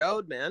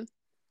out, man.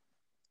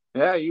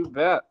 Yeah, you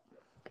bet.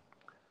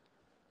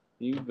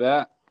 You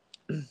bet.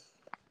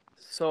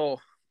 So,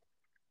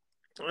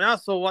 yeah.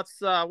 So what's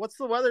the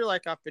weather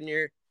like up in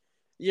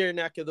your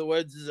neck of the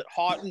woods? Is it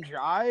hot and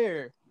dry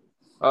or?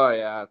 Oh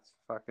yeah, it's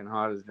fucking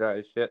hot as dry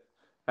as shit.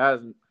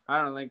 Hasn't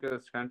I don't think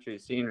this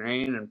country's seen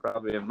rain in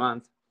probably a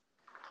month.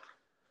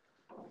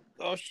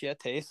 Oh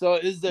shit! Hey, so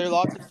is there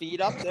lots of feed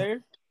up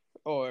there,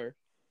 or?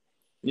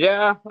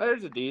 Yeah,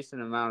 there's a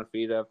decent amount of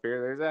feed up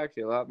here. There's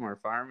actually a lot more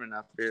farming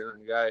up here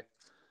than the guy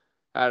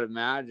had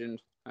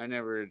imagined. I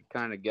never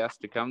kind of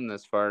guessed to come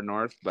this far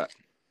north, but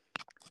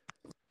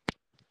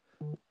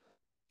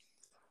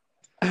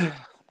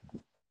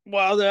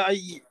Well,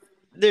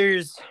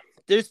 there's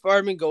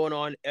farming going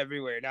on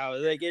everywhere now.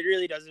 Like it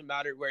really doesn't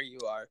matter where you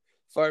are.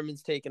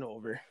 Farming's taking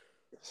over.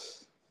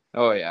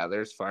 oh yeah,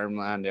 there's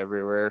farmland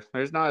everywhere.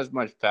 There's not as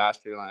much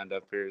pasture land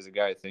up here as the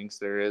guy thinks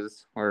there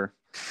is, or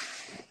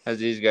as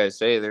these guys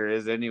say there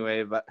is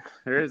anyway, but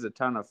there is a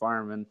ton of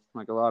farming.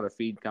 Like a lot of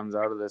feed comes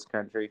out of this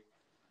country.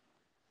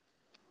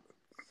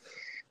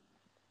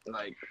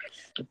 Like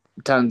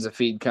tons of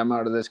feed come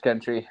out of this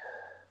country.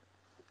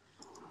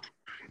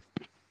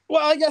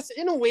 Well, I guess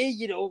in a way,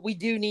 we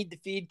do need the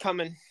feed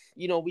coming.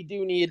 We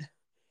do need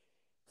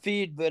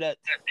feed, but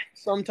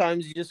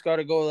sometimes you just got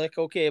to go like,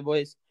 okay,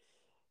 boys,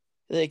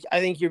 like I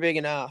think you're big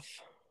enough.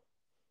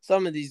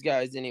 Some of these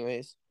guys,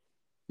 anyways.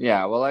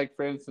 Yeah, well, like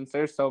for instance,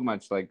 there's so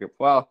much the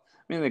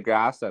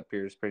grass up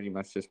here is pretty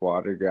much just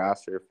water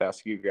grass or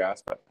fescue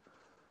grass, but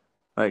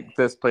like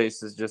this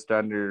place is just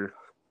under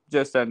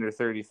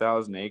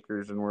 30,000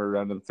 acres, and we're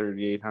running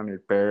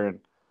 3,800 pair and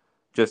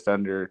just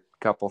under a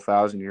couple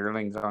thousand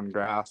yearlings on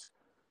grass.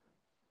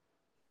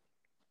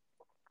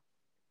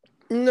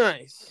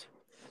 Nice.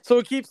 So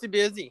it keeps you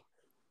busy.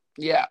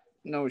 Yeah,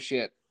 no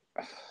shit.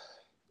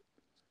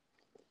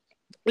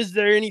 Is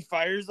there any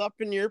fires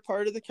up in your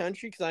part of the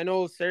country? Because I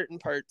know certain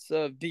parts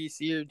of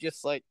BC are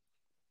just like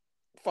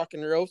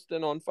fucking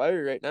roasting on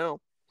fire right now.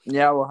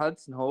 Yeah, well,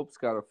 Hudson Hope's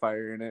got a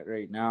fire in it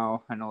right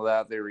now. I know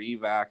that they were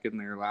evacing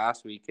there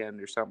last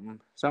weekend or something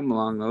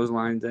along those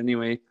lines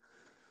anyway.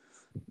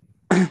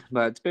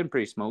 But it's been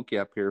pretty smoky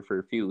up here for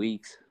a few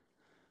weeks.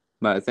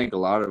 But I think a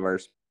lot of our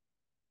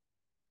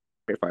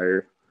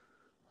fire.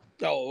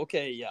 Oh,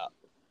 okay, yeah.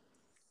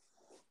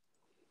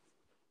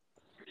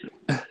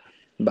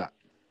 But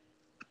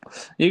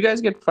you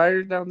guys get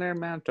fires down there in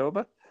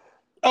Manitoba?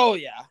 Oh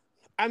yeah.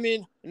 I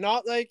mean,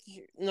 not like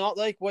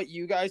what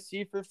you guys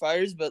see for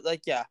fires, but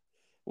like yeah,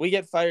 we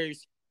get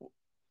fires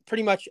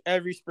pretty much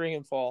every spring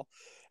and fall.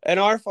 And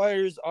our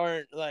fires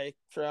aren't like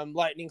from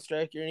lightning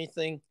strike or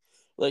anything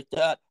like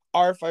that.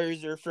 Our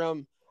fires are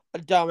from a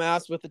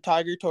dumbass with a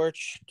tiger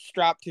torch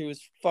strapped to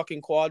his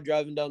fucking quad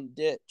driving down the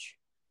ditch.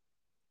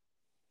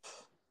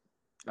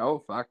 Oh,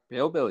 fuck.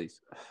 Hillbillies.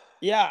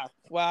 Yeah,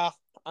 well,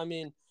 I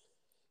mean,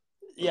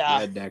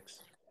 yeah. Rednecks.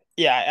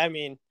 Yeah, I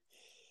mean,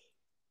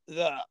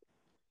 the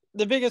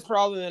biggest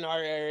problem in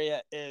our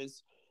area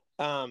is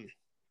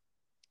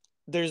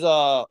there's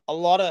a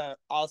lot of,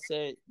 I'll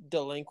say,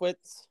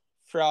 delinquents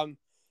from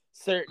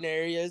certain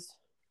areas.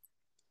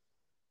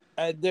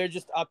 And they're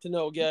just up to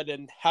no good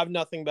and have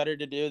nothing better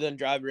to do than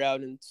drive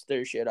around and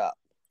stir shit up.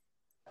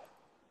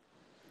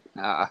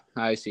 Ah,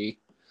 I see.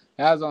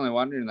 I was only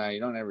wondering that.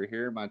 You don't ever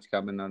hear much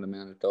coming out of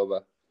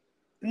Manitoba.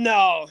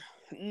 No.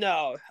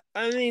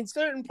 I mean,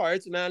 certain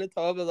parts of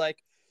Manitoba,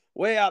 like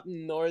way up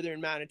in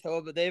northern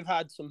Manitoba, they've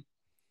had some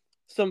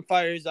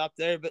fires up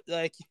there, but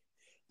like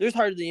there's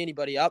hardly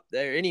anybody up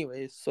there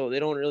anyways, so they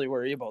don't really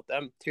worry about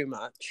them too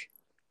much.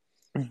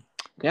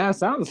 Yeah, it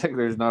sounds like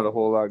there's not a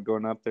whole lot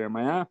going up there.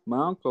 My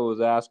uncle was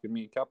asking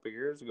me a couple of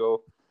years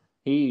ago.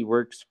 He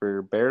works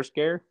for Bear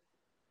Scare.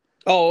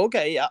 Oh,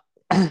 okay, yeah.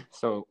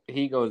 So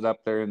he goes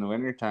up there in the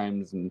winter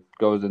times and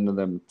goes into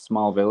them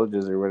small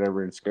villages or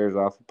whatever and scares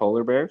off the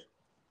polar bears.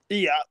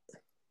 Yeah.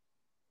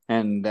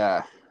 And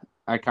I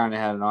kind of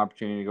had an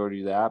opportunity to go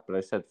do that, but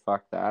I said,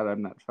 fuck that.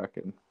 I'm not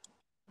fucking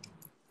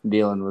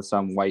dealing with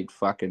some white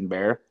fucking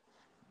bear.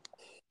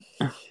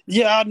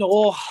 Yeah,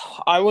 no,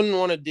 I wouldn't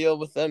want to deal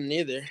with them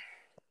neither.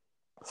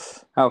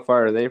 How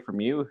far are they from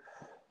you?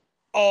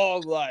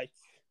 Oh, like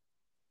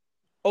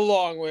a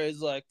long ways,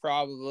 like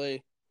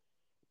probably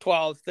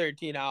 12,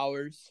 13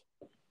 hours.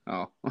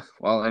 Oh,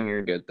 well, then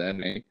you're good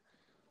then, eh?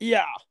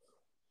 Yeah.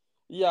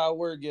 Yeah,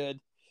 we're good.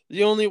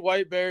 The only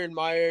white bear in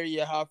my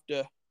area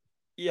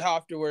you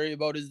have to worry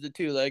about is the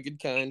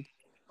two-legged kind.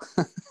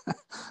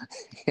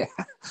 Yeah.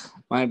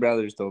 My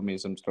brothers told me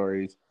some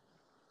stories.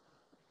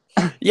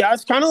 Yeah,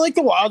 it's kind of like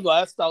the Wild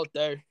West out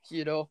there,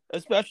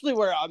 especially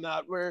where I'm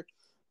at, where,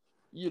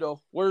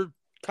 we're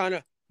kind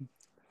of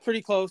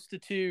pretty close to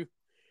two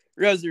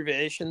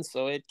reservations,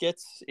 so it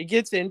gets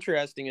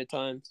interesting at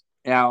times.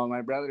 Yeah, well,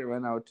 my brother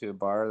went out to a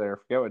bar there. I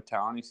forget what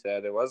town he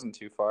said. It wasn't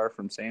too far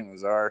from St.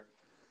 Lazare.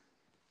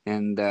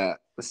 And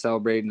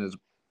celebrating his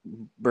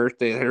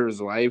birthday there,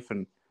 his wife,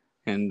 and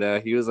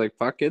he was like,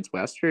 fuck, it's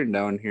Western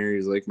down here.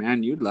 He's like,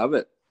 man, you'd love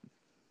it.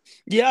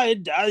 Yeah,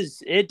 it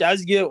does. It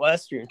does get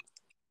Western.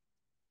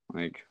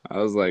 Like, I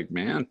was like,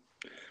 man,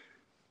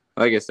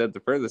 Like I said, the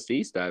furthest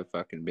east I've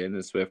fucking been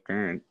is Swift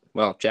Current.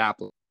 Well,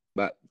 Chaplin,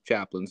 but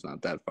Chaplin's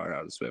not that far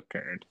out of Swift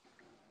Current.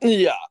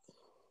 Yeah.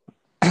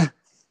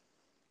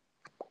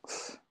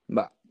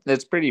 But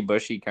it's pretty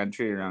bushy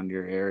country around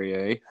your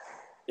area, eh?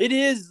 It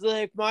is,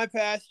 like, my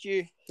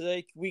pasture.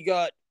 Like, we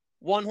got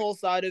one whole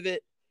side of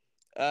it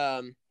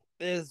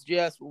is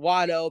just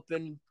wide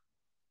open.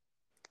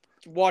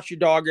 Watch your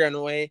dog run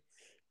away.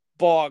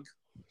 Bog.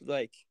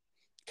 Like,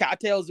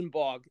 cattails and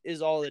bog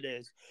is all it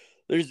is.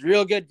 There's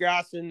real good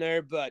grass in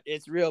there, but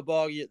it's real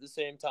boggy at the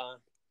same time.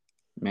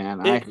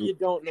 Man, If you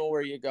don't know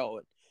where you're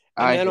going.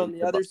 And then on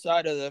the other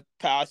side of the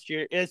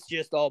pasture, it's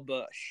just all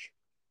bush.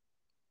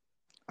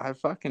 I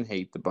fucking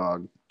hate the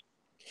bog.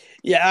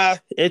 Yeah,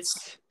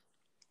 it's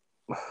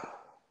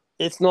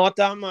not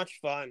that much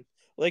fun.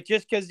 Like,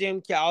 just because them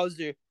cows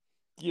are,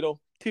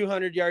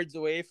 200 yards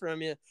away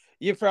from you,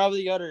 you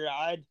probably got to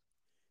ride,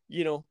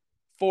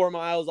 4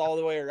 miles all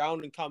the way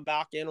around and come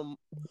back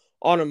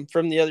on them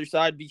from the other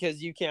side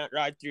because you can't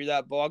ride through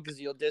that bog because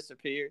you'll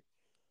disappear.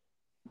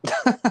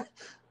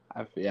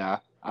 Yeah,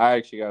 I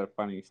actually got a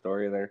funny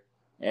story there.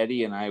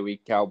 Eddie and we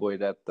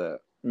cowboyed at the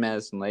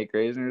Medicine Lake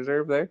Grazing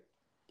Reserve there.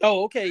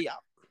 Oh, okay, yeah.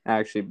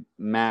 Actually,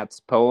 Matt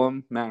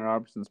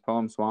Robertson's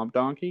poem, Swamp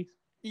Donkeys.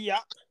 Yeah.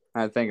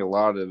 I think a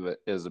lot of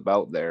it is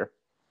about there.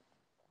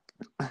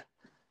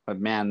 But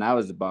man, that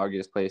was the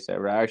boggiest place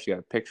ever. I actually got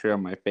a picture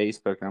on my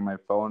Facebook on my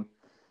phone.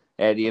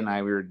 Eddie and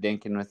we were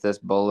dinking with this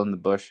bull in the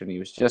bush, and he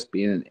was just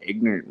being an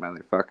ignorant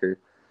motherfucker.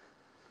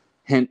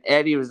 And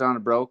Eddie was on a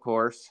broke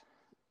horse.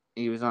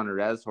 He was on a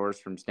res horse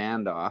from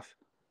Standoff.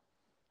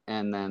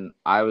 And then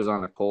I was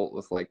on a colt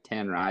with like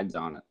 10 rides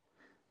on it.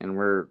 And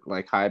we're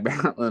like high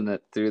barreling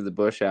it through the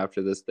bush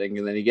after this thing.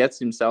 And then he gets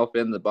himself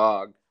in the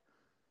bog.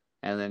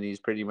 And then he's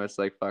pretty much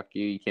like, fuck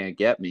you can't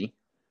get me.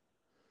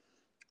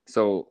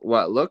 So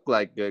what looked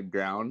like good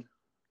ground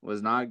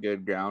was not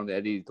good ground.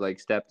 Eddie like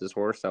stepped his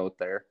horse out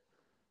there.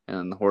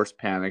 And the horse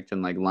panicked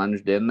and like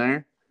lunged in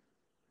there.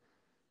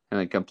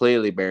 And it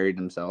completely buried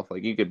himself.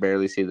 Like you could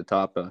barely see the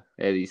top of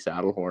Eddie's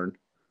saddle horn.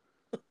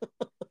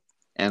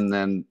 And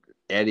then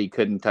Eddie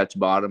couldn't touch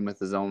bottom with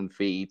his own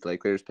feet.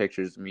 Like there's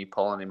pictures of me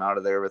pulling him out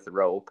of there with a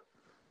rope.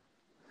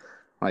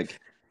 Like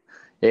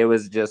it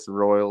was just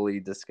royally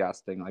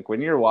disgusting. Like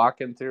when you're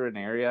walking through an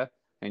area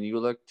and you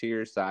look to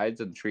your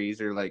sides and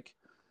trees are like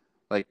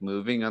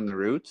moving on the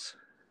roots.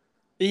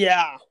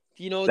 Yeah,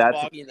 it's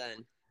boggy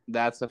then.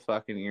 That's a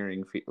fucking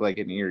an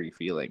eerie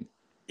feeling.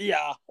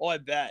 Yeah, I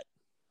bet.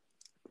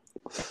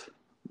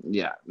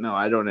 Yeah, no,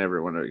 I don't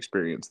ever want to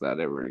experience that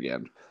ever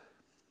again.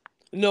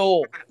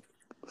 No.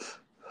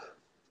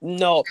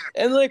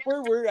 And like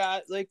where we're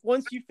at, like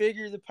once you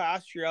figure the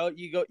pasture out,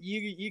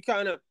 you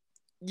kind of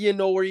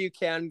know where you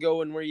can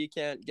go and where you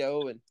can't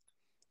go, and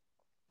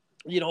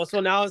so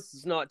now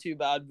it's not too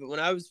bad. But when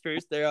I was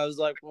first there, I was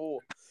like,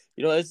 whoa,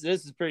 this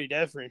is pretty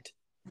different.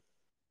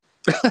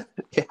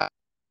 Yeah,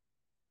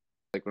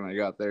 like when I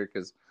got there,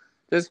 because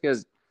just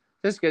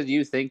because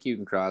you think you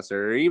can cross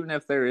there, or even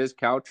if there is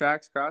cow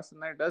tracks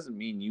crossing there, doesn't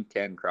mean you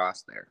can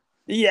cross there.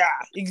 Yeah,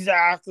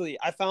 exactly.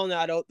 I found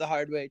that out the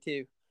hard way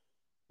too.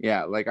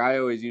 Yeah, like I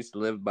always used to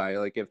live by,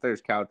 like, if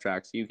there's cow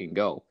tracks, you can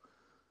go.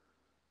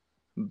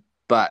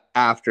 But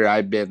after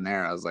I've been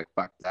there, I was like,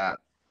 fuck that.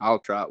 I'll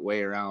trot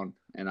way around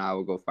and I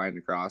will go find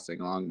a crossing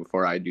long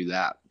before I do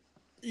that.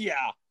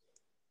 Yeah.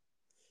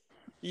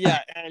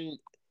 Yeah, and,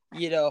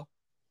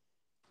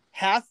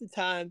 half the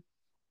time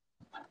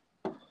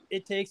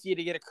it takes you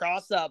to get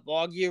across that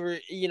bog,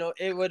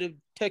 it would have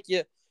took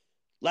you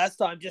last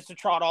time just to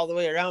trot all the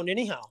way around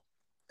anyhow.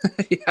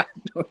 Yeah,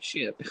 no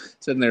shit.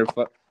 Sitting there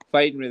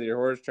fighting with your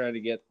horse trying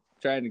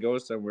to go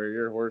somewhere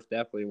your horse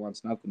definitely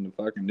wants nothing to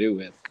fucking do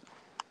with.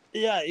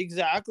 Yeah,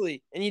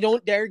 exactly. And you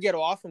don't dare get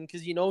off him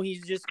because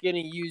he's just going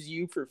to use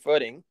you for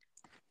footing.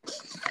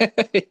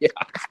 Yeah.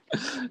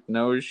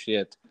 No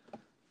shit.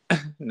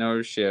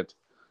 No shit.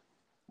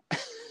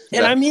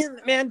 And I mean,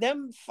 man,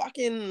 them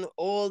fucking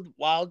old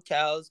wild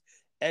cows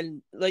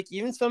and like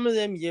even some of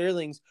them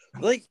yearlings,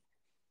 like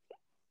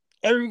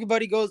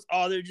everybody goes,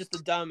 oh, they're just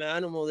a dumb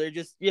animal. They're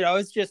just,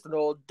 it's just an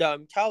old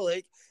dumb cow.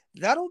 Like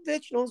that old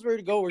bitch knows where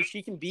to go where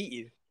she can beat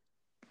you.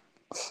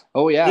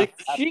 Oh yeah, like,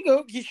 she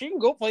can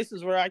go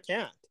places where I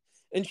can't,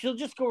 and she'll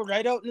just go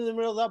right out into the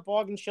middle of that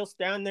bog, and she'll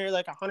stand there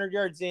like 100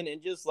 yards in and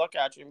just look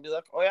at you and be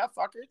like, "Oh yeah,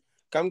 fucker,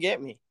 come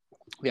get me."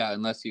 Yeah,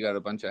 unless you got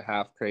a bunch of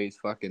half crazed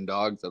fucking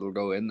dogs that'll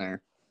go in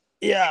there.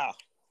 Yeah,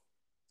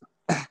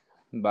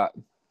 but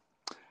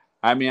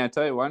I mean, I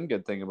tell you one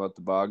good thing about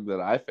the bog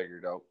that I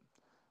figured out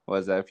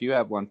was that if you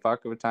have one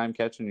fuck of a time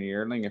catching a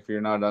yearling, if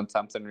you're not on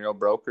something real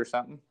broke or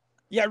something,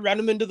 yeah, run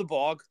them into the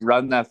bog.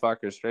 Run that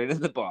fucker straight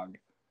in the bog.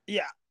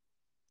 Yeah.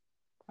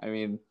 I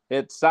mean,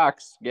 it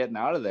sucks getting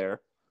out of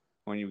there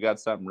when you've got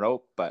something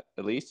rope, but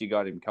at least you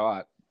got him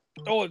caught.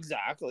 Oh,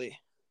 exactly.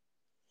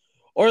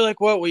 Or like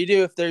what we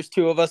do if there's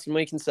two of us and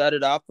we can set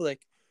it up,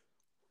 like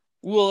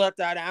we'll let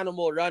that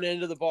animal run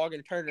into the bog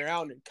and turn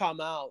around and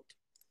come out.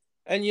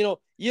 And, you'll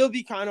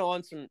be kind of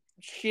on some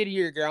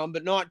shittier ground,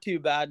 but not too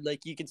bad.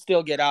 Like you can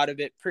still get out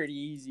of it pretty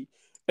easy.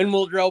 And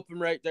we'll rope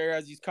him right there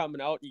as he's coming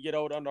out. You get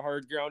out on the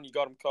hard ground, you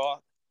got him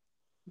caught.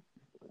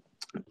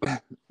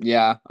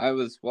 Yeah, I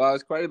was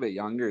quite a bit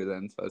younger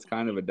then, so I was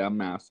kind of a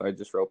dumbass. So I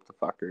just roped the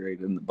fucker right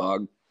in the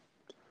bog.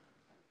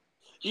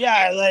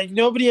 Yeah, like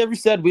nobody ever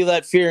said we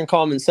let fear and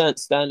common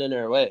sense stand in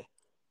our way.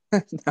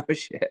 No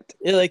shit.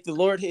 Yeah, like the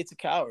Lord hates a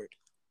coward.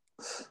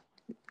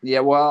 Yeah,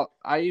 well,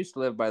 I used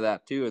to live by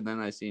that too, and then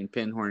I seen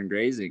pinhorn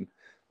grazing.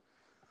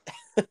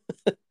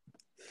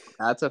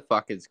 That's a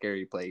fucking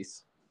scary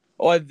place.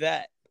 Oh, I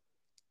bet.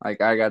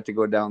 Like, I got to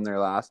go down there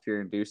last year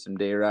and do some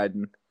day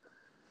riding.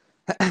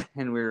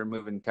 And we were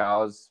moving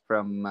cows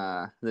from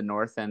the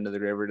north end of the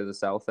river to the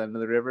south end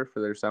of the river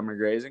for their summer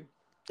grazing.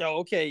 Oh,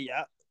 okay,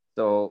 yeah.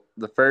 So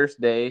the first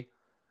day,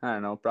 I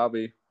don't know,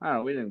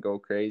 we didn't go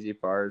crazy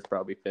far. It's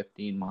probably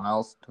 15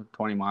 miles,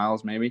 20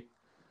 miles maybe.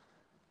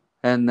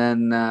 And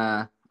then,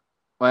 well,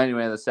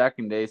 anyway, the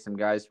second day, some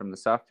guys from the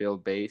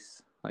Suffield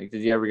base. Like,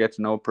 did you ever get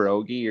to know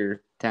Pierogi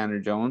or Tanner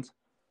Jones?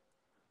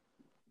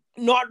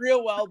 Not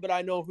real well, but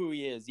I know who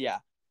he is, yeah.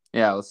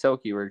 Yeah, well,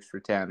 Silky works for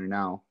Tanner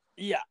now.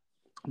 Yeah.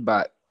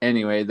 But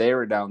anyway, they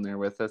were down there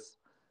with us.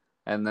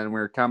 And then we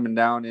were coming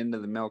down into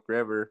the Milk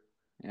River.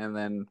 And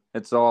then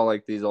it's all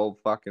like these old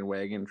fucking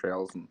wagon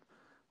trails. And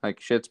like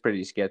shit's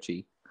pretty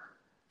sketchy.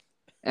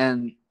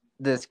 And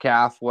this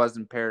calf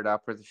wasn't paired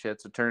up with the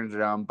shit. So turns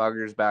around,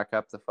 buggers back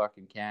up the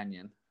fucking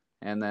canyon.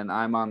 And then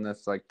I'm on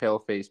this like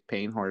pale-faced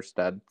paint horse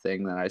stud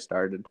thing that I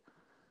started.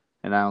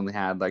 And I only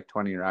had like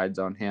 20 rides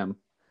on him.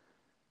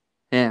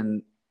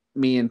 And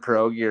me and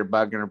Pierogi are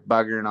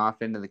buggering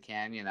off into the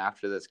canyon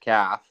after this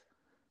calf.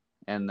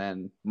 And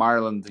then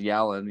Marlon's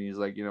yelling. He's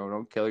like,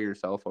 don't kill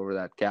yourself over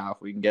that calf.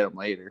 We can get him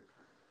later.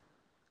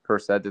 Of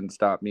course, that didn't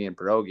stop me and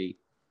Pierogi.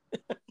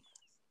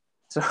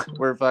 So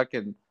we're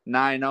fucking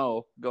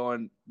 9-0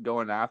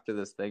 going after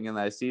this thing. And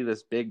I see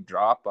this big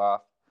drop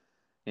off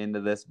into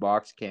this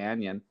box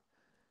canyon.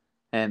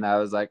 And I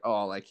was like,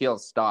 oh, like he'll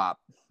stop.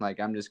 Like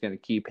I'm just going to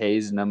keep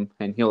hazing him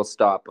and he'll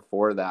stop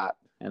before that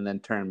and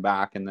then turn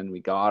back. And then we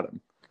got him.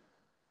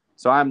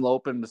 So I'm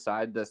loping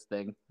beside this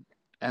thing.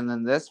 And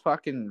then this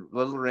fucking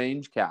little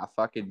range calf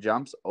fucking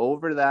jumps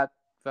over that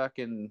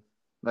fucking,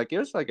 like it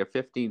was like a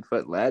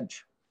 15-foot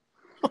ledge.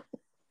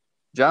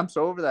 Jumps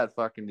over that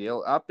fucking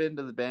deal, up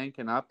into the bank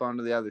and up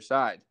onto the other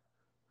side.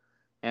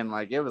 And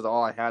like it was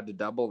all I had to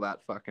double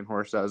that fucking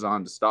horse I was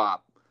on to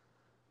stop.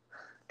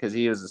 Because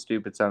he was a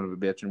stupid son of a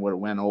bitch and would have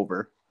went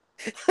over.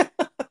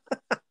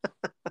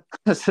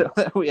 So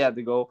then we had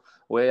to go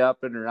way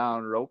up and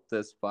around, rope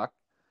this fuck.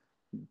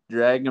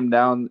 Drag him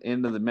down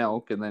into the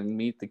milk and then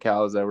meet the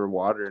cows that were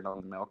watering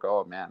on the milk.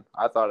 Oh man,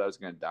 I thought I was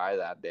going to die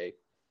that day.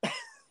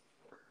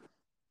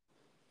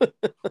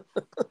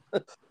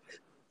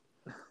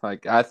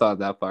 Like I thought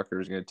that fucker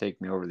was going to take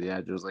me over the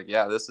edge. I was like,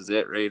 yeah, this is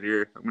it right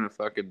here. I'm going to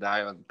fucking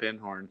die on the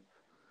pinhorn.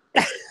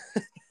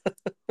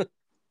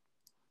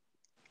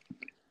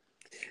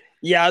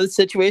 Yeah, the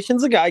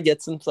situations a guy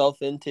gets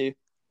himself into.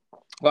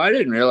 Well, I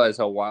didn't realize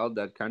how wild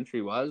that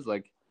country was.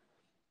 Like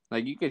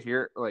you could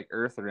hear like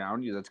earth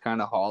around you that's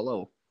kind of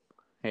hollow.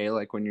 Hey,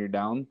 like when you're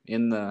down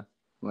in the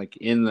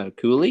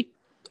coulee.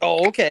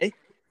 Oh, okay.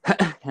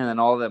 And then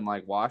all of them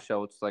like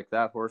washouts, like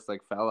that horse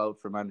like fell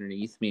out from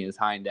underneath me. His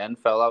hind end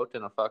fell out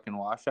in a fucking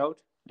washout.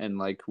 And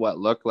like what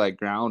looked like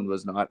ground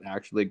was not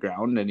actually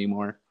ground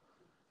anymore.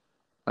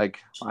 Like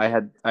I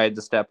had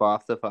to step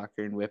off the fucker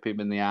and whip him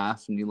in the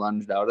ass and he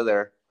lunged out of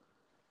there.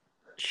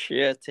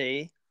 Shit,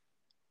 eh?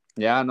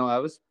 Yeah, no, I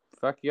was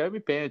fuck. You gotta be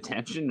paying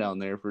attention down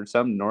there for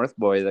some North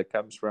boy that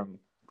comes from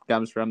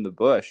the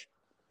bush.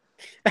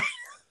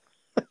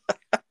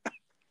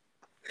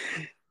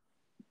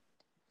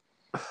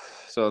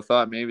 So I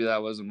thought maybe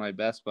that wasn't my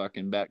best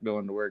fucking bet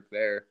going to work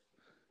there,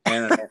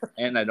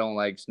 and I don't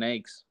like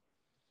snakes.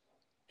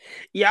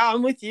 Yeah,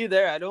 I'm with you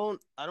there. I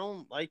don't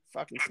like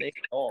fucking snakes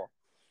at all.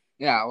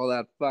 Yeah, well,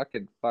 that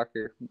fucking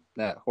fucker,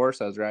 that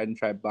horse I was riding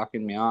tried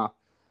bucking me off.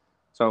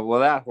 So, well,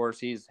 that horse,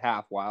 he's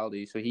half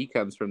wildy, so he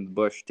comes from the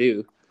bush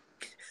too.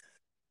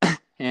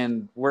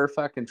 And we're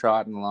fucking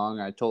trotting along.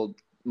 I told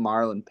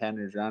Marlon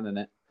Penner's running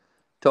it.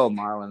 Told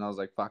Marlon, I was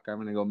like, fuck, I'm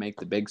going to go make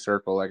the big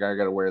circle. Like, I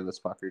got to wear this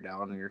fucker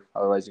down here.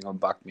 Otherwise, he's going to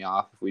buck me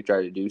off if we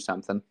try to do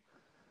something.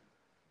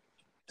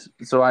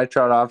 So I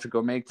trot off to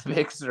go make the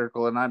big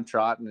circle, and I'm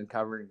trotting and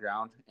covering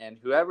ground. And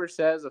whoever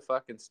says a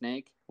fucking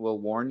snake will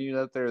warn you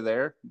that they're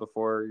there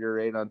before you're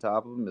right on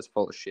top of them is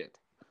full of shit.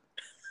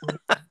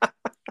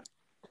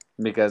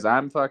 Because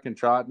I'm fucking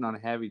trotting on a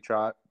heavy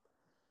trot.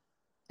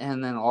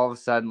 And then all of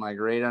a sudden, like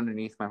right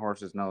underneath my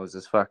horse's nose,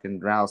 this fucking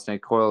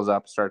rattlesnake coils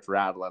up, starts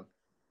rattling.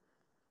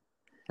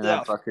 And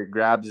that fucker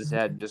grabs his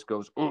head and just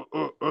goes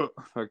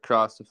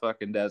across the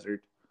fucking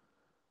desert.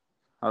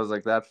 I was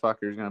like, that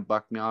fucker's going to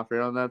buck me off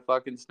right on that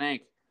fucking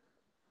snake.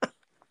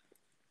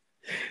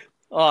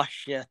 Oh,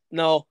 shit.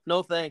 No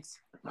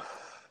thanks.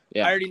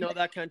 Yeah. I already know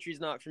that country's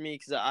not for me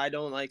because I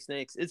don't like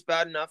snakes. It's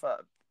bad enough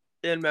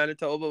in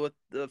Manitoba with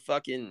the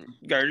fucking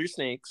garter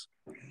snakes.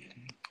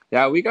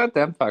 Yeah, we got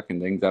them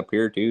fucking things up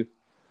here, too.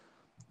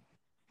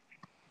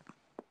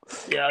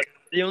 Yeah,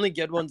 the only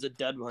good one's a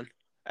dead one.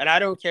 And I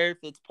don't care if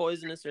it's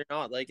poisonous or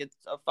not. Like, it's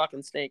a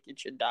fucking snake. It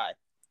should die.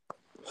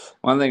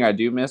 One thing I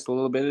do miss a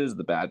little bit is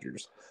the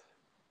badgers.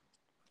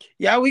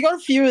 Yeah, we got a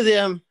few of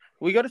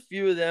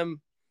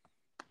them.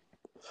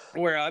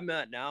 Where I'm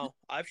at now.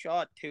 I've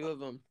shot 2 of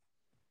them.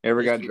 You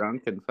ever got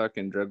drunk and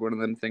fucking drug one of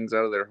them things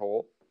out of their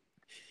hole?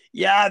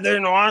 Yeah, they're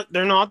not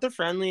the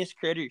friendliest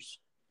critters.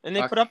 And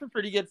they put up a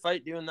pretty good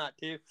fight doing that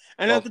too.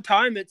 And at the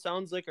time, it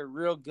sounds like a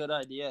real good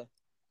idea.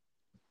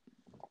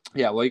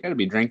 Yeah, well, you got to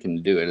be drinking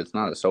to do it. It's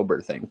not a sober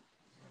thing.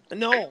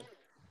 No,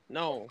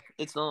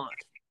 it's not.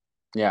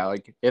 Yeah,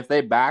 like if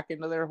they back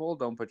into their hole,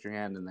 don't put your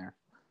hand in there.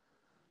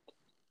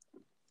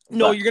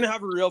 No, you're going to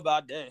have a real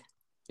bad day.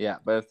 Yeah,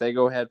 but if they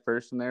go head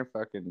first in there,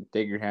 fucking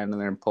dig your hand in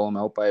there and pull them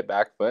out by a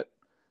back foot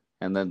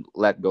and then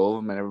let go of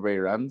them and everybody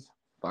runs.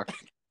 Fuck.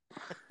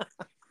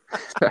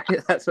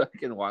 That's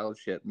fucking wild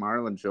shit.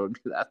 Marlon showed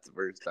me that the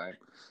first time.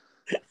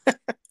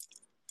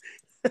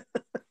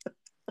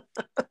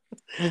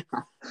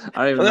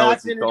 I don't even know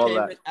what you call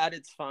that. At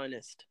its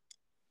finest.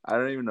 I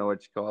don't even know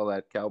what you call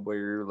that, cowboy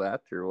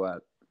roulette or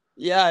what.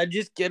 Yeah,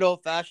 just good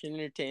old-fashioned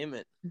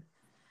entertainment.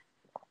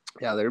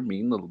 Yeah, they're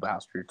mean little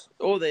bastards.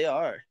 Oh, they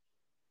are.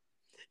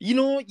 You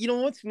know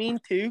what's mean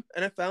too?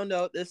 And I found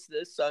out this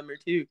summer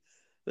too.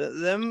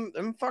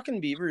 Them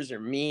fucking beavers are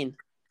mean.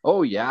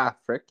 Oh yeah,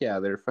 frick yeah,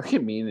 they're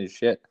fucking mean as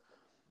shit.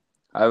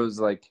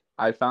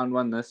 I found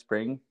one this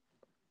spring.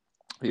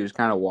 He was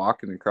kind of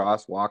walking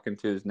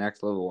to his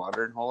next little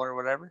watering hole or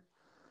whatever.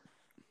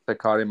 I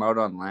caught him out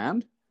on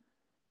land.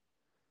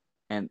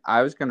 And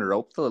I was gonna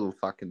rope the little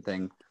fucking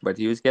thing, but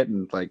he was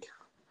getting like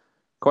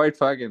quite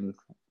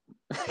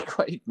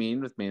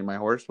mean with me, and my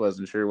horse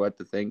wasn't sure what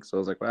to think, so I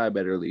was like, well, I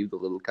better leave the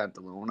little cunt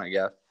alone, I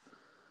guess.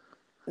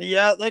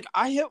 Yeah, like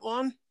I hit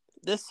one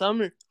this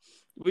summer.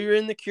 We were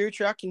in the crew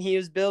truck and he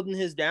was building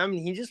his dam and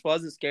he just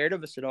wasn't scared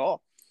of us at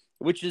all,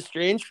 which is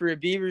strange for a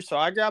beaver. So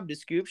I grabbed a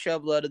scoop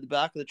shovel out of the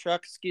back of the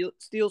truck, steel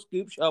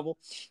scoop shovel,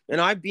 and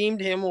I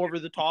beamed him over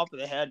the top of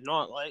the head,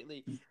 not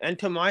lightly. And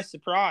to my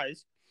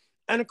surprise,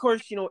 and of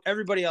course,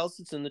 everybody else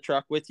that's in the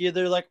truck with you,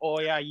 they're like, oh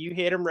yeah, you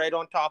hit him right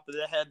on top of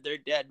the head, they're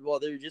dead. Well,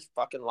 they're just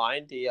fucking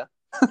lying to you.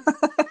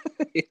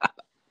 Yeah.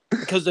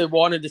 Because they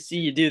wanted to see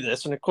you do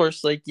this. And of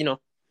course,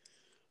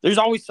 there's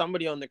always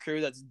somebody on the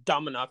crew that's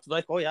dumb enough to be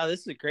like, oh yeah,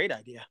 this is a great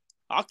idea.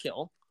 I'll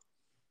kill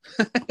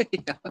him.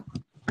 Yeah.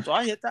 So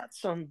I hit that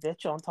son of a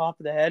bitch on top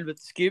of the head with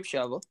the scoop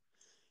shovel.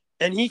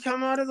 And he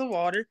come out of the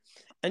water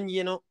and,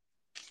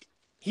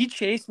 he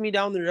chased me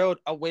down the road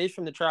away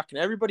from the truck. And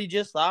everybody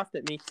just laughed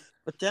at me.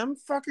 But them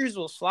fuckers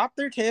will slap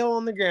their tail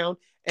on the ground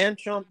and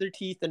chomp their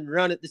teeth and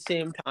run at the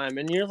same time.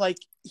 And you're like,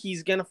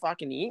 he's going to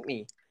fucking eat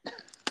me.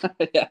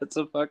 Yeah, it's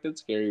a fucking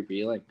scary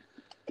feeling.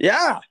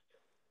 Yeah.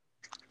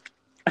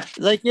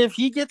 Like, if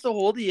he gets a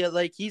hold of you,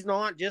 like, he's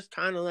not just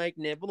kind of, like,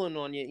 nibbling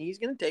on you. He's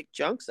going to take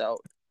chunks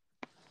out.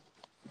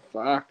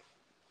 Fuck.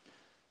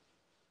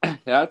 Yeah,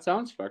 that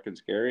sounds fucking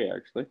scary,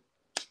 actually.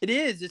 It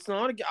is. It's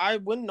not. I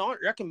would not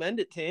recommend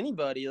it to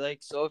anybody. Like,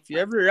 so if you're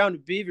ever around a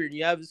beaver and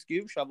you have a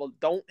scoop shovel,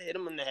 don't hit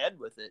him in the head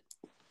with it.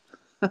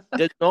 It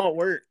does not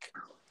work.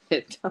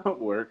 It don't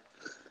work.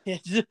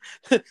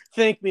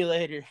 Thank me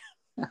later.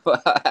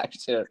 Well,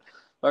 actually, it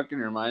fucking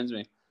reminds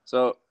me.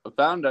 So I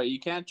found out you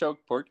can't choke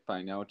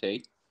porcupine now,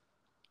 Tate.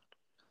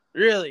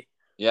 Really?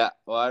 Yeah.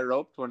 Well, I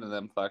roped one of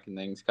them fucking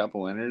things a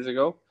couple winters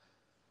ago,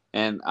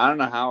 and I don't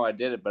know how I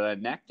did it, but I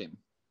necked him.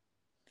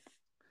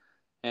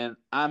 And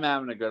I'm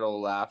having a good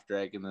old laugh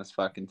dragging this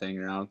fucking thing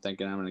around,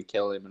 thinking I'm going to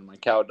kill him, and my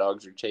cow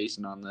dogs are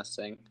chasing on this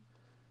thing.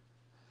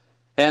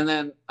 And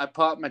then I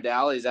popped my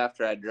dallies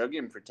after I drug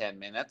him for 10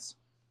 minutes.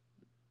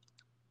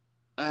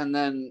 And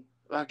then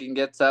fucking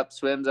gets up,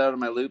 swims out of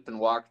my loop,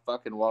 and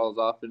fucking waddles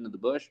off into the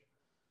bush.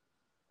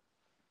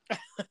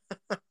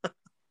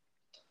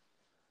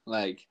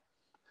 Like,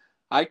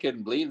 I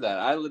couldn't believe that.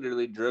 I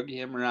literally drug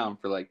him around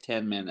for like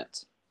 10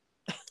 minutes.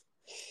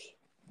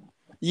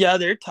 Yeah,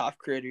 they're tough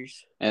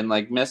critters. And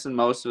like missing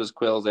most of his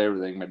quills,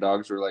 everything. My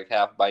dogs were like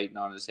half biting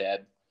on his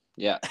head.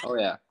 Yeah. Oh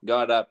yeah.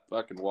 Got up,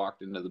 fucking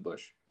walked into the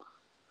bush.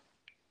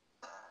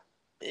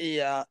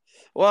 Yeah.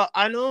 Well,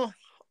 I know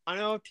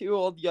 2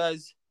 old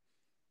guys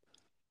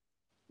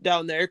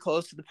down there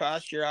close to the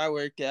pasture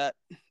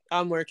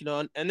I'm working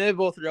on, and they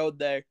both rode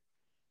there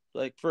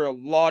like for a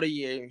lot of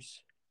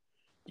years.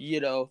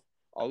 A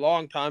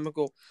long time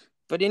ago.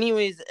 But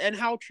anyways, and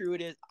how true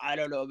it is, I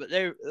don't know. But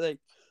they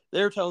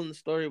were telling the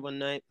story one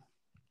night.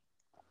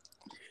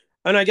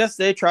 And I guess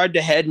they tried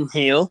to head and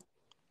heel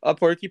a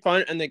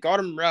porcupine, and they got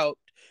him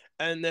roped.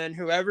 And then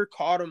whoever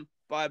caught him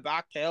by a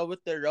back tail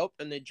with their rope,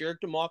 and they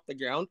jerked him off the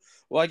ground.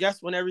 Well, I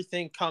guess when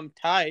everything come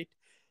tight,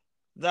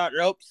 that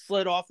rope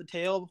slid off the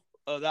tail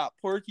of that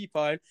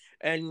porcupine,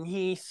 and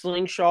he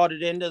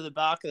slingshotted into the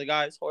back of the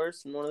guy's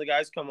horse, and one of the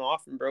guys come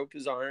off and broke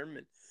his arm.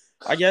 And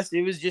I guess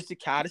it was just a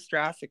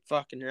catastrophic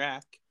fucking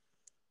wreck.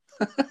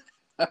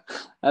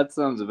 That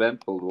sounds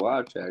eventful to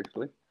watch,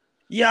 actually.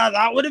 Yeah,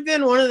 that would have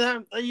been one of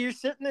them. You're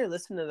sitting there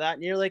listening to that,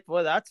 and you're like,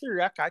 well, that's a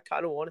wreck I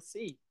kind of want to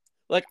see.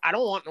 Like, I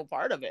don't want no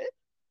part of it,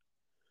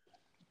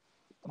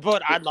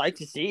 but I'd like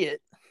to see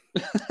it.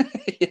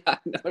 Yeah,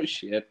 no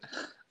shit.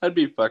 That'd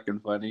be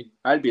fucking funny.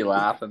 I'd be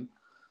laughing.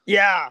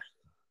 Yeah.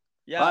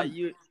 Yeah,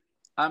 I'm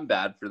I'm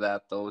bad for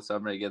that though.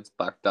 Somebody gets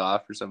bucked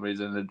off or somebody's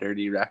in a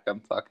dirty wreck,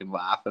 I'm fucking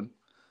laughing.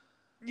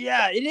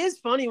 yeah, it is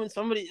funny when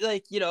somebody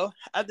like,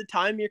 at the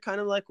time you're kind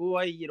of like, oh,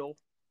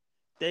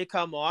 they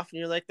come off and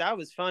you're like, that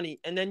was funny.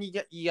 And then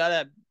you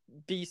gotta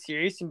be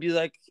serious and be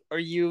like, are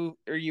you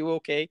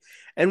okay?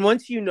 And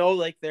once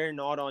like they're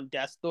not on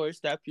death's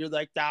doorstep, you're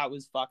like, that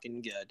was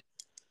fucking good.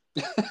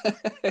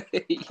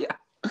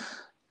 Yeah.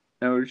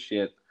 No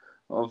shit.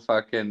 Well,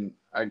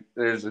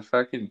 there's a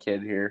fucking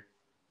kid here,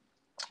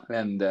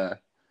 and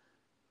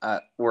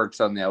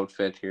works on the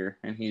outfit here,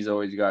 and he's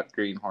always got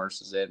green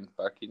horses in.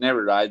 Fuck, he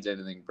never rides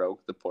anything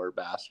broke. The poor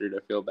bastard.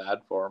 I feel bad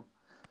for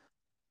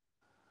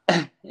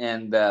him.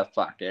 And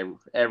fuck,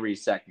 every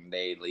second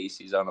day at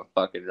least he's on a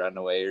fucking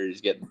runaway or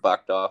he's getting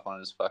bucked off on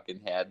his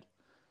fucking head.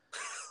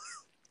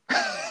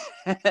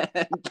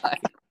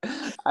 Like,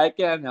 I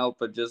can't help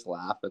but just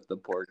laugh at the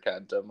poor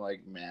cunt. I'm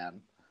like,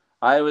 man,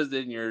 I was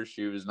in your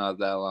shoes not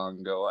that long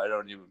ago. I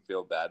don't even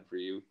feel bad for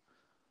you.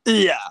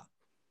 Yeah.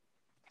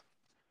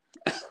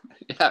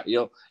 Yeah,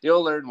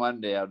 you'll learn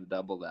one day how to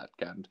double that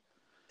cunt.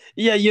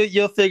 Yeah,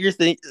 you'll figure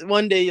things.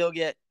 One day you'll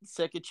get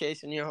sick of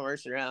chasing your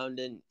horse around,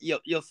 and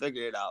you'll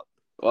figure it out.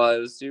 Well, it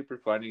was super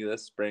funny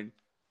this spring.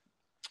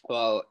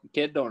 Well,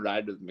 kid don't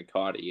ride with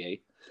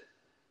McCarty,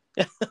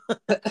 eh?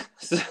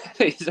 So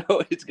he's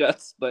always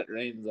got split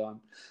reins on,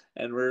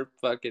 and we're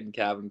fucking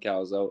calving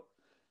cows out.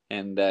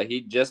 And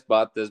he just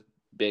bought this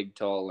big,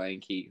 tall,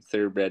 lanky,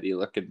 thoroughbred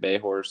looking bay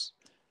horse,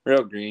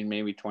 real green,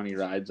 maybe 20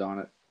 rides on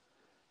it.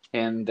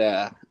 And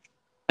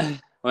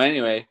well,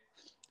 anyway,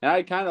 and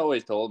I kind of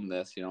always told him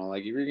this,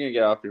 like if you're gonna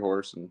get off your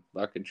horse and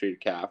fucking treat a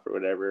calf or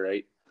whatever,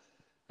 right?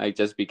 Like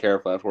just be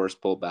careful that horse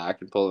pull back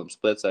and pull them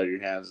splits out of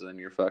your hands, and then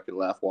you're fucking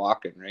left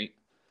walking, right?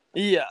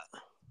 Yeah.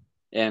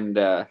 And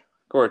of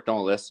course,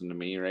 don't listen to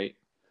me, right?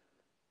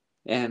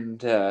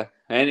 And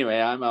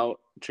anyway, I'm out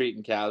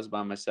treating cows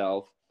by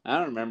myself. I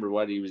don't remember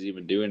what he was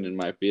even doing in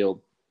my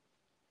field.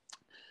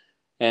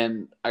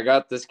 And I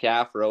got this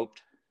calf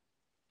roped,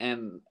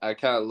 and I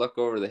kind of look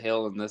over the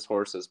hill, and this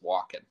horse is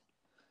walking.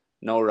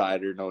 No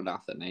rider, no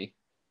nothing, eh?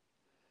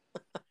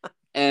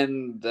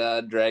 And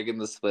dragging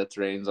the splits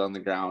reins on the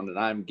ground, and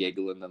I'm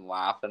giggling and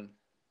laughing.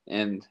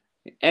 And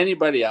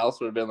anybody else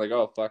would have been like,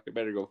 oh, fuck, I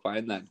better go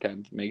find that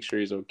cunt to make sure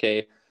he's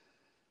okay.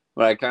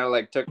 But I kind of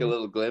like took a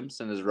little glimpse,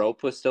 and his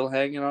rope was still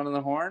hanging on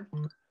the horn.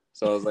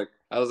 So I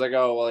was like,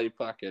 oh, well, he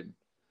fucking,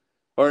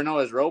 or no,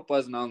 his rope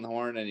wasn't on the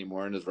horn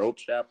anymore, and his rope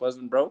strap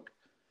wasn't broke.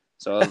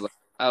 So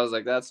I was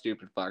like, that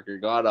stupid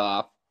fucker got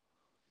off,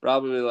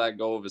 probably let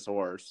go of his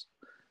horse,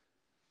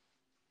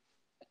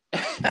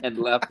 and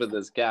left with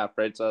his calf,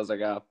 right? So I was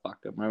like, oh,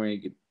 fuck him. I'm going to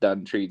get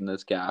done treating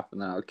this calf,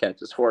 and then I'll catch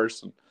his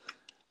horse and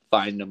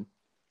find him.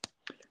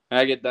 And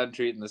I get done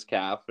treating this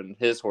calf, and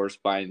his horse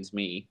finds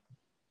me.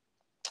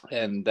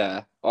 And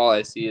all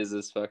I see is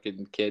this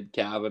fucking kid,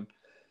 Calvin,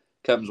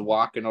 comes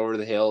walking over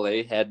the hill,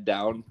 head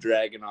down,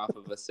 dragging off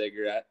of a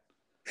cigarette.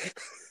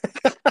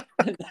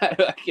 And I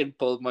fucking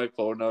pulled my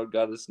phone out,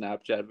 got a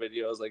Snapchat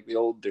video. I was like, the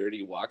old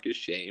dirty walk of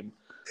shame.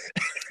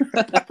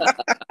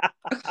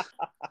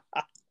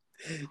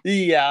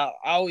 Yeah,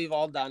 we've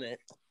all done it.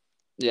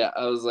 Yeah,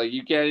 I was like,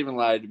 you can't even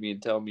lie to me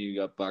and tell me you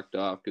got bucked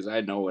off because I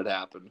know what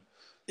happened.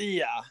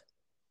 Yeah.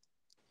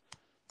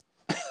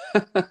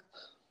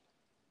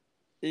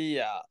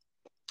 Yeah.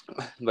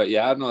 But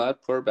yeah, no,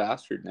 that poor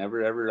bastard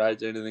never ever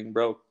rides anything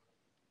broke.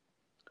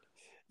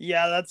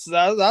 Yeah, that's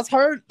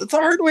hard. That's a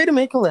hard way to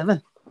make a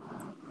living.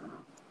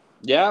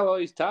 Yeah, well,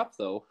 he's tough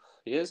though.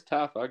 He is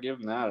tough. I'll give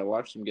him that. I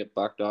watched him get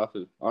bucked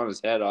on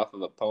his head off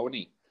of a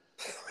pony.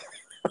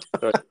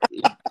 So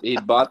he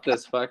bought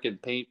this fucking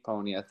paint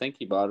pony. I think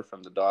he bought it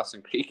from the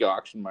Dawson Creek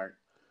auction mart.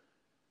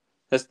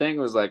 This thing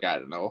was like, I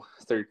don't know,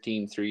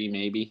 13.3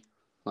 maybe.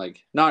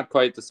 Like, not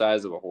quite the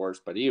size of a horse,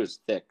 but he was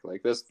thick.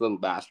 Like, this little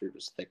bastard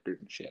was thicker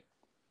than shit.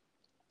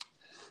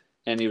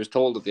 And he was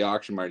told at the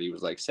auction mart he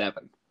was like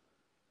 7.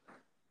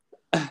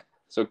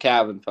 So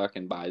Calvin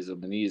fucking buys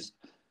him, and he's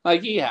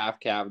like, he half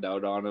calved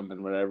out on him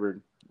and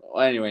whatever.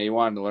 Well, anyway, he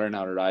wanted to learn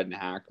how to ride in a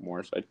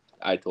hackamore, so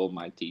I told him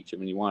I'd teach him,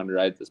 and he wanted to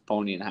ride this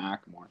pony in a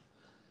hackamore.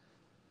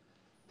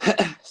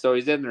 So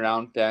he's in the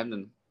round pen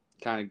and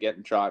kind of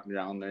getting trotting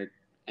around there,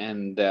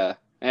 and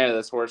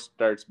this horse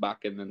starts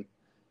bucking,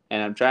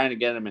 and I'm trying to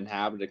get him in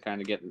habit of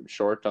kind of getting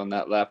short on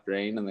that left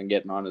rein and then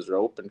getting on his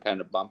rope and kind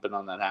of bumping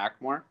on that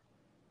hackamore.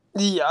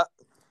 Yeah.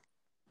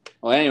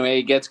 Well, anyway,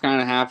 he gets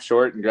kind of half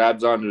short and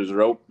grabs onto his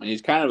rope, and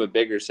he's kind of a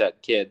bigger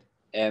set kid,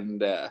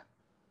 and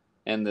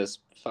this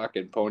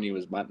fucking pony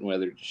was mutton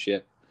withered to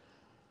shit.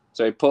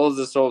 So he pulls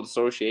this old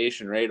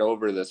association right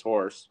over this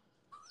horse.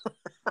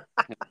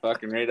 And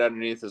fucking right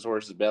underneath his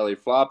horse's belly,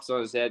 flops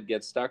on his head,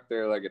 gets stuck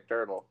there like a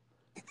turtle.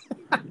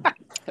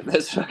 And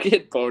this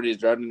fucking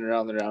pony's running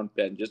around the round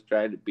pen just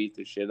trying to beat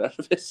the shit out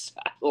of his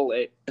saddle.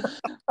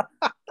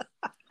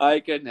 I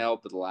couldn't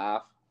help but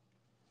laugh.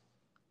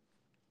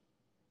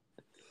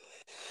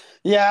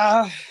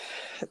 Yeah.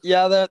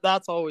 Yeah,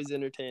 that's always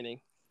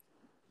entertaining.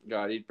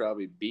 God, he'd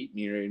probably beat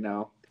me right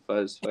now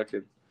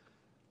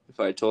if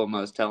I told him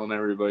I was telling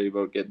everybody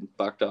about getting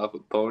bucked off a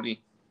pony.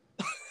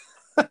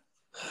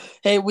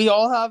 Hey, we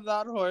all have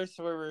that horse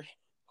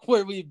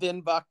where we've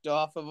been bucked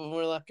off of, and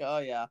we're like, oh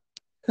yeah.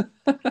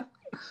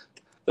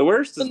 The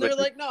worst is And they're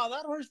like, no,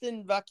 that horse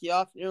didn't buck you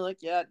off. And you're like,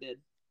 yeah, it did.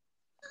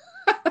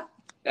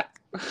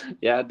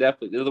 Yeah,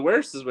 definitely. The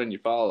worst is when you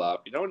fall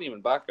off. You don't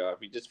even buck off.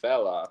 You just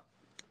fell off.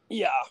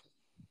 Yeah.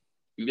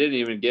 You didn't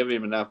even give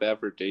him enough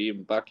effort to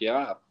even buck you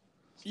off.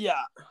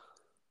 Yeah.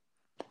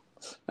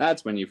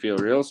 That's when you feel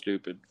real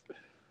stupid.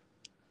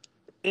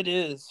 It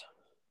is.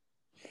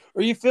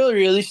 Or you feel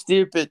really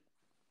stupid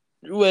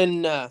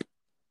when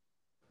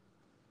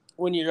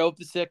you rope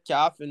a sick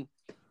calf and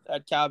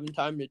at cabin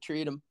time to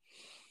treat him.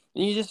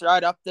 And you just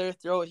ride up there,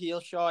 throw a heel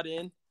shot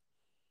in,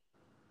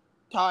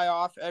 tie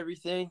off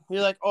everything.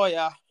 You're like, oh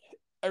yeah,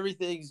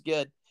 everything's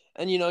good.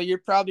 And, you're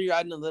probably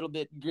riding a little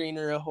bit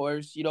greener a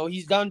horse.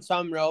 He's done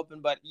some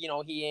roping, but,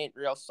 he ain't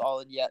real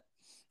solid yet.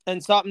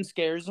 And something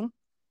scares him.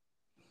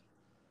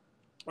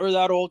 Or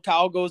that old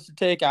cow goes to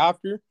take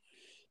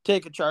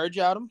a charge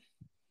at him.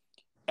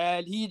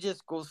 And he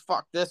just goes,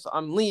 fuck this,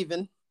 I'm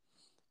leaving.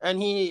 And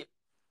he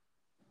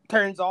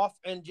turns off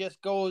and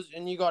just goes,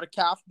 and you got a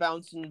calf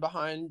bouncing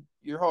behind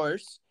your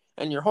horse.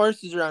 And your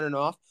horse is running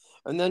off.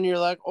 And then you're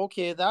like,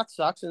 okay, that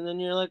sucks. And then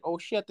you're like, oh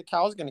shit, the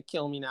cow's going to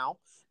kill me now.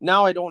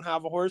 Now I don't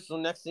have a horse. So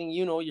next thing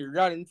you know, you're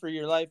running for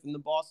your life. And the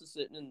boss is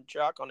sitting in the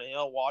truck on a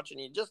hill watching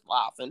you, just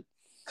laughing.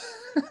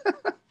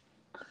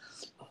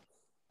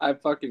 I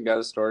fucking got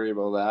a story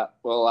about that.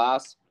 Well,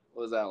 last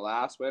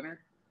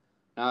winter?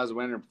 No, it was the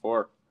winter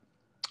before.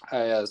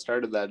 I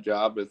started that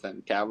job with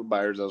the cattle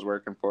buyers I was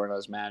working for, and I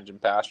was managing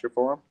pasture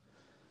for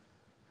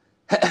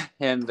them.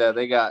 And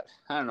they got,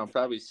 I don't know,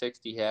 probably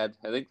 60 head.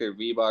 I think they're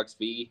V-Box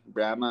V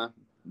Brahma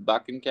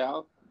bucking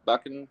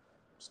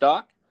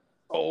stock.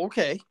 Oh,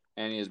 okay.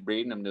 And he was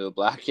breeding them to a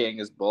Black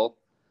Angus bull.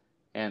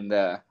 And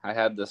I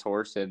had this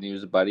horse, and he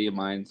was a buddy of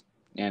mine.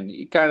 And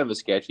he kind of a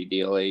sketchy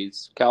deal.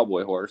 He's a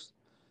cowboy horse.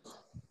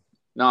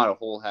 Not a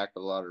whole heck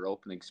of a lot of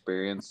roping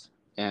experience.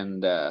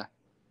 And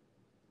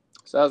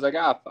so I was like,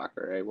 fuck,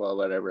 all right, well,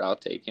 whatever, I'll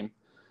take him.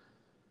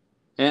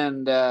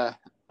 And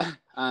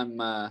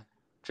I'm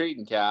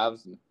treating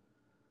calves and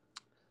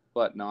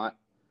whatnot.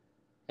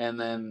 And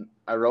then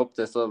I roped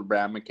this little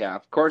Brahma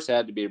calf. Of course, it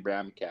had to be a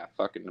Brahma calf,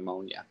 fucking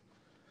pneumonia.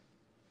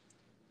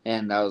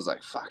 And I was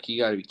like, fuck,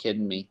 you gotta be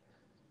kidding me.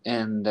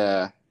 And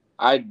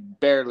I'd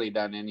barely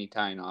done any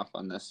tying off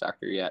on this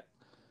sucker yet.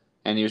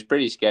 And he was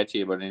pretty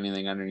sketchy about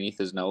anything underneath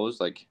his nose.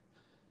 Like,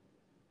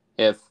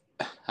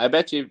 I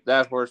bet you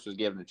that horse was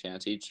given a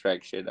chance, he'd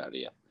strike shit out of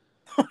you.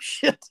 Oh,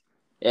 shit.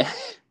 Yeah.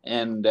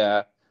 And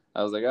I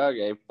was like,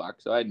 okay,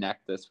 fuck. So I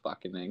necked this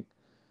fucking thing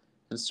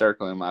and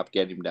circle him up,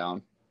 get him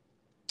down.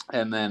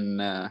 And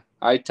then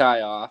I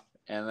tie off.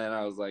 And then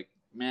I was like,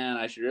 man,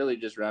 I should really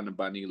just run a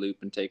bunny loop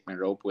and take my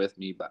rope with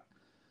me. But,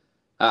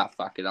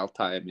 fuck it, I'll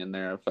tie him in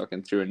there. I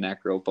fucking threw a neck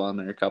rope on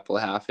there, a couple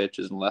of half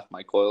hitches, and left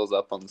my coils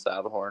up on the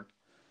saddle horn.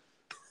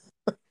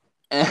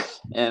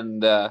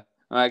 And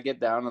I get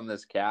down on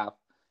this calf.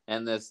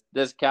 And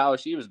this cow,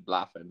 she was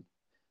bluffing.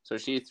 So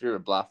she threw a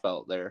bluff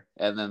out there.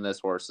 And then this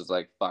horse is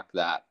like, fuck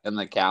that. And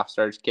the calf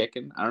starts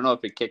kicking. I don't know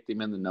if it kicked him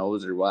in the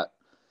nose or what.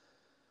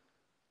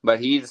 But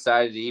he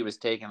decided he was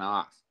taking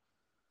off.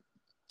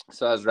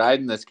 So I was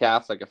riding this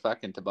calf like a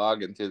fucking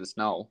toboggan through the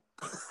snow.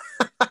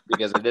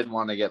 Because I didn't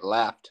want to get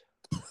left.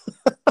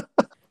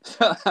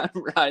 So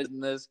I'm riding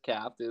this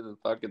calf through the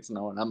fucking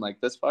snow. And I'm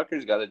like, this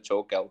fucker's got to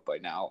choke out by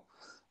now.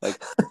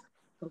 Like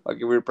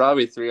we were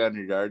probably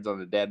 300 yards on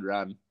a dead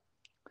run.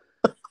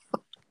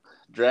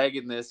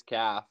 Dragging this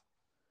calf,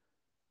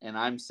 and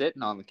I'm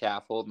sitting on the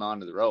calf holding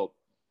on to the rope,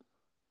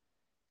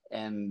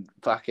 and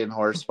fucking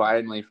horse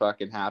finally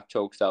fucking half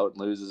chokes out and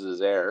loses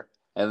his air,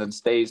 and then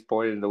stays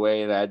pointed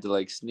away, and I had to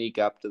like sneak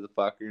up to the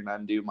fucker and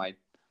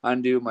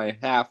undo my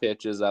half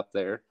hitches up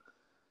there.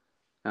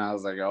 And I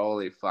was like,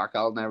 holy fuck,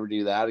 I'll never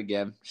do that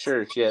again.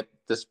 Sure shit,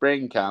 the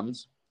spring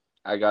comes,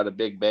 I got a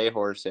big bay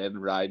horse in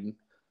riding,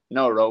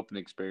 no roping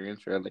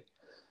experience really,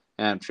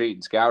 and I'm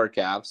treating scour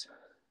calves,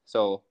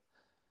 so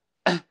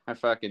I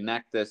fucking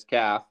necked this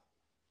calf,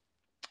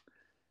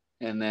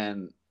 and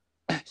then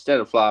instead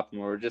of flopping,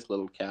 we were just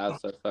little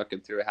calves, so I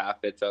fucking threw a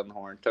half hitch on the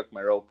horn, took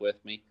my rope with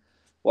me,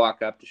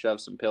 walk up to shove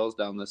some pills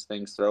down this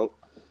thing's throat,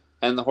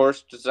 and the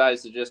horse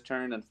decides to just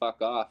turn and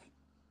fuck off,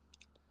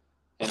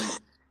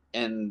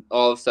 and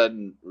all of a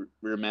sudden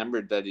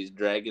remembered that he's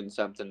dragging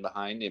something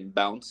behind him,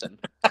 bouncing,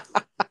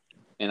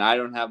 and I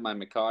don't have my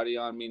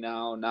Macati on me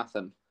now,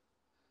 nothing,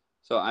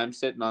 so I'm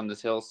sitting on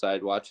this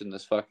hillside watching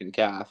this fucking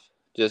calf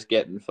just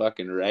getting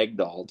fucking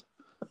ragdolled.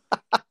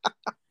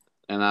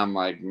 And I'm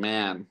like,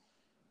 man,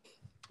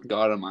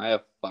 God, am I a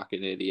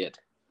fucking idiot?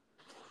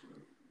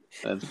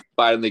 And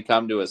finally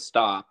come to a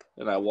stop,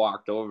 and I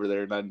walked over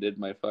there and undid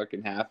my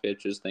fucking half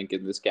hitches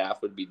thinking this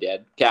calf would be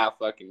dead. Calf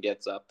fucking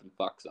gets up and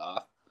fucks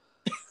off.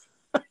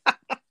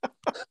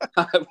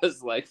 I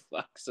was like,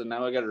 fuck, so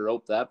now I gotta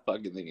rope that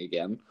fucking thing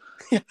again.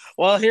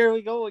 Well, here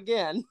we go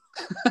again.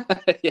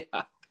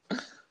 Yeah.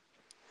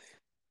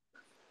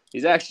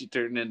 He's actually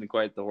turned into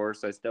quite the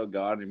horse. I still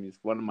got him. He's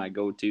one of my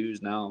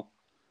go-tos now.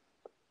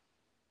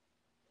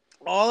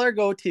 All our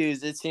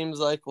go-tos, it seems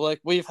like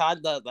we've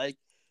had that like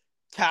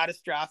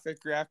catastrophic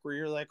wreck where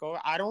you're like, oh,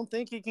 I don't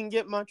think it can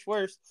get much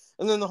worse,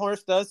 and then the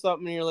horse does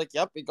something and you're like,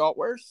 yep, it got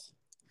worse.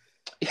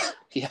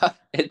 Yeah,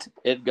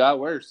 it got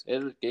worse.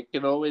 It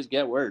can always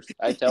get worse.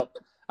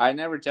 I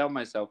never tell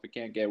myself it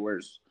can't get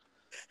worse.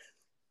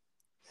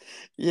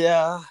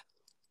 Yeah.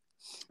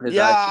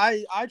 Yeah,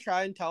 I I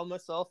try and tell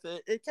myself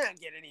it can't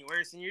get any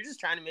worse, and you're just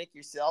trying to make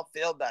yourself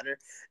feel better.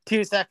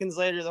 2 seconds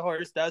later, the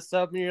horse does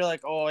something, and you're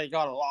like, oh, it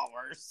got a lot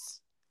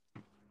worse.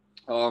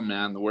 Oh,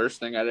 man, the worst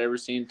thing I'd ever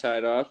seen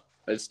tied off.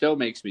 It still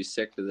makes me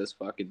sick to this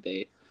fucking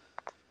day.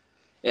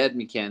 Ed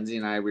McKenzie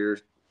and I, we were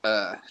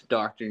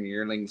doctoring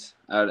yearlings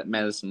out at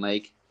Medicine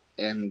Lake,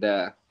 and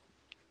I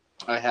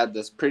had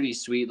this pretty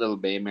sweet little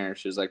bay mare.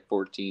 She was like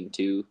 14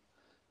 too.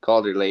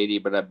 Called her Lady,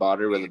 but I bought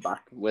her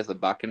with a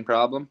bucking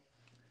problem.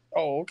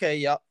 Oh, okay,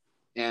 yep.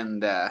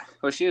 And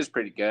well, she was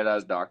pretty good. I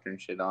was doctoring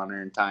shit on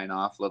her and tying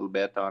off a little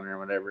bit on her,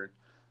 whatever.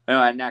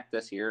 Anyway, I necked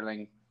this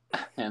yearling,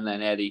 and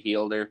then Eddie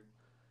healed her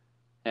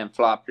and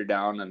flopped her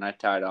down, and I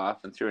tied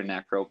off and threw a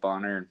neck rope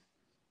on her,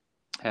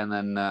 and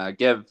then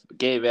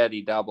gave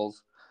Eddie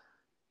doubles,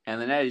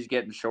 and then Eddie's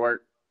getting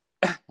short.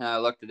 And I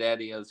looked at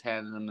Eddie. I was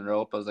handing him the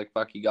rope. I was like,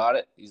 "Fuck, you got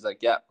it?" He's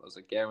like, "Yeah." I was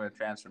like, "Yeah, I'm gonna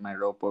transfer my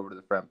rope over to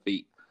the front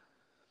feet."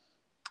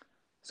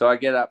 So I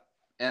get up,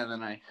 and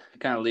then I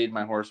kind of lead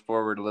my horse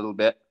forward a little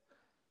bit,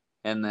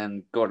 and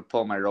then go to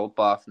pull my rope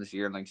off, and this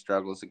yearling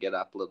struggles to get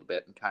up a little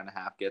bit and kind of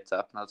half gets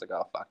up. And I was like,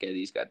 oh, fuck it.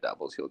 He's got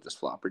doubles. He'll just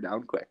flop her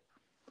down quick.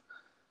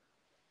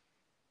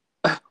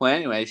 Well,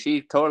 anyway,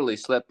 she totally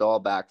slipped all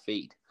back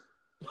feet.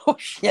 Oh,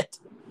 shit.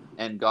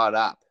 And got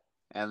up.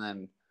 And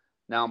then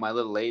now my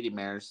little lady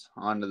mare's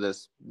onto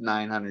this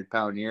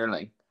 900-pound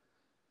yearling.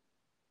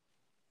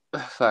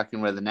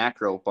 Fucking with a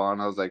neck rope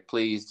on. I was like,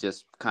 please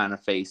just kind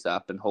of face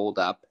up and hold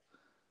up.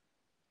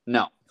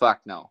 No.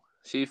 Fuck no.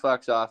 She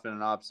fucks off in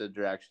an opposite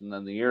direction.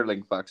 Then the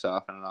yearling fucks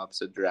off in an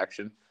opposite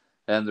direction.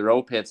 And the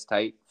rope hits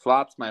tight.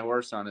 Flops my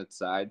horse on its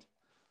side.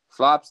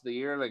 Flops the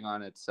yearling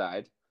on its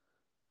side.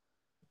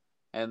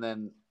 And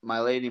then my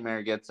lady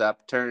mare gets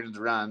up, turns,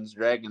 runs,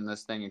 dragging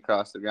this thing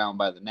across the ground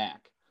by the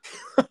neck.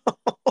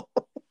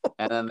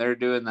 And then they're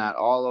doing that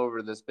all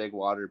over this big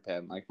water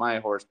pen. Like, my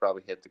horse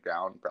probably hit the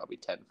ground probably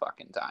 10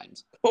 fucking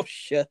times. Oh,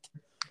 shit.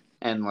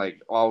 And,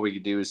 like, all we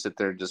could do is sit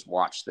there and just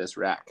watch this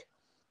wreck.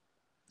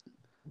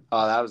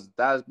 Oh,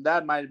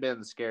 that might have been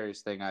the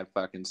scariest thing I've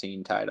fucking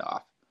seen tied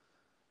off.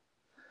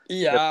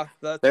 Yeah.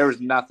 There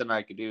was nothing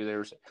I could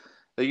do.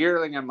 The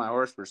yearling and my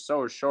horse were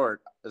so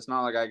short, it's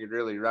not like I could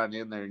really run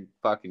in there and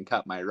fucking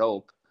cut my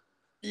rope.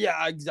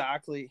 Yeah,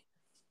 exactly.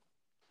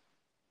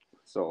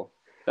 So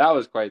that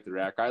was quite the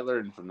wreck. I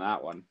learned from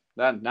that one.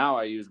 Now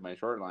I use my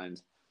short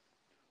lines.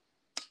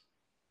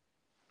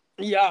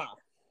 Yeah.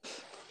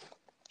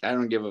 I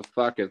don't give a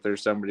fuck if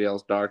there's somebody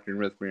else doctoring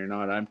with me or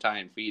not. I'm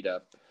tying feet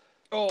up.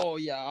 Oh,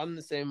 yeah, I'm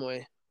the same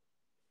way.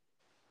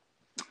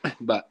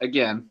 But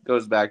again,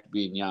 goes back to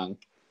being young.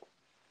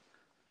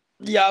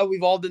 Yeah,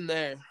 we've all been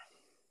there.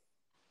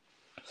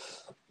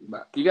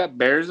 But you got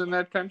bears in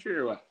that country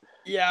or what?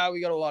 Yeah,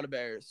 we got a lot of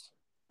bears.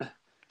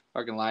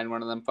 Fucking line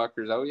one of them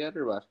fuckers out yet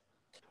or what?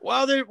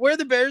 Well, where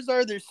the bears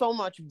are, there's so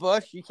much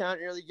bush, you can't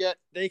really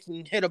they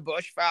can hit a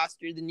bush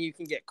faster than you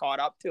can get caught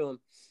up to them.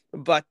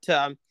 But,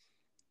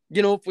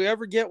 if we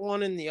ever get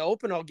one in the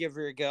open, I'll give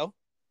her a go.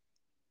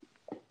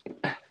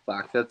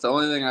 Fuck, that's the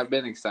only thing I've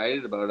been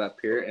excited about up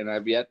here, and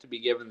I've yet to be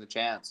given the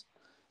chance.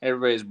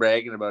 Everybody's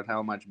bragging about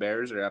how much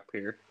bears are up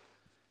here.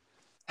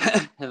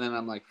 And then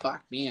I'm like,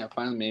 fuck me, I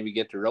finally maybe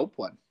get to rope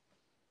one.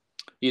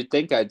 You'd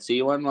think I'd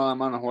see one while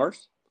I'm on a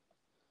horse?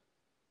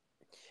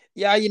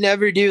 Yeah, you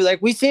never do.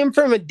 Like, we see them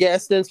from a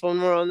distance when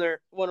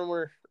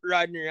we're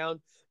riding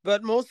around.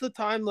 But most of the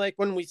time, like,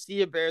 when we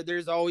see a bear,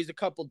 there's always a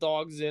couple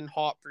dogs in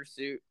hot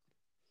pursuit.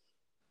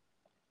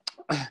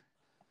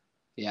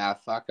 Yeah,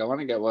 fuck, I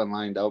want to get one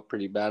lined out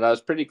pretty bad. I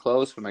was pretty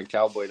close when I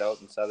cowboyed out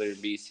in southern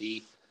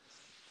BC.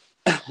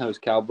 I was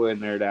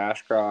cowboying there at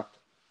Ashcroft.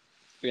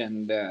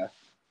 And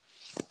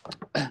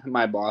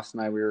my boss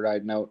and I, we were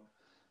riding out.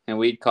 And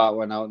we'd caught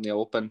one out in the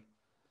open.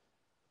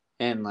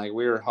 And, like,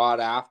 we were hot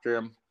after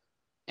him.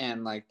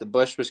 And, like, the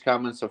bush was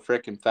coming so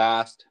freaking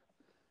fast.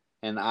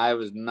 And I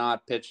was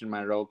not pitching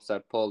my ropes. I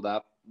pulled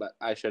up. But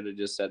I should have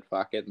just said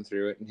fuck it and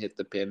threw it and hit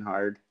the pin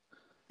hard.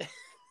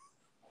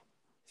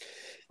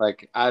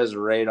 Like, I was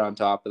right on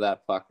top of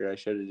that fucker. I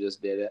should have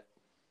just did it.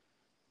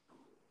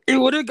 It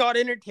would have got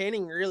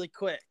entertaining really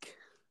quick.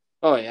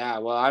 Oh, yeah.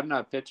 Well, I'm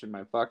not pitching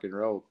my fucking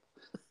rope.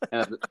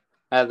 And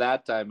at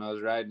that time, I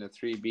was riding a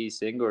 3B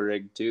single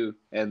rig, too.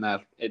 And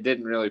it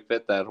didn't really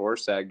fit that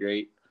horse that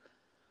great.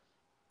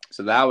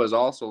 So that was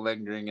also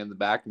lingering in the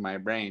back of my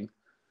brain.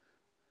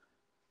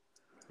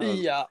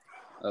 Yeah.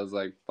 I was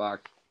like,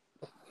 fuck.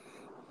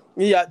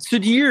 Yeah. So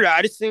do you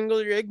ride a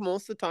single rig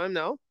most of the time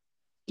now?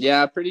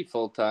 Yeah, pretty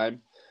full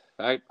time.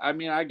 I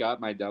mean, I got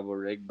my double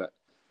rig, but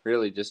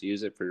really just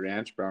use it for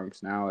ranch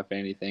broncs now, if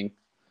anything.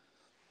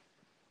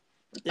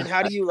 And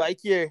how do you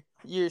like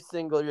your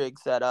single rig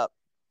setup?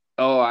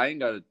 Oh, I ain't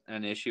got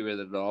an issue with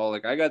it at all.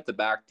 Like I got the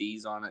back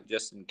D's on it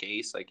just in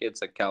case. Like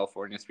it's a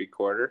California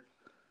 3/4.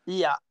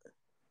 Yeah.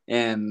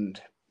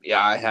 And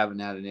yeah, I haven't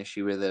had an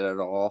issue with it at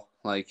all.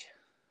 Like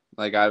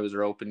I was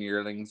roping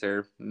yearlings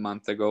there a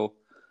month ago,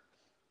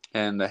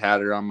 and I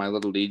had her on my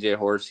little DJ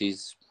horse.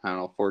 He's, I don't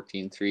know,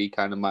 14.3,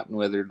 kind of mutton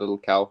with her, little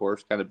cow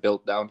horse, kind of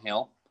built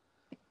downhill.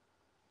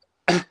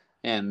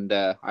 And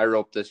I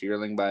roped this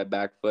yearling by a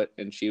back foot,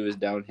 and she was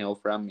downhill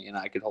from me, and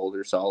I could hold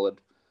her solid.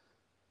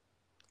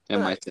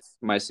 And Nice.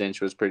 my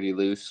cinch was pretty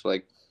loose.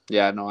 Like,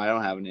 yeah, no, I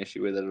don't have an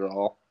issue with it at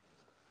all.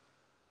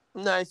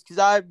 Nice,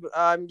 because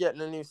I'm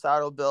getting a new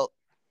saddle built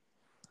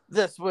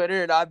this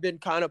winter, and I've been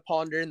kind of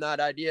pondering that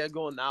idea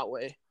going that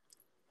way.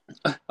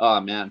 Oh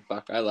man,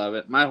 fuck, I love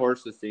it. My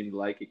horses seem to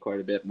like it quite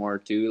a bit more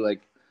too.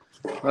 Like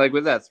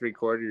with that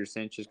 3/4, your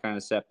cinch is kind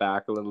of set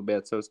back a little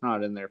bit, so it's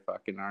not in their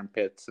fucking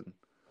armpits, and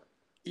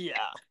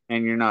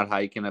you're not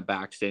hiking a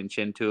back cinch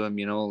into them.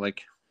 You know,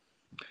 like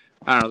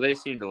I don't know, they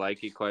seem to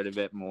like it quite a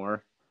bit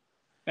more.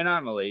 And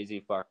I'm a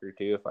lazy fucker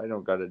too. If I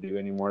don't got to do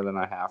any more than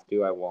I have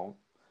to, I won't.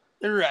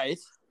 Right.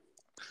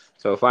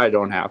 So if I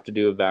don't have to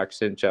do a back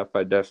cinch up,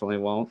 I definitely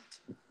won't.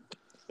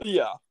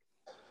 Yeah.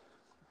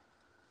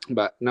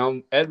 But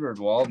no, Edward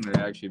Waldner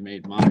actually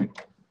made mine.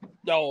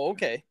 Oh,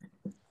 okay.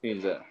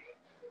 He's a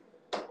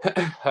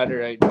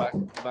Hutterite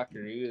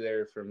buckaroo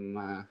there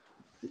from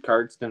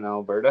Cardston,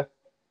 Alberta.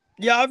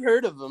 Yeah, I've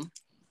heard of him.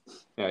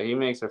 Yeah, he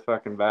makes a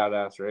fucking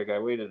badass rig. I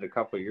waited a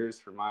couple years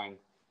for mine.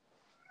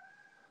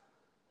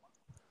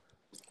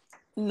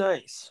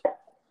 Nice.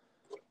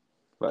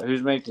 But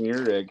who's making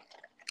your rig?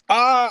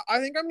 I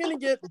think I'm gonna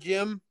get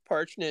Jim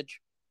Parchnage.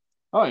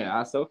 Oh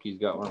yeah, Silky's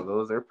got one of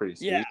those. They're pretty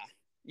sweet.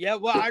 Yeah.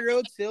 Well, I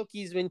rode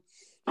Silky's when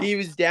he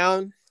was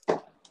down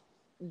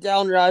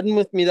riding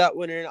with me that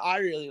winter, and I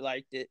really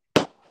liked it.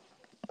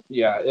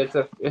 Yeah,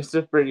 it's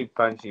a pretty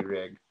punchy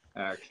rig,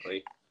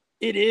 actually.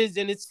 It is,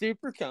 and it's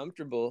super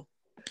comfortable.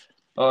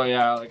 Oh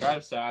yeah, like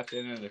I've sat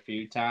in it a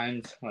few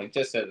times, like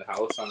just at the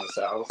house on the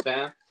saddle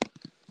stand,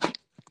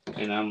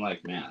 and I'm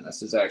like, man,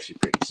 this is actually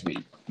pretty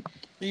sweet.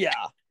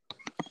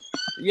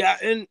 Yeah,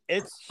 and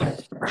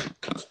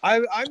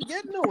I'm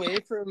getting away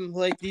from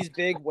like these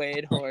big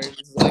Wade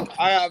horns. Like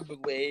I have the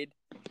Wade,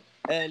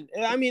 and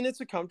I mean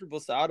it's a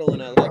comfortable saddle,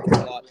 and I like it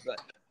a lot. But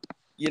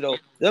you know,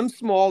 them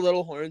small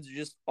little horns are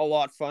just a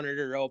lot funner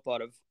to rope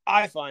out of.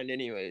 I find,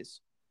 anyways.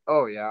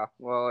 Oh yeah,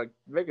 well, like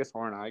the biggest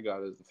horn I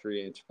got is a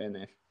 3-inch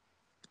finish,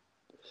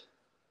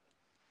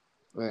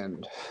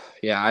 and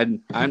yeah,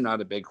 I'm not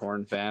a big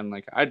horn fan.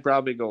 Like I'd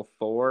probably go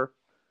 4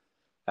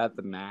 at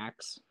the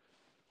max.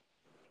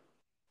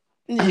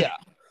 Yeah.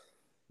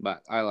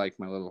 But I like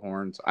my little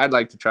horns. I'd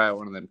like to try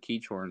one of them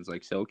Keech horns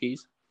like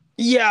Silky's.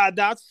 Yeah,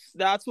 that's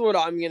what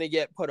I'm gonna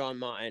get put on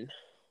mine.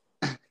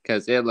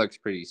 Because it looks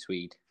pretty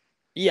sweet.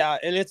 Yeah,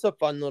 and it's a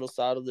fun little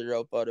saddle to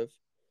rope out of.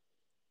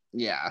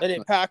 Yeah. And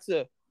it packs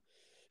a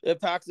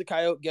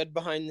coyote good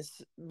behind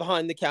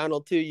the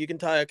cantle too. You can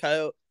tie a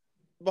coyote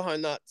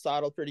behind that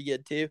saddle pretty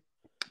good too.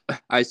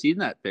 I seen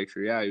that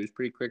picture. Yeah, he was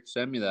pretty quick to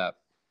send me that.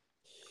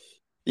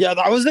 Yeah,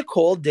 that was a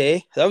cold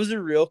day. That was a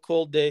real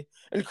cold day.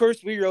 And of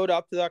course, we rode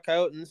up to that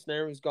coyote and the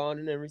snare was gone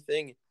and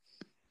everything.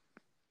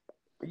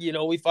 You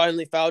know, we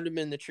finally found him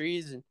in the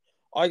trees, and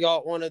I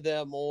got one of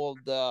them old,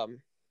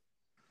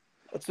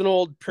 it's an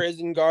old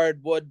prison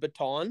guard wood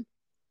baton.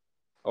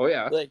 Oh,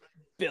 yeah. Like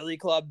billy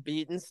club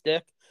beating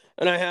stick.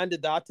 And I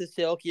handed that to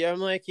Silky.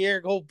 I'm like,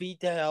 here, go beat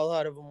the hell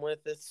out of him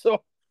with it.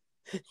 So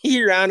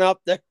he ran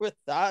up there with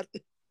that.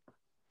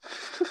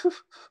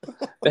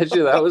 Bet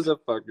you that was a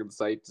fucking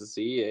sight to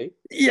see, eh?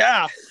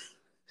 Yeah.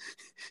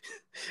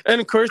 And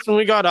of course, when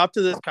we got up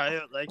to this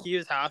coyote, like he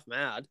was half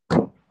mad.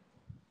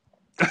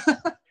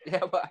 Yeah,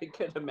 but I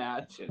could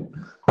imagine.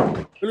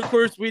 And of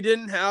course, we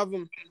didn't have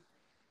him.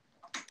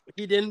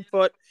 He didn't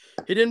put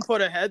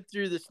a head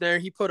through the snare.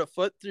 He put a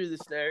foot through the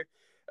snare,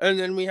 and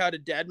then we had a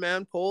dead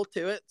man pull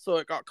to it, so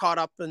it got caught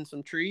up in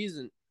some trees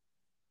and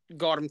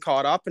got him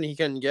caught up, and he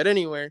couldn't get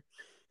anywhere.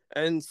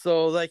 And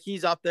so, like,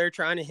 he's up there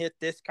trying to hit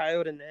this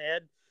coyote in the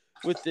head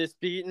with this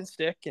beating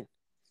stick, and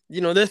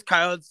you know, this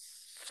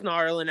coyote's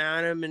snarling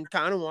at him and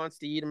kind of wants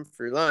to eat him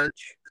for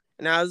lunch.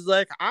 And I was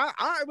like,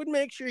 I would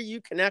make sure you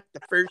connect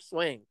the first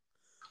swing.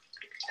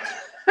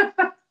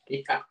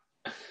 Yeah.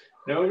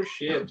 No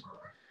shit.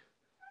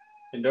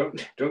 And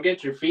don't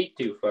get your feet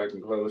too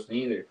fucking close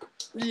neither.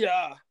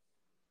 Yeah.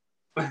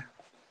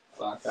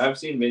 Fuck. I've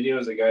seen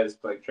videos of guys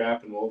like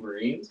trapping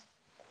wolverines.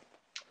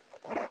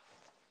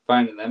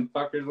 Finding them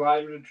fuckers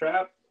live in a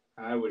trap.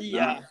 I would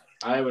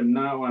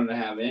not want to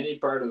have any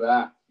part of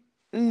that.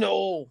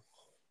 No,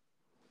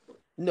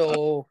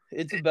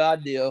 it's a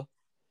bad deal.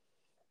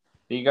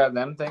 You got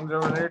them things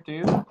over there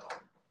too?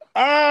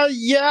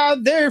 Yeah,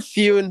 they're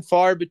few and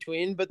far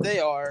between, but they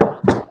are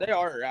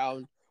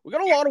around. We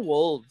got a lot of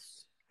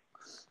wolves.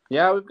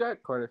 Yeah, we've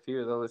got quite a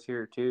few of those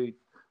here too.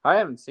 I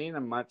haven't seen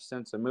them much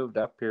since I moved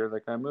up here.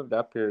 Like I moved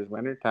up here as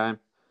wintertime.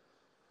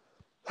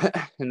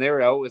 And they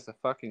were out with the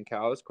fucking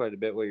cows quite a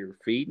bit while you were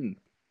feeding.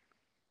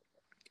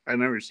 I've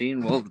never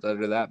seen wolves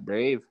that are that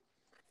brave.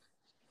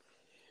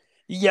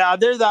 Yeah,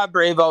 they're that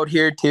brave out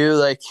here too.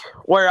 Like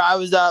where I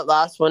was at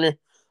last winter,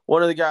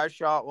 one of the guys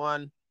shot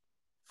one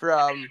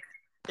from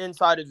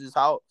inside of his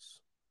house.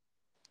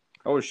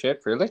 Oh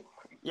shit, really?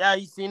 Yeah,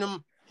 he seen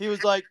him. He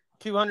was like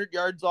 200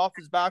 yards off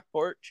his back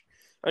porch.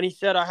 And he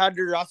said I had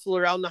to rustle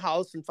around the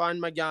house and find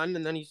my gun.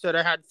 And then he said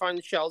I had to find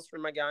the shells for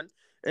my gun.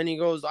 And he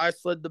goes, I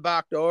slid the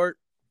back door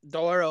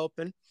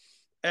open.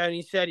 And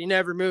he said he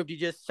never moved. He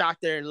just sat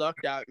there and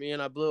looked at me,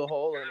 and I blew a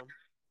hole in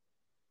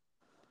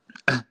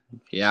him.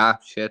 Yeah,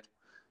 shit.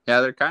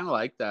 Yeah, they're kind of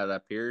like that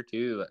up here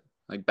too.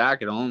 Like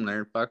back at home,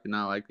 they're fucking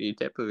not like you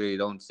typically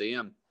don't see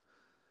them.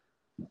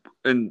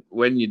 And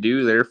when you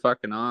do, they're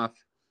fucking off.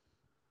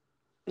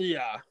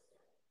 Yeah.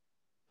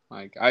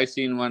 Like I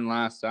seen one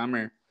last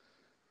summer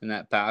in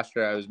that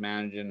pasture I was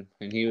managing,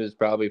 and he was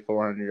probably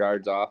 400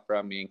 yards off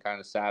from me and kind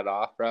of sat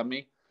off from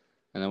me.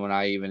 And then when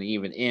I even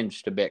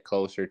inched a bit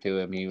closer to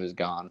him, he was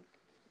gone.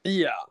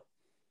 Yeah.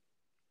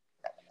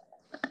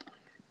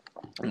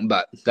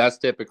 But that's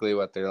typically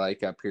what they're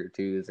like up here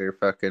too. Is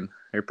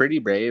they're pretty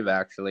brave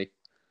actually.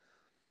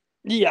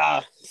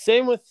 Yeah.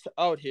 Same with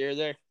out here.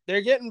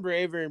 They're getting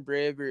braver and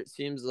braver, it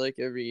seems like,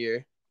 every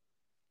year.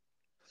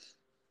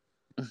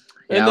 And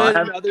Yeah,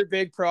 then another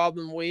big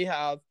problem we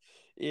have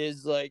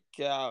is like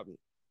on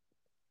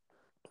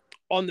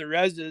the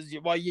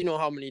reses. Well, you know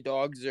how many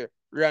dogs are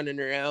running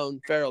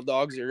around, feral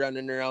dogs are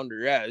running around the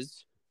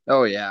res.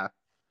 Oh yeah.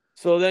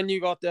 So then you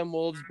got them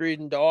wolves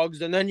breeding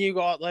dogs, and then you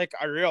got like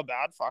a real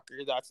bad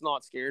fucker that's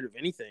not scared of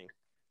anything.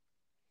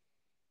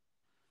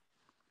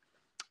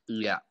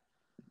 Yeah.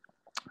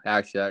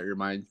 Actually, that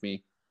reminds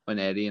me when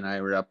Eddie and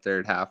I were up there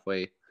at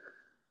halfway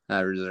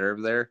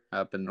reserve there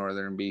up in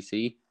northern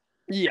BC.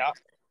 Yeah.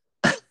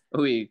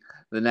 The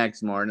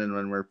next morning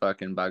when we're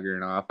fucking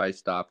buggering off, I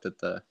stopped at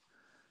the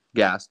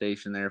gas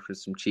station there for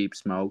some cheap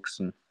smokes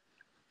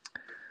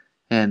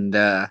and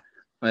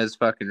his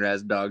fucking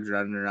res dogs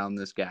running around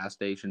this gas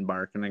station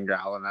barking and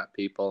growling at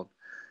people.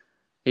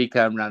 He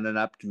come running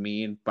up to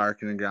me and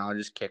barking and growling,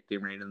 just kicked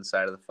him right in the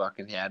side of the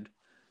fucking head.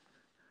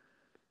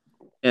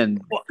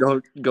 And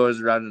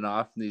goes running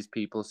off, and these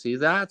people see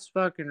that's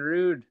fucking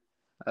rude.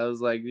 I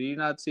was like, do you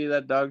not see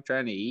that dog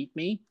trying to eat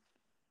me?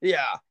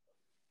 Yeah.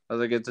 I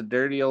was like, it's a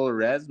dirty old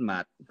res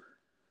mutt.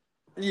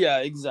 Yeah,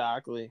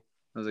 exactly.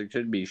 I was like,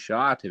 should be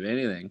shot if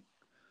anything.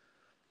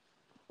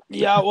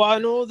 Yeah, well, I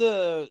know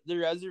the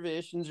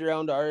reservations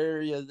around our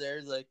area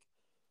there, like,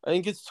 I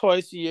think it's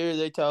twice a year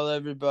they tell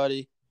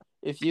everybody,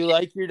 if you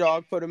like your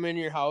dog, put him in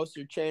your house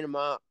or chain him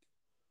up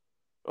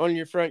on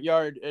your front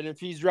yard. And if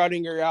he's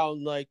running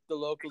around, like, the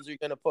locals are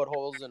going to put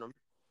holes in him.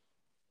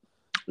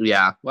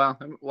 Yeah,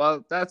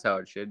 well, that's how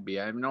it should be.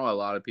 I know a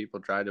lot of people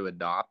try to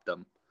adopt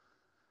them.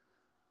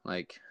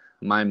 Like,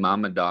 my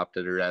mom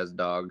adopted a res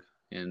dog,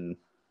 and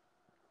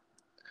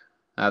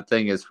that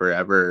thing is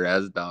forever a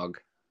res dog.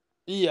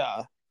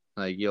 Yeah.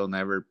 Like, you'll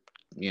never,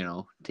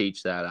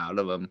 teach that out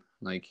of them.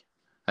 Like,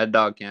 that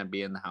dog can't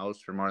be in the house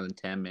for more than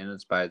 10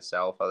 minutes by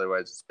itself.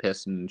 Otherwise, it's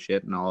pissing and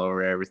shitting all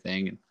over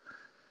everything and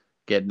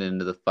getting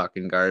into the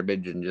fucking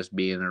garbage and just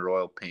being a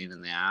royal pain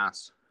in the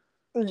ass.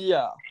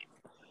 Yeah.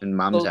 And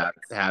mom's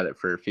had it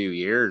for a few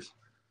years.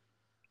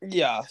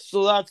 Yeah.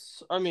 So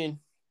that's, I mean,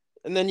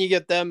 and then you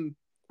get them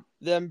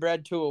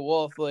bred to a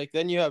wolf. Like,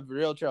 then you have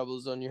real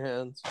troubles on your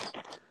hands.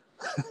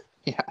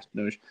 Yeah.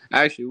 No,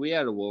 actually, we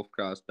had a wolf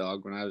cross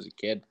dog when I was a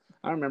kid.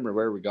 I don't remember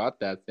where we got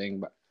that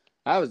thing, but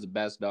that was the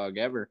best dog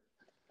ever.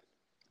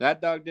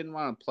 That dog didn't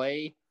want to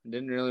play,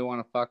 didn't really want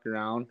to fuck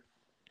around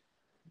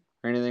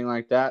or anything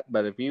like that.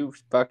 But if you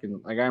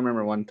fucking, like, I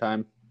remember one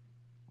time,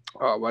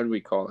 what did we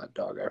call that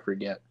dog? I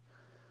forget.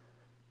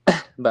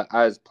 But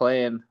I was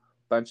playing,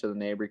 a bunch of the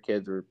neighbor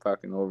kids were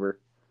fucking over,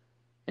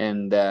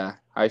 and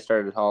I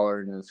started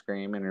hollering and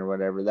screaming or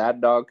whatever.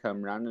 That dog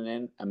come running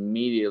in,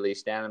 immediately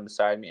standing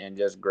beside me and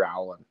just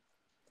growling.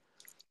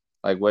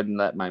 Like, wouldn't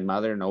let my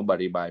mother,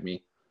 nobody by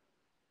me.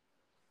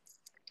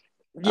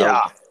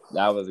 Yeah.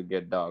 That was a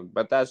good dog.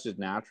 But that's just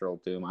natural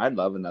to him. I'd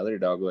love another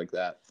dog like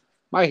that.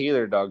 My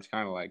healer dog's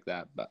kind of like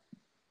that, but.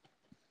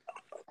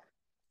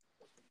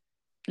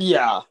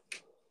 Yeah.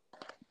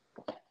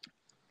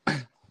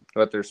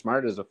 But they're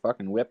smart as a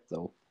fucking whip,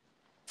 though.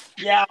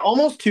 Yeah,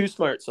 almost too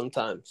smart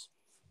sometimes.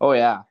 Oh,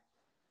 yeah.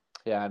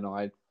 Yeah,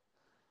 no,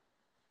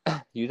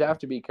 you'd have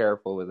to be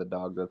careful with a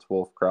dog that's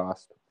wolf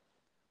crossed.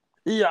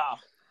 Yeah.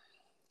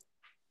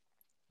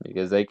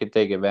 Because they could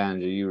take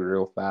advantage of you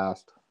real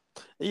fast.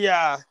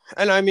 Yeah.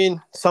 And I mean,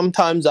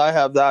 sometimes I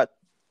have that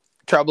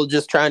trouble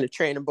just trying to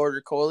train a border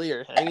collie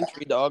or hanging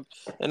tree dog.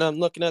 And I'm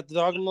looking at the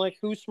dog, I'm like,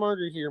 who's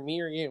smarter here, me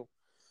or you?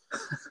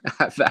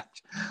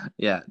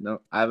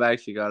 I've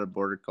actually got a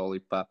border collie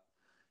pup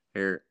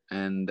here,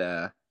 and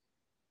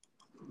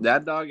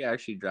that dog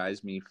actually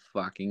drives me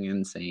fucking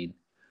insane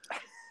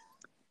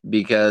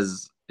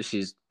because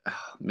she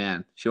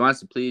wants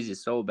to please you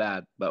so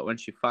bad, but when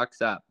she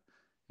fucks up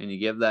and you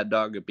give that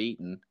dog a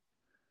beating,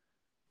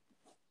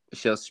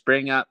 she'll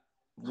spring up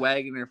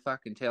wagging her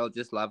fucking tail,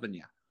 just loving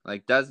you,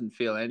 like doesn't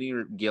feel any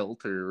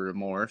guilt or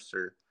remorse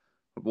or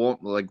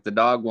won't like the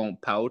dog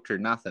won't pout or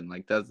nothing.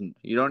 Like doesn't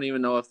you don't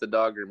even know if the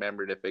dog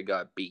remembered if it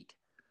got beat.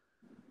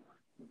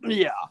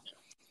 Yeah.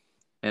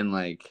 And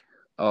like,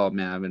 oh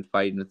man, I've been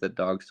fighting with the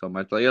dog so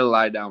much. Like, it'll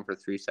lie down for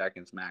 3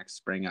 seconds max,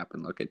 spring up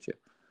and look at you.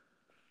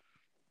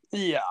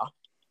 Yeah.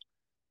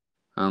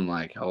 I'm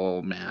like,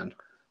 oh man.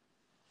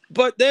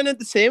 But then at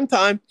the same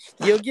time,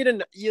 you'll get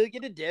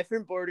a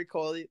different border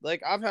collie.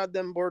 Like I've had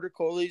them border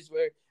collies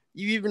where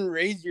you even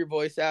raise your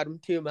voice at them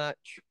too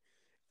much,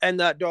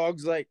 and that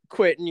dog's like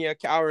quitting you,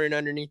 cowering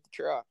underneath the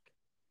truck.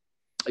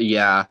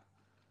 Yeah.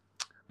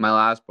 My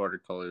last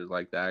border collie was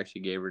like that. I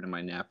actually gave her to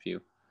my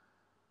nephew.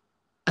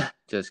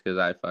 Just because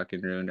I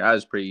fucking ruined her. I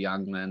was pretty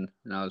young then,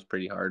 and I was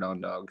pretty hard on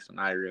dogs, and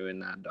I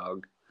ruined that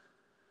dog.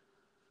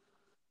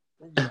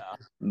 Yeah.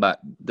 But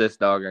this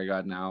dog I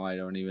got now, I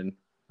don't even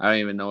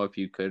know if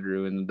you could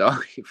ruin the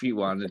dog if you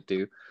wanted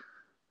to.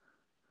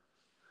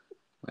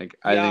 Like,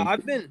 I Yeah,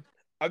 think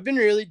I've been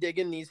really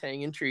digging these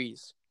hanging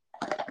trees.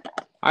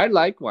 I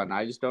like one.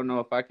 I just don't know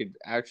if I could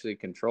actually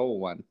control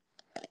one.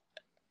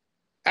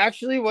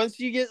 Actually, once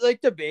you get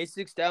like the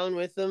basics down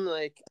with them,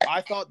 like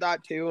I thought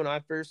that too when I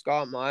first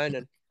got mine,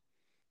 and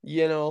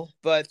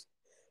but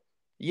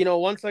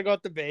once I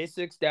got the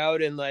basics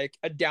down and like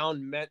a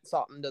down meant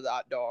something to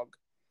that dog.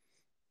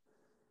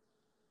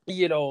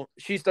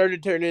 She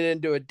started turning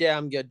into a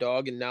damn good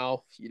dog, and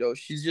now,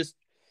 she's just,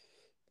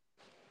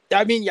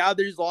 I mean, yeah,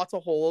 there's lots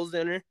of holes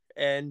in her,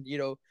 and,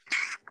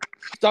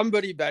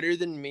 somebody better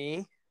than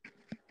me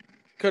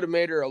could have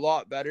made her a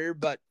lot better,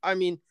 but, I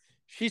mean,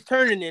 she's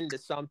turning into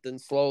something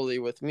slowly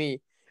with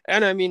me,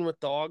 and, I mean, with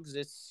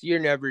dogs, you're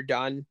never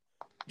done.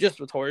 Just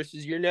with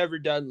horses, you're never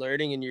done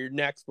learning, and your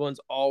next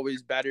one's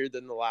always better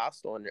than the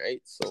last one,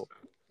 right? So.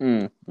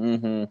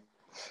 Mm-hmm.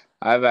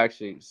 I've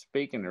actually,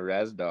 speaking of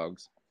res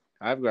dogs,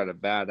 I've got a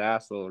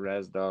badass little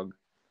res dog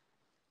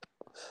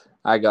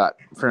I got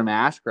from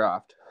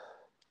Ashcroft.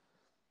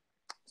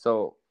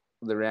 So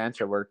the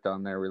ranch I worked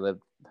on there, we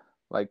lived,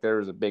 like there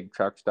was a big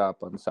truck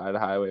stop on the side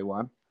of Highway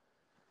 1.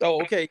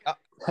 Oh, okay.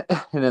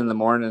 And in the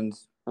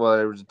mornings, well,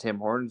 there was a Tim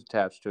Hortons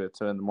attached to it.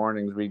 So in the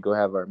mornings, we'd go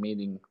have our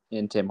meeting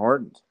in Tim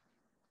Hortons.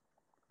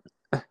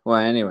 Well,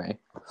 anyway,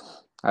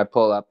 I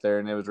pull up there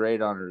and it was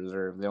right on a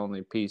reserve. The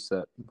only piece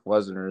that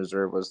wasn't a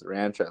reserve was the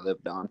ranch I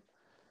lived on.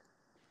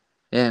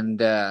 And,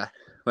 well,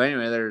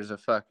 anyway, there's a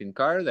fucking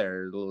car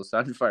there, a little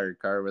Sunfire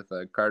car with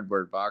a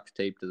cardboard box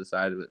taped to the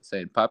side of it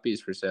saying puppies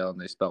for sale, and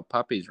they spelled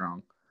puppies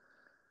wrong.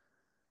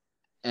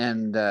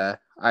 And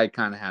I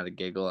kind of had a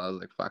giggle. I was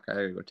like, fuck, I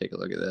gotta go take a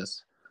look at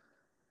this.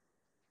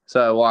 So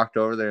I walked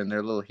over there, and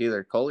they're little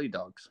Heeler Collie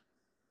dogs.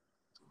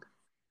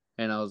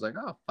 And I was like,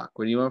 oh, fuck,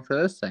 what do you want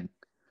for this thing?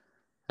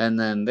 And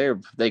then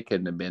they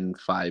couldn't have been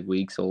 5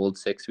 weeks old,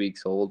 6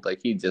 weeks old.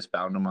 Like, he just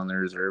found them on the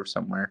reserve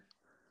somewhere.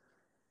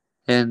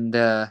 And,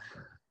 anyway,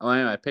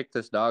 I picked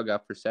this dog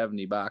up for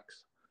 $70.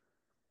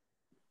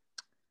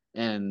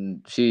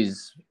 And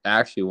she's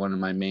actually one of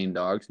my main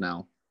dogs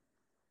now.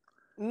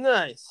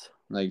 Nice.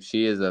 Like,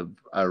 she is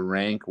a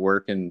rank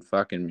working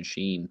fucking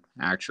machine,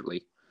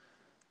 actually.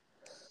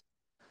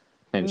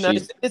 And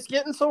Nice. It's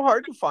getting so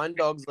hard to find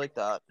dogs like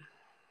that.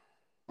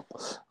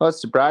 Well, it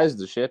surprised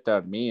the shit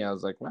out of me. I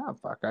was like, wow,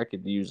 fuck, I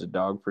could use a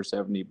dog for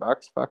 $70.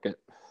 Fuck it.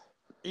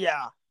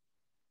 Yeah.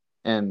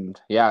 And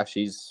yeah,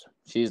 she's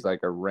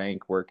like a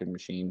rank working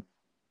machine.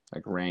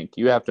 Like rank.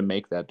 You have to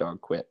make that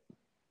dog quit.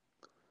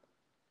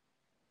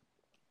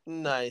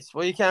 Nice.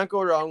 Well, you can't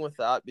go wrong with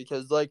that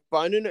because, like,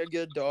 finding a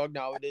good dog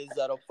nowadays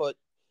that'll put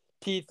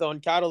teeth on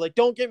cattle. Like,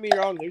 don't get me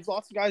wrong. There's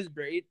lots of guys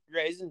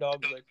raising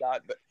dogs like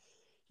that, but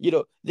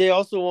they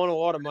also want a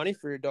lot of money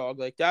for a dog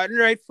like that, and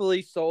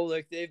rightfully so.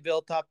 Like, they've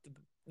built up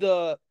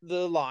the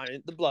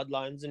line, the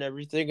bloodlines, and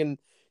everything, and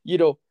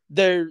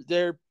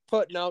they're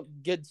putting out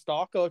good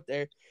stock out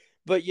there.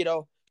 But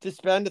to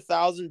spend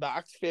 $1,000,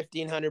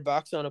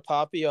 $1,500 on a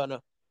puppy on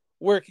a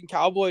working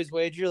Cowboys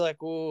wage, you're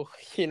like, oh,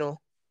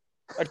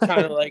 I'd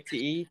kind of like to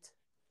eat.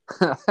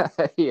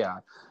 Yeah.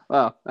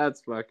 Well,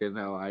 that's fucking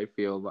how I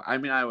feel. But I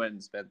mean, I went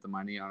and spent the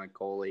money on a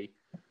collie.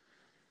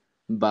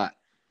 But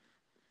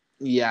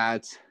yeah,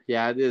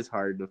 it is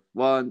hard to.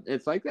 Well,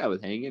 it's like that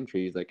with hanging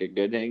trees. Like a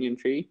good hanging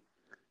tree,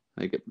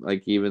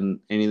 like even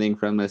anything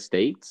from the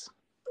States.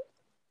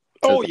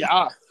 Oh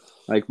yeah.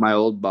 Like my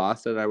old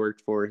boss that I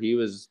worked for, he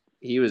was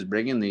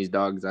bringing these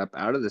dogs up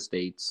out of the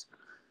States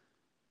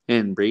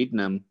and breeding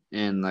them,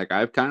 and like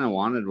I've kind of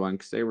wanted one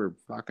because they were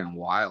fucking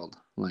wild.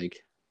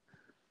 Like,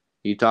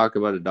 you talk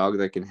about a dog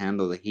that can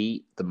handle the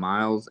heat, the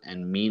miles,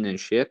 and mean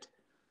as shit.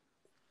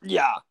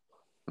 Yeah.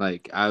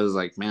 Like, I was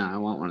like, man, I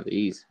want one of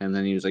these. And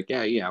then he was like,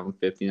 yeah, you have them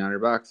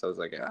 $1,500. I was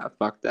like,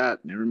 fuck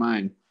that. Never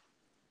mind.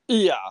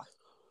 Yeah.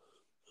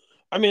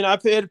 I mean, I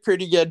paid a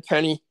pretty good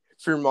penny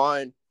for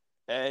mine.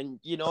 And,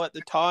 at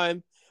the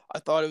time, I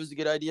thought it was a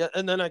good idea.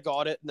 And then I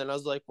got it. And then I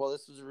was like, well,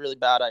 this was a really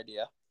bad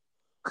idea.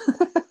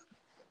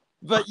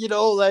 But,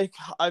 like,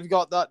 I've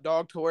got that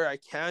dog to where I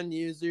can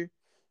use her,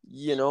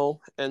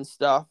 and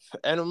stuff.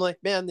 And I'm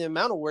like, man, the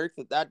amount of work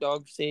that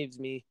dog saves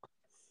me,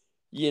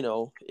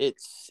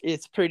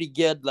 it's pretty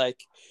good.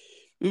 Like,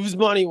 it was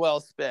money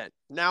well spent.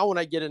 Now when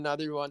I get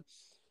another one,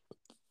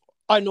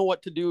 I know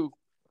what to do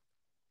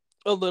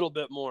a little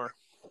bit more.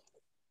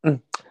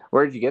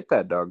 Where did you get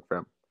that dog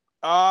from?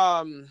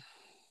 Oh,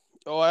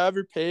 I have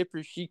her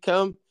paper.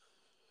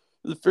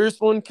 The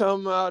first one she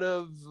come out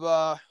of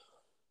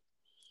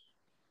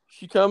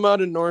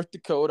North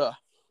Dakota.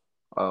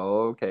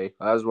 Oh, okay.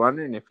 I was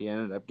wondering if you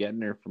ended up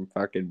getting her from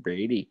fucking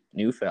Brady,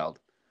 Newfeld.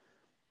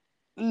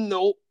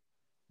 Nope.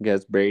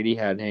 Because Brady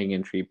had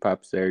hanging tree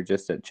pups there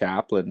just at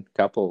Chaplin.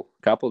 Couple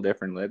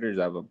different litters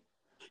of them.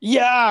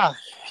 Yeah,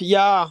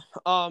 yeah.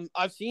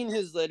 I've seen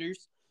his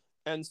litters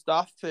and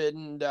stuff,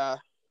 and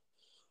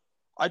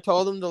I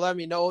told him to let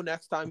me know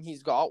next time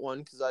he's got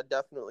one because I'd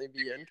definitely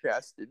be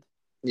interested.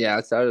 Yeah,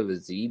 it's out of a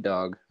Z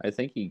dog. I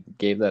think he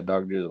gave that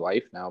dog to his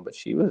wife now, but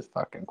she was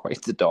fucking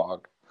quite the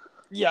dog.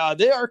 Yeah,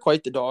 they are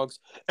quite the dogs,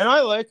 and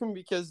I like them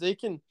because they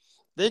can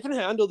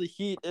handle the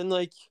heat and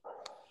like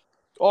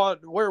on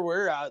where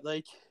we're at,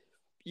 like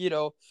you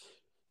know,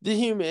 the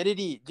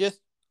humidity just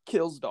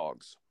kills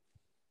dogs.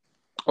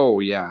 Oh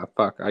yeah,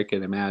 fuck, I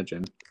can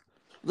imagine.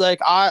 Like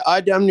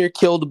I damn near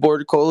killed a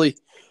border collie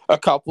a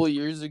couple of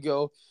years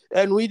ago,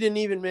 and we didn't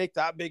even make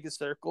that big a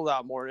circle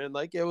that morning.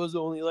 Like it was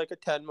only like a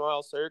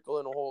 10-mile circle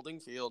in a holding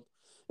field,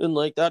 and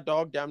like that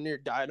dog damn near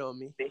died on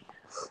me.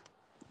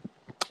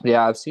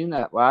 Yeah, I've seen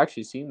that. Well, I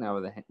actually seen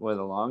that with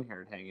a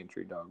long-haired hanging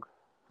tree dog.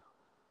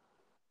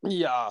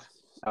 Yeah.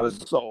 That was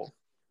So.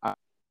 yeah,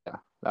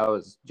 that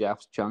was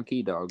Jeff's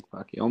chunky dog.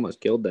 Fuck, he almost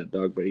killed that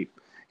dog, but he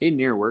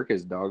near work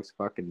his dogs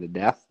fucking to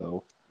death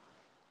though.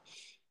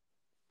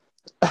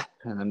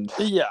 And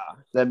Yeah.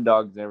 them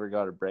dogs never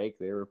got a break.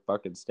 They were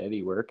fucking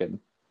steady working.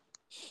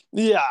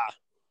 Yeah.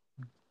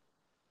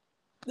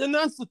 And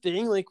that's the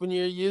thing. Like when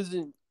you're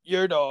using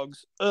your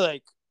dogs, or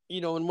like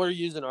when we're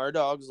using our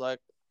dogs, like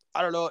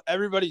I don't know,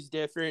 everybody's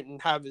different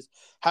and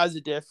has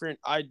a different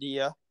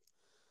idea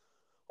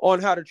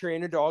on how to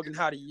train a dog and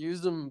how to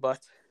use them. But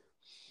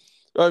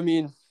I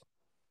mean,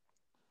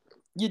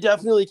 you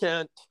definitely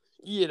can't.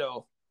 You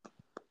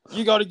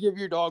got to give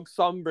your dog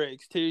some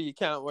breaks too. You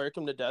can't work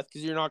him to death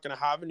because you're not going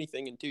to have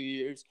anything in 2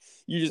 years.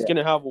 You're just going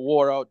to have a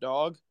wore out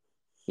dog.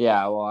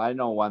 Yeah, well, I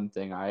know one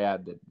thing I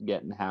had to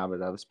get in the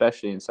habit of,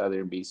 especially in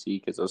southern BC,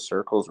 because those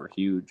circles were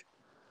huge.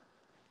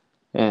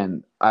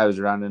 And I was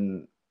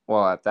running,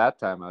 well, at that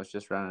time, I was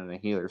just running a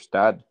heeler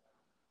stud.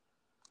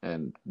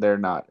 And they're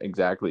not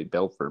exactly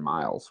built for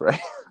miles, right?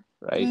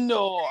 Right?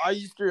 No, I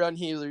used to run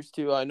healers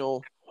too. I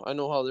know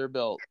how they're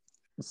built.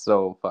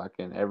 So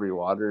fucking every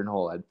watering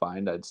hole I'd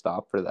find, I'd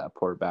stop for that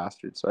poor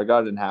bastard. So I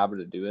got in the habit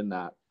of doing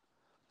that.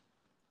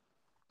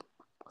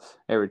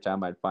 Every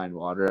time I'd find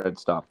water, I'd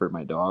stop for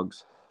my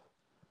dogs.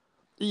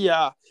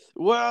 Yeah.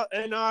 Well,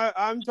 and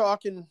I'm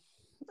talking.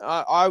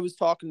 I was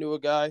talking to a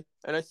guy,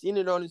 and I seen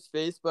it on his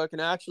Facebook,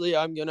 and actually,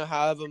 I'm gonna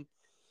have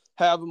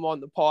him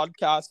on the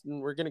podcast,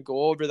 and we're gonna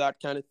go over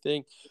that kind of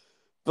thing.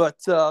 But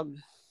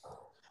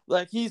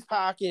like he's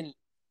packing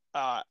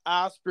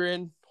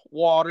aspirin,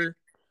 water,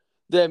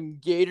 them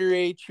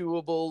Gatorade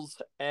chewables,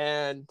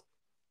 and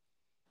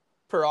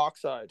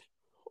peroxide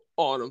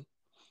on him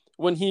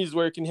when he's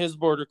working his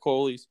border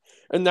collies,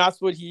 and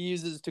that's what he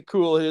uses to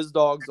cool his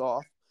dogs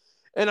off.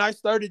 And I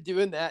started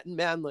doing that, and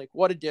man, like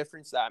what a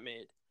difference that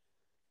made.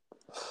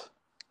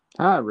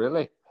 Ah,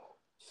 really?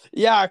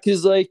 Yeah,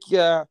 because like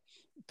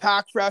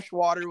pack fresh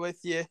water with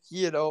you.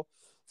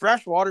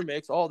 Fresh water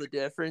makes all the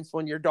difference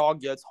when your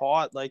dog gets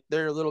hot. Like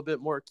they're a little bit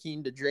more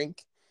keen to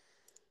drink.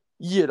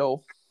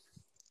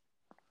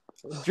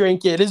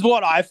 Drink it is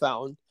what I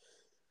found.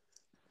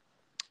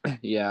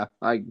 Yeah,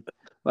 well,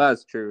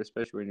 that's true,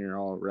 especially when you're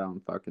all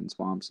around fucking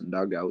swamps and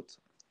dugouts.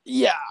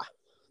 Yeah.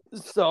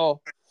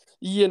 So,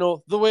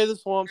 the way the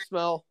swamps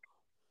smell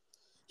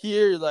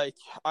here, like,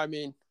 I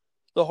mean,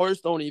 the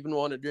horse don't even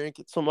want to drink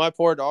it. So my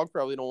poor dog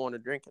probably don't want to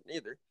drink it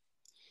neither.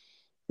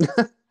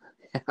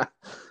 Yeah.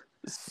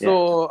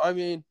 So, I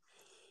mean,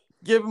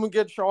 give him a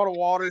good shot of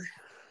water,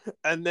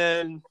 and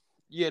then,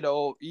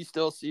 you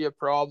still see a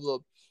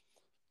problem.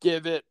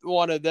 Give it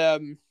one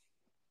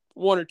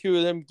or two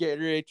of them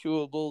Gatorade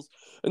chewables.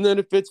 And then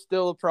if it's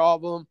still a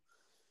problem,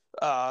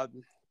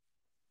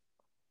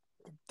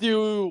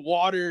 do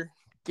water,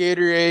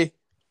 Gatorade,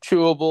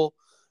 chewable,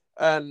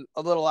 and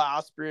a little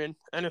aspirin.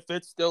 And if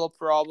it's still a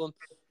problem,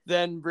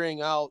 then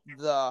bring out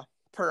the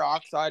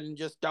peroxide and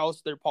just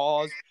douse their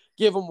paws.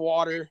 Give them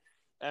water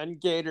and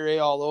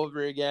Gatorade all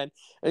over again,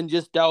 and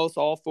just douse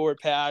all 4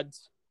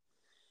 pads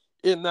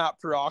in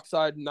that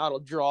peroxide, and that'll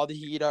draw the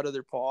heat out of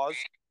their paws.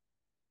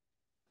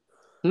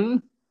 Hmm.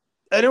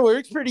 And it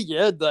works pretty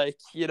good. Like,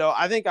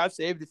 I think I've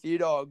saved a few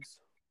dogs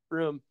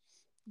from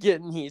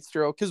getting heat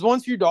stroke. Because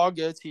once your dog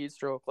gets heat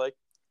stroke, like,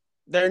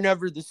 they're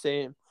never the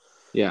same.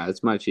 Yeah,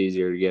 it's much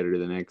easier to get her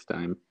the next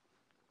time.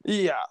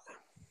 Yeah.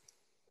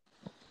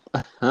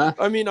 Huh?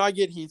 I mean, I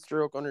get heat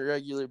stroke on a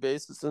regular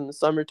basis in the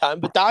summertime,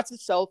 but that's a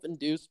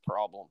self-induced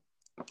problem.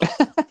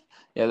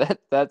 Yeah,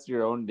 that's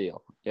your own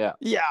deal. Yeah.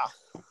 Yeah.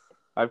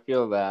 I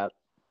feel that.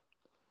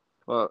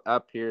 Well,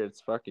 up here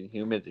it's fucking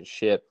humid as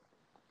shit.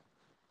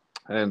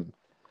 And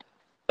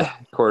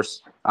Of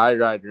course, I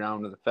ride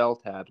around with a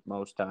felt hat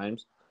most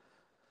times.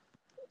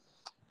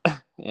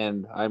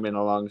 And I'm in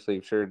a long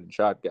sleeve shirt and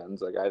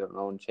shotguns. Like, I don't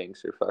own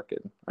Chinks or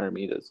fucking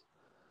Armitas.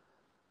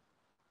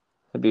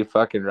 I'd be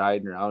fucking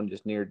riding around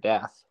just near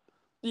death.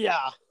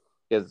 Yeah.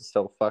 Because it's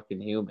so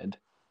fucking humid.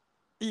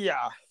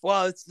 Yeah.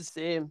 Well, it's the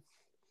same.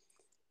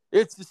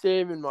 It's the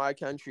same in my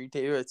country,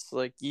 too. It's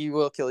like you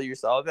will kill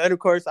yourself. And, of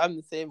course, I'm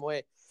the same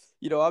way.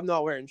 You know, I'm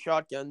not wearing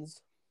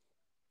shotguns.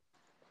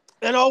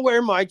 And I'll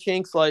wear my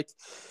Chinks, like,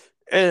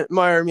 and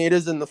my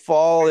Armitas in the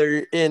fall or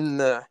in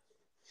the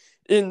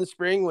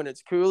spring when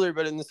it's cooler.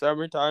 But in the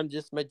summertime,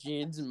 just my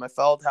jeans and my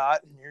felt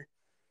hat. And you're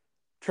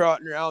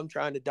trotting around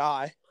trying to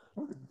die.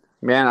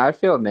 Man, I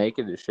feel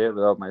naked as shit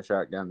without my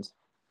shotguns.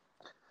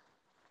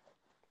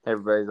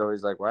 Everybody's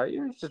always like, why are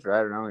you just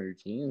riding around with your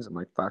jeans? I'm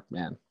like, fuck,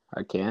 man.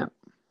 I can't.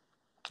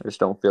 I just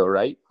don't feel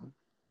right.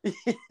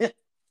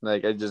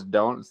 Like, I just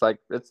don't.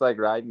 It's like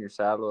riding your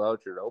saddle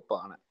without your rope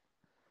on it.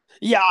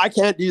 Yeah, I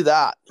can't do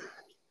that.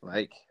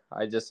 Like,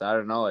 I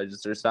don't know.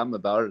 There's something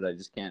about it. I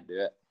just can't do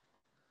it.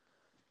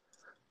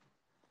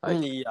 Like,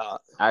 yeah.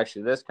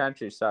 Actually, this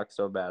country sucks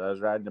so bad. I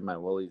was riding in my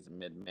woolies in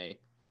mid-May.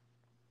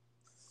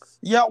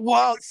 Yeah,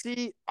 well,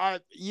 see,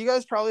 you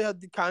guys probably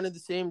had kind of the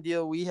same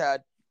deal we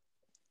had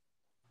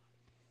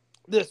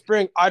this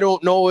spring. I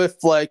don't know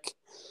if, like,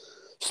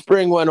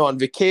 spring went on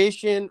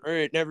vacation or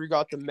it never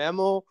got the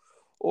memo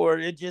or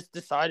it just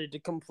decided to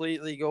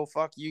completely go,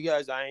 fuck you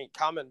guys, I ain't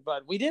coming.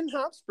 But we didn't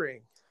have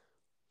spring.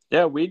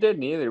 Yeah, we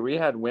didn't either. We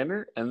had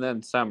winter and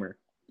then summer.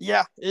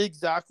 Yeah,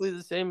 exactly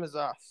the same as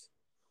us.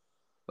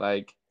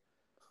 Like,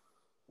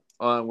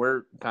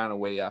 we're kind of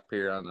way up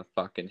here on the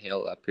fucking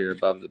hill up here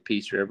above the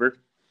Peace River.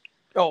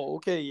 Oh,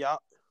 okay, yeah.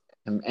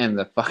 And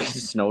the fucking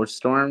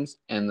snowstorms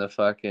and the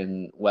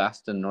fucking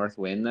west and north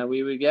wind that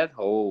we would get.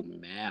 Oh,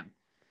 man.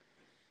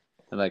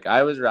 Like,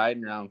 I was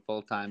riding around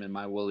full time in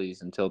my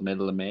woolies until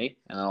middle of May.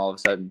 And then all of a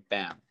sudden,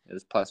 bam, it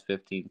was plus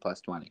 15,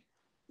 plus 20.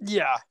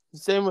 Yeah,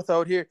 same with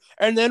out here.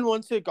 And then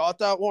once it got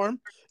that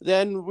warm,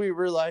 then we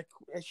were like,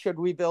 should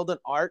we build an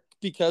ark?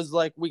 Because,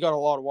 like, we got a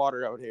lot of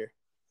water out here.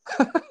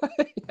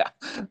 Yeah,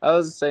 I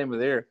was the same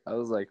with here. I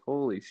was like,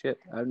 holy shit,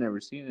 I've never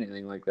seen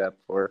anything like that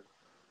before.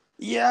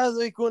 Yeah,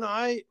 like when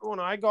I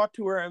got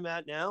to where I'm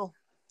at now,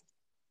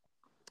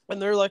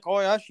 and they're like, oh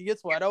yeah, she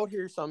gets wet out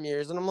here some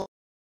years, and I'm like,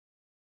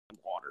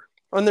 water.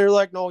 And they're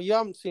like, no, you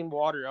haven't seen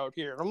water out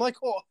here. And I'm like,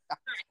 oh,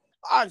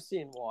 I've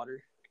seen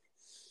water.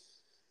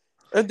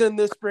 And then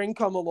this spring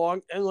come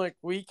along, and like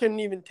we couldn't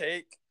even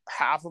take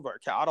half of our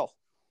cattle.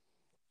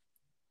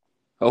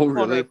 Oh, On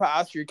really? our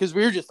pasture because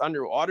we were just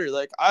underwater.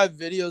 Like I have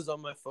videos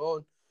on my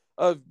phone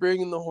of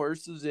bringing the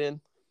horses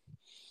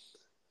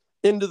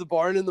into the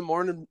barn in the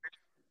morning,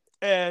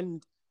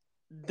 and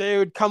they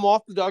would come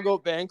off the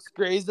dugout banks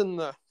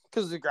grazing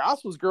because the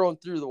grass was growing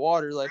through the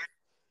water. Like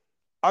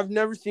I've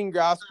never seen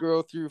grass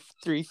grow through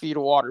 3 feet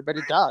of water, but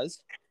it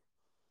does.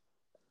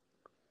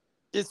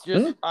 It's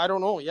just I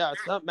don't know. Yeah,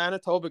 it's not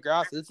Manitoba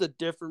grass. It's a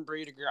different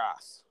breed of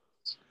grass.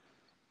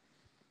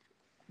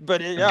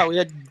 But yeah, we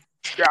had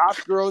grass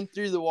growing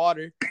through the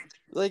water.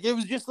 Like it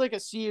was just like a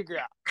sea of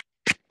grass.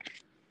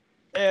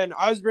 And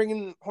I was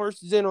bringing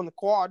horses in on the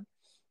quad,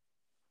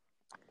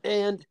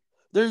 and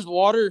there's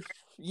water,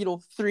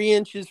 3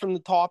 inches from the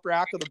top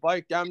rack of the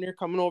bike down there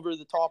coming over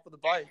the top of the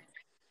bike.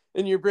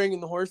 And you're bringing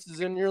the horses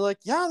in, and you're like,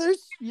 yeah,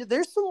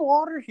 there's some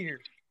water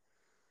here.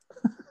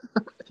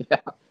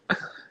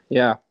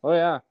 Yeah. Oh,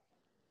 yeah.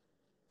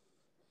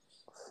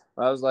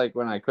 I was like,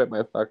 when I quit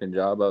my fucking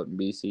job out in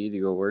BC to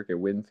go work at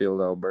Winfield,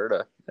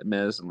 Alberta at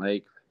Medicine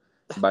Lake,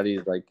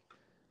 buddy's like,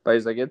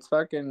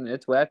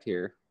 it's wet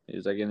here.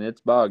 He's like, and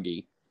it's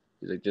boggy.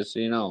 He's like, just so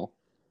you know.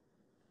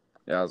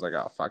 Yeah, I was like,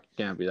 oh, fuck, it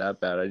can't be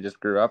that bad. I just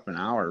grew up an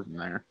hour from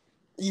there.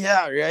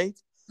 Yeah, right?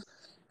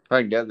 If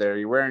I can get there,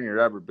 you're wearing your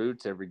rubber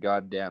boots every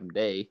goddamn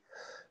day.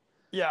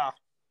 Yeah.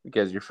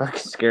 Because you're fucking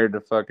scared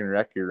to fucking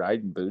wreck your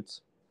riding boots.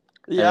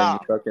 Yeah. And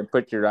you fucking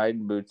put your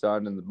riding boots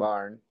on in the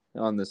barn,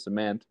 on the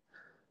cement,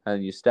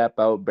 and you step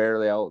out,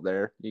 barely out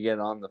there. You get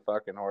on the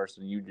fucking horse,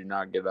 and you do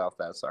not get off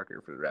that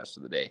sucker for the rest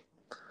of the day.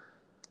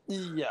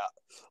 Yeah.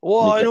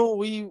 Well, I know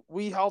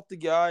we helped the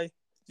guy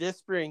this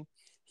spring.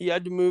 He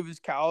had to move his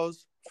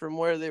cows from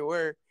where they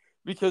were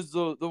because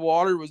the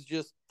water was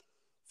just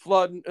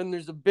flooding, and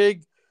there's a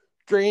big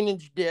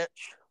drainage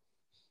ditch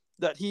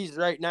that he's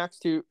right next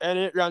to, and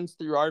it runs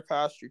through our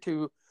pasture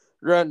too.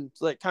 Runs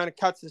like kind of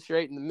cuts us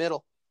right in the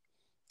middle.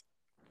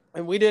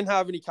 And we didn't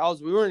have any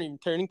cows. We weren't even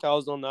turning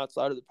cows on that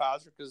side of the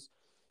pasture because,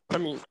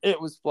 it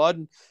was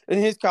flooding, and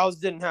his cows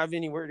didn't have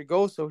anywhere to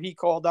go. So he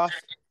called us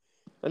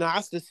and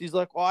asked us. He's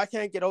like, "Well, I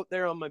can't get out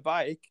there on my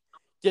bike,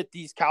 get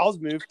these cows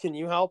moved. Can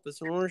you help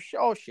us?" And we're,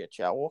 "Oh shit,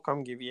 yeah, we'll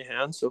come give you a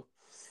hand." So,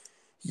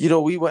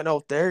 we went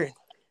out there, and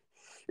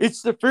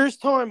it's the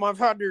first time I've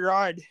had to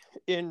ride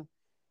in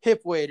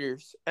hip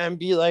waders and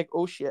be like,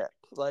 "Oh shit,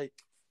 like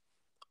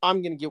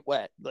I'm gonna get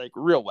wet, like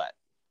real wet."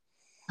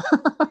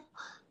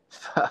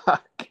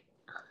 Fuck.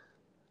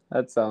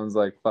 That sounds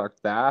like fuck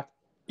that.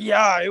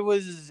 Yeah,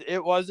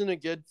 it wasn't a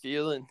good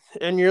feeling.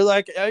 And you're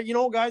like,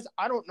 guys,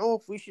 I don't know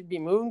if we should be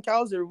moving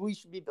cows or we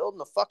should be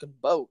building a fucking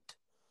boat.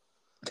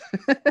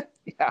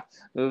 Yeah,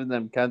 moving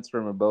them cunts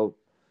from a boat.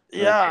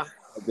 Yeah.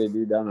 Like they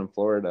do down in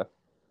Florida.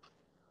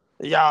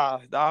 Yeah,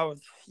 that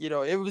was,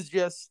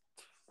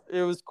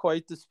 it was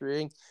quite the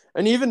spring.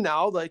 And even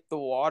now, like the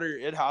water,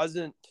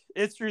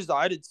 it's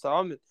resided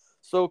some,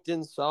 soaked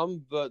in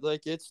some, but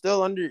like there's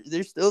still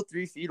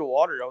 3 feet of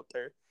water out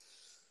there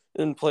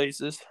in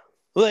places,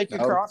 like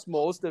across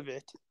most of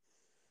it.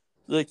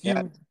 Like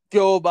you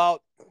go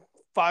about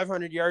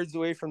 500 yards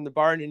away from the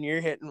barn and you're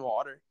hitting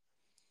water.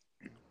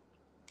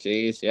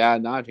 Jeez, yeah,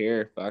 not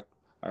here. Fuck,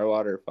 our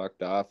water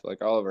fucked off.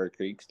 Like all of our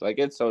creeks, like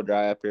it's so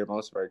dry up here.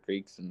 Most of our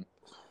creeks and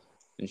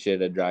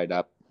shit had dried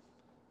up.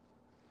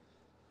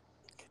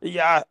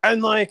 Yeah,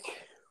 and like,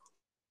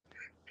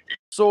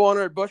 so on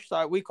our bush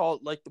side, we call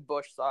it like the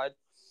bush side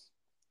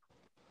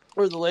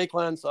or the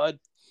lakeland side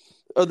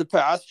of the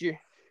pasture.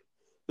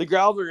 The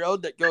gravel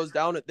road that goes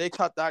down it, they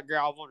cut that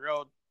gravel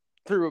road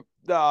through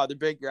the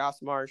big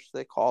grass marsh,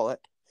 they call it.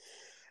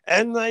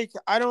 And like,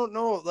 I don't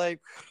know, like,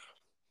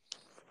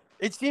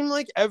 it seemed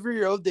like every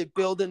road they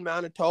build in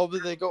Manitoba,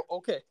 they go,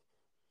 okay,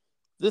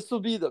 this will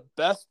be the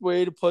best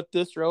way to put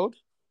this road.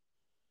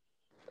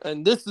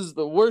 And this is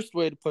the worst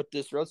way to put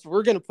this road. So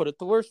we're going to put it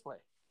the worst way.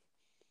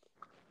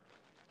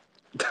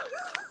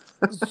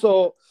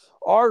 So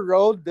our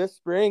road this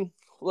spring,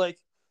 like,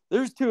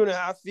 there's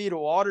 2.5 feet of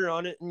water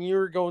on it. And you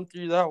were going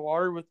through that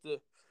water with the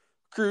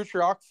crew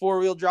truck,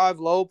 4-wheel drive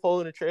low,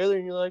 pulling a trailer.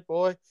 And you're like,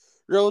 boy,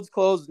 road's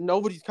closed.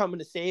 Nobody's coming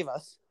to save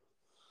us.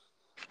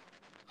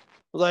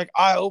 Like,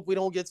 I hope we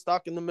don't get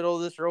stuck in the middle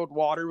of this road.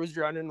 Water was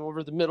running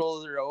over the middle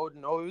of the road.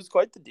 No, it was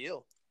quite the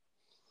deal.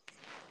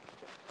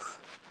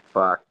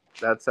 Fuck,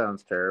 that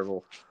sounds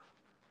terrible.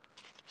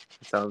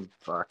 It sounds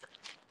fuck.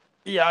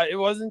 Yeah, it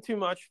wasn't too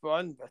much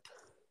fun, but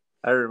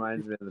that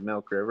reminds me of the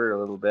Milk River a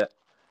little bit.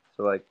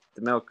 So, like,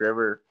 the Milk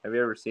River, have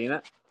you ever seen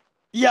it?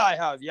 Yeah, I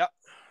have, yeah.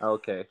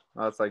 Okay,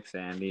 well, it's like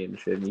sandy and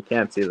shit, and you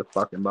can't see the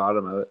fucking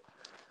bottom of it.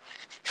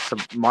 So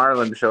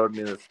Marlon showed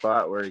me the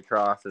spot where he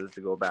crosses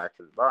to go back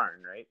to the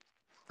barn, right?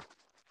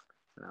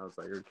 And I was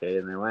like, okay.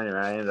 And then anyway,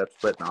 I ended up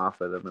splitting off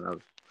with him, and I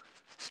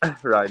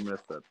was riding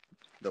with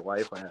the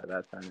wife I had at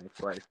that time,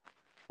 ex-wife.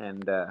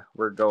 And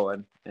we're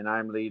going, and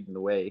I'm leading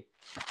the way.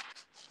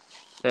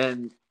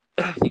 And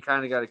you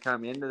kind of got to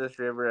come into this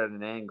river at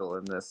an angle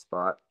in this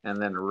spot, and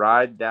then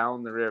ride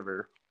down the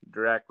river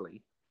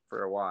directly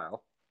for a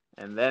while,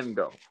 and then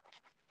go.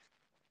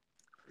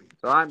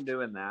 So I'm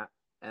doing that,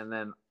 and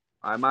then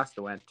I must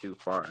have went too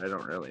far. I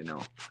don't really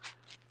know.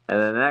 And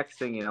then the next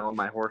thing you know,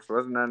 my horse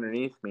wasn't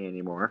underneath me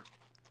anymore.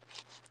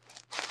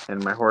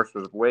 And my horse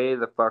was way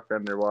the fuck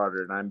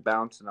underwater, and I'm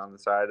bouncing on the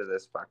side of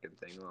this fucking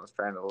thing. I was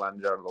trying to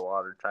lunge out of the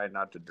water, trying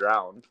not to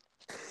drown.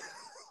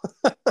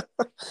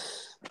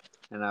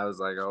 And I was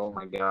like, oh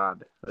my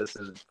god, this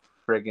is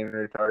friggin'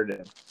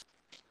 retarded.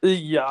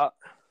 Yeah.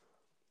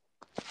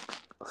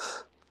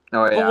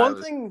 Oh yeah.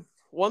 But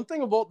one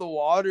thing about the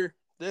water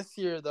this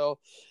year, though,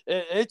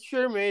 it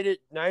sure made it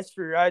nice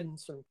for riding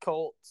some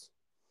colts.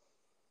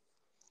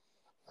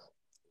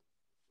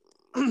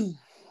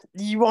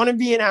 You want to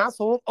be an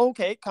asshole?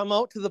 Okay, come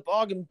out to the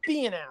bog and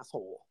be an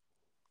asshole.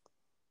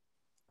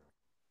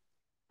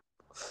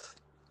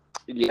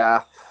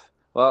 Yeah.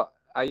 Well,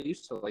 I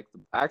used to like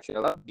actually, I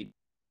love deep.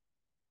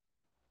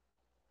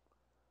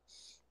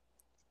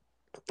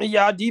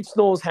 Yeah, deep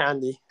snow is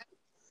handy.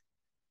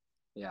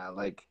 Yeah,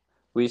 like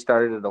we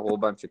started a whole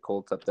bunch of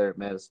colts up there at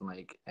Medicine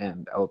Lake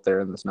and out there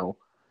in the snow.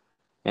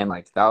 And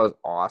like that was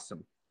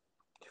awesome.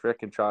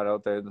 Frickin' trot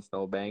out there in the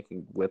snowbank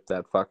and whip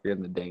that fucker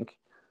in the dink.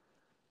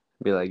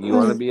 Be like, you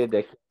want to be a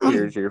dick?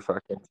 Here's your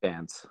fucking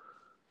chance.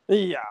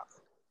 Yeah.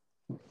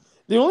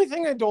 The only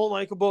thing I don't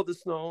like about the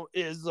snow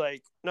is,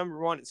 like, number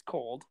one, it's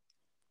cold.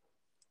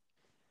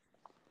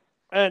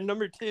 And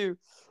number two,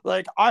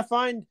 like, I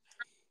find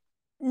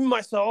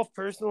myself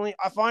personally,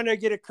 I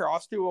get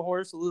across to a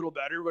horse a little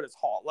better when it's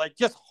hot. Like,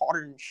 just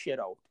hotter than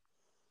shit out.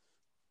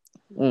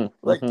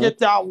 Like, get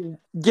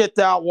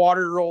that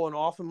water rolling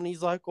off him, and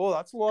he's like, oh,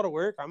 that's a lot of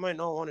work. I might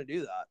not want to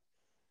do that.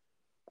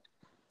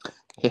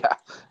 Yeah,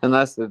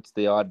 unless it's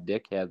the odd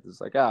dickhead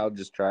that's like, I'll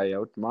just try you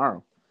out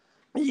tomorrow.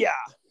 Yeah.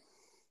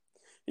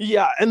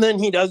 Yeah, and then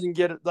he doesn't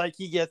get it. Like,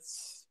 he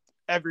gets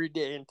every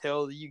day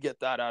until you get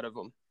that out of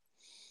him.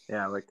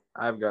 Yeah, like,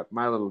 I've got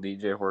my little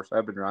DJ horse.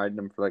 I've been riding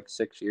him for like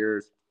 6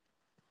 years.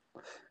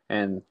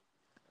 And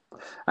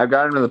I've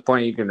gotten to the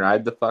point you can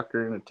ride the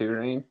fucker in a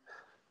 2-rein.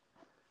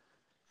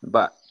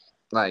 But,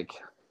 like,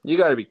 you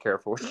got to be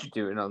careful what you're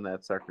doing on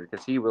that sucker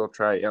because he will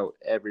try you out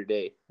every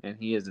day. And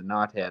he is a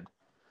knothead.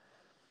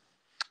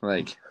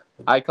 Like,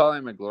 I call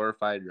him a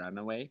glorified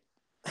runaway.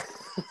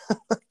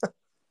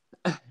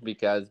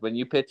 Because when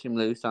you pitch him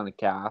loose on a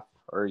calf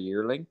or a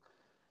yearling,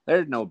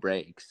 there's no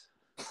brakes.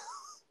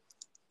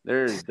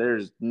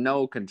 There's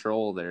no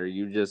control there.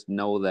 You just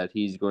know that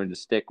he's going to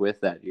stick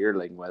with that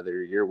yearling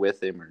whether you're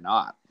with him or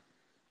not.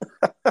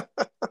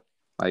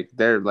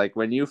 Like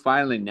when you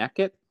finally neck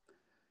it,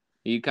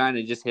 You kind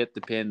of just hit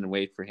the pin and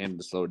wait for him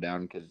to slow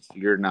down because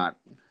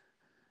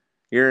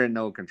you're in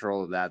no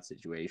control of that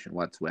situation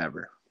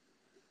whatsoever.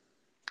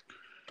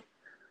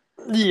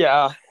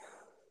 Yeah.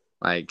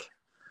 Like,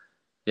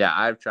 yeah,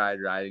 I've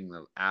tried riding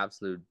the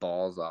absolute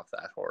balls off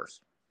that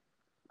horse,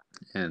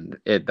 and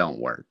it don't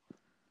work.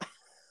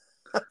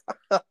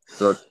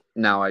 So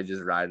now I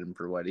just ride him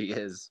for what he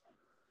is.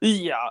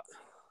 Yeah.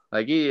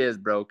 Like, he is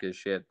broke as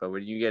shit, but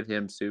when you get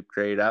him soup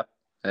trade up,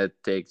 it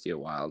takes you a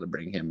while to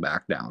bring him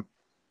back down.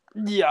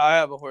 Yeah, I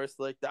have a horse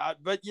like that.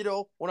 But,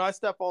 when I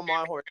step on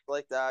my horse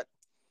like that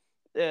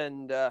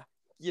and,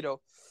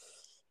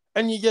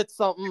 and you get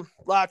something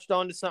latched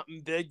onto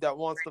something big that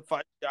wants to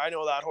fight you, I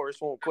know that horse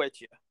won't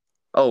quit you.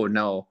 Oh,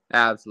 no,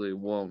 absolutely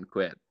won't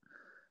quit.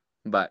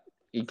 But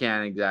you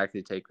can't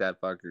exactly take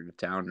that fucker to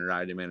town and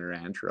ride him in a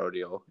ranch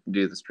rodeo and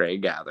do the stray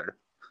gather.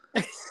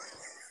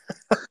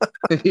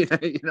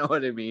 You know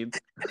what I mean?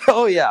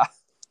 Oh, yeah.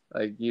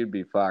 Like, you'd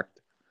be fucked.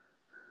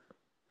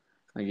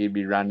 Like, you'd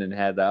be running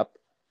head up.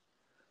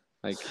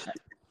 Like,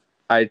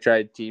 I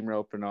tried team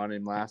roping on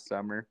him last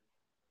summer,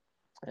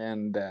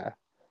 and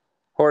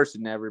horse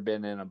had never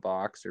been in a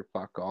box or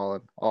fuck all,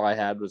 and all I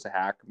had was a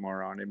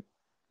hackamore on him.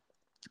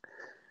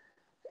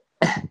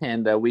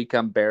 And we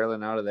come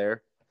barreling out of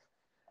there,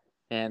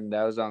 and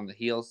I was on the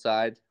heel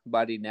side,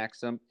 buddy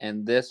next to him,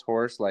 and this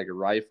horse like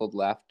rifled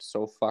left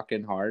so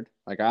fucking hard,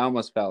 like I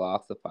almost fell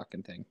off the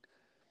fucking thing.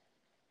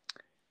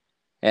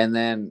 And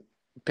then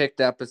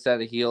picked up a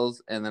set of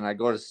heels, and then I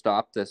go to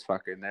stop this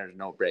fucker, and there's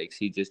no brakes.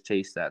 He just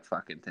chased that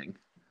fucking thing.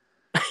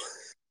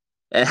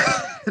 And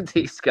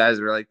these guys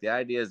were like, the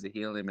idea is to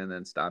heel him and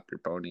then stop your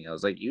pony. I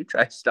was like, you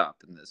try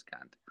stopping this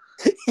cunt.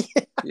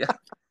 Yeah.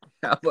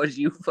 How about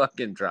you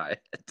fucking try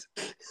it?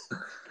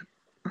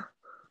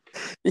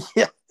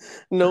 Yeah.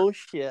 No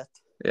shit.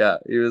 Yeah.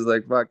 He was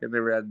like, fuck, I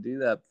never had to do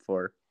that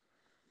before.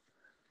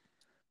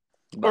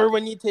 But, or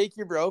when you take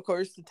your broke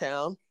horse to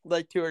town,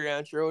 like to a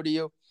ranch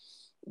rodeo,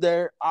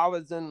 I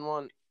was in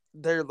one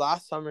there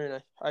last summer,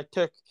 and I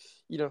took,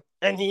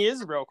 and he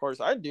is a broke horse.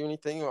 I'd do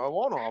anything I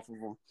want off of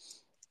him.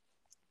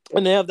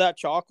 And they have that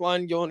chalk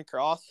line going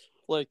across,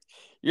 like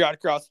you got to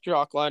cross the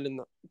chalk line and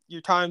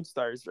your time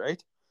starts,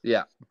 right?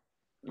 Yeah.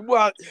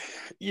 Well,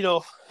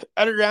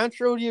 at a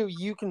ranch rodeo,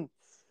 you can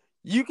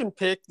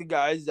pick the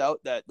guys out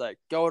that like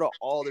go to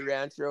all the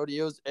ranch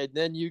rodeos, and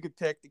then you could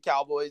pick the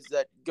cowboys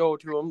that go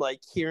to them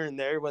like here and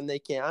there when they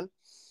can.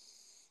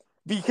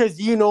 Because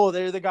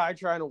they're the guy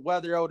trying to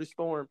weather out a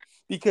storm,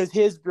 because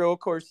his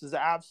broke horse is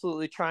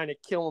absolutely trying to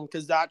kill him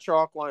because that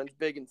chalk line's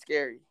big and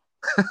scary.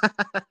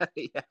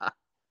 Yeah.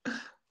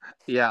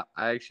 Yeah,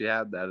 I actually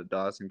had that at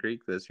Dawson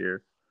Creek this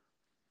year.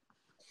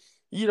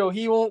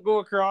 He won't go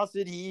across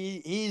it.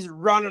 He's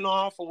running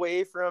off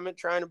away from it,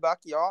 trying to buck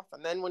you off.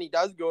 And then when he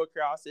does go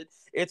across it,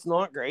 it's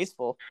not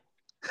graceful.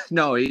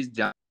 No, he's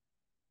jumping.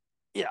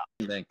 Yeah.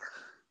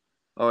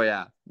 Oh,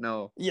 yeah.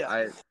 No.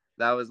 Yeah.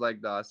 That was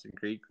like Dawson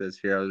Creek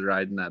this year. I was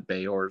riding that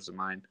bay horse of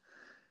mine.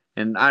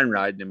 And I'm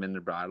riding him in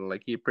the bridle.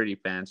 Like, he's a pretty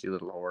fancy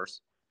little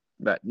horse.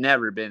 But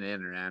never been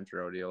in a ranch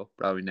rodeo.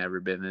 Probably never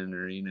been in an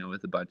arena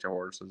with a bunch of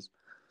horses.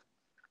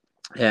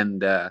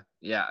 And,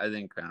 yeah, I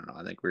think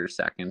we were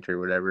second or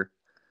whatever.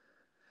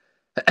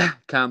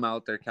 Come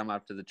up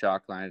to the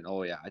chalk line.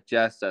 Oh, yeah,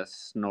 just a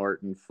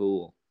snorting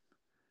fool.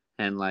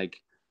 And,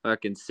 like,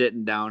 fucking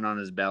sitting down on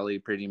his belly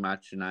pretty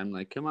much. And I'm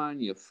like, come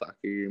on, you fucker.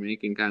 You're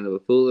making kind of a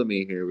fool of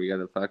me here. We got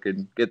to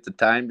fucking get the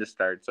time to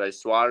start. So I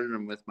swatted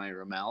him with my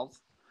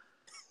Rommels.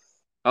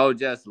 Oh,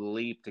 just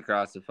leaped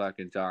across the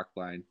fucking chalk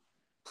line.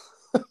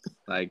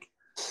 Like,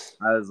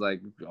 I was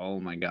like, oh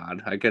my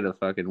God, I could have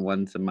fucking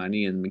won some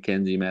money in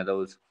Mackenzie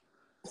Meadows.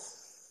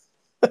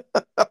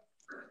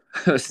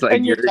 Like,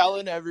 and you're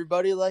telling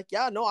everybody, like,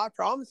 yeah, no, I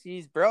promise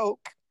he's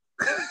broke.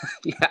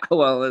 Yeah,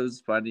 well, it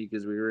was funny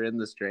because we were in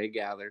the stray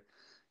gather,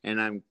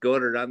 and I'm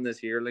going to run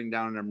this yearling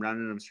down, and I'm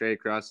running him straight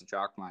across the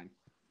chalk line.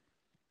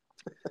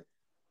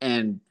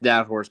 And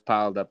that horse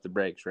piled up the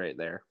brakes right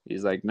there.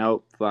 He's like,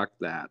 nope, fuck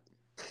that.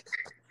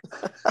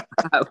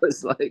 I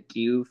was like,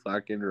 you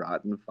fucking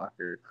rotten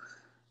fucker.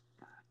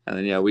 And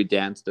then, yeah, we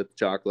danced at the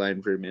chalk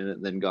line for a minute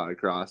and then got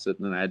across it.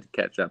 And then I had to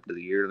catch up to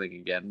the yearling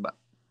again. But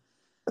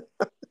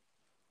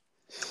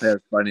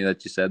it's funny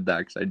that you said that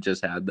because I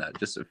just had that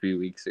just a few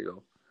weeks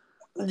ago.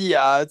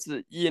 Yeah, it's,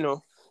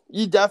 you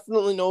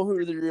definitely know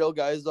who the real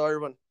guys are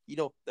when,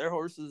 their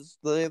horses,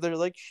 they're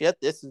like, shit,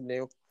 this is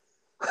new.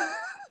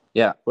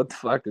 Yeah, what the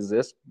fuck is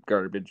this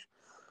garbage?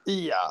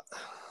 Yeah.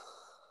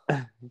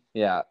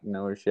 Yeah,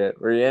 no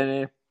shit. Were you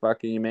any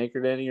fucking, you make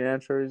it any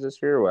ranch rodeo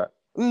this year or what?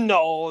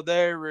 No,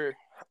 there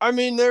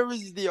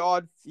was the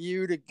odd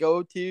few to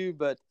go to,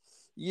 but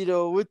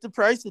with the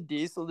price of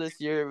diesel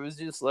this year, it was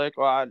just like,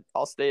 well,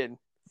 I'll stay in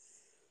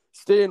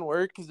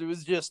work, because it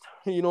was just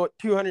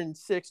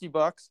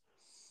 $260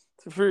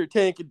 for a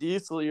tank of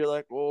diesel. You're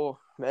like, oh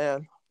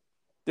man,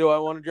 do I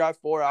want to drive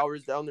 4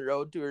 hours down the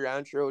road to a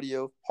ranch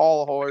rodeo,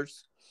 haul a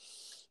horse,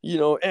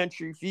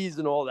 entry fees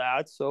and all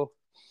that? So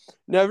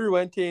never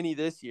went to any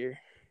this year.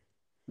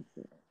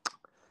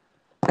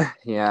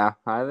 Yeah,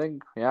 I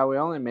think we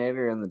only made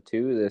her in the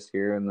 2 this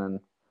year, and then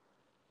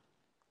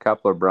a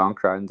couple of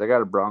bronc ridings. I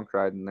got a bronc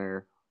ride in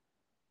there.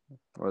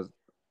 Was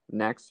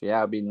next? Yeah,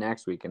 it'll be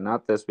next weekend,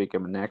 not this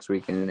weekend, but next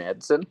weekend in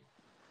Edson.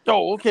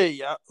 Oh, okay,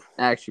 yeah.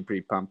 Actually,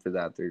 pretty pumped for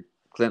that. They're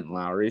Clinton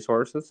Lowry's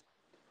horses.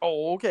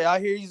 Oh, okay. I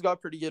hear he's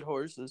got pretty good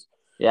horses.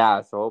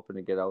 Yeah, so hoping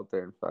to get out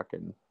there and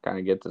fucking kind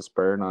of get to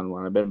spurring on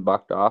one. I've been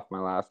bucked off my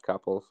last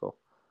couple, so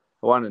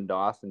the one in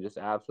Dawson just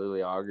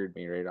absolutely augured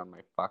me right on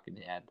my fucking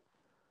head.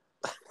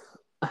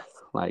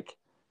 Like,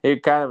 he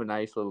kind of a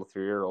nice little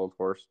 3-year-old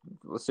horse,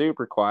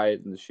 super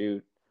quiet in the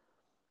chute,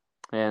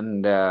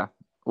 and well,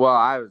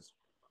 I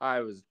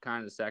was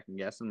kind of second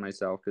guessing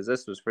myself because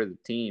this was for the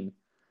team,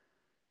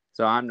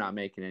 so I'm not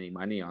making any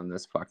money on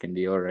this fucking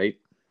deal, right?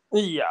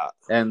 Yeah.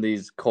 And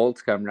these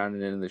colts come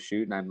running into the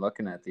chute, and I'm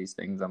looking at these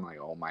things. I'm like,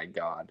 oh my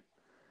god,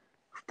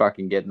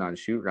 fucking getting on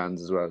chute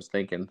runs is what I was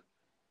thinking.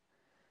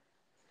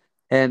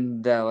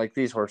 And like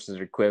these horses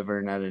are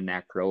quivering at a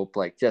neck rope,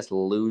 like just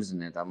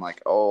losing it. I'm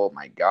like, oh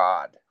my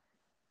god.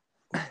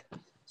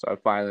 So I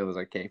finally was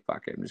like, okay,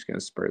 fuck it. I'm just gonna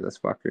spur this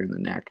fucker in the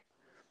neck.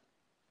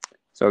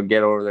 So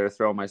get over there,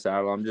 throw my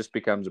saddle on, just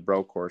becomes a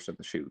broke horse in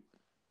the chute.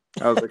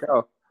 I was like,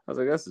 oh,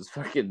 this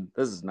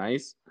is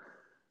nice.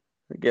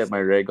 I get my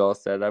rig all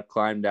set up,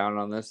 climb down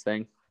on this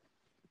thing,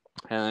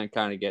 and then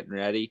kind of getting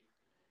ready,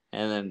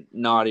 and then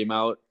nod him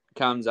out.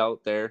 Comes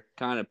out there,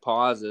 kind of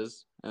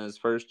pauses, and his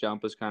first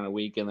jump is kind of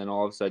weak, and then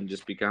all of a sudden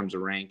just becomes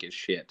rank as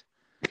shit.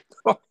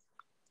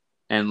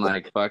 And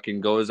like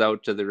fucking goes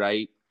out to the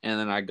right, and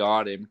then I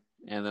got him,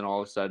 and then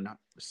all of a sudden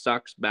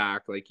sucks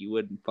back like you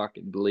wouldn't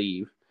fucking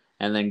believe,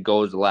 and then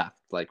goes left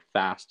like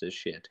fast as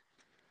shit.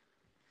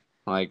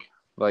 Like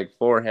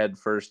forehead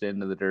first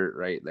into the dirt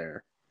right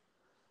there.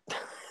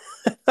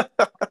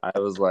 I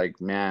was like,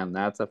 man,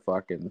 that's a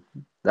bucking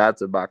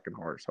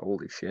horse.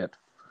 Holy shit.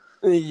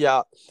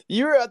 Yeah.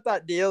 You were at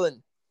that deal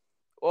and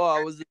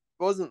it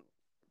wasn't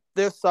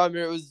this summer,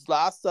 it was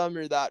last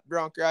summer, that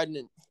bronc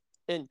riding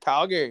in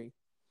Calgary.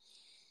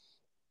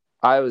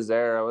 I was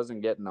there. I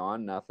wasn't getting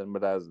on nothing,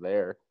 but I was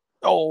there.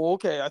 Oh,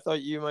 okay. I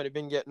thought you might have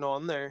been getting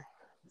on there.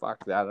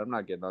 Fuck that. I'm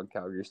not getting on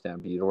Calgary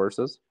Stampede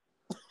horses.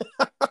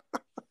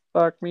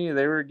 Fuck me.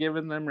 They were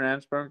giving them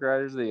ranch bronc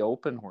riders the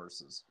open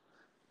horses.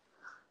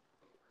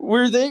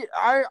 Were they?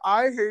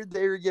 I heard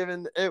they were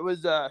giving, it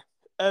was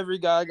every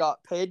guy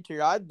got paid to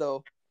ride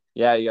though.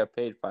 Yeah, you got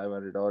paid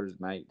 $500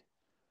 a night.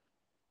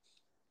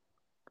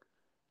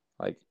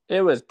 Like,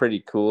 it was pretty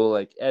cool.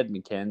 Like, Ed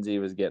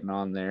McKenzie was getting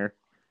on there.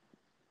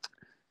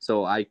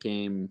 So I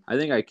think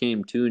I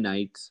came 2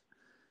 nights,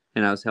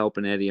 and I was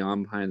helping Eddie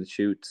on behind the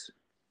chutes.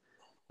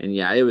 And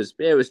yeah, it was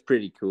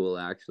pretty cool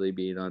actually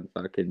being on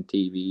fucking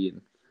TV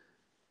and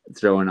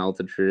throwing out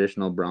the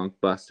traditional bronc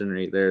busting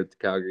right there at the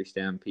Calgary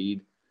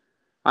Stampede.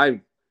 Of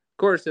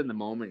course, in the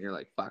moment you're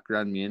like, "Fuck,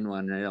 run me in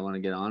one, right? I want to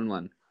get on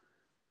one."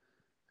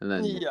 And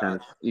then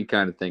you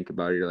kind of think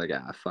about it. You're like,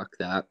 "Ah, fuck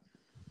that."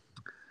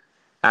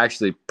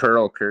 Actually,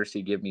 Pearl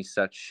Kersey give me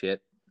such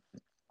shit.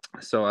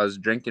 So I was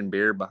drinking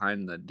beer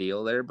behind the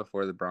deal there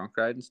before the bronc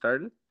riding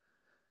started,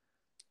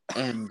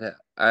 and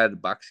I had a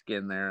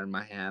buckskin there in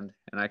my hand,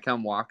 and I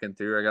come walking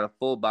through. I got a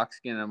full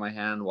buckskin in my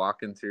hand,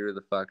 walking through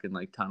the fucking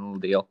like tunnel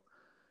deal,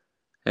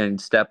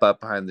 and step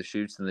up behind the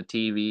chutes and the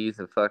TV.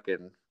 The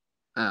fucking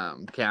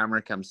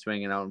camera comes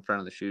swinging out in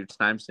front of the chutes,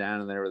 and I'm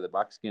standing there with a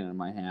buckskin in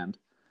my hand.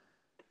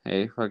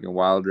 Hey, fucking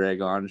wild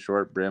drag on,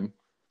 short brim.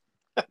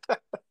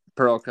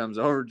 Pearl comes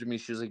over to me.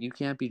 She's like, "You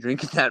can't be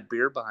drinking that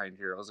beer behind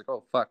here." I was like,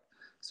 "Oh, fuck."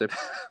 So I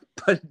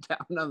put it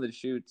down on the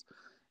chutes.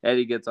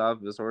 Eddie gets off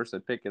of his horse. I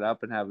pick it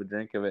up and have a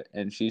drink of it.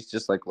 And she's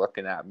just like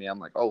looking at me. I'm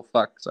like, "Oh,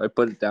 fuck." So I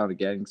put it down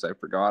again because I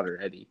forgot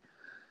her, Eddie.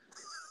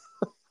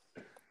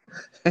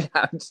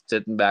 I'm just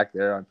sitting back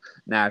there on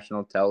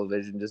national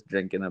television just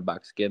drinking a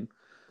buckskin.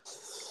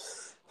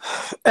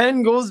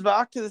 And goes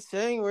back to the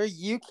saying where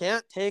you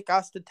can't take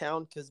us to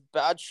town because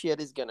bad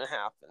shit is going to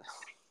happen.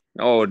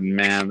 Oh,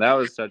 man. That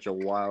was such a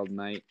wild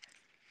night.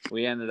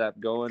 We ended up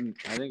going,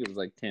 I think it was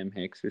like Tim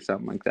Hicks or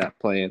something like that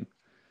playing.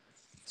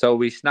 So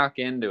we snuck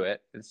into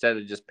it instead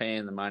of just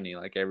paying the money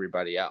like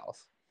everybody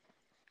else.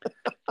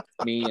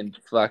 Me and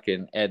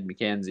fucking Ed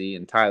McKenzie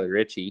and Tyler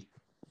Ritchie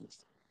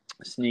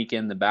sneak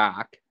in the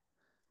back.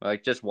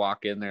 Like, just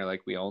walk in there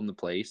like we own the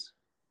place.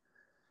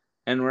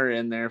 And we're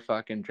in there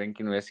fucking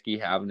drinking whiskey,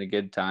 having a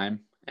good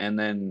time. And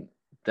then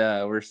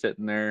we're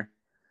sitting there.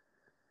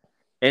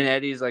 And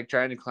Eddie's like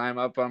trying to climb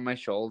up on my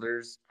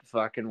shoulders,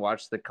 fucking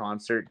watch the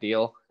concert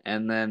deal.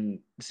 And then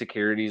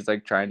security's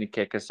like trying to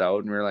kick us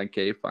out. And we're like,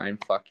 okay, fine,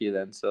 fuck you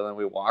then. So then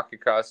we walk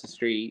across the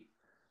street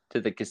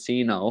to the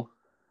casino,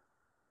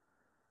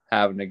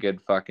 having a good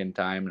fucking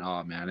time. And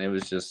oh, man, it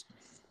was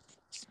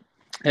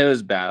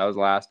bad. That was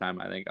the last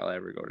time I think I'll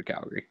ever go to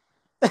Calgary.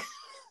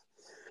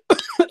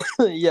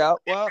 Yeah,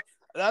 well,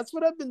 that's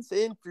what I've been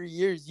saying for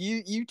years.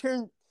 You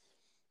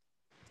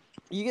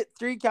get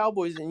 3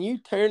 cowboys and you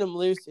turn them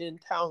loose in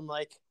town,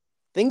 like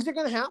things are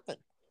gonna happen.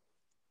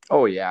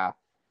 Oh yeah.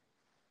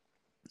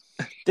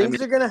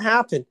 Things are gonna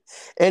happen,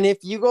 and if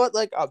you got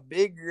like a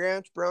big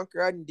ranch bronc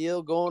riding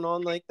deal going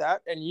on like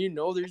that, and you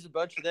know there's a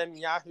bunch of them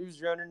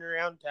yahoos running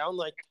around town,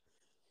 like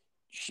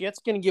shit's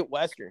gonna get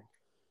western.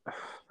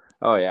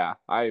 Oh yeah,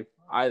 I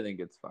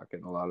think it's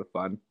fucking a lot of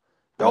fun.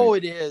 Oh,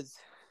 it is.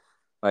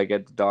 Like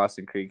at the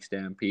Dawson Creek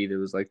Stampede, it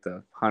was like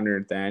the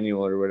 100th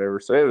annual or whatever,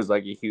 so it was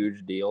like a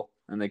huge deal,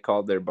 and they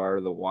called their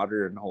bar the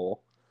Watering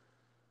Hole.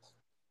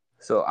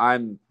 So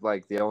I'm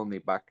like the only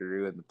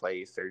buckaroo in the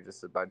place. They're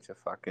just a bunch of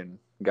fucking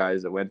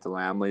guys that went to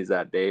Lamley's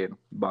that day and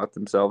bought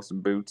themselves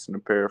some boots and a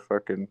pair of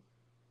fucking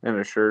and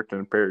a shirt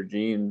and a pair of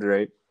jeans,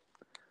 right?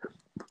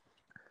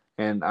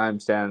 And I'm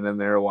standing in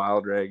there, a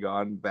wild rag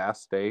on,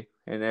 bass day,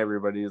 and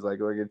everybody's like,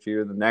 "Look at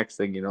you!" And the next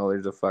thing you know,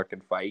 there's a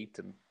fucking fight,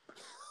 and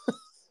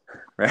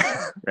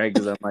right,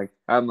 because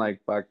I'm like,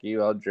 "Fuck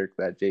you! I'll jerk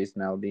that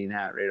Jason Aldean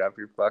hat right off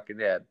your fucking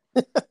head."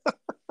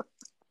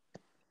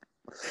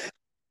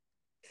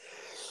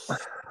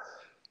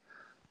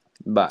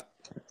 But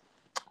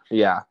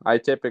yeah, I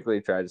typically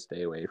try to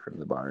stay away from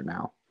the bar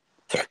now.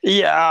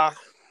 Yeah.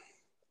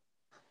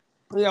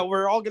 Yeah,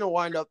 we're all gonna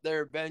wind up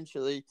there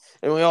eventually,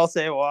 and we all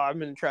say, "Well, I'm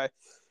gonna try."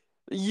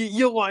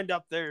 You'll wind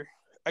up there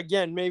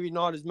again, maybe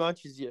not as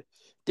much as you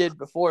did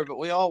before, but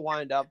we all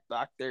wind up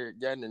back there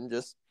again, and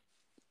just.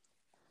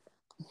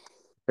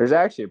 There's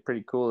actually a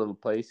pretty cool little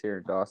place here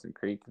in Dawson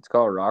Creek. It's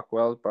called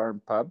Rockwell's Bar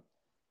and Pub.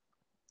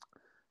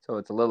 So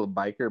it's a little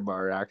biker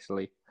bar,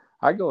 actually.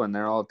 I go in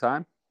there all the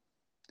time.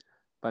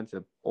 Bunch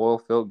of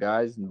oil-filled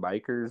guys and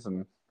bikers,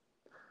 and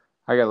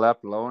I get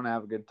left alone,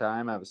 have a good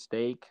time, have a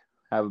steak,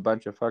 have a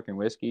bunch of fucking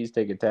whiskeys,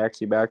 take a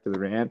taxi back to the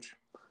ranch.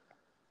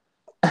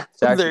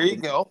 There you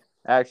go.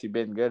 Actually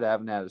been good. I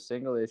haven't had a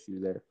single issue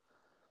there.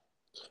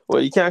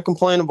 Well, you can't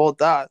complain about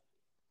that.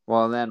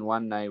 Well, then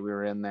one night we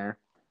were in there,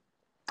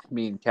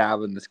 me and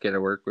Calvin, this kid I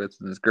work with,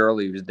 and this girl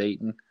he was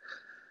dating,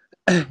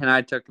 and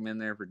I took him in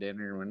there for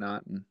dinner and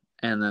whatnot,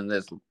 and then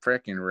this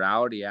freaking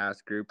rowdy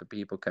ass group of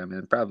people come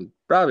in, probably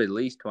at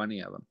least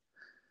 20 of them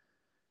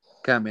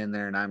come in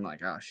there, and I'm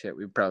like, oh shit,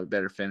 we probably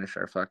better finish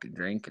our fucking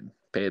drink and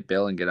pay a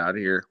bill and get out of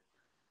here.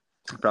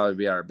 Probably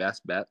be our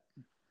best bet.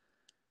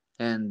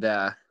 And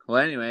well,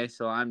 anyway,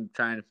 so I'm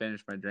trying to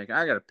finish my drink.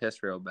 I got to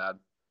piss real bad,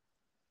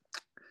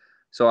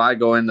 so I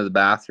go into the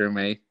bathroom,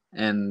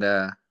 and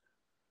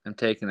I'm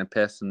taking a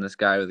piss, and this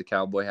guy with a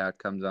cowboy hat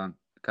comes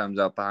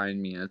up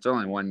behind me, and it's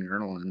only one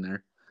urinal in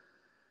there.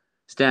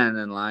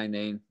 Standing in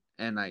line,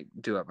 and I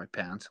do up my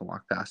pants and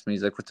walk past me.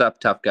 He's like, "What's up,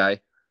 tough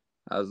guy?"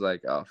 I was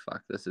like, "Oh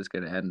fuck, this is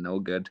gonna end no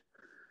good."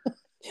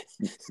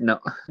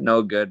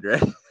 No good,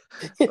 right?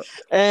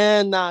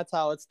 And that's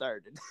how it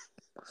started.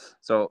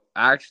 So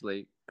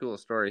actually, cool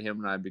story. Him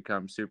and I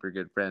become super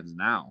good friends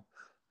now.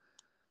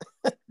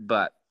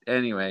 But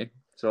anyway,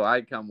 so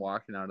I come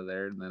walking out of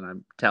there, and then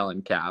I'm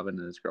telling Calvin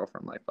and his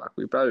girlfriend, like, "Fuck,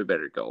 we probably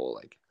better go."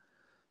 Like,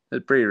 it's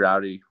a pretty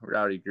rowdy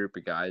group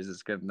of guys.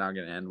 It's not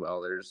gonna end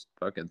well. There's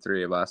fucking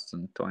 3 of us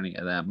and 20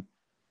 of them.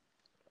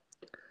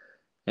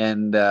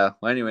 And well,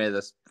 anyway,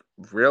 this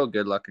real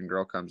good looking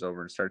girl comes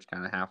over and starts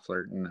kind of half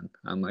flirting, and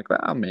I'm like,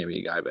 well, maybe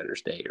a guy better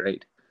stay,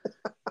 right?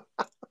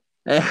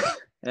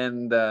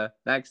 And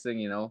next thing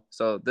you know,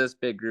 so this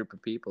big group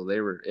of people,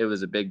 it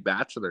was a big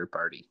bachelor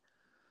party.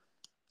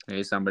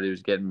 Okay, somebody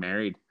was getting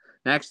married.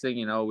 Next thing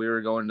you know, we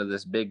were going to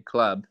this big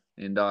club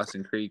in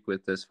Dawson Creek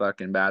with this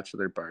fucking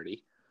bachelor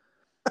party.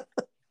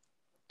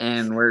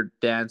 And we're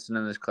dancing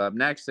in this club.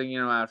 Next thing you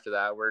know, after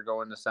that, we're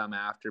going to some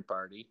after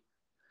party.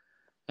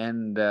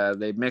 And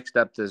they mixed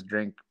up this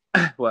drink,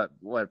 what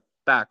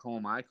back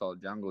home I call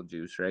jungle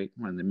juice, right?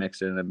 When they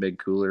mix it in a big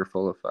cooler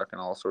full of fucking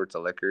all sorts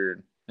of liquor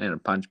and in a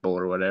punch bowl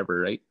or whatever,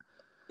 right?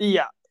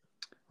 Yeah.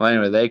 Well,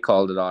 anyway, they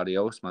called it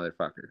adios,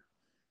 motherfucker.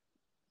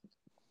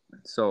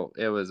 So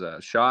it was a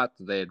shot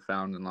that they had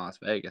found in Las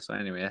Vegas. So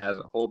anyway, it has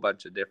a whole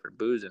bunch of different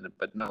booze in it,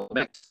 but no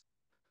mix.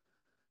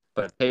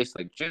 But it tastes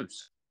like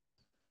juice.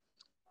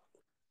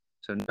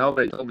 So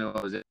nobody told me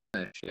what was in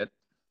that shit.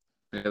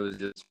 It was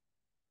just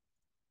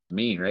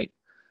me, right?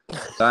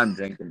 So I'm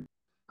drinking.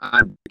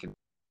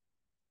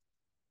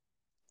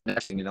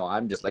 Next thing you know,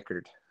 I'm just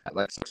liquored at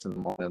like 6 in the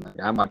morning.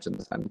 Like, I'm watching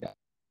the sun get.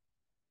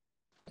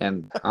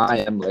 And I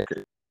am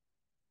liquored.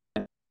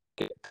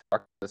 It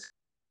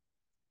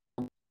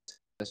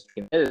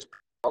is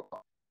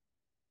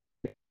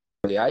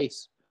the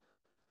ice.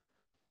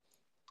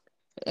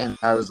 And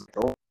I was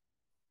like,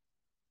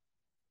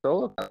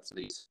 oh, about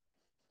these.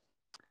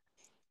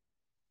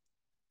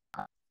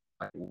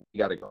 We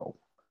got to go.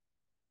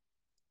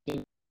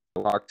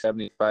 Walk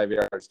 75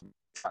 yards to the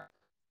truck.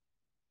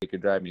 He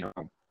could drive me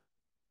home.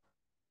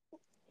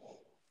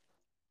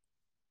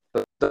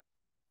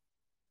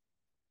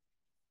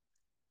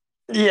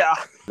 Yeah.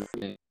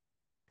 And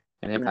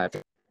him and I,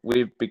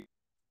 we've been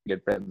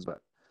good friends,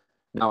 but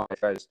now I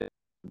try to stay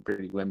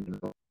pretty women.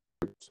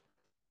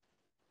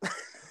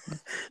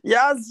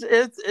 Yeah,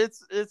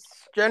 it's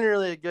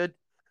generally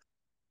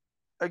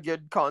a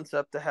good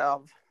concept to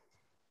have.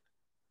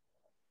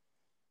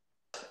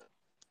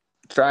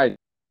 Try to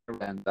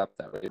end up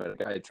that way, but a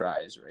guy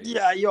tries, right?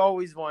 Yeah, you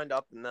always wind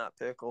up in that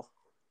pickle.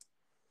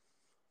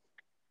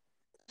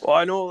 Well,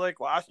 I know like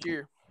last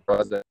year.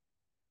 Was it?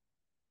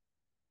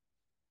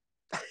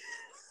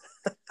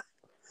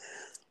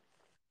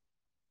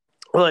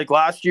 Like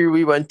last year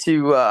we went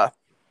to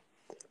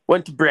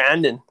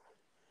Brandon,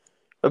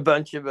 a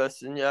bunch of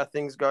us, and yeah,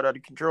 things got out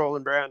of control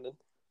in Brandon.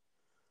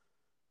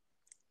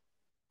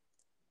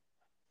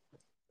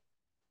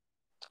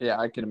 Yeah,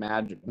 I can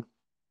imagine.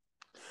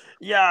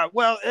 Yeah,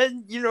 well,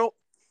 and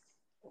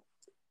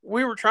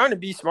we were trying to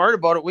be smart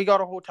about it. We got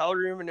a hotel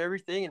room and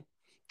everything, and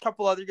a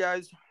couple other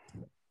guys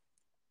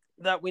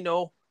that we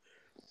know,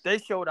 they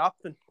showed up,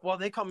 and well,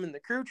 they come in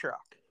the crew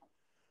truck.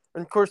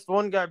 And of course, the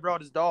one guy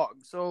brought his dog.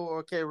 So,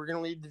 okay, we're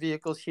gonna leave the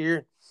vehicles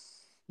here.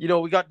 We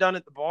got done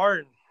at the bar,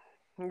 and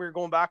we were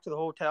going back to the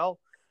hotel,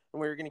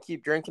 and we were gonna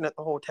keep drinking at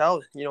the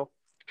hotel.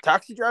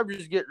 Taxi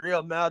drivers get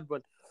real mad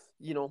when,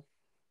 you know,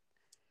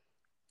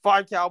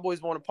 5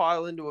 cowboys want to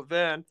pile into a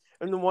van,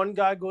 and the one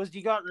guy goes, "Do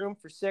you got room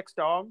for 6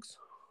 dogs?"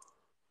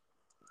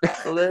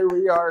 So there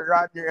we are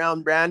riding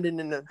around Brandon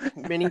in a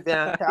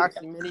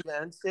taxi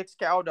minivan, 6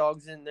 cow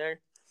dogs in there,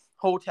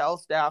 hotel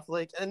staff,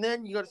 and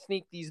then you got to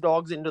sneak these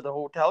dogs into the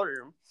hotel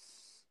room.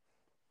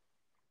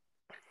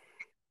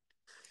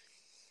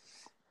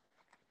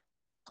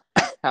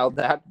 How'd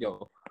that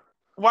go?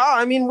 Well,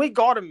 I mean, we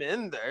got them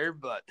in there,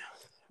 but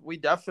we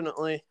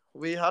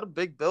had a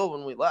big bill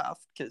when we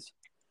left because,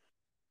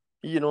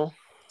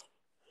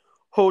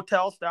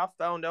 hotel staff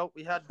found out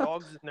we had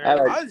dogs in there.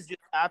 I was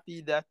just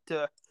happy that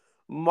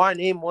my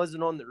name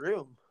wasn't on the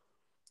room.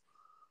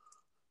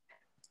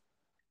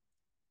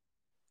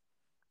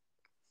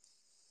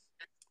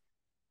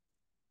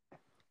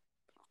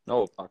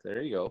 Oh, fuck,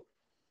 there you go.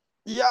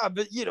 Yeah,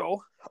 but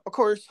of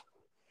course,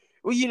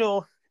 well,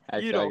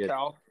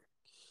 Cal.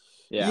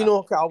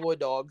 Yeah. Cowboy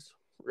dogs,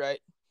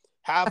 right?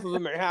 Half of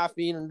them are half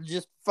mean and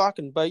just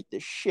fucking bite the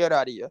shit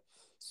out of you.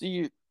 So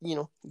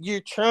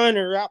you're trying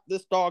to wrap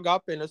this dog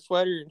up in a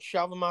sweater and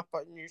shove him up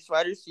in your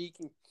sweater so you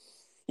can,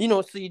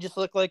 so you just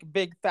look like a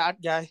big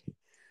fat guy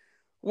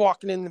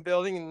walking in the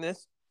building, and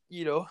this,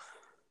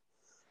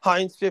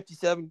 Heinz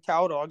 57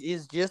 cow dog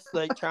is just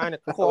like trying to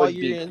claw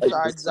your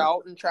insides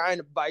out and trying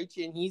to bite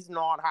you, and he's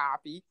not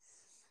happy.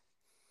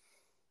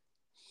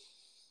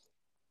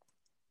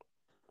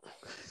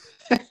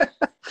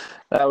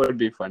 That would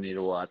be funny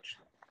to watch.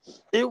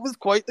 It was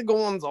quite the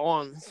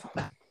goings-on.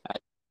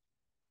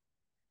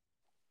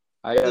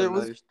 I got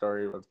another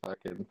story with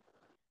fucking.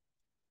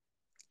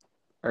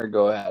 Or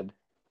go ahead.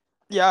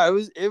 Yeah,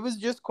 it was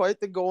just quite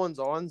the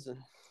goings-ons,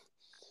 and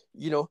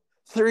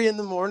 3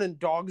 a.m,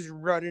 dogs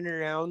running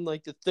around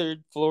like the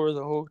 3rd floor of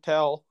the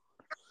hotel.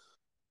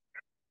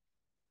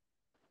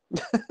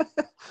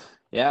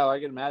 Yeah, well, I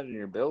can imagine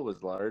your bill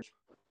was large.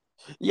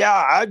 Yeah,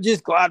 I'm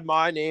just glad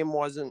my name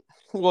wasn't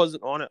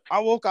on it.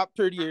 I woke up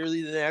pretty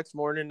early the next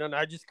morning, and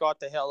I just got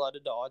the hell out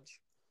of Dodge.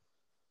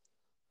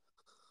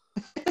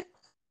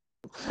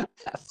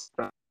 That's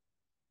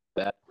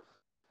bad.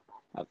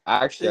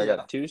 Actually, I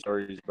got 2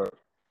 stories about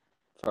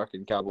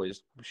fucking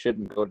Cowboys.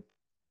 Shouldn't go.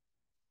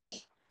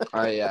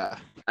 I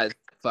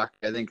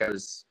think I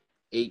was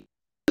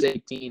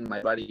 18.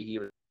 My buddy, he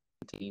was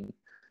 18.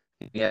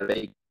 He had a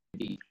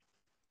baby.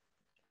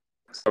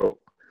 So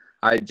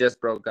I just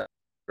broke up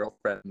with a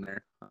girlfriend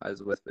there I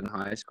was with in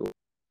high school.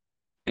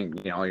 And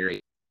you're 8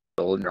 years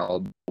old and you're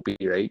all dopey,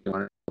 right? You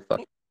want to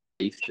fuck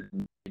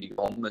and you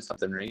go home with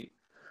something, right?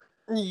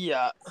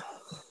 Yeah.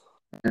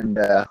 And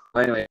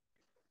anyway,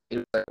 he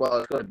was like, "Well,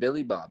 let's go to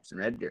Billy Bob's in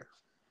Red Deer."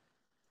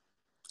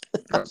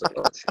 I was like,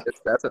 "Oh shit,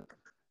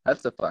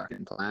 that's a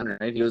fucking plan,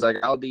 right?" He was like,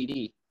 "I'll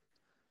DD."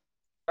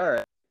 All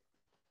right,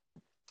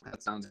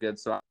 that sounds good.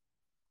 So I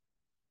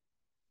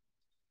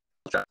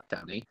dropped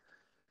down,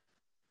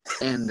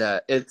 and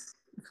it's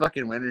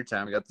fucking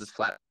wintertime. We got this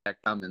flat deck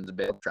Cummins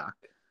bale truck,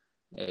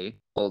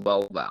 full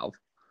ball valve,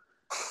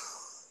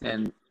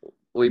 and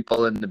we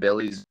pull into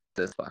Billy's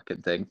this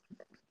fucking thing.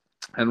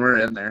 And we're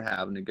in there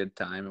having a good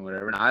time and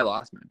whatever. And I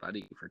lost my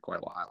buddy for quite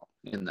a while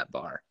in that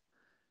bar.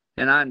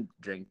 And I'm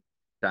drinking,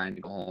 trying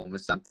to go home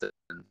with something,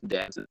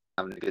 dancing,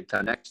 having a good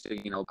time. Next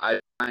thing I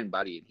find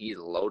buddy, and he's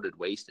loaded,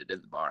 wasted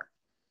in the bar.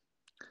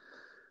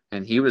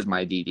 And he was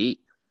my DD.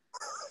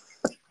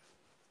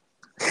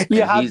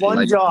 You had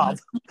one job.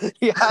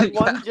 You had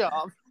one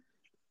job.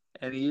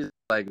 And he's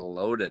like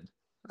loaded.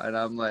 And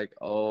I'm like,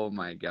 oh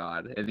my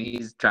God. And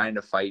he's trying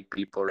to fight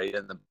people right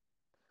in the.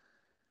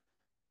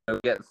 We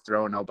get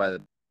thrown out by the.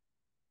 Of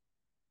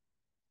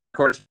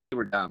course, we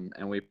were dumb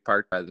and we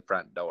parked by the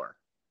front door.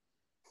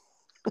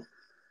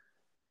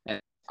 And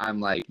I'm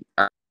like,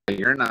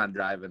 "You're not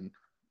driving.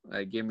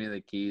 Like, give me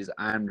the keys.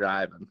 I'm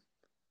driving."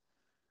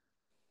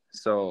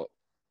 So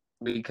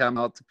we come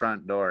out the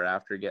front door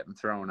after getting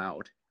thrown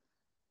out.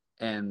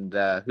 And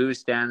who's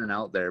standing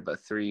out there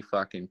but 3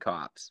 fucking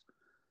cops?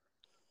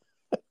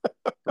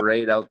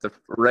 right out the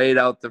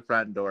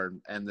front door,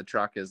 and the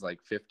truck is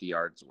like 50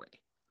 yards away.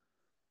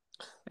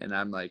 And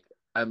I'm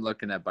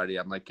looking at buddy.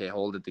 I'm like, "Okay,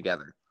 hold it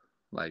together.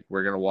 Like,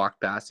 we're gonna walk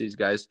past these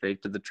guys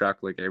straight to the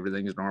truck, like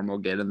everything's normal.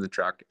 Get in the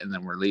truck, and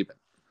then we're leaving."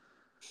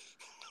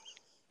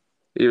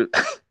 He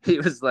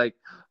was like,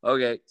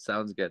 "Okay,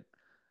 sounds good."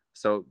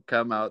 So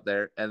come out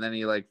there, and then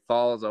he like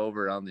falls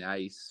over on the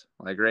ice,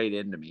 like right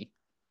into me.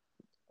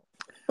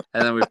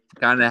 And then we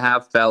kind of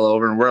half fell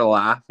over, and we're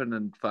laughing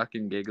and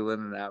fucking giggling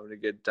and having a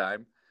good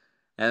time.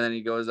 And then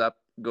he goes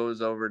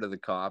over to the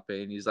cop,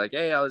 and he's like,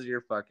 "Hey, how was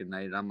your fucking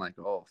night?" And I'm like,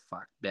 "Oh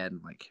fuck,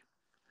 Ben,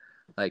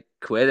 like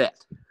quit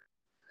it."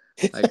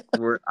 Like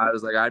I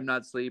was like, "I'm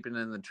not sleeping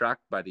in the truck,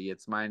 buddy.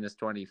 It's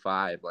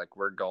 -25. Like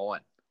we're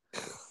going,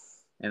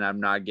 and I'm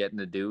not getting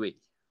a Dewey."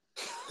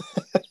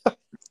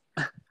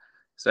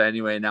 So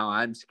anyway, now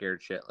I'm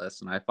scared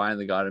shitless, and I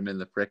finally got him in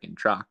the freaking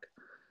truck.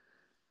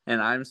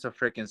 And I'm so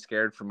freaking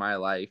scared for my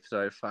life.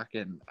 So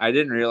I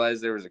didn't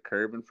realize there was a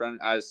curb in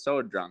front. I was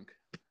so drunk.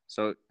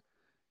 So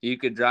you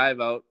could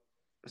drive out.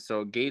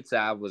 So Gates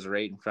Ave was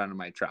right in front of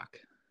my truck.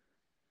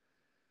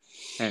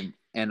 And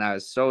I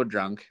was so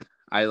drunk.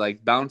 I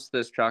like bounced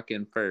this truck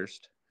in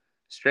first,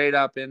 straight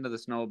up into the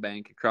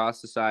snowbank,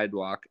 across the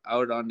sidewalk,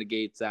 out onto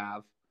Gates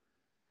Ave,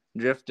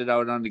 drifted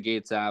out onto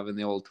Gates Ave in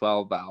the old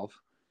 12 valve.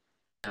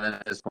 And then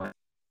at this point,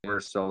 we're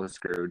so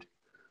screwed.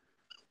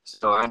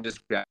 So I'm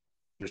just trying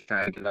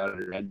to get out of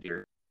the Red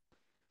Deer.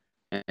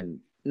 And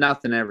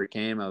nothing ever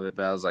came of it,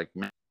 but I was like,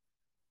 man,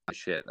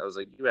 shit. I was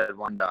like, you had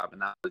one job,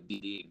 and that was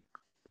DDing.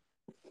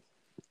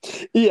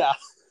 Yeah.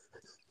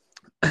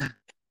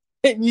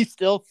 And you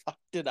still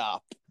fucked it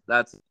up.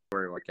 That's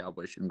where what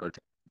Cowboys shouldn't go to.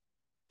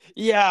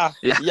 Yeah.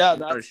 Yeah, that's...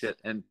 no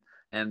shit. And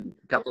a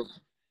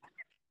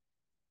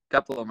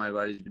couple of my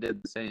buddies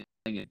did the same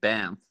thing at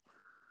Banff.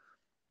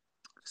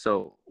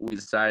 So we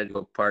decided to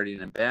go partying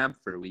in Banff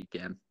for a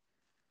weekend.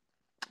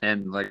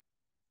 And like,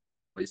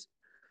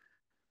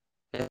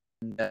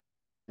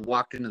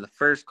 walked into the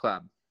first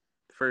club,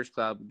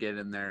 get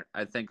in there.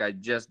 I think I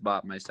just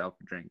bought myself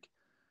a drink.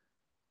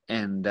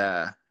 And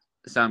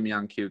some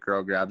young cute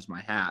girl grabs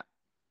my hat.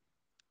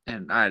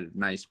 And I had a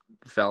nice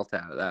felt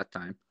hat at that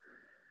time.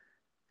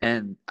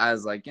 And I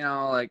was like,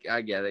 like,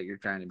 I get it. You're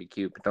trying to be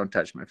cute, but don't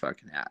touch my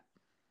fucking hat.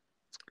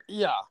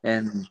 Yeah.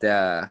 And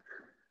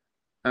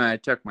I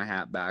took my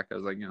hat back. I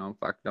was like,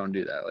 fuck, don't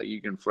do that. Like,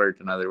 you can flirt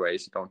in other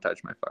ways. So don't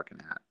touch my fucking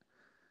hat.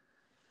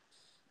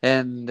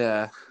 And,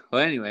 well,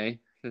 anyway,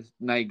 this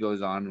night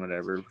goes on,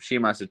 whatever. She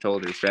must have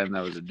told her friend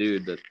that was a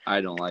dude that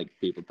I don't like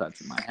people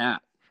touching my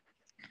hat.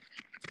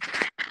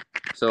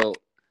 So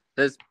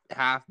this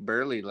half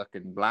burly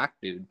looking black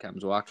dude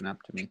comes walking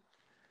up to me.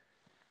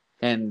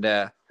 And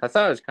I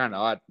thought it was kind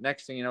of odd.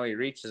 Next thing you know, he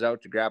reaches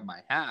out to grab my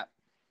hat.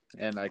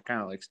 And I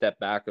kind of like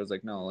stepped back. I was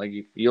like, no, like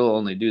you'll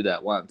only do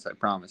that once. I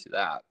promise you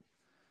that.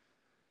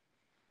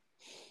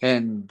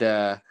 And,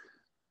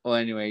 well,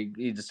 anyway,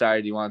 he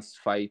decided he wants to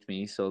fight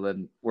me. So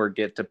then we're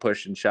get to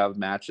push and shove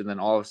match. And then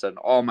all of a sudden,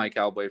 all my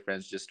cowboy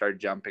friends just start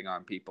jumping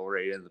on people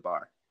right in the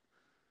bar.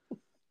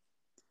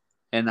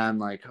 And I'm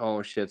like,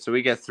 oh, shit. So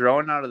we get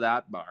thrown out of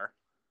that bar.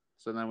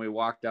 So then we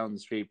walk down the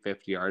street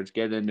 50 yards,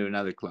 get into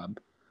another club.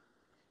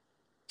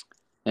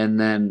 And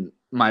then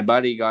my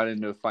buddy got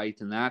into a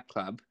fight in that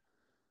club.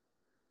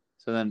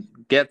 So then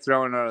get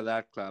thrown out of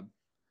that club.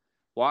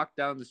 Walk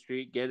down the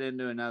street, get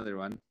into another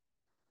one.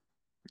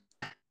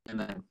 And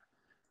then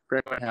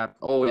what happened?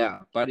 Oh, yeah.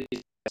 Buddy's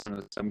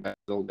with some guy's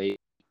old lady.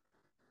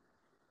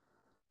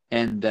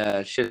 And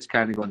shit's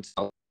kind of going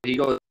south. He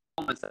goes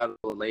home with that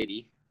old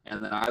lady.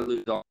 And then I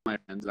lose all my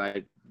friends.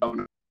 I don't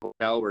know what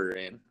hotel we're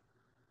in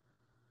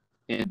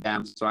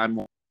Banff. So I'm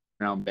walking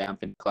around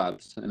Banff in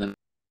clubs. And then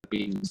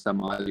being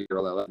some Aussie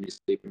girl that let me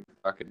sleep in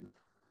fucking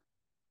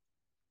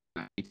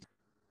night.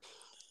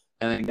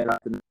 And then get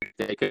up the next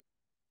day.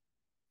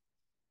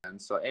 And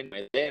so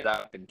anyway, they ended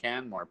up in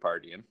Canmore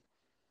partying.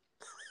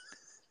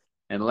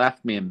 And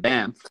left me in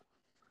Banff.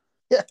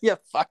 Yeah,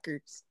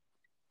 fuckers.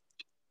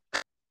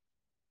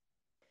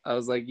 I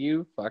was like,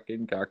 you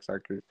fucking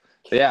cocksuckers.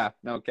 But yeah,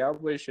 no,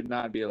 Cowboys should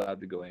not be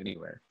allowed to go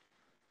anywhere.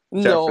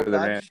 No,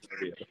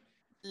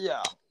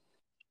 yeah.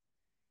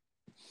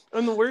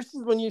 And the worst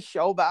is when you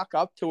show back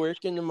up to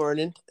work in the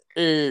morning,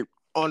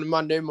 on a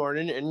Monday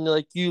morning, and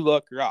like you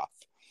look rough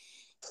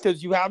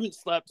because you haven't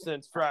slept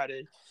since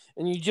Friday,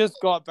 and you just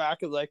got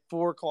back at like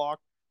 4:00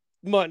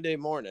 Monday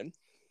morning.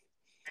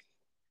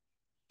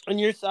 And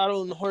you're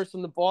saddling the horse,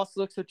 and the boss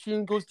looks at you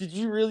and goes, "Did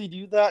you really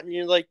do that?" And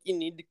you're like, "You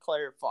need to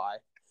clarify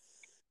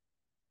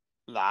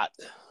that."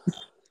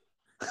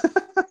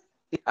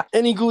 Yeah.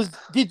 And he goes,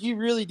 "Did you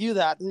really do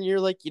that?" And you're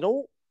like,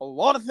 a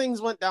lot of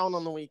things went down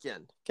on the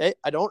weekend. Okay,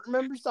 I don't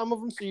remember some of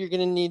them, so you're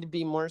gonna need to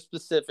be more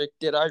specific.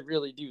 Did I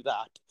really do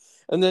that?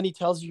 And then he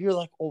tells you, you're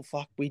like, "Oh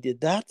fuck, we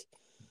did that."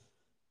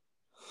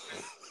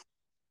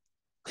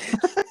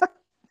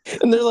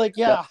 And they're like,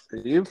 "Yeah,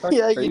 you did." Sure?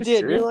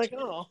 And you're like,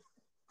 "Oh.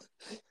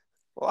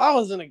 Well, that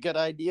wasn't a good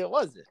idea,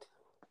 was it?"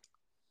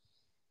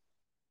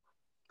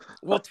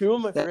 Well, two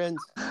of my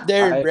friends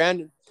there in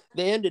Brandon,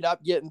 they ended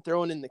up getting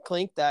thrown in the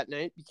clink that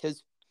night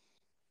because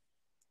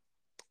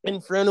in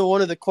front of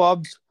one of the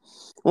clubs,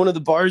 one of the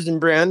bars in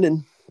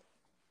Brandon,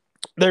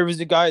 there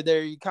was a guy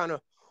there, kind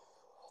of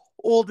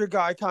older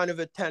guy, kind of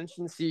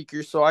attention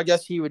seeker. So I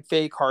guess he would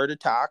fake heart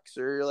attacks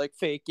or like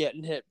fake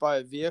getting hit by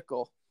a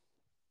vehicle.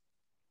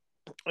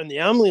 And the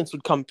ambulance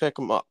would come pick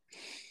him up.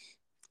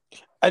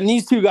 And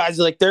these two guys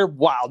are like, they're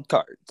wild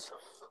cards.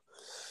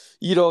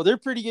 They're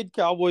pretty good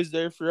cowboys.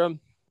 They're from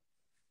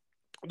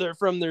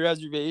the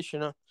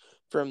reservation,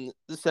 from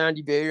the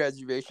Sandy Bay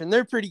reservation.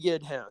 They're pretty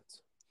good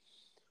hands,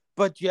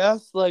 but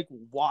just like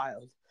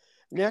wild.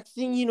 Next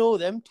thing you know,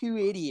 them two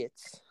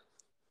idiots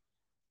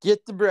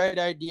get the bright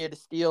idea to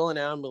steal an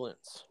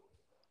ambulance.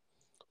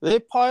 They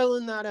pile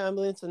in that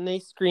ambulance and they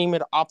scream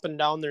it up and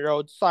down the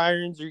road.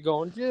 Sirens are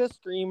going, just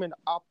screaming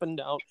up and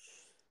down.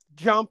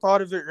 Jump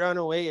out of it, run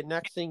away, and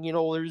next thing you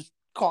know, there's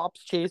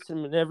cops chasing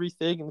them and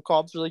everything. And the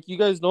cops are like, "You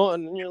guys know?"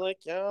 And you're like,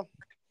 "Yeah,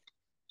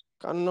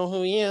 gotta know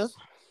who he is.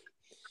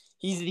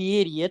 He's the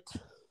idiot."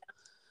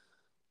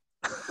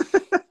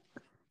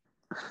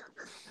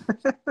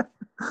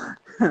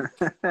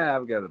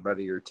 I've got a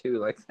buddy or two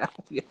like that.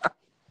 Yeah.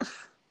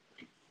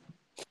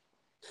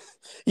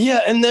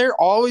 Yeah, and they're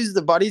always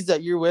the buddies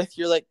that you're with.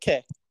 You're like,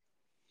 "Okay."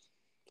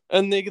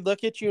 And they could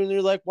look at you and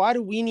they're like, "Why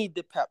do we need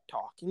the pep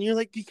talk?" And you're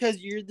like, "Because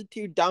you're the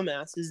two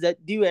dumbasses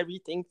that do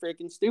everything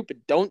freaking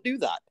stupid. Don't do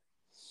that."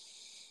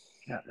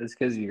 Yeah, it's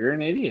because you're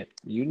an idiot.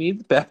 You need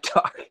the pep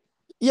talk.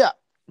 Yeah.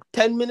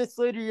 10 minutes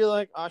later, you're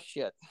like, "Oh,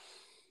 shit.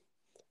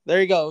 There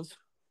he goes."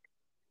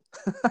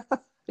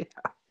 Yeah.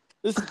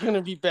 This is going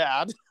to be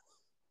bad.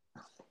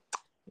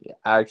 Yeah,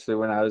 actually,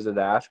 when I was at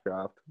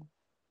Ashcroft,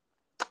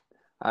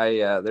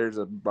 there's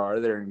a bar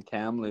there in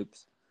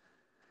Kamloops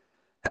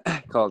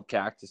called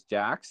Cactus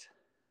Jack's.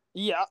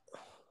 Yeah.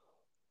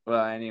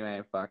 Well,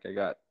 anyway, fuck, I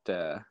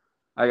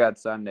got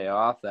Sunday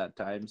off that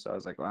time, so I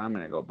was like, well, I'm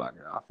gonna go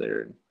bugger off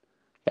there and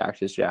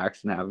Cactus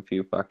Jack's and have a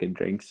few fucking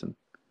drinks and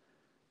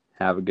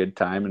have a good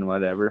time and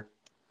whatever.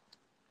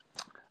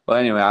 Well,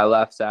 anyway, I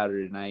left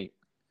Saturday night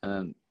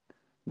and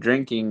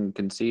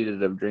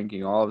conceded of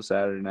drinking all of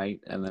Saturday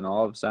night and then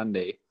all of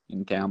Sunday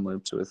in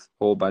Kamloops with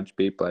a whole bunch of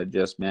people I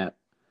just met.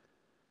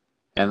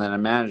 And then I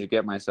managed to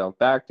get myself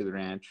back to the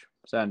ranch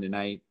Sunday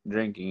night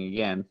drinking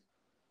again.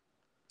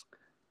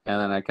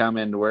 And then I come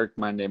into work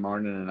Monday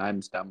morning and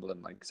I'm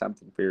stumbling like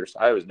something fierce.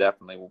 I was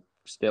definitely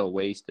still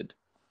wasted.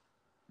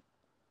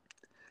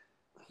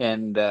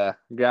 And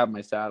grabbed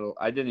my saddle.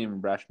 I didn't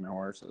even brush my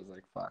horse. I was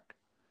like, fuck.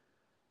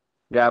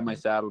 Grab my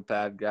saddle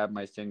pad, grab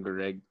my single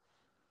rig,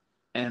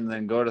 and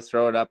then go to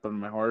throw it up on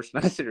my horse.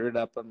 And I threw it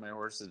up on my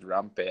horse's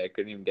rump. I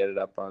couldn't even get it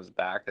up on his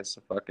back. I was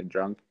so fucking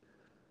drunk.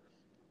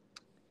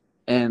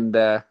 And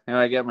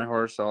I get my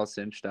horse all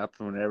cinched up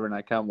and whatever. And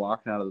I come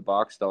walking out of the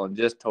box stall and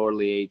just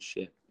totally ate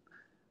shit.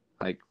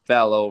 Like,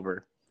 fell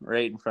over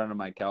right in front of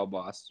my cow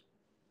boss.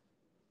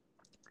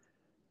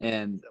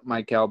 And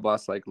my cow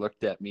boss, like,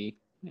 looked at me.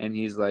 And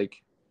he's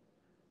like,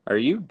 "Are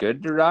you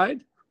good to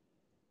ride?"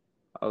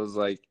 I was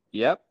like,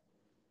 "Yep."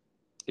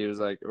 He was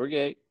like,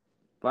 "Okay,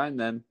 fine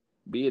then.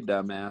 Be a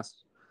dumbass."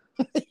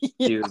 Yeah.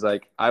 He was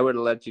like, "I would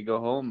have let you go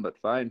home, but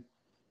fine."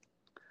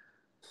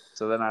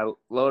 So then I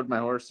loaded my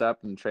horse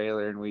up in the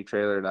trailer, and we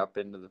trailered up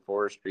into the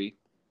forestry.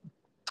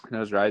 And I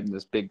was riding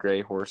this big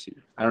gray horse.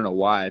 I don't know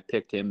why I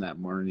picked him that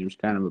morning. He was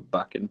kind of a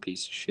bucking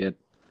piece of shit.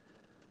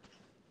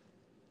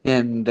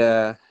 And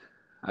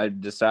I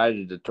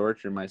decided to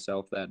torture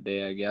myself that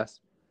day, I guess.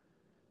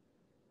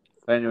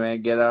 But anyway, I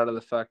get out of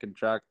the fucking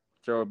truck,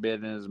 throw a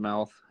bit in his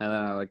mouth, and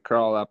then I like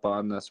crawl up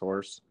on this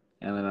horse.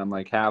 And then I'm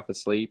like half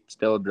asleep,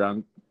 still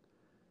drunk.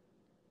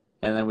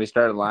 And then we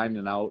started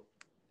lining out,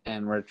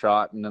 and we're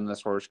trotting, and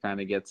this horse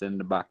kind of gets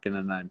into bucking,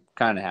 and I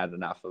kind of had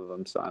enough of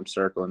him, so I'm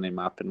circling him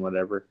up and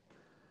whatever.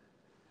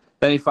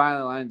 Then he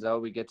finally lines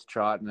out, we get to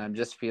trot, and I'm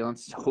just feeling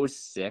so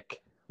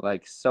sick,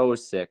 like so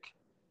sick.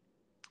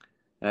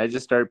 And I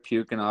just started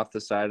puking off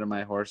the side of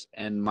my horse,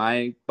 and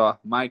my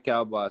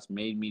cow boss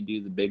made me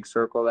do the big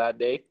circle that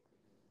day.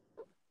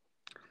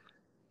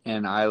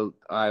 And I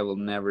will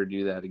never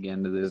do that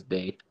again to this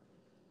day.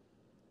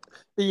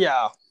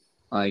 Yeah.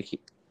 Like,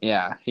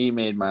 yeah, he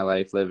made my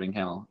life living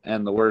hell.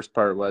 And the worst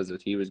part was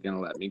that he was going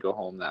to let me go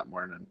home that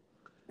morning.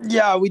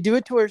 Yeah, we do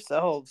it to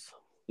ourselves.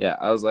 Yeah,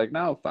 I was like,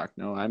 no, fuck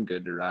no, I'm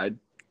good to ride.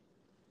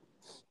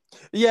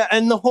 Yeah,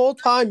 and the whole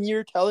time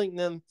you're telling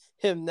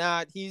him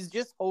that, he's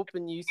just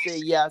hoping you say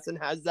yes and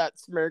has that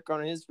smirk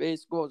on his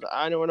face, goes,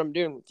 "I know what I'm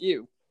doing with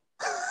you."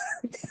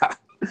 Yeah,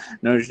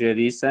 no shit.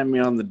 He sent me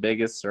on the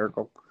biggest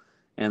circle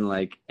and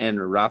a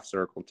rough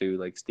circle too,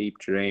 like steep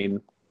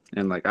terrain.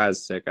 And like I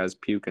was sick. I was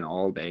puking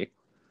all day.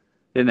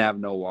 Didn't have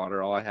no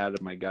water. All I had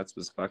in my guts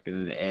was fucking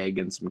an egg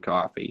and some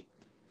coffee.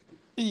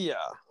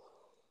 Yeah.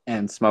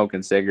 And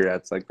smoking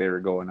cigarettes like they were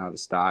going out of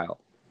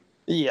style.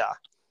 Yeah.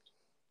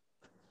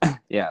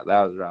 Yeah,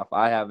 that was rough.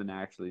 I haven't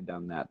actually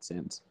done that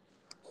since.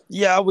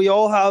 Yeah, we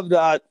all have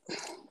that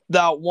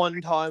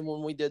one time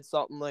when we did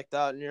something like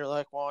that, and you're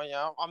like, "Well,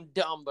 yeah, I'm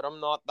dumb, but I'm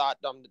not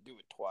that dumb to do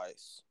it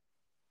twice."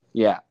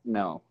 Yeah,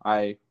 no.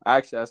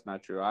 Actually, that's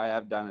not true. I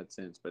have done it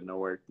since, but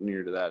nowhere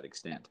near to that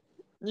extent.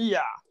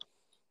 Yeah.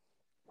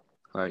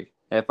 Like,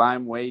 if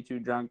I'm way too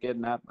drunk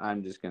getting up,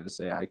 I'm just going to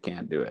say I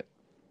can't do it.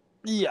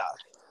 Yeah.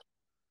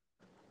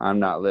 I'm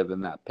not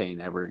living that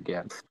pain ever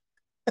again.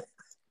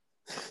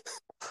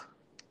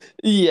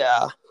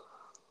 Yeah.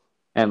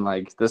 And,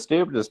 like, the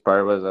stupidest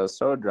part was I was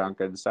so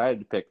drunk, I decided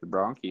to pick the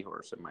Bronchi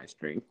horse in my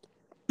string.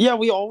 Yeah,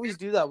 we always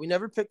do that. We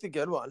never pick the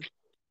good one.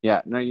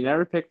 Yeah, no, you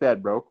never pick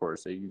that broke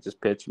horse, so you can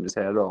just pitch him his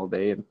head all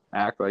day and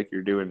act like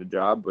you're doing a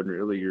job when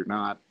really you're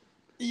not.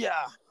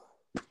 Yeah.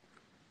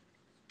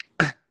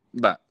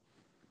 But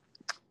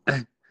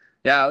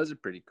yeah, it was a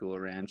pretty cool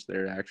ranch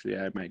there. Actually,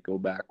 I might go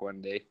back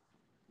one day.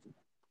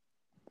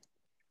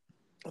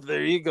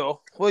 There you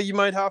go. Well, you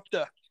might have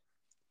to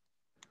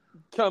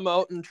come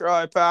out and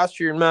try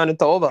pasture in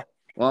Manitoba.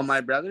 Well,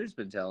 my brother's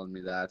been telling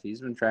me that.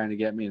 He's been trying to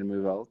get me to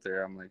move out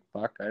there. I'm like,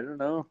 fuck, I don't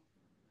know.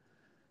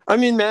 I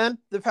mean, man,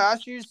 the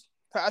pastures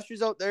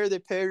out there, they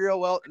pay real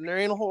well, and there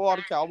ain't a whole lot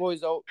of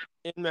cowboys out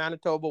in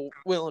Manitoba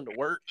willing to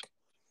work.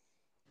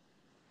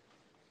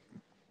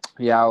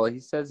 Yeah, well,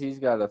 he says he's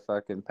got a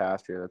fucking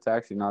pasture that's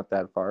actually not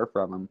that far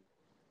from him.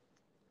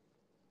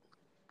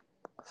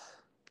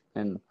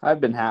 And I've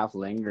been half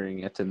lingering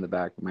it in the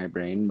back of my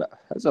brain, but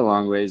that's a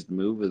long ways to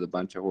move with a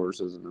bunch of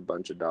horses and a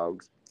bunch of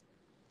dogs.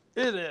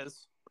 It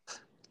is.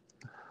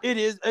 It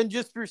is, and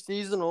just for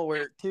seasonal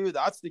work too.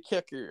 That's the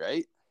kicker,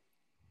 right?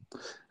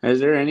 Is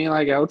there any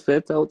like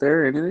outfits out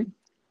there or anything?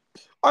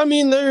 I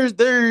mean,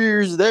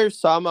 there's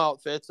some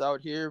outfits out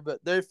here, but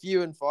they're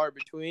few and far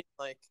between.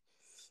 Like,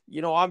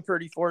 I'm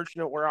pretty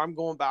fortunate where I'm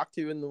going back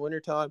to in the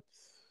wintertime.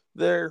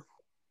 They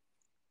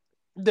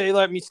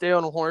let me stay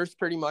on a horse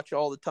pretty much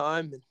all the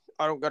time, and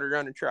I don't got to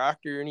run a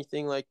tractor or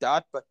anything like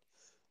that. But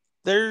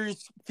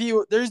there's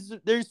few.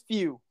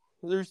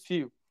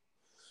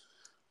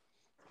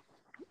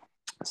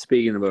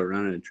 Speaking about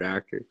running a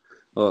tractor,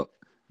 well,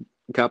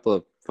 a couple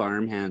of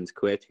farm hands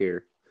quit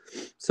here,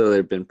 so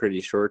they've been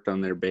pretty short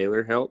on their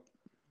baler help.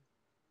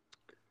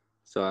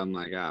 So I'm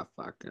like,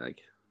 fuck,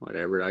 like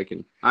whatever, I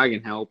can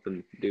help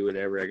and do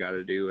whatever I got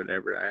to do,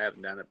 whatever. I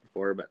haven't done it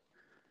before, but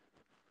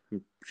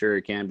I'm sure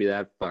it can't be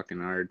that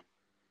fucking hard.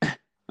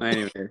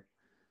 Anyway,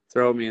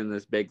 throw me in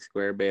this big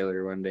square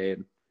baler one day,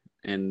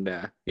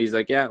 and he's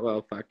like, yeah,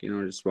 well, fuck,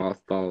 just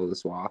follow the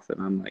swath,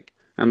 and I'm like,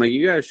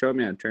 you gotta show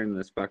me how to turn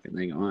this fucking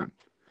thing on.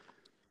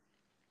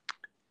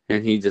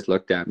 And he just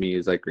looked at me.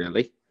 He's like,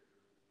 really?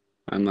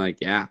 I'm like,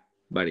 yeah,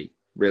 buddy,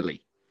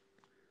 really.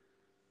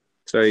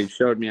 So he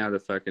showed me how to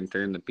fucking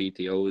turn the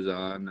PTOs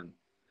on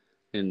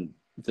and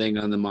thing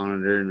on the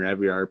monitor and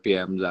rev your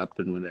RPMs up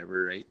and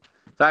whatever, right?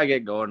 So I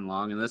get going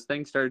along, and this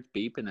thing starts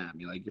beeping at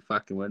me like you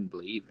fucking wouldn't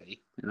believe, eh?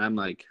 And I'm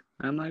like,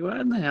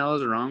 what in the hell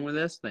is wrong with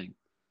this thing?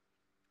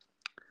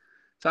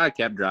 So I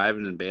kept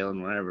driving and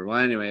bailing, whatever. Well,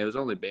 anyway, it was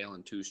only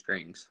bailing 2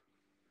 strings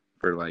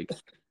for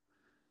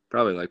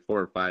probably 4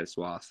 or 5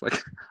 swaths.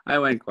 Like, I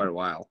went quite a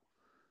while.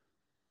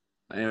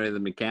 Anyway, the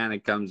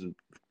mechanic comes and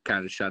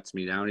kind of shuts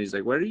me down. He's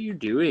like, what are you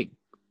doing?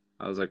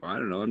 I was like, well, I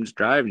don't know. I'm just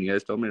driving. You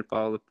guys told me to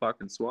follow the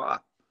fucking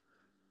swath.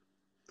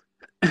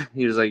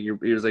 He was like, your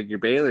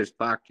baler's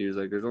fucked. He was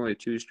like, there's only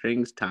 2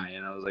 strings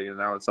tying. I was like, and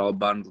now it's all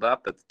bundled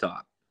up at the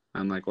top.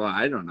 I'm like, well,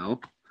 I don't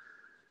know.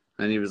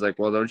 And he was like,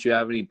 well, don't you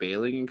have any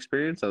bailing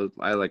experience?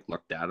 I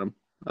looked at him.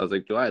 I was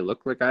like, do I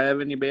look like I have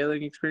any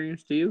bailing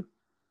experience to you?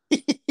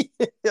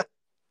 Yeah.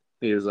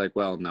 He was like,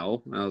 well,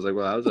 no. And I was like,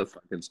 well, that was a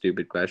fucking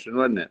stupid question,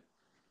 wasn't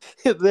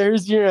it?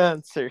 There's your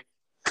answer.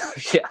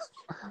 Yeah.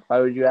 Why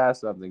would you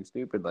ask something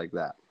stupid like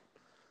that?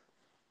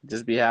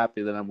 Just be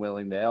happy that I'm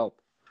willing to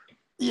help.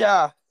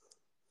 Yeah.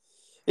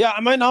 Yeah,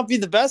 I might not be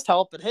the best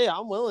help, but hey,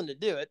 I'm willing to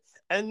do it.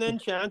 And then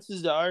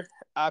chances are,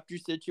 after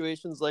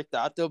situations like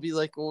that, they'll be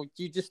like, well,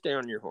 you just stay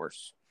on your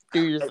horse.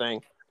 Do your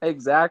thing.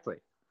 Exactly.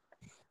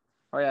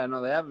 Oh, yeah,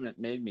 no, they haven't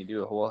made me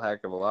do a whole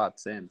heck of a lot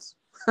since.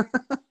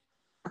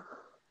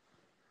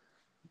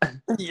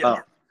 Yeah. Oh,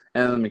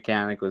 and the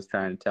mechanic was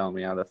trying to tell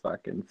me how to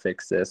fucking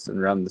fix this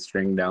and run the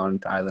string down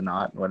and tie the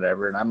knot and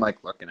whatever. And I'm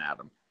like looking at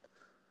him.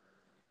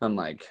 I'm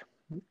like,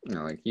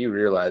 you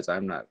realize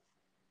I'm not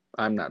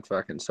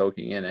fucking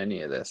soaking in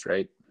any of this,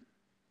 right?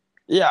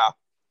 Yeah.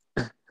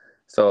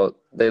 So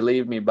they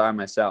leave me by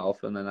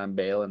myself, and then I'm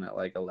bailing at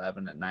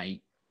 11 at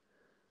night.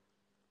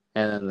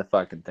 And then the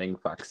fucking thing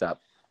fucks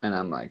up. And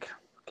I'm like,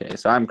 okay,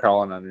 so I'm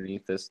crawling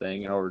underneath this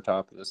thing and over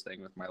top of this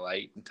thing with my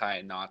light and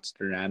tying knots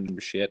to random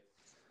shit.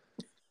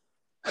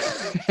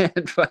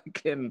 And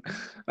fucking,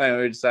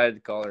 we decided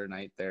to call her a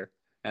night there.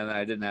 And then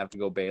I didn't have to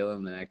go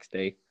bailing the next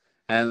day.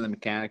 And then the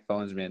mechanic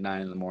phones me at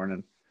 9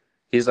 a.m.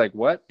 He's like,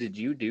 what did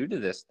you do to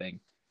this thing?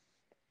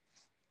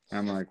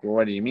 I'm like, well,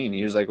 what do you mean?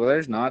 He was like, well,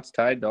 there's knots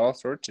tied to all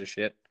sorts of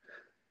shit.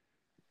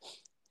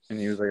 And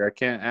he was like, I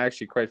can't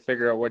actually quite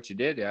figure out what you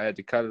did. I had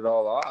to cut it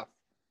all off.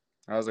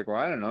 I was like, well,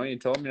 I don't know. You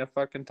told me to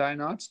fucking tie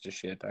knots to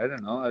shit. I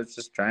don't know. I was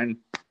just trying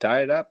to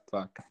tie it up.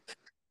 Fuck.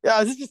 Yeah,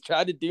 I was just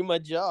trying to do my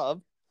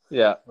job.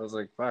 Yeah. I was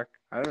like, fuck.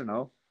 I don't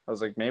know. I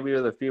was like, maybe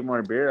with a few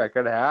more beer, I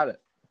could have had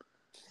it.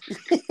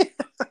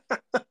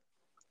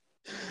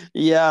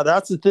 Yeah,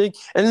 that's the thing.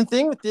 And the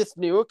thing with this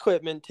new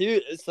equipment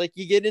too, it's like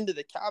you get into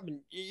the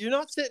cabin, you're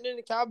not sitting in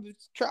a cabin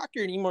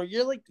tractor anymore.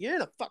 You're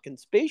in a fucking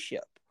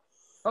spaceship.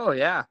 Oh,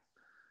 yeah.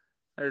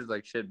 There's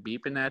shit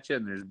beeping at you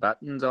and there's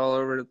buttons all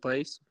over the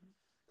place.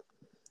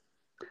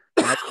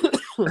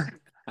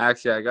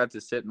 Actually, I got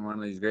to sit in one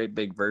of these great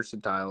big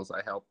versatiles.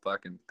 I helped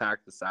fucking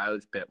pack the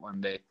silage pit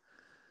one day.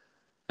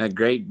 A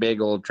great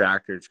big old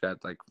tractor. It's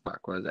got like,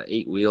 fuck, what is that?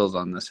 8 wheels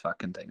on this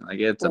fucking thing. Like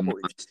it's Holy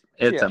it's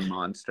shit. a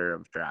monster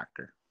of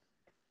tractor.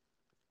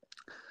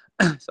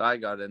 So I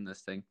got in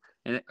this thing,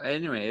 and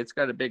anyway, it's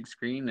got a big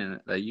screen in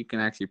it that you can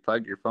actually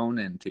plug your phone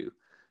into,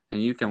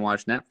 and you can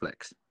watch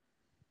Netflix.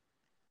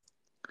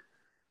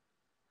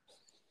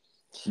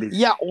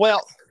 Yeah,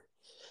 well,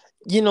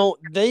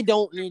 they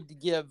don't need to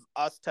give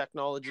us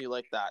technology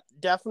like that.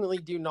 Definitely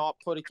do not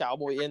put a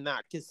cowboy in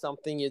that because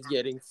something is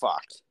getting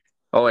fucked.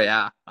 Oh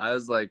yeah, I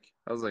was like,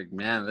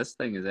 man, this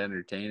thing is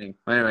entertaining.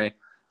 Anyway,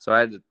 so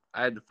I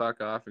had to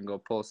fuck off and go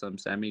pull some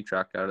semi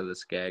truck out of the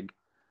skag.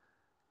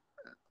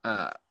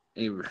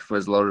 He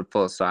was loaded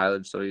full of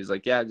silage, so he's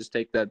like, yeah, just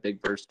take that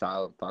big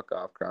versatile and fuck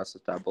off across the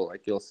stubble,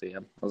 like you'll see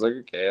him. I was like,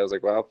 okay. I was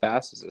like, well, how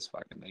fast does this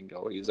fucking thing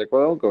go? He's like,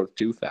 well, don't go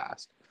too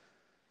fast.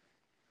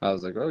 I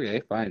was like,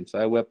 okay, fine. So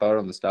I whip out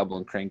on the stubble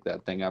and crank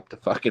that thing up to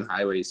fucking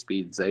highway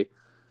speeds, eh?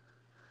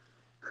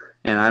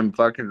 And I'm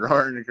fucking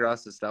roaring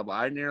across the stubble.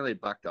 I nearly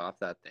bucked off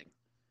that thing.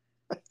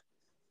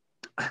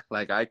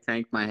 Like, I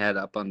cranked my head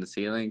up on the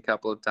ceiling a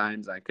couple of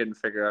times. I couldn't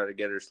figure out how to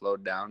get her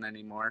slowed down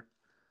anymore.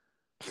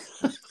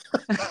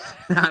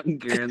 I'm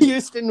gearing.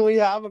 Houston, we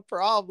have a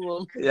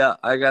problem. Yeah,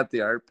 I got the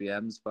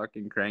RPMs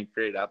fucking cranked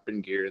right up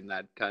in gear and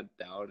that cut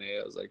down.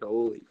 I was like,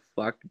 holy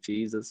fuck,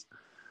 Jesus.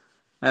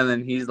 And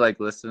then he's like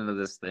listening to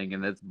this thing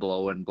and it's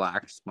blowing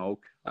black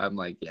smoke. I'm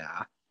like,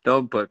 yeah,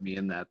 don't put me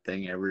in that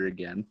thing ever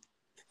again.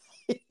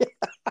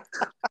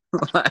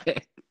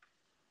 Like,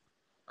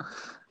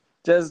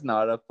 just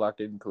not a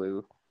fucking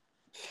clue.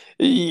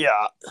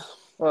 Yeah.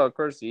 Well, of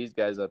course, these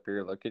guys up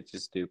here look at you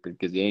stupid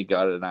because you ain't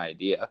got an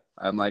idea.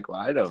 I'm like,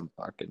 well, I don't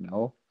fucking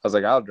know. I was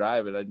like, I'll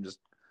drive it. I'm just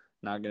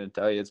not going to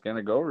tell you it's going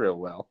to go real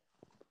well.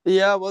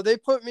 Yeah, well, they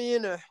put me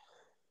in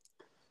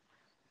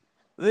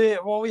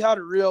we had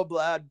a real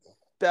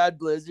bad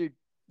blizzard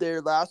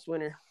there last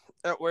winter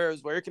at where I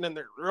was working, and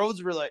the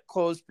roads were like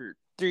closed for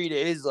 3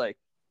 days. Like,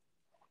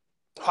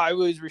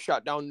 highways were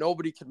shut down.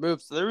 Nobody could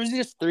move. So there was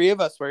just 3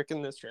 of us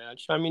working this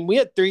ranch. I mean, we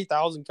had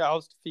 3,000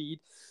 cows to feed,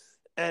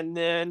 and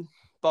then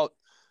about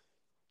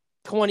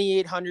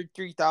 2,800,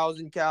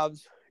 3,000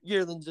 calves,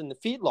 yearlings in the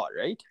feedlot,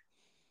 right?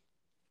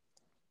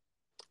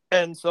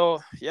 And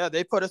so, yeah,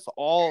 they put us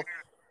all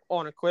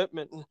on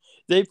equipment. And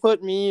they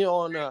put me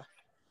on a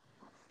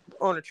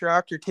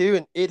tractor too,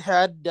 and it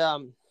had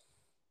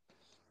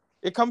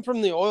it come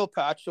from the oil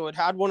patch, so it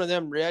had one of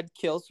them red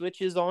kill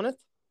switches on it.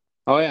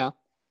 Oh yeah.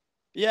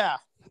 Yeah.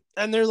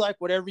 And they're like,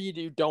 whatever you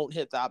do, don't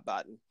hit that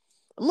button.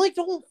 I'm like,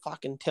 don't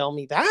fucking tell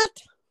me that.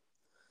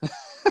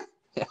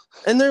 Yeah.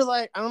 And they're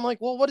like, and I'm like,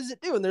 well, what does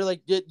it do? And they're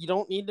like, you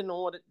don't need to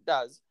know what it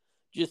does.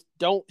 Just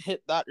don't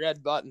hit that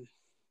red button.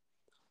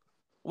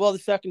 Well, the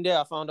second day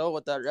I found out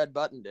what that red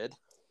button did.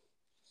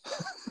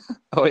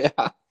 Oh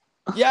yeah.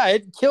 Yeah,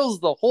 it kills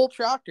the whole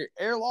tractor.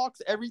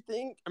 Airlocks,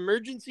 everything,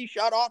 emergency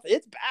shut off.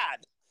 It's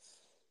bad.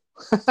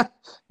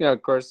 Yeah,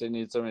 of course they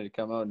need somebody to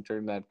come out and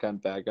turn that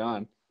cunt back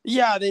on.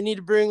 Yeah, they need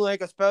to bring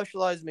like a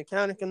specialized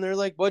mechanic, and they're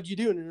like, what'd you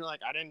do? And you're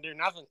like, I didn't do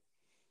nothing.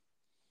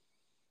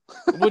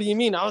 What do you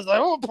mean? I was like,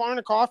 oh, pouring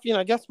a coffee, and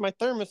I guess my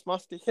thermos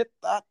must have hit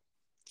that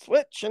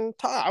switch, and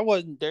I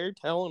wasn't there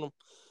telling them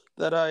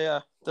that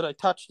I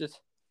touched it.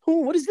 Oh,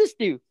 what does this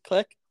do?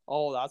 Click.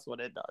 Oh, that's what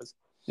it does.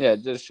 Yeah,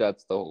 it just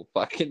shuts the whole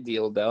fucking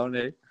deal down,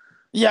 eh?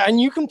 Yeah,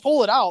 and you can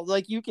pull it out.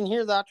 Like, you can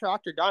hear that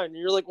tractor dying, and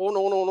you're like, oh,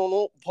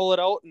 no. Pull it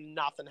out, and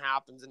nothing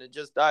happens, and it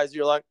just dies.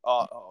 You're like,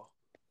 uh-oh.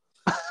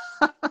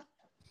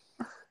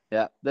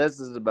 Yeah, this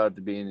is about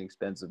to be an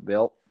expensive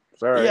bill.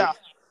 Sorry.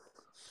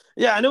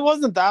 Yeah, and it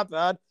wasn't that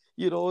bad.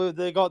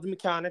 They got the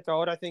mechanic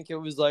out. I think it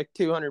was like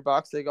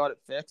 $200. They got it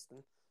fixed.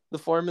 And the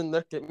foreman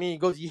looked at me. He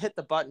goes, you hit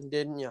the button,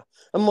 didn't you?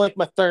 I'm like,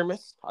 my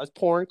thermos. I was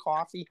pouring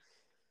coffee,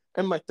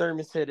 and my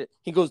thermos hit it.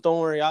 He goes,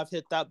 don't worry, I've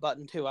hit that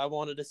button too. I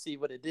wanted to see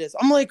what it is.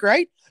 I'm like,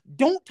 right?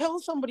 Don't tell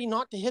somebody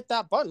not to hit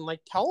that button.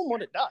 Like, tell them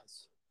what it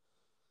does.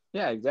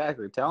 Yeah,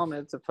 exactly. Tell them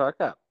it's a fuck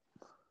up.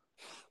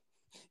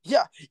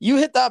 Yeah, you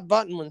hit that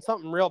button when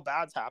something real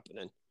bad's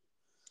happening.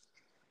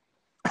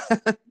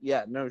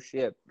 Yeah, no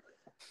shit.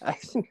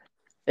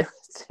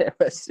 It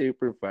was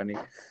super funny.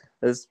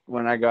 This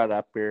when I got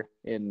up here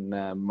in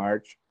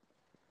March,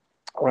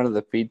 one of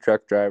the feed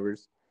truck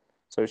drivers.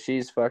 So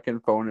she's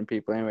fucking phoning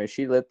people. Anyway,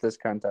 she lit this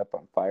cunt up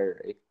on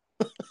fire.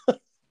 Eh?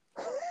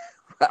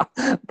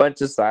 A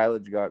bunch of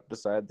silage got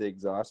beside the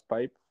exhaust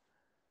pipe.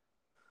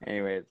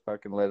 Anyway, it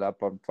fucking lit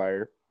up on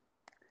fire.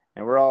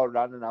 And we're all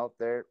running out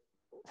there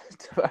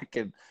to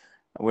fucking...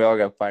 We all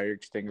got fire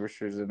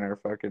extinguishers in our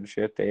fucking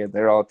shit, eh? And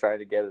they're all trying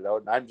to get it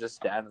out. And I'm just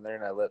standing there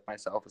and I lit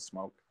myself a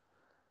smoke.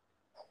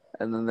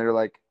 And then they're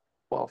like,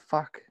 well,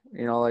 fuck.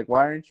 Like,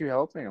 why aren't you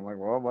helping? I'm like,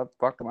 well, what the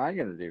fuck am I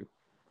going to do?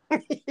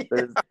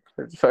 There's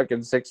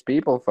fucking 6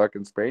 people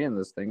fucking spraying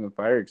this thing with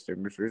fire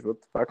extinguishers.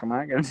 What the fuck am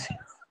I going to do?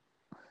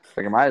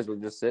 Like, I might as well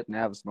just sit and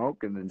have a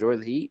smoke and enjoy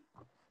the heat.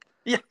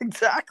 Yeah,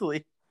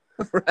 exactly.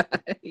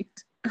 Right.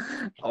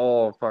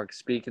 Oh, fuck.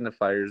 Speaking of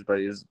fires,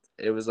 buddy,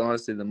 it was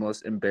honestly the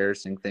most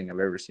embarrassing thing I've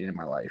ever seen in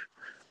my life.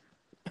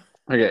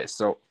 Okay,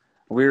 so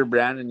we were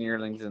branding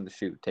yearlings in the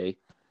chute, eh?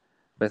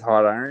 With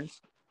hot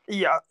irons.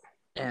 Yeah.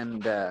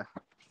 And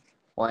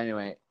well,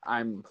 anyway,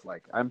 I'm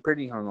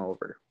pretty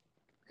hungover,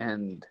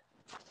 and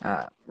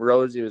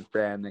Rosie was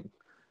branding,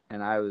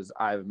 and I was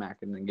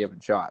Ivamacking and giving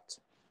shots,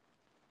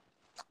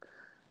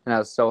 and I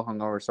was so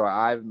hungover, so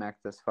I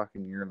Ivamacked this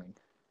fucking yearling,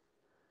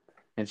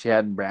 and she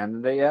hadn't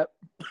branded it yet.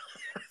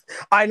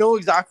 I know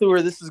exactly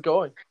where this is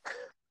going.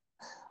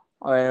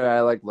 Anyway,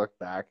 I like look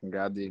back and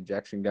grab the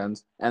injection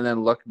guns, and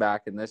then look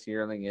back, and this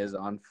yearling is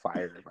on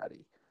fire,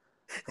 buddy.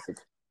 Like,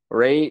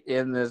 right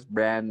in this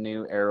brand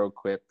new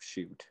AeroQuip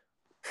chute.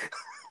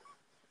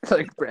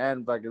 Like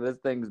brand fucking, this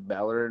thing's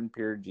beller and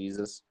pure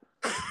Jesus.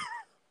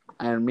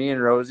 And me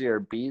and Rosie are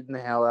beating the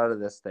hell out of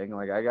this thing.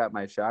 Like, I got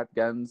my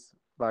shotguns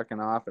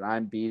fucking off, and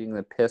I'm beating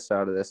the piss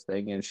out of this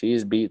thing, and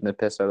she's beating the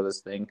piss out of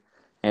this thing,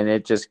 and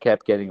it just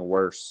kept getting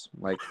worse.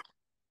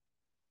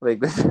 Like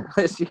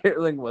this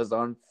yearling was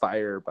on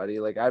fire,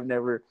 buddy. Like, I've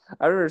never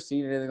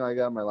seen anything like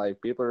that in my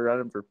life. People are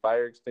running for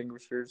fire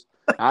extinguishers.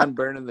 I'm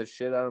burning the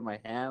shit out of my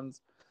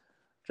hands,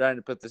 trying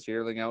to put this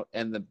yearling out,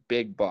 and the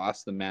big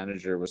boss, the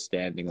manager, was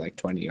standing like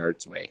 20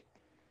 yards away.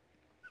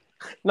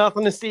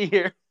 Nothing to see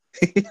here.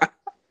 Yeah.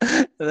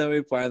 And then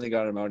we finally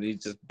got him out, and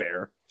he's just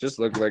bare. Just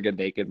looked like a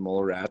naked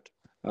mole rat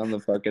on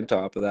the fucking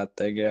top of that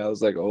thing. Yeah, I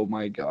was like, oh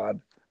my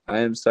God, I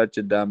am such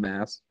a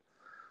dumbass.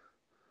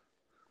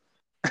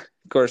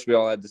 Of course, we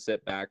all had to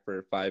sit back for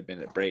a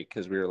 5-minute break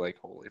because we were like,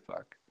 holy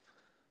fuck.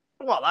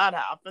 Well, that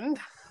happened.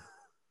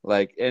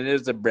 Like, and it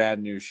was a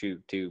brand new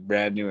chute, too.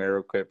 Brand new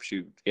AeroQuip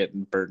chute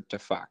getting burnt to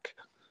fuck.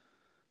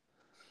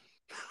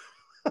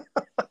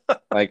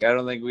 Like, I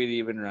don't think we'd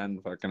even run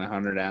fucking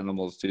 100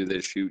 animals through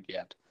this chute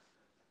yet.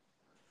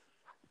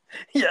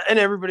 Yeah, and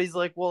everybody's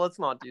like, well, let's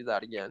not do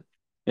that again.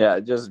 Yeah,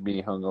 just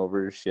me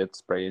hungover shit,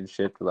 spraying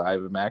shit with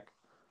Ivamac.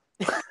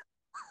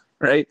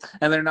 Right?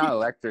 And they're not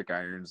electric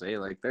irons, eh?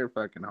 Like, they're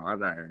fucking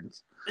hot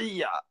irons.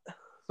 Yeah.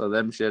 So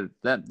them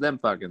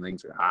fucking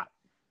things are hot.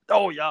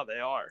 Oh, yeah, they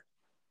are.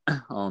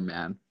 Oh,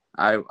 man.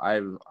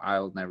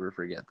 I'll never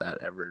forget that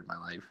ever in my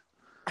life.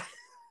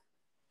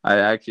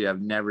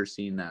 I've never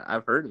seen that.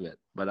 I've heard of it,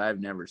 but I've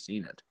never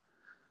seen it.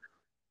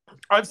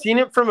 I've seen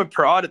it from a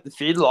prod at the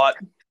feedlot.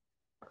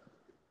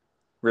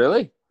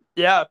 Really?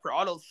 Yeah, a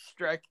prod will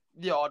strike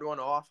the odd one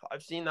off.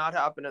 I've seen that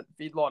happen at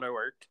the feedlot I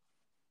worked.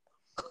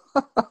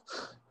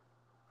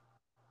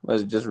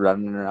 Was it just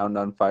running around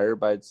on fire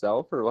by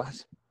itself or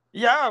what?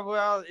 Yeah,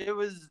 well, it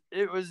was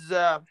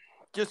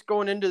just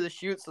going into the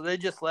chute, so they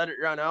just let it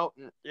run out,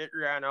 and it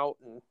ran out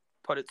and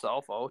put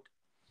itself out.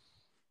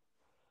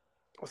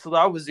 So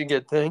that was a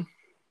good thing.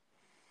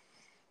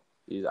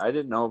 Jeez, I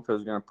didn't know if it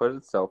was going to put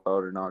itself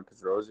out or not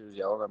because Rosie was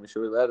yelling at me,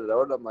 should we let it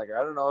out? I'm like,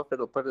 I don't know if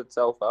it'll put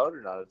itself out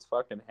or not. It's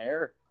fucking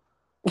hair.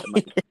 I'm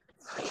like,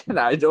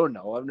 I don't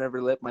know. I've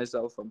never lit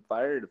myself on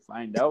fire to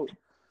find out.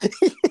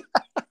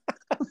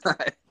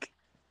 Like,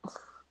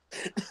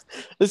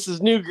 this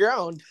is new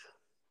ground.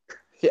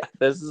 Yeah,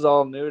 this is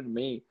all new to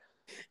me.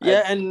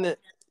 Yeah, and it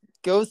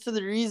goes to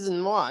the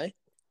reason why,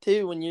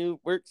 too, when you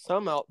work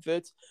some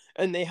outfits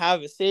and they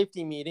have a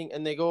safety meeting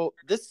and they go,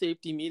 this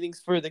safety meeting's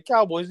for the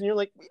Cowboys. And you're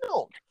like, we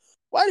don't.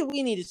 Why do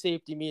we need a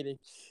safety meeting?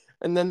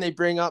 And then they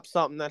bring up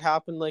something that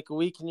happened like a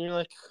week and you're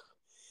like,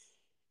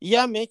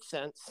 yeah, makes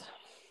sense.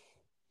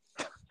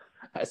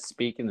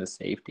 Speaking of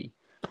safety,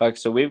 like,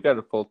 so we've got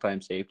a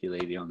full-time safety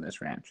lady on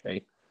this ranch, eh?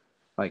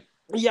 Like,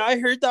 yeah, I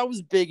heard that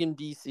was big in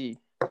BC.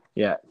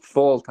 Yeah,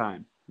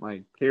 full-time.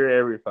 Like, here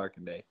every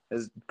fucking day.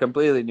 It's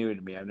completely new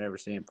to me. I've never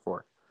seen it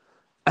before.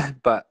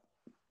 But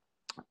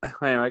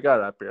anyway, I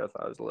got up here. I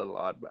thought it was a little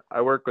odd. But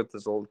I work with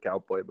this old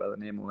cowboy by the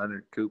name of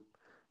Leonard Coop.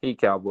 He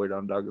cowboyed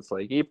on Douglas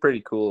Lake. He's a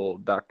pretty cool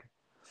old duck.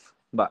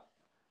 But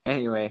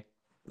anyway,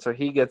 so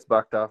he gets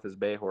bucked off his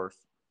bay horse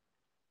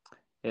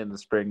in the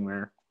spring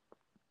there.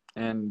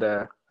 And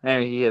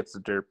he hits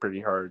the dirt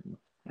pretty hard.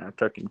 It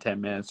took him 10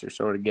 minutes or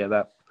so to get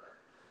up.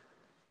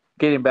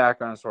 Get him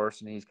back on his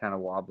horse, and he's kind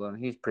of wobbling.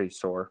 He's pretty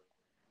sore.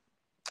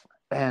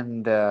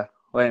 And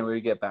anyway,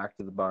 we get back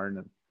to the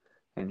barn,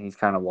 and he's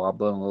kind of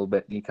wobbling a little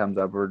bit, and he comes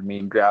over to me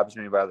and grabs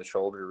me by the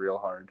shoulder real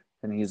hard.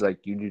 And he's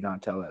like, you do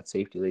not tell that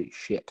safety lady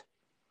shit.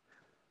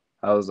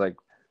 I was like,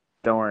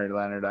 don't worry,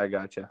 Leonard, I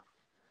got you.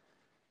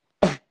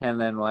 And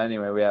then, well,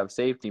 anyway, we have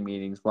safety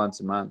meetings once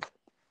a month.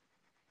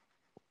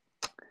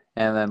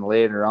 And then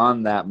later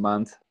on that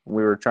month,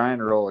 we were trying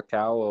to roll a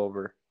cow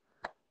over.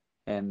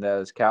 And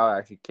this cow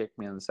actually kicked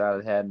me on the side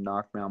of the head and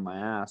knocked me on my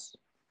ass.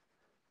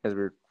 Because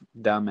we were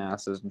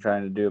dumbasses and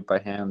trying to do it by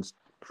hands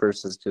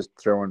versus just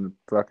throwing the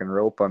fucking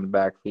rope on the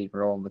back feet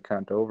and rolling the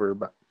cunt over.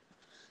 But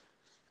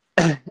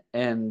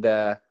and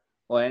well,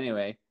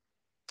 anyway,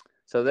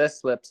 so this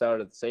slips out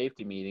at the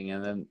safety meeting,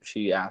 and then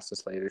she asked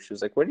us later. She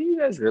was like, "What do you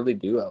guys really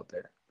do out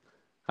there?"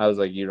 I was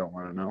like, "You don't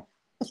want to know."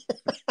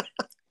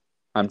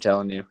 I'm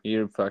telling you,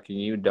 you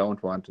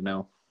don't want to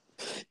know.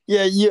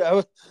 Yeah,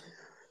 you're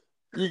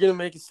gonna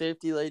make a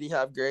safety lady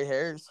have gray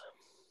hairs.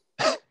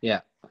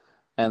 Yeah,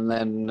 and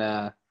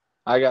then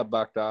I got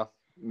bucked off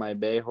my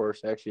bay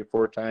horse actually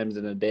 4 times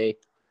in a day,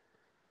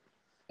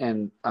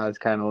 and I was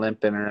kind of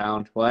limping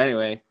around. Well,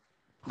 anyway,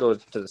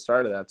 goes to the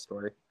start of that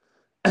story.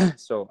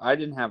 So I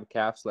didn't have a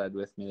calf sled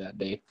with me that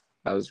day.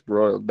 I was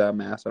royal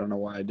dumbass. I don't know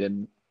why I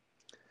didn't.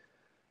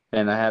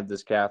 And I had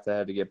this calf that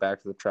had to get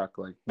back to the truck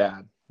like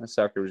bad. The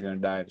sucker was going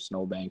to die at a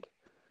snowbank.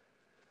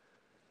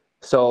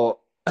 So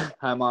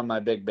I'm on my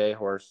big bay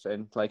horse,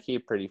 and like he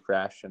pretty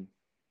fresh. And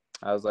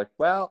I was like,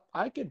 well,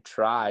 I could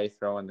try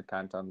throwing the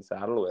cunt on the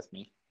saddle with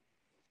me.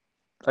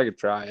 I could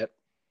try it.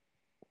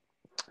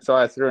 So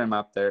I threw him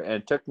up there, and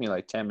it took me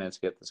like 10 minutes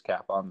to get this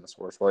calf on this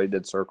horse while he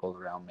did circles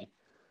around me.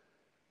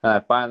 And I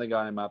finally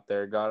got him up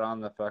there, got on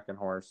the fucking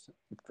horse.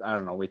 I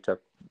don't know, we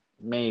took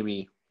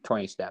maybe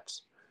 20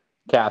 steps.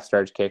 Calf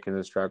starts kicking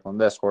and struggling.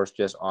 This horse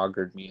just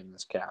augured me in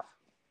this calf.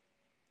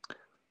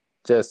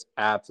 Just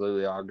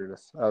absolutely augured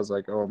us. I was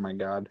like, oh my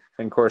God.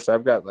 And of course,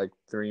 I've got like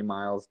 3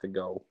 miles to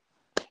go.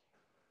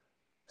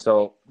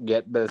 So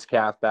get this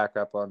calf back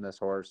up on this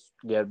horse,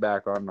 get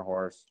back on the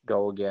horse,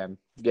 go again,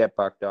 get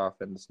bucked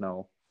off in the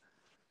snow.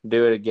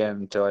 Do it again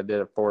until I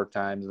did it 4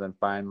 times, and then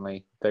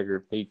finally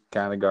figured he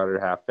kind of got her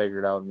half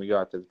figured out, and we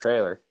got to the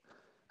trailer.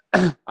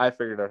 I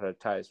figured out how to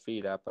tie his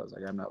feet up. I was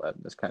like, I'm not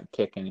letting this kind of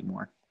kick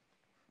anymore.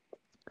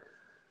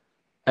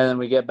 And then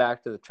we get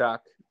back to the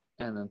truck,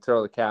 and then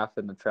throw the calf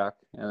in the truck,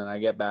 and then I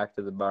get back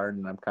to the barn,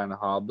 and I'm kind of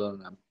hobbling,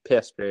 and I'm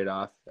pissed right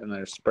off, and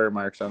there's spur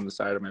marks on the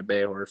side of my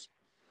bay horse.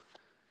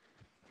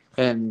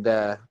 And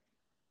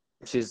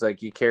she's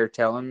like, you care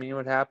telling me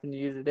what happened to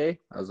you today?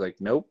 I was like,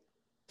 nope.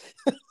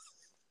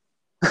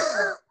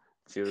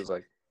 She was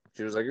like,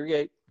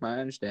 okay, I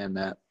understand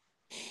that.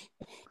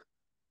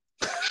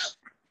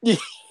 I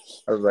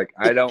was like,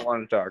 I don't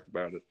want to talk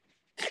about it.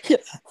 Yeah,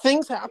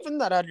 things happen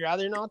that I'd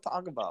rather not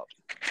talk about.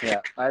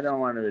 Yeah, I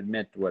don't want to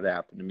admit what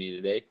happened to me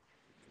today.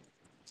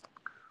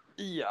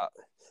 Yeah.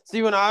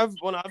 See, when I've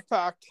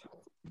packed,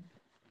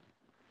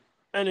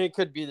 and it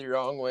could be the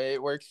wrong way,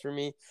 it works for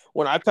me.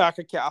 When I pack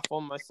a calf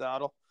on my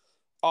saddle,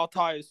 I'll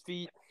tie his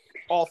feet,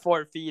 all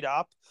 4 feet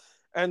up,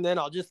 and then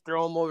I'll just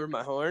throw him over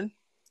my horn.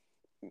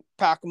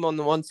 Pack them on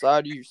the one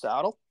side of your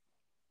saddle.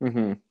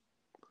 Mm-hmm.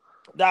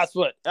 That's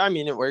what, I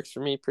mean, it works for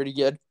me pretty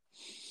good.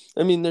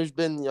 I mean, there's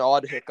been the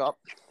odd hiccup.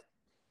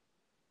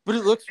 But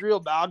it looks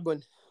real bad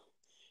when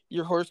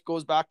your horse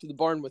goes back to the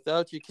barn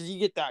without you, because you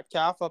get that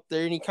calf up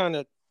there and he kind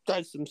of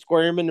does some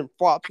squirming and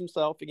flops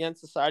himself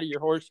against the side of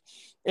your horse,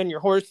 and your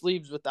horse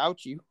leaves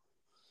without you.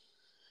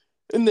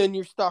 And then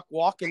you're stuck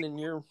walking, and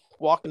you're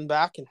walking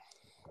back, and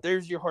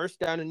there's your horse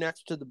down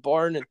next to the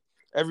barn, and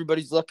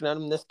everybody's looking at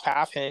him, this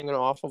calf hanging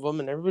off of him,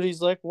 and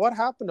everybody's like, what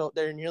happened out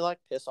there? And you're like,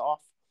 piss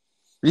off.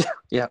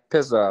 Yeah,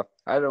 piss off.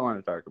 I don't want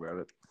to talk about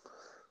it.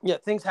 Yeah,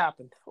 things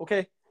happened,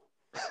 okay?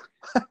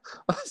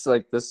 It's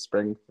like this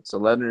spring. So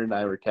Leonard and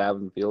I were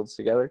calving fields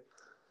together,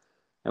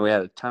 and we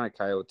had a ton of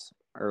coyotes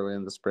early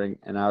in the spring,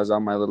 and I was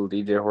on my little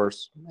DJ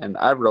horse, and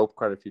I've roped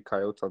quite a few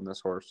coyotes on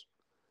this horse.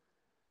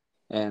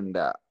 And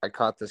I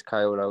caught this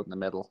coyote out in the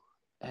middle,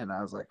 and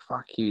I was like,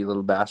 fuck you, you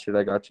little bastard,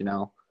 I got you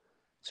now.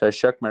 So I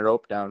shook my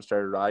rope down and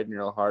started riding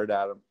real hard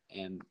at him,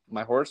 and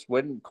my horse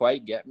wouldn't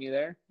quite get me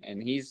there,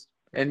 and he's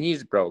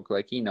broke.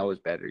 Like, he knows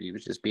better. He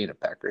was just being a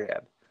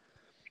peckerhead.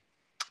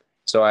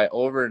 So I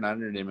over and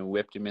undered him and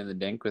whipped him in the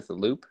dink with a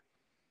loop,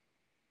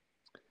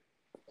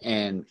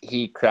 and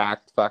he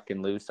cracked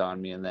fucking loose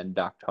on me and then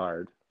ducked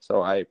hard.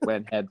 So I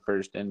went head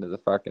first into the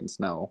fucking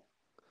snow,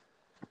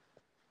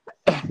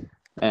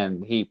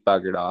 and he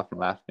buggered off and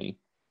left me.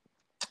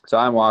 So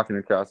I'm walking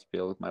across the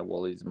field with my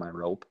woolies and my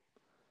rope,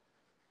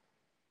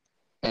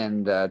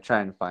 and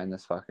trying to find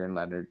this fucker, and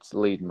Leonard's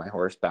leading my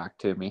horse back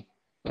to me.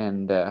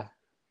 And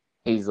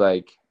he's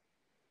like,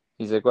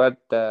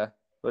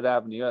 what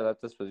happened to you? I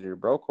thought this was your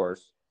broke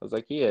horse. I was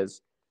like, he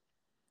is.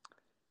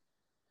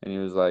 And he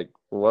was like,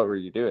 well, what were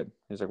you doing?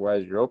 He's like, why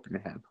is your rope in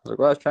your hand? I was like,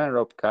 well, I was trying to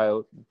rope a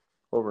coyote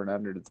over and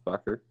under to the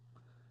fucker.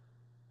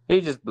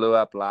 He just blew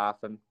up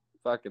laughing,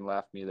 fucking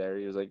left me there.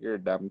 He was like, you're a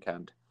dumb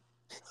cunt.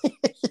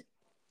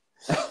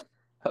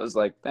 I was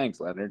like, thanks,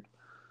 Leonard.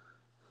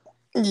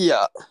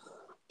 Yeah.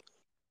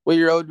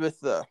 We rode with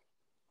the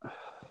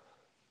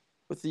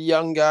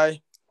young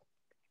guy.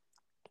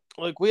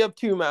 Like, we have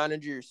 2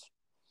 managers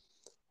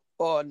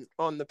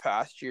on the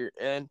pasture,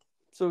 and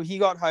so he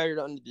got hired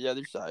on the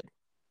other side.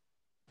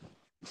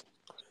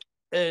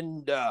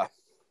 And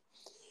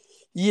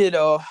he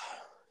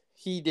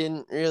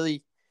didn't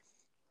really,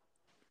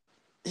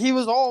 he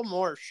was all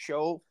more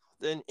show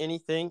than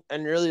anything,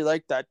 and really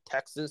like that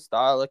Texas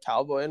style of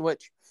cowboy, in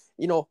which,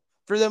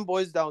 for them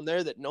boys down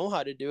there that know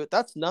how to do it,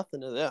 that's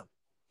nothing to them.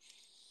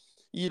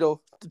 To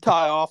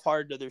tie off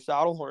hard to their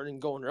saddle horn and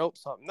go and rope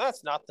something,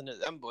 that's nothing to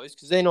them boys,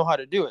 because they know how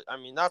to do it. I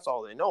mean, that's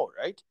all they know,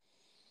 right?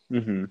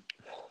 Mm-hmm.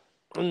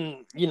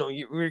 And,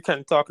 we were kind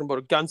of talking about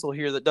a gunsel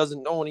here that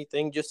doesn't know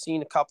anything, just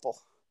seen a couple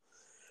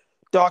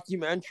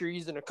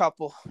documentaries and a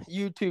couple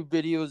YouTube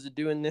videos of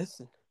doing this,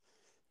 and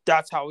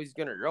that's how he's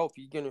going to rope.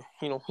 He's going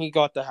to, he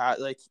got the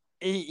hat, like,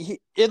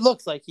 it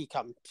looks like he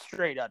come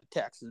straight out of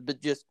Texas,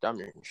 but just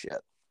dumber and shit.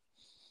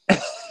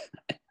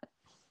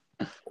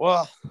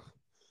 Well,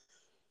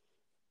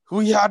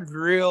 we had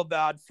real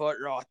bad foot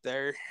rot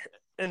there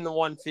in the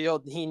one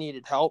field, and he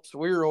needed help. So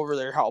we were over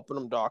there helping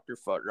him doctor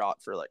foot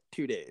rot for like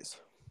 2 days.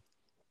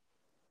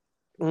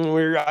 And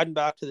we were riding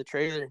back to the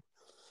trailer.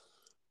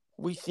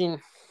 We seen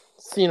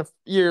a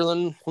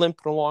yearling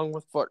limping along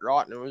with foot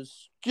rot, and it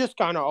was just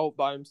kind of out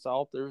by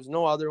himself. There was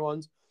no other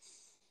ones.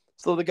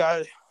 So the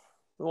guy,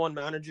 the one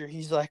manager,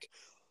 he's like,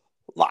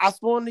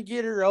 last one to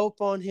get a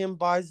rope on him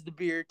buys the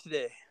beer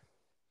today.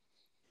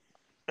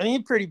 And he's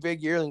a pretty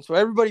big yearling, so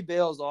everybody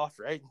bails off,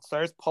 right? And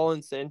starts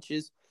pulling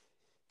cinches.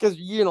 Because,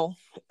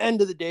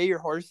 end of the day, your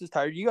horse is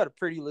tired. You got a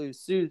pretty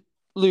loose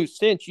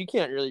cinch. You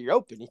can't really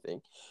rope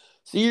anything.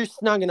 So you're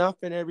snugging up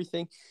and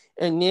everything.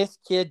 And this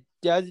kid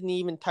doesn't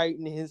even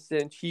tighten his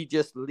cinch. He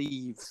just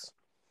leaves.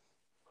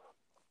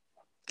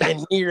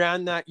 And he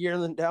ran that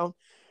yearling down.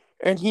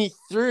 And he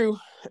threw.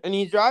 And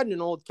he's riding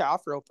an old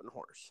calf roping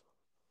horse.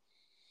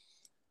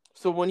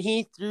 So when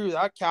he threw,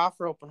 that calf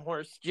roping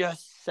horse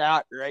just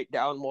sat right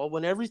down. Well,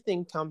 when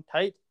everything come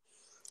tight,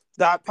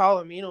 that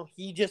Palomino,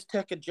 he just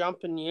took a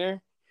jump in the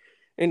air.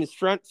 And his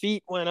front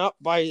feet went up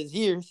by his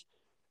ears.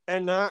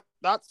 And that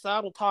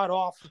saddle tied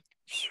off.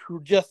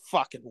 Just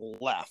fucking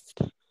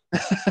left.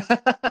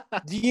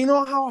 Do you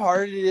know how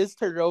hard it is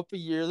to rope a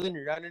yearling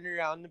running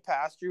around the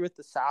pasture with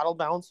the saddle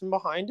bouncing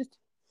behind it?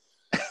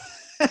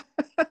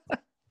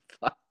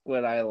 Fuck,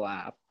 would I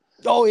laugh?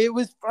 Oh, it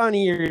was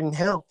funnier than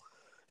hell.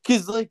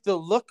 Because, the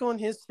look on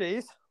his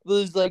face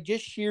was,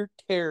 just sheer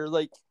terror.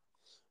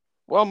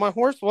 Well, my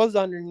horse was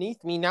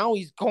underneath me. Now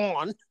he's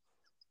gone.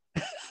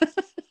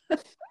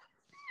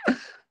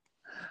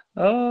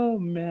 Oh,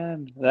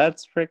 man.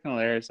 That's freaking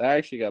hilarious. I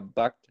actually got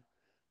bucked.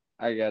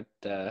 I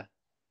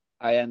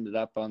ended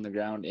up on the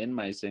ground in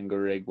my single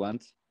rig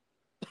once.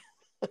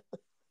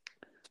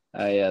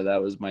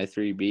 That was my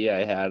 3B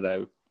I had.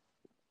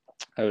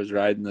 I was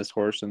riding this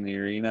horse in the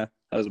arena.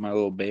 That was my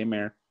little bay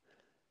mare.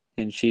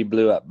 And she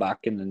blew up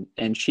bucking,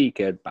 and she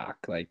could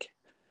buck.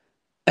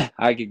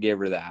 I could give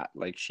her that.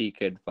 She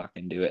could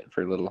fucking do it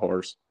for a little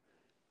horse.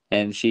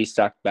 And she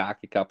stuck back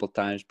a couple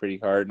times pretty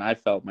hard, and I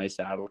felt my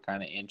saddle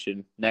kind of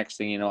inching. Next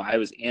thing you know, I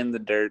was in the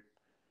dirt,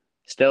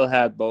 still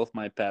had both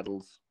my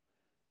pedals,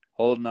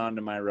 holding on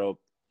to my rope,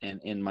 and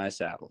in my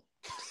saddle.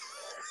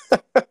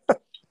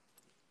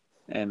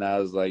 And I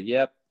was like,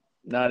 yep,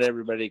 not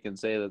everybody can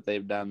say that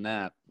they've done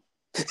that.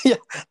 Yeah,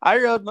 I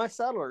rode my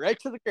saddle right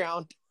to the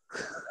ground.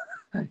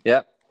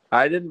 Yep,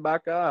 I didn't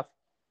back off.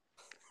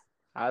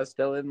 I was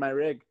still in my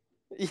rig.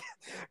 Yeah,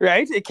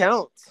 right? It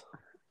counts.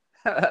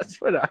 That's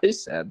what I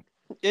said.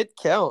 It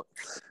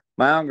counts.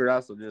 My uncle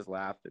Russell just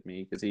laughed at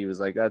me because he was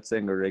like, that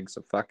single rig's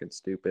so fucking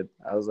stupid.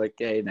 I was like,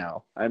 hey,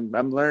 no, I'm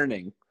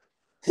learning.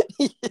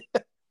 Yeah.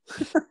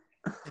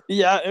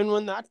 Yeah, and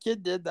when that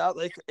kid did that,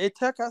 it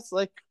took us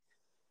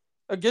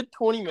a good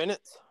 20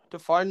 minutes to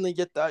finally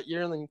get that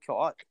yearling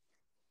caught.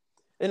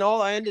 And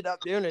all I ended up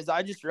doing is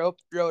I just rode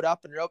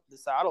up and roped the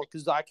saddle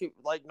because I could,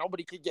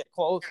 nobody could get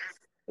close.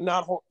 And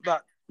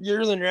that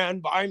yearling ran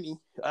by me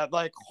at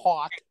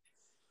hot.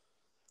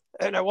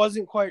 And I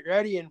wasn't quite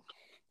ready. And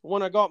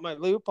when I got my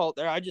loop out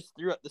there, I just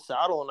threw at the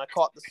saddle and I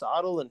caught the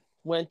saddle and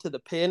went to the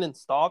pin and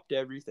stopped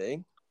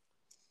everything.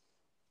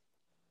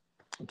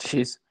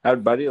 Jeez,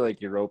 how'd Buddy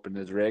like you roping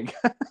his rig?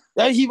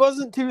 Yeah, he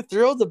wasn't too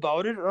thrilled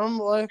about it. I'm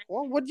like,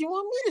 well, what do you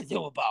want me to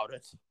do about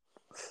it?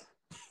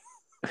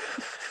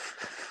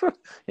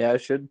 Yeah, I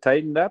should have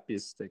tightened up, you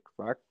stick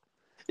fuck.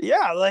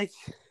 Yeah,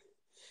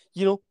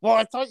 well,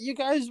 I thought you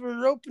guys were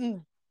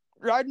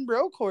riding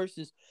broke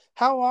horses.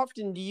 How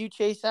often do you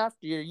chase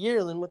after your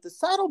yearling with the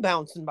saddle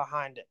bouncing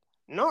behind it?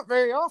 Not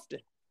very often.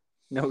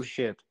 No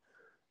shit.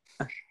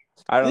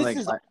 I don't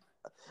think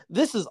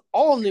this is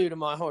all new to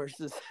my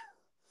horses.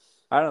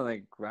 I don't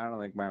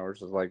think my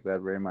horse is like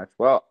that very much.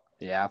 Well,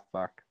 yeah,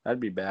 fuck. That'd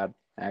be bad,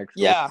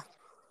 actually. Yeah.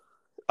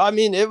 I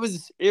mean, it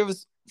was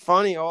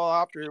funny all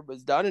after it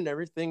was done and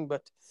everything,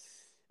 but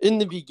in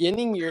the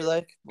beginning you're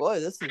like, boy,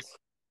 this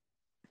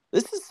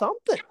is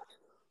something.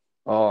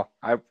 Oh,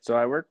 I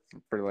work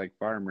for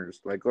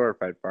farmers,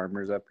 glorified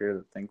farmers up here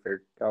that think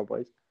they're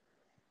cowboys.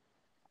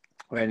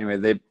 Well,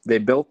 anyway, they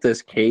built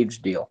this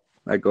cage deal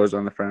that goes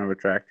on the front of a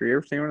tractor. You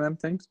ever seen one of them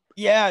things?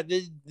 Yeah,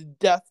 the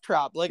death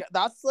trap.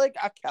 That's a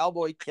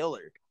cowboy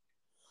killer.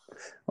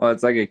 Well,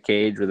 it's like a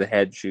cage with a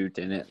head chute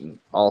in it and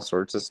all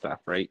sorts of stuff,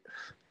 right?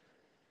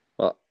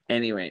 Well,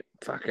 anyway,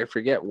 fuck, I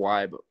forget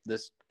why, but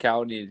this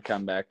cow needed to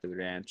come back to the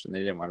ranch and they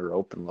didn't want to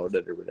rope and load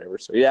it or whatever.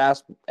 So he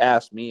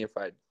asked me if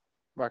I'd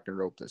fucking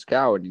rope this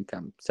cow and you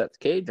come set the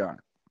cage on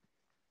it.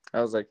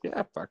 I was like,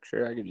 yeah, fuck,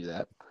 sure, I could do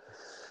that.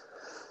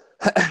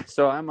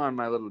 So I'm on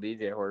my little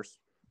DJ horse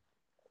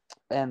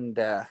and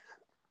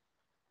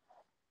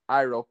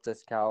I roped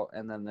this cow,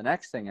 and then the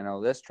next thing you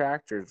know, this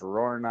tractor's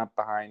roaring up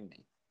behind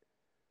me.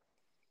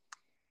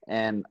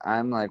 And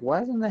I'm like,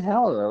 what in the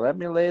hell? Let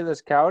me lay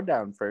this cow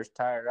down first,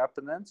 tie her up,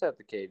 and then set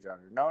the cage on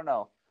her.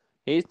 No.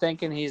 He's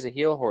thinking he's a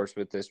heel horse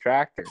with this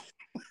tractor.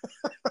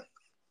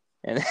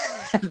 And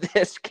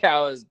this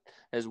cow is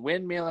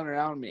windmilling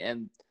around me,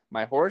 and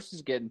my horse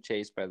is getting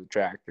chased by the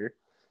tractor.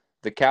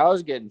 The cow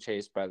is getting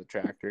chased by the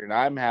tractor, and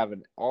I'm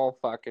having all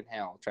fucking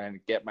hell trying to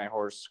get my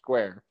horse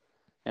square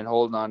and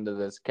holding on to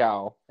this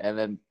cow. And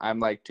then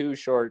I'm too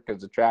short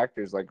because the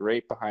tractor's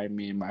right behind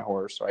me and my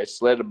horse. So I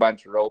slid a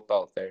bunch of rope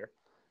out there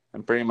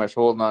I'm pretty much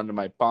holding on to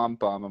my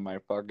pom-pom and my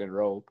fucking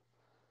rope.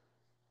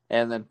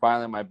 And then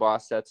finally my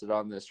boss sets it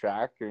on this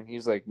tractor and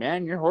he's like,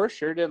 man, your horse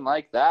sure didn't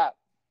like that.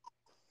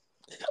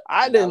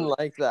 I didn't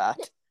like that.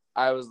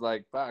 I was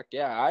like, fuck,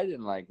 yeah, I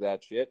didn't like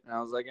that shit. And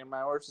I was like, and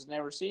my horse has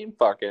never seen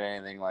fucking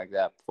anything like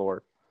that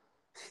before.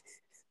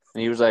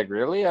 And he was like,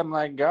 really? I'm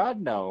like, God,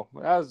 no.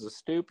 That was the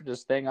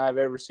stupidest thing I've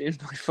ever seen in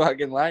my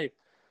fucking life.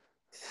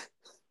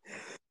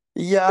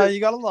 Yeah, you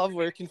gotta love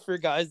working for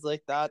guys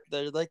like that.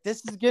 They're like,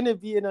 this is gonna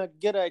be a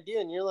good idea.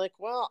 And you're like,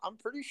 well, I'm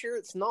pretty sure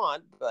it's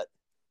not, but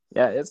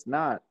Yeah, it's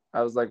not.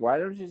 I was like, why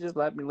don't you just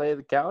let me lay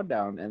the cow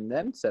down and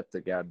then set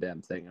the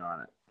goddamn thing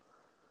on it?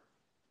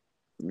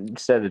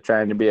 Instead of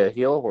trying to be a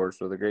heel horse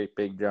with a great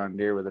big John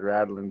Deere with a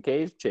rattling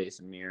cage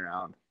chasing me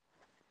around.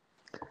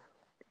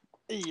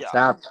 yeah.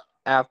 So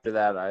after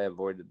that, I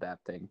avoided that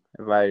thing.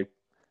 If I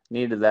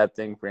needed that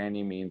thing for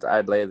any means,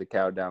 I'd lay the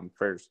cow down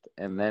first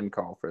and then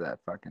call for that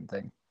fucking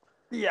thing.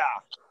 Yeah.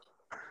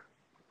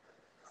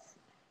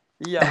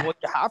 Yeah, well,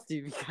 you have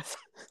to because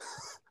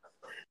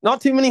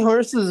not too many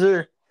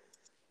horses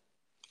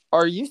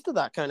are used to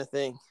that kind of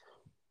thing.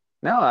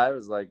 No, I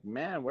was like,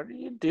 man, what are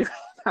you doing?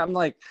 I'm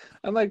like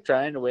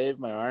trying to wave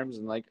my arms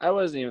and like I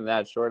wasn't even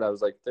that short. I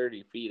was like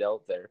 30 feet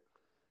out there.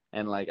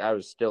 And like I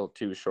was still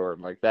too short.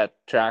 Like that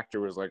tractor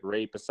was like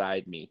right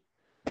beside me.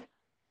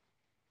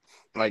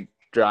 Like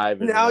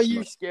driving. Now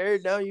you're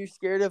scared. Now you're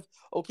scared of,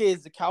 okay,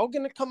 is the cow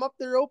gonna come up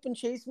the rope and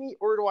chase me,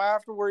 or do I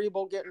have to worry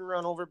about getting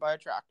run over by a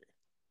tractor?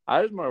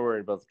 I was more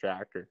worried about the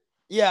tractor.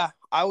 Yeah,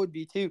 I would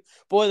be too.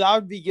 Boy, that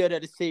would be good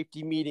at a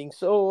safety meeting.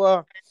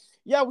 So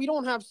yeah, we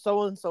don't have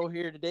so-and-so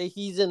here today.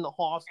 He's in the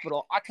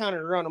hospital. I kind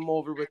of run him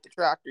over with the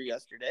tractor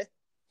yesterday.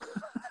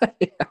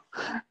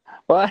 Yeah.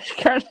 Well, I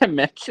kind of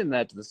mentioned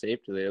that to the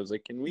safety lady. I was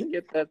like, can we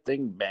get that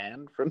thing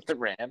banned from the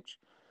ranch?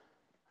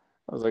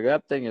 I was like,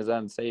 that thing is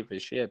unsafe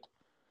as shit.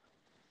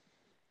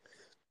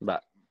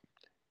 But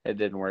it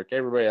didn't work.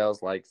 Everybody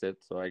else likes it,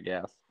 so I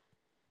guess.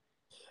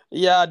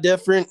 Yeah,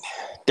 different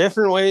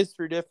ways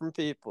for different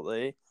people,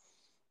 eh?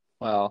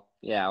 Well,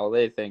 yeah, well,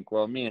 they think,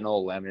 well, me and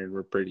old Leonard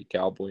were pretty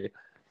cowboy.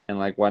 And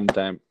like one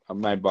time,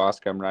 my boss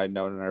come riding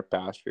out in our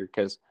pasture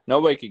because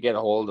nobody could get a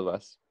hold of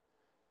us.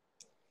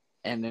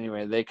 And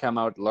anyway, they come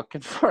out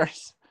looking for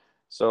us.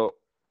 So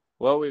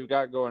what we've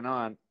got going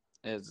on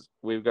is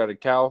we've got a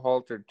cow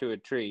haltered to a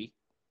tree.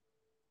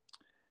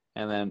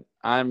 And then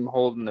I'm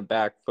holding the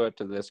back foot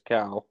to this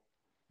cow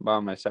by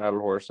my saddle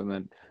horse. And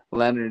then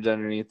Leonard's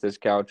underneath this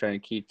cow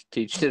trying to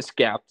teach this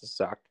calf to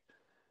suck.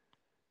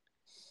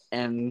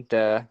 And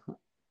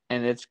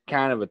it's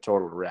kind of a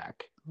total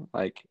wreck.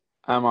 Like,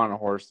 I'm on a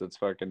horse that's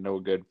fucking no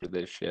good for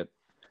this shit.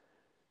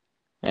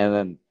 And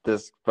then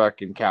this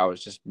fucking cow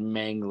is just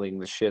mangling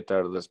the shit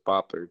out of this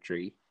poplar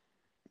tree.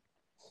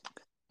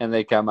 And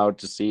they come out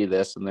to see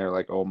this, and they're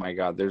like, oh my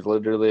God, there's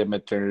literally a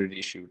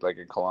maternity chute like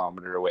a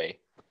kilometer away.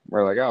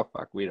 We're like, oh,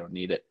 fuck, we don't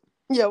need it.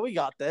 Yeah, we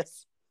got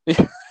this.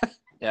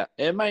 Yeah,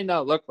 it might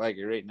not look like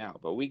it right now,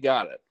 but we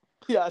got it.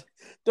 Yeah,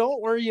 don't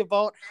worry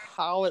about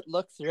how it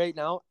looks right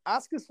now.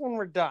 Ask us when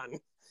we're done.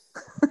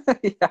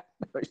 Yeah,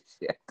 no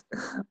shit.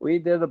 We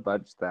did a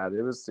bunch of that.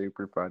 It was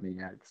super funny,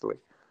 actually.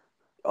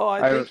 Oh,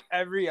 I think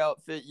every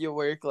outfit you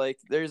work, like,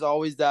 there's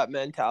always that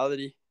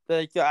mentality.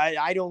 Like,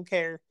 I don't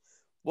care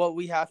what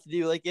we have to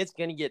do. Like, it's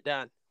going to get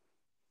done.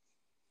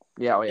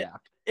 Yeah, oh, yeah.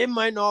 It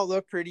might not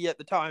look pretty at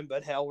the time,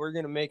 but hell, we're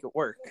going to make it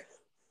work.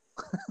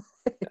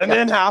 And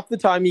then half the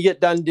time you get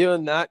done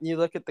doing that and you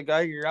look at the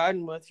guy you're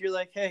riding with, you're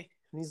like, hey.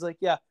 And he's like,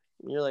 yeah.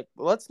 And you're like,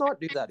 well, let's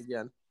not do that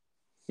again.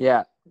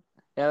 Yeah.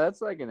 Yeah,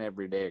 that's like an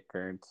everyday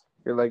occurrence.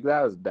 You're like,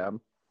 that was dumb.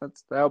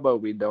 How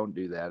about we don't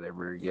do that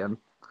ever again?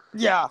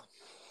 Yeah.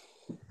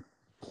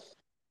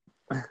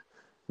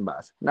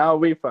 But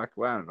no, I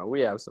don't know.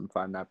 We have some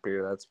fun up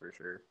here, that's for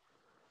sure.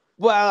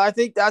 Well, I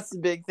think that's the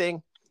big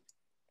thing.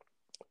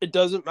 It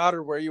doesn't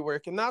matter where you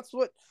work. And that's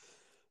what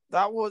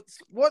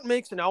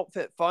makes an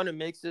outfit fun and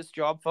makes this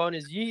job fun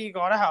is you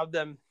got to have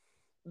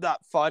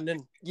that fun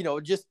and,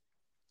 just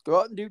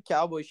go out and do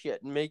cowboy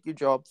shit and make your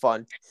job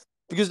fun.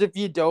 Because if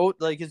you don't,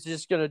 like, it's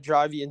just going to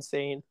drive you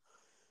insane.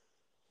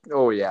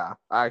 Oh, yeah.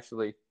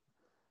 Actually,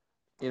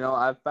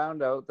 I've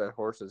found out that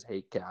horses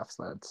hate calf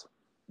sleds.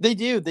 They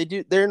do.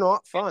 They're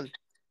not fun.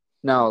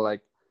 No,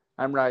 like,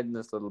 I'm riding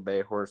this little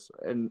bay horse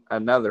and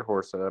another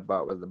horse that I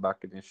bought with a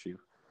bucket issue.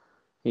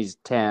 He's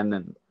 10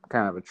 and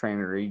kind of a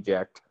trainer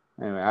reject.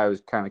 Anyway, I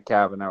was kind of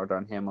calving out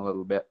on him a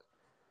little bit.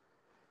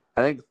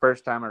 I think the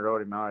first time I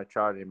rode him out, I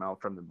trotted him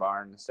out from the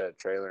barn instead of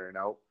trailering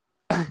out.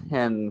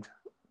 And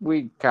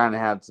we kind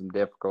of had some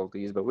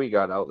difficulties, but we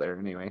got out there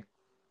anyway.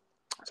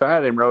 So I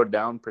had him rode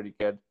down pretty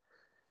good.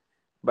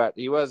 But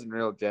he wasn't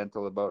real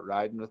gentle about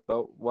riding with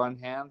both one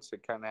hand, so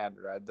I kind of had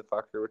to ride the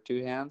fucker with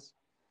two hands.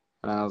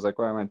 And I was like,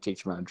 well, I'm going to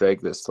teach him how to drag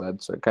this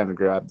sled. So I kind of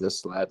grabbed this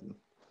sled and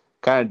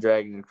kind of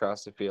dragging it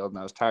across the field. And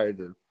I was tired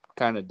of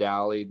kind of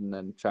dallied and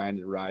then trying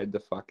to ride the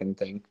fucking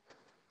thing.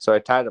 So I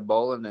tied a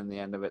bowline in the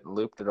end of it and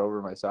looped it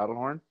over my saddle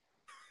horn.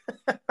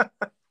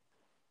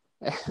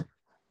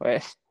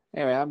 Wait,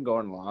 anyway, I'm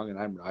going along and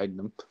I'm riding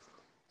him.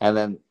 And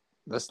then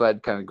the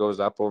sled kind of goes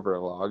up over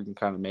a log and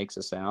kind of makes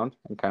a sound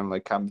and kind of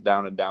like comes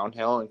down a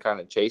downhill and kind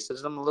of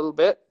chases them a little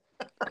bit.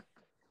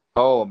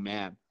 Oh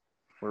man,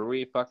 were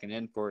we fucking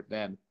in for it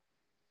then?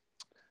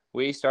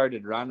 We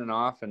started running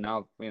off, and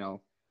now,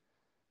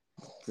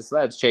 the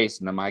sled's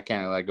chasing them. I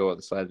can't let go of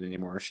the sled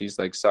anymore. She's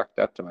like sucked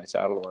up to my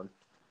saddle horn.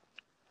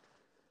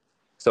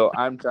 So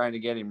I'm trying to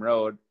get him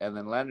rode, and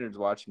then Leonard's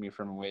watching me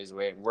from a ways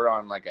away, and we're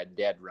on like a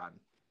dead run.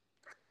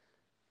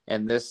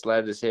 And this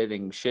sled is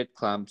hitting shit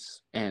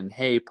clumps and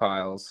hay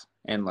piles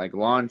and like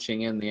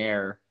launching in the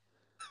air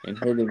and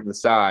hitting the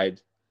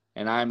side.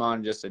 And I'm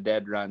on just a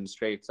dead run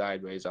straight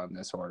sideways on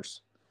this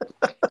horse.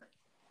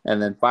 And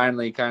then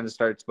finally he kind of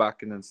starts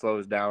bucking and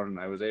slows down, and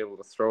I was able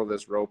to throw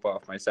this rope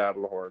off my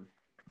saddle horn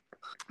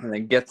and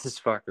then get this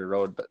fucker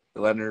rode. But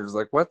Leonard was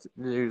like, what?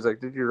 He was like,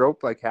 did your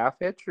rope like half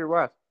hitch or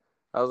what?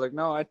 I was like,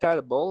 no, I tied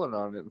a bowline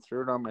on it and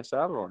threw it on my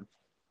saddle horn.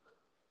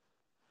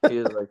 He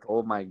was like,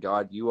 oh my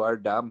God, you are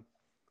dumb.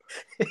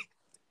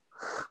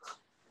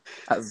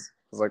 I was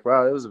like,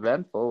 wow, it was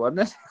eventful,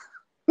 wasn't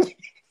it?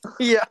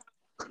 Yeah.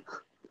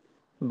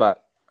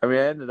 But I mean,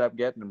 I ended up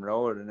getting him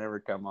rode and never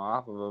come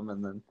off of him.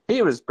 And then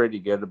he was pretty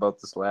good about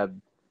the sled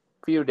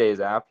a few days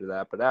after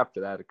that. But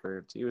after that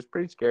occurrence, he was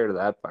pretty scared of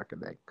that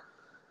fucking thing.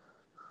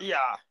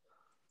 Yeah.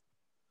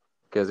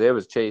 Because it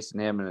was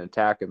chasing him and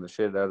attacking the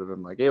shit out of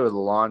him. Like, it was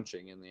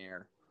launching in the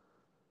air.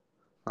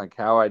 Like,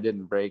 how I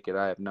didn't break it,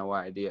 I have no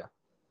idea.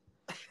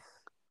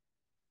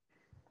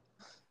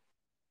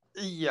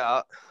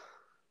 Yeah.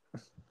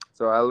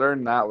 So I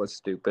learned that was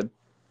stupid.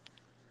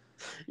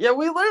 Yeah,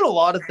 we learn a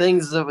lot of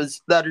things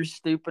that are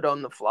stupid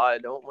on the fly,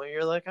 don't we?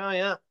 You're like, oh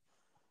yeah,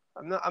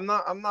 I'm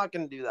not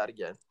gonna do that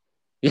again.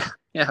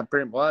 Yeah,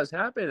 pretty well. I was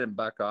happy to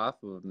buck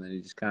off of him, and then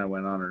he just kind of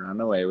went on a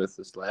runaway with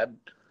the sled.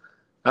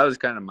 That was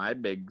kind of my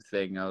big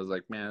thing. I was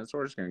like, man, this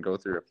horse is gonna go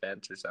through a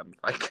fence or something if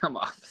I come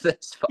off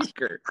this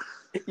fucker.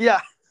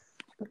 Yeah.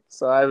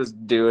 So I was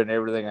doing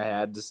everything I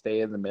had to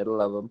stay in the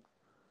middle of him.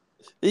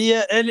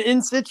 Yeah, and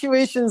in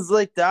situations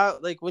like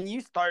that, like when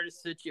you start a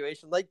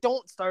situation, like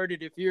don't start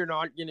it if you're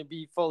not going to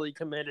be fully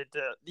committed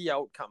to the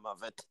outcome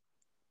of it.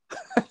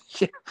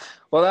 Yeah.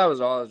 Well, that was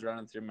all I was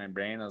running through my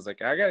brain. I was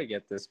like, I got to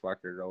get this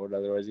fucker rode.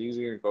 Otherwise, he's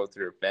going to go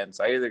through a fence.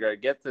 I either got to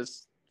get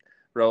this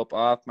rope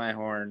off my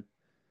horn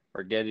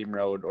or get him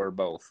rode or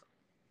both.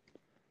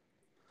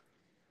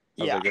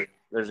 Yeah. Like,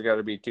 there's got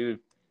to be two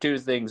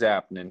things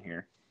happening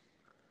here.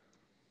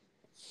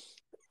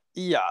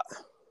 Yeah.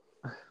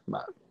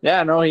 But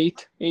yeah, no, he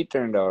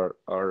turned out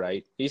all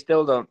right. He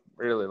still don't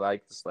really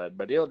like the sled,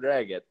 but he'll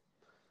drag it.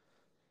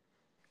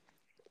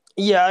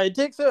 Yeah, it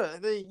takes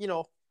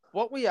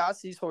what we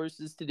ask these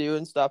horses to do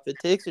and stuff. It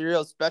takes a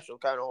real special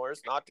kind of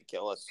horse not to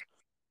kill us.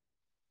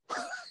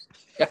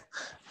 Yeah,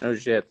 no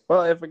shit.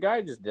 Well, if a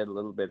guy just did a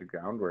little bit of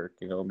groundwork,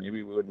 maybe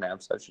we wouldn't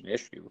have such an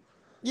issue.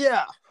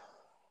 Yeah.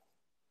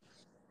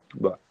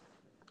 But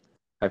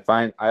I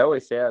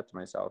always say that to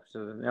myself.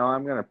 So,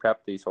 I'm going to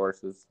prep these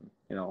horses,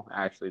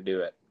 actually do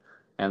it.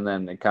 And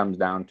then it comes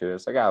down to it.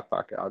 It's like,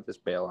 fuck it. I'll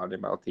just bail on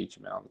him. I'll teach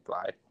him on the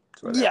fly.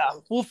 Yeah,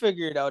 we'll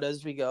figure it out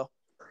as we go.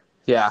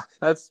 Yeah,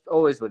 that's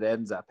always what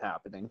ends up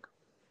happening.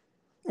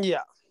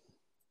 Yeah.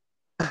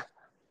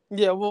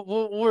 Yeah,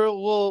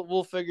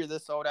 we'll figure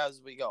this out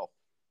as we go.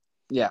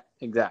 Yeah,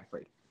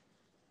 exactly.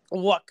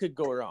 What could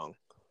go wrong?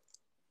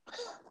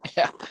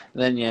 Yeah,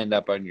 then you end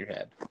up on your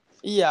head.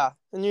 Yeah,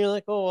 and you're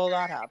like, oh, well,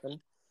 that happened.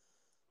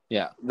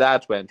 Yeah,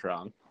 that went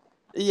wrong.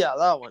 Yeah,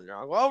 that went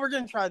wrong. Well, we're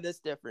going to try this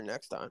different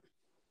next time.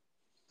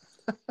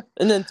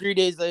 And then 3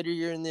 days later,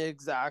 you're in the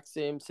exact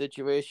same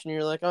situation.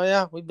 You're like, oh,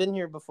 yeah, we've been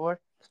here before.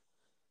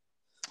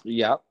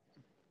 Yep.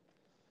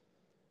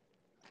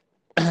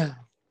 Yeah,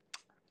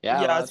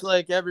 it's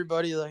like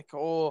everybody like,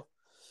 oh,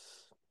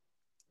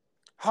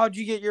 how'd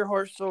you get your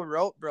horse so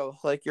rope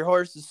broke? Like, your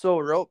horse is so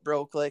rope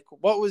broke. Like,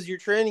 what was your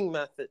training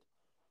method?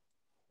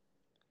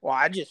 Well,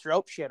 I just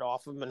rope shit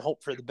off him and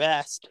hope for the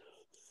best.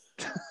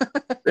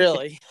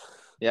 Really?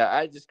 Yeah,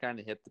 I just kind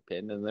of hit the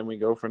pin, and then we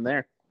go from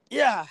there.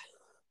 Yeah.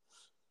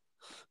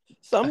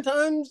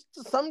 Sometimes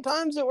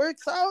it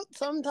works out.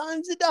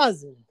 Sometimes it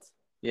doesn't.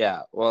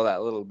 Yeah, well,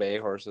 that little bay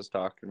horse is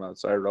talking about,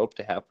 so I roped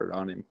a heifer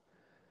on him.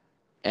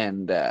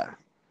 And,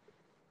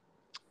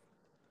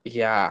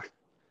 yeah,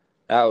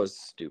 that was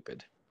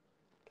stupid.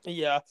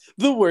 Yeah.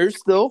 The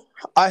worst, though,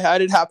 I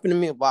had it happen to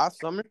me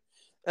last summer.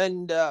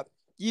 And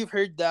you've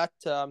heard that,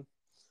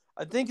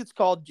 I think it's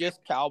called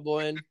Just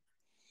Cowboying.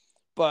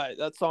 But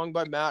that song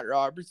by Matt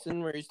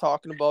Robertson where he's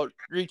talking about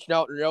reaching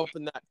out and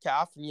roping that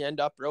calf and you end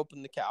up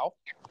roping the cow.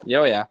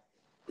 Oh, yeah.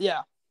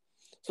 Yeah.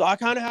 So I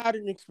kind of had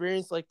an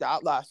experience like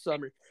that last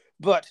summer.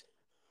 But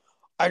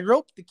I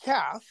roped the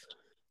calf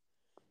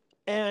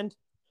and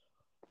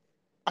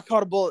I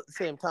caught a bull at the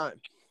same time.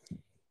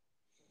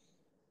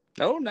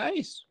 Oh,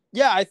 nice.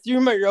 Yeah, I threw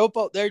my rope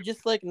out there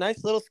just like a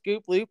nice little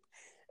scoop loop.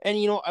 And,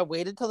 I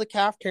waited till the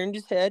calf turned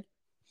his head.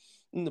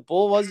 And the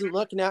bull wasn't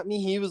looking at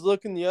me. He was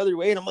looking the other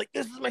way. And I'm like,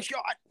 this is my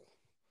shot.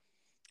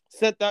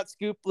 Set that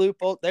scoop loop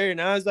out there.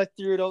 And as I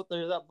threw it out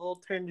there, that bull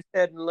turned his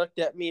head and looked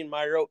at me. And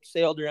my rope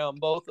sailed around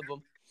both of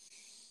them.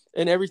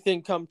 and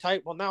everything come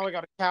tight. Well, now I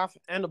got a calf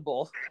and a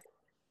bull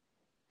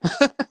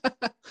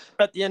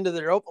at the end of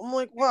the rope. I'm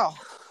like, well,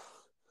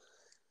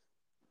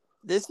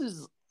 this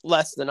is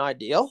less than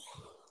ideal.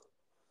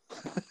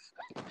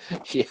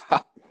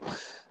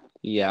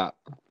 Yeah.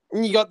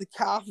 And you got the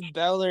calf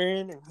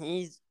bellering, and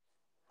he's,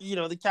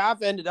 the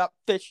calf ended up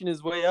fishing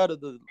his way out of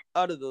the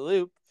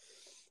loop.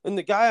 And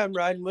the guy I'm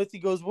riding with, he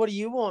goes, "What do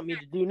you want me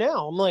to do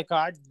now?" I'm like,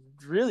 "I'd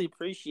really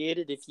appreciate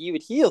it if you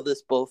would heal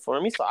this bull for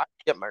me so I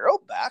can get my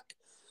rope back."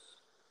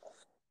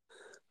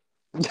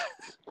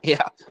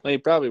 Yeah. Well, you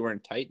probably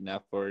weren't tight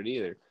enough for it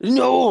either.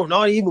 No,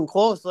 not even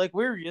close. Like,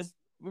 we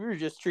were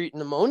just treating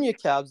pneumonia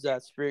calves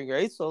that spring,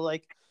 right? So,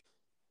 like,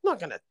 I'm not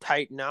gonna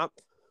tighten up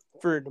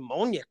for a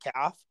pneumonia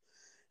calf.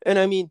 And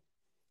I mean,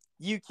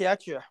 you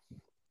catch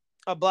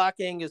a black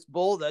Angus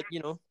bull that,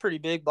 pretty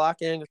big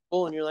black Angus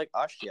bull, and you're like,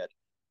 "Oh shit."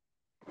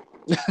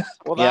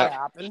 Well, Yeah. that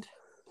happened.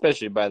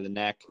 Especially by the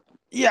neck.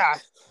 Yeah.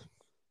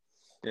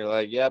 You're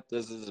like, yep,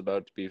 this is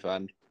about to be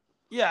fun.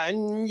 Yeah,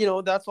 and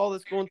that's all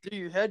that's going through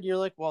your head. And you're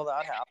like, well,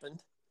 that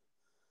happened.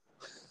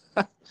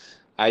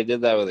 I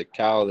did that with a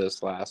cow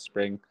this last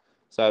spring.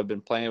 So I've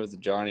been playing with the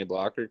Johnny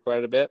Blocker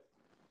quite a bit.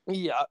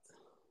 Yeah.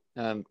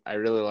 I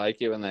really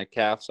like it when that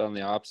calf's on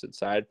the opposite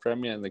side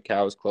from you and the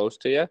cow's close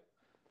to you.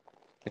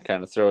 I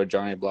kind of throw a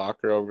Johnny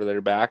Blocker over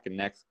their back and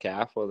neck the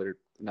calf while they're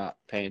not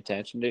paying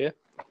attention to you.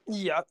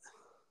 Yeah.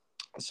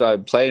 So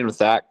I'm playing with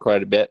that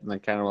quite a bit, and then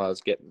kind of while I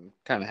was getting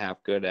kind of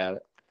half good at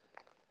it.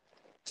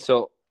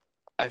 So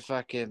I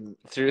fucking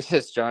threw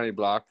this Johnny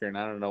Blocker, and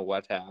I don't know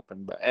what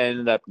happened, but I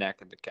ended up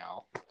necking the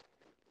cow.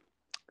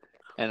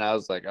 And I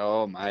was like,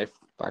 oh my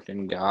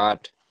fucking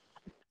God.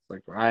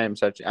 Like, I am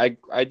such... I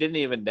didn't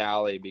even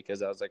dally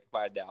because I was like, if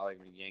I dally, I'm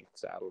going to yank the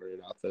saddle right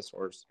off this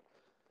horse.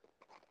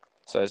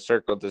 So I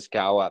circled this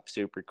cow up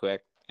super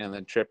quick and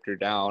then tripped her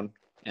down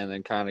and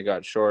then kind of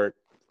got short,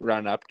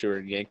 run up to her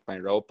and yanked my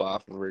rope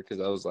off of her because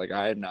I was like,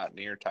 I am not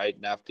near tight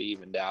enough to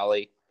even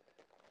dally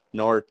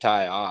nor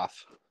tie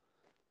off.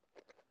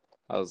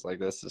 I was like,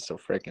 this is so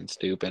freaking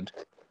stupid.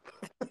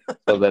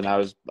 So then I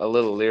was a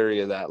little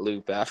leery of that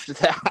loop after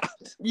that.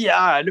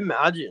 Yeah, I'd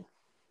imagine.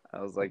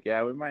 I was like,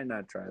 yeah, we might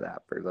not try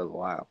that for a little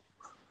while.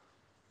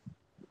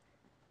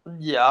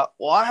 Yeah,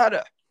 well, I had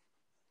a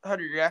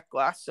wreck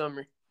last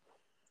summer.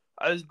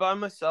 I was by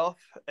myself,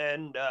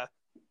 and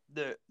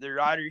the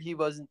rider, he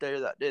wasn't there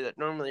that day that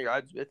normally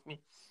rides with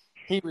me.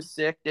 He was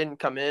sick, didn't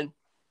come in.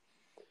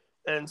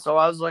 And so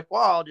I was like,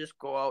 well, I'll just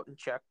go out and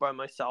check by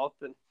myself.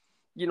 And,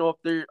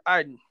 if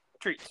I'd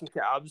treat some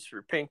calves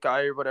for pink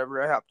eye or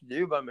whatever I have to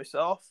do by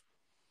myself.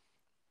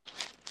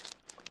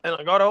 And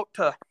I got out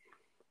to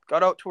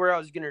where I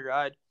was going to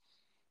ride.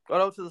 Got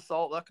out to the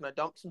salt lick, and I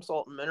dumped some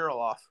salt and mineral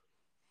off.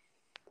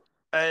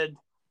 And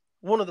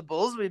one of the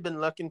bulls we've been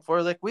looking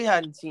for, like, we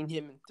hadn't seen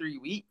him in 3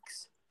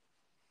 weeks.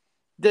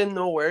 Didn't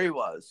know where he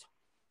was.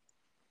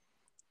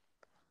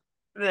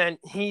 Then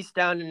he's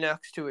standing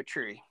next to a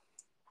tree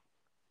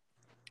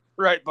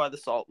right by the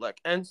salt lick.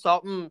 And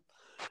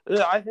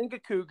I think a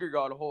cougar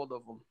got a hold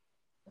of him.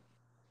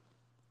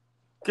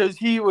 Because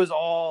he was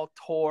all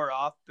tore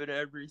up and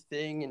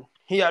everything. And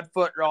he had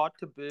foot rot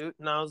to boot.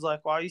 And I was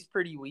like, well, he's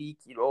pretty weak.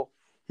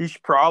 He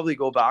should probably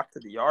go back to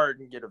the yard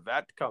and get a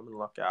vet to come and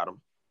look at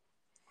him.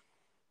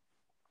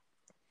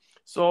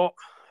 So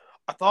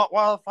I thought,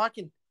 well, if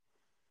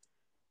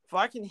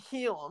I can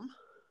heal him,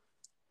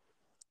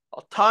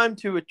 I'll tie him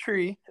to a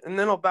tree, and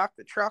then I'll back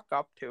the truck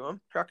and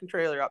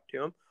trailer up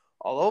to him.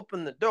 I'll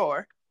open the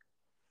door,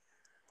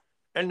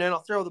 and then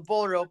I'll throw the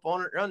bull rope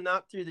on it, run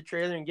that through the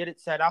trailer, and get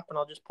it set up, and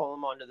I'll just pull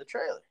him onto the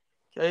trailer.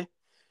 Okay,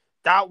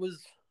 that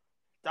was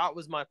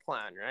my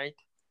plan, right?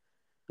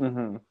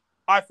 Mm-hmm.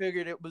 I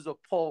figured it was a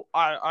pull.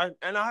 I'm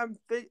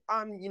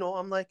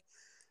like,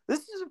 this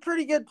is a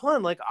pretty good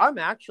plan. Like, I'm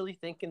actually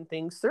thinking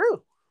things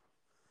through.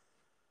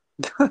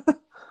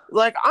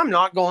 Like, I'm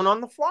not going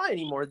on the fly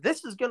anymore.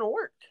 This is going to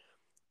work.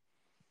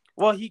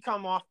 Well, he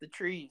come off the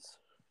trees,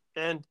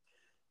 and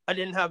I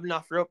didn't have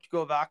enough rope to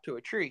go back to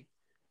a tree.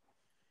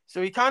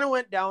 So he kind of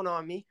went down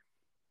on me,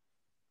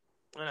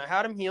 and I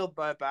had him healed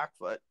by a back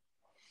foot.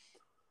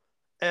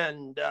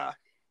 And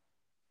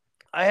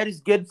I had his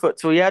good foot,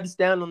 so he had to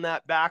stand on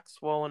that back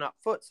swollen up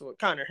foot, so it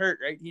kind of hurt,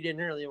 right? He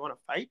didn't really want to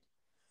fight.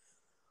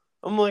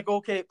 I'm like,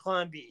 okay,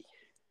 plan B.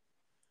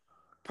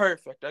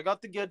 Perfect. I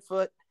got the good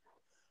foot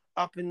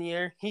up in the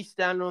air. He's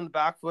standing on the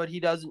back foot. He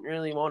doesn't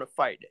really want to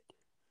fight it.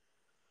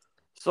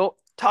 So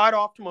tied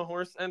off to my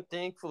horse, and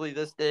thankfully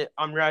this day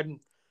I'm riding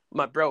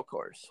my broke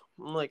horse.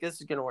 I'm like, this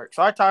is going to work.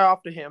 So I tie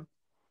off to him,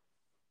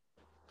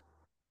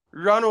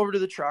 run over to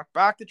the truck,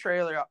 back the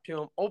trailer up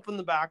to him, open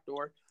the back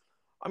door.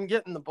 I'm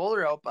getting the bull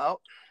rope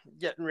out,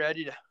 getting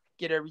ready to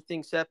get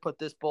everything set, put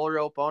this bull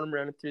rope on him,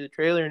 running through the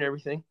trailer and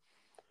everything.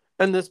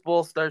 And this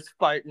bull starts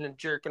fighting and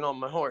jerking on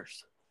my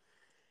horse.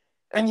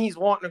 And he's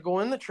wanting to go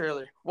in the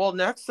trailer. Well,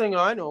 next thing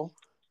I know,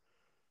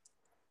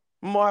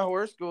 my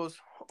horse goes,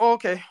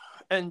 okay,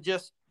 and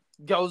just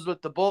goes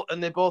with the bull,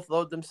 and they both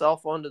load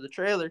themselves onto the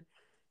trailer.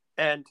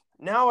 And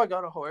now I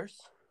got a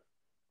horse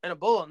and a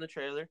bull on the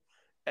trailer,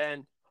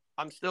 and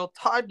I'm still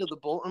tied to the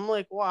bull. I'm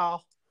like,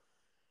 wow,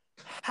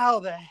 how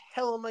the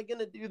hell am I going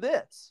to do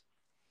this?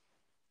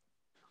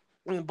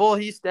 And the bull,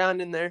 he's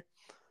standing there.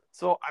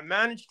 So I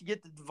managed to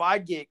get the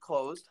divide gate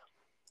closed.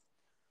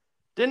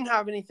 Didn't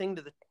have anything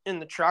in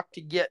the truck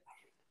to get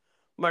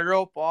my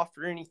rope off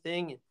or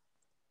anything.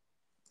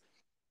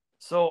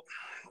 So,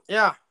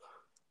 yeah.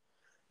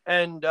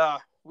 And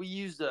we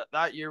used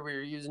that year, we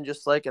were using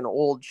just like an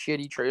old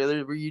shitty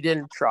trailer where you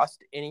didn't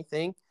trust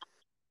anything.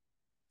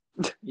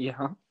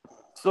 Yeah.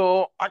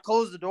 So I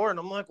closed the door and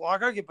I'm like, well, I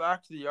got to get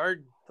back to the yard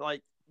and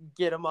like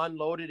get them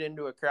unloaded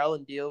into a corral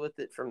and deal with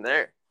it from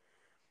there.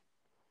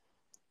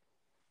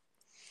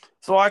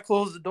 So I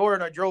closed the door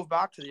and I drove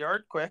back to the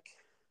yard quick.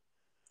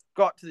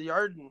 Got to the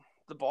yard and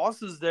the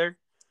boss is there.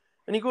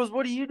 And he goes,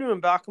 what are you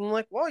doing back? I'm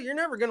like, well, you're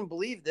never going to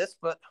believe this,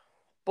 but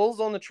bull's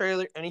on the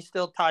trailer and he's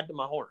still tied to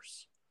my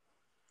horse.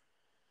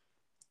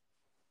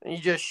 And he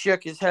just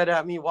shook his head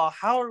at me. Well,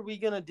 how are we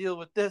going to deal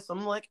with this?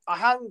 I'm like, I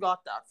haven't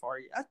got that far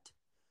yet.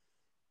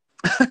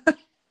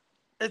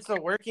 It's a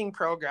working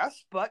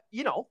progress, but,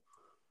 you know,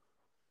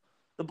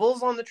 the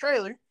bull's on the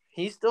trailer.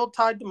 He's still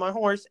tied to my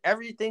horse.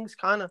 Everything's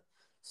kind of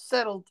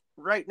settled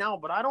right now,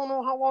 but I don't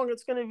know how long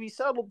it's going to be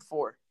settled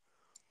for.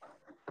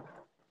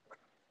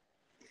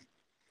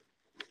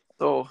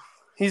 So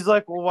he's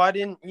like, well, why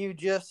didn't you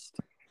just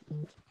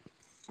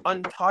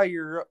untie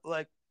it?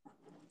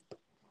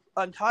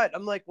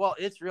 I'm like, well,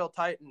 it's real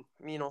tight. And,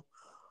 you know,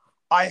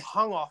 I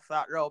hung off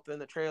that rope in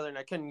the trailer and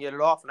I couldn't get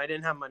it off and I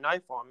didn't have my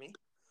knife on me.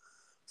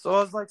 So I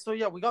was like, so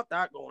yeah, we got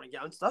that going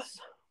against us.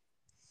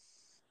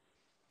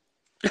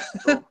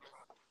 So,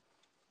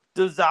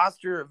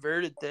 disaster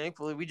averted,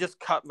 thankfully. We just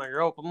cut my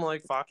rope. I'm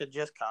like, fuck it,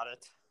 just cut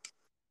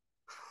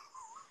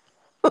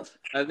it.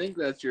 I think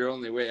that's your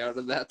only way out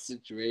of that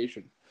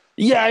situation.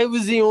 Yeah, it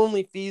was the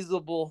only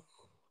feasible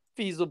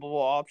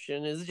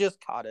option is just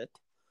cut it.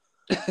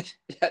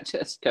 Yeah,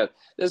 just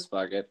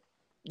fuck it.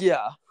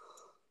 Yeah.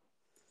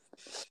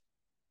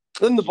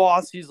 Then the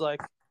boss, he's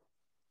like,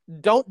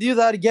 don't do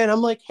that again.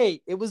 I'm like,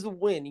 hey, it was a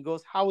win. He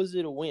goes, how is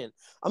it a win?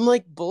 I'm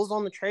like, bull's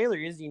on the trailer,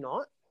 is he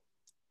not?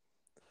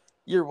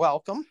 You're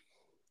welcome.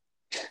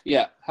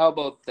 Yeah, how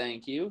about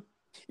thank you?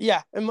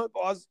 Yeah, and my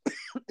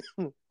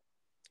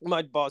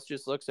boss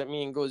just looks at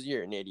me and goes,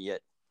 you're an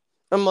idiot.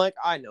 I'm like,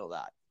 I know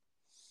that.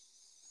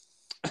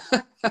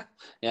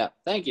 Yeah,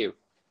 thank you.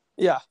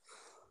 Yeah.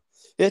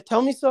 Yeah,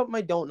 tell me something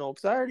I don't know,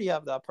 because I already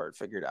have that part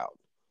figured out.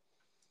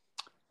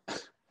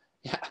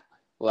 Yeah,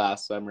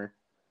 last summer,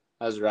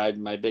 I was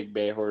riding my big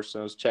bay horse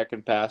and I was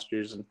checking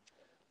pastures, and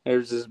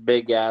there's this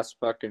big ass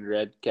fucking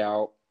red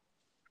cow,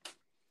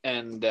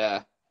 and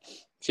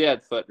she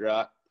had foot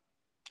rot,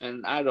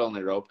 and I'd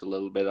only roped a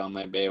little bit on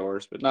my bay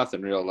horse, but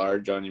nothing real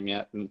large on him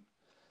yet, and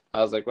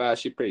I was like, wow,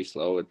 she's pretty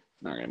slow, it's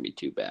not going to be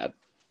too bad.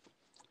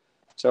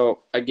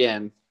 So,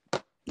 again,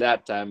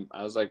 that time,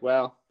 I was like,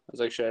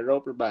 should I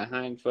rope her by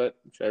hind foot?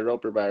 Should I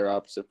rope her by her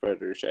opposite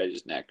foot? Or should I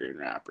just neck her and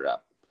wrap her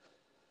up?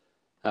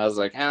 I was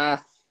like, I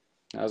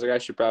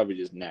should probably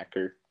just neck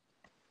her.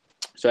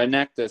 So I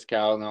necked this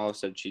cow, and all of a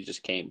sudden, she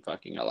just came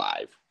fucking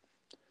alive.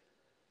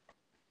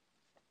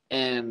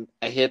 And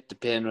I hit the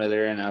pin with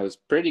her, and I was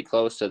pretty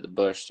close to the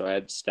bush, so I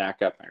had to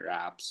stack up my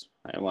wraps.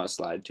 I didn't want to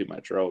slide too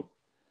much rope.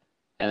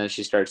 And then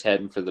she starts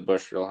heading for the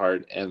bush real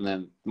hard, and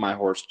then my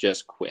horse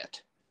just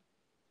quit.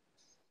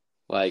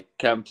 Like,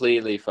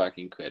 completely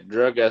fucking quit.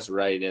 Drug us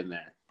right in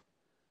there.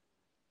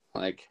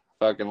 Like,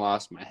 fucking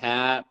lost my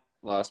hat,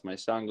 lost my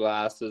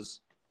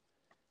sunglasses,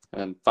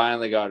 and then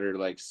finally got her,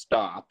 like,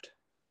 stopped.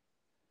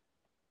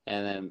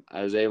 And then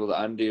I was able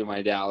to undo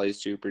my dolly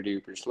super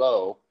duper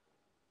slow.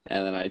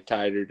 And then I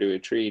tied her to a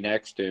tree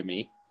next to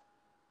me.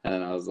 And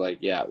then I was like,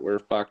 yeah, we're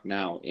fucked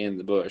now in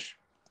the bush.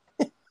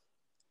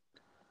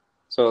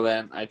 So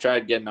then I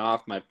tried getting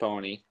off my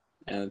pony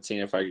and then seeing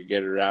if I could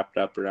get her wrapped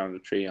up around a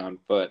tree on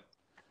foot.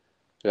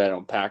 I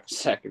don't pack a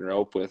second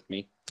rope with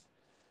me.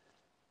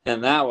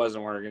 And that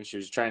wasn't working. She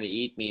was trying to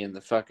eat me in the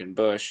fucking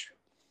bush.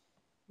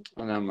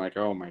 And I'm like,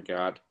 oh my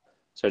God.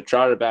 So I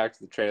trotted back to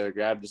the trailer,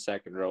 grabbed the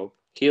second rope,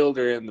 heeled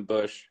her in the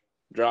bush,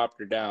 dropped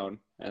her down,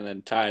 and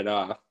then tied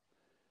off.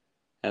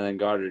 And then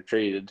got her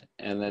treated.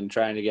 And then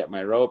trying to get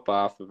my rope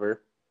off of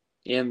her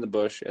in the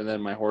bush. And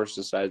then my horse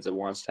decides it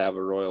wants to have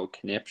a royal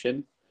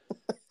conniption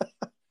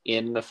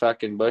in the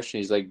fucking bush. And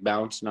he's like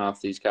bouncing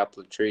off these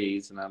couple of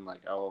trees. And I'm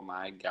like, oh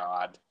my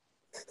God.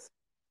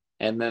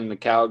 And then the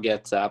cow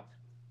gets up,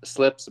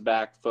 slips the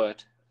back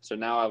foot. So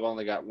now I've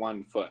only got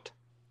one foot.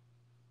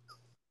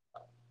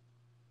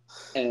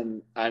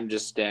 And I'm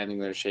just standing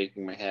there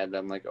shaking my head.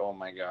 I'm like, oh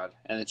my God.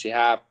 And then she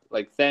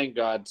thank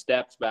God,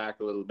 steps back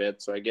a little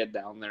bit. So I get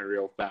down there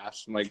real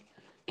fast and like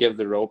give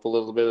the rope a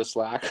little bit of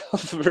slack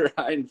off of her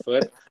hind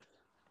foot.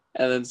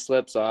 And then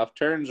slips off,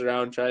 turns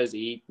around, tries to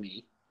eat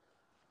me.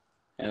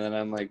 And then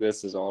I'm like,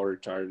 this is all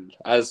retarded.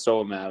 I was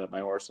so mad at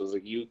my horse. I was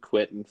like, you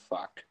quit and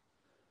fuck.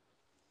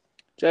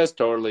 Just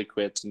totally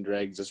quits and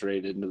drags us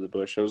right into the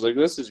bush. I was like,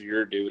 this is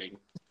your doing.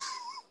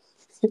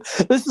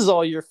 This is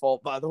all your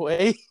fault, by the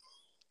way.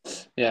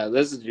 Yeah,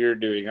 this is your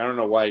doing. I don't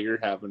know why you're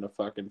having a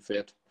fucking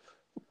fit.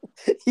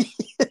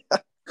 Yeah.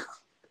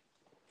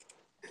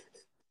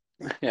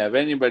 Yeah, if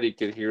anybody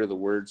could hear the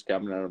words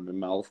coming out of my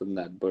mouth in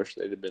that bush,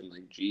 they'd have been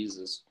like,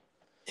 Jesus.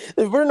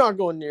 We're not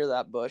going near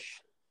that bush.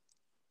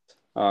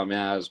 Oh,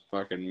 man, I was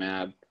fucking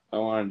mad. I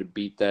wanted to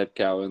beat that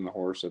cow and the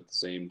horse at the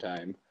same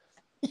time.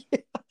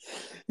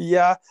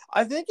 Yeah,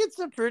 I think it's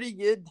a pretty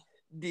good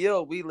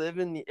deal. We live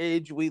in the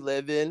age we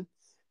live in,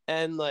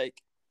 and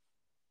like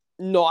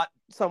not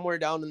somewhere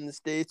down in the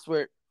States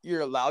where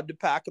you're allowed to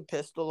pack a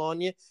pistol on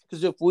you.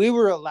 Because if we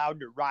were allowed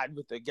to ride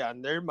with a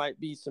gun, there might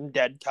be some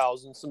dead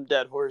cows and some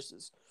dead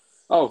horses.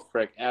 Oh,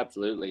 frick,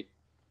 absolutely.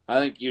 I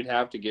think you'd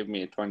have to give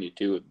me a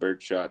 22 with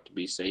birdshot to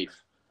be safe.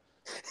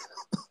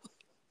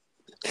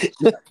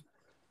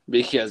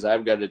 Because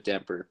I've got a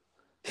temper.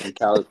 And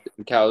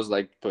cows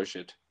like to push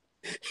it.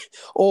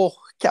 Oh,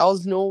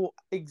 cows know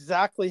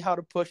exactly how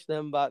to push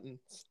them buttons.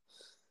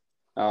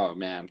 Oh,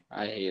 man,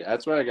 I hate it.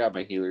 That's what I got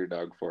my healer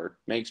dog for.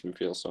 Makes me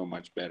feel so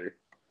much better.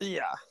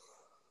 Yeah.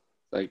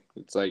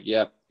 It's like,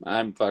 yep,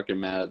 I'm fucking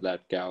mad at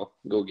that cow.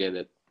 Go get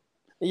it.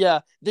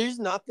 Yeah, there's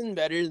nothing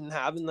better than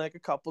having like a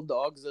couple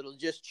dogs that'll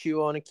just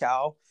chew on a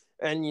cow,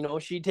 and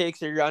she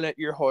takes a run at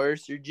your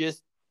horse, or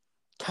just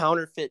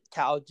counterfeit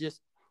cow, just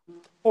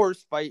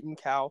horse fighting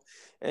cow,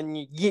 and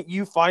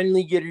you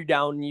finally get her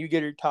down, and you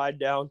get her tied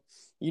down.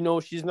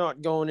 She's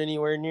not going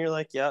anywhere, and you're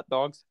like, yeah,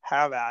 dogs,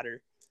 have at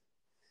her.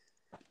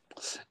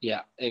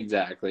 Yeah,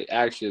 exactly.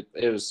 Actually,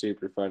 it was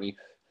super funny.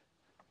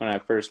 When I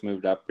first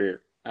moved up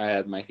here, I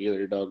had my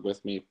healer dog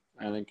with me.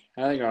 I think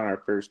on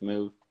our first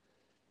move.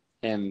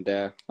 And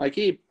like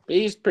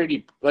he's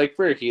pretty, like,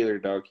 for a healer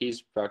dog,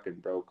 he's fucking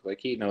broke. Like,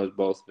 he knows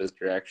both of his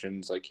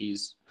directions. Like,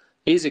 he's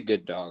a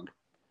good dog.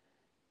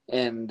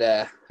 And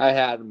I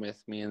had him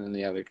with me, and then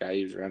the other guy,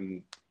 he was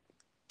running.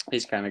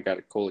 He's kind of got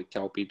a Coley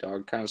Kelpie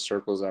dog. Kind of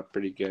circles up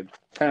pretty good.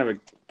 Kind of a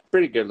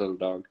pretty good little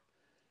dog.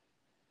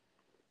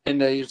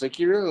 And he was like,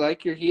 "You really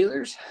like your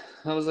healers?"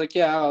 I was like,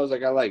 "Yeah." I was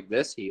like, "I like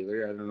this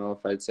healer. I don't know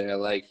if I'd say I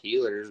like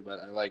healers,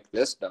 but I like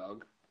this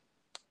dog."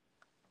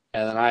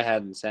 And then I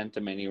hadn't sent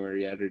him anywhere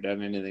yet or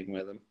done anything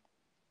with him.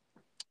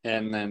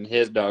 And then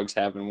his dog's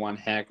having one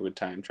heck of a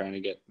time trying to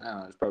get, I don't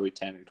know, there's probably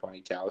 10 or 20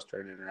 cows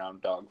turning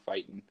around dog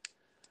fighting.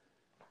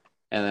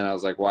 And then I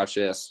was like, watch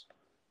this.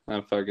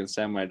 I fucking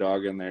send my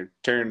dog in there,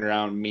 turned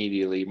around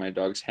immediately. My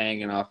dog's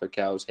hanging off of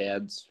cows'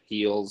 heads,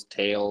 heels,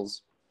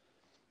 tails.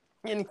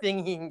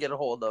 Anything he can get a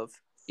hold of.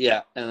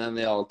 Yeah, and then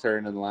they all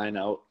turn and line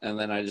out. And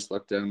then I just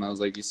looked at him. I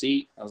was like, you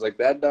see? I was like,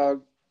 that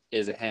dog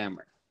is a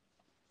hammer.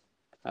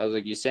 I was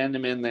like, you send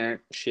him in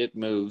there, shit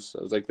moves.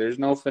 I was like, there's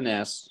no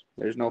finesse.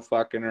 There's no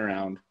fucking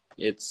around.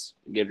 It's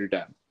get her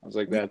done. I was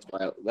like, that's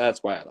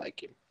why I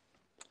like him.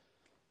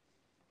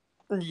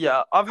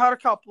 Yeah, I've had a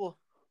couple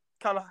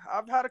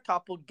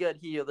good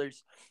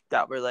healers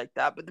that were like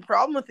that. But the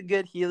problem with a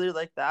good healer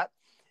like that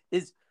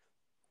is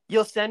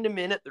you'll send him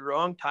in at the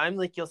wrong time.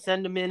 Like, you'll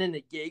send him in a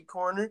gate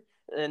corner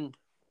and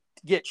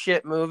get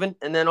shit moving,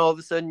 and then all of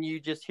a sudden you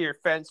just hear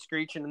fence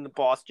screeching and the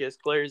boss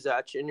just glares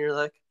at you, and you're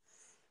like,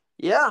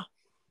 yeah.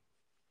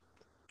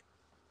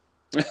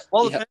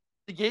 Well, Yeah.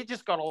 the gate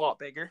just got a lot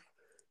bigger.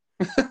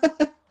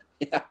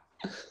 Yeah.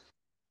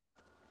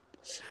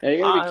 Yeah, you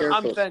gotta be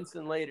careful. I'm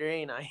fencing later,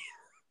 ain't I?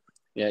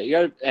 Yeah,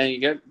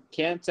 you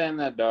can't send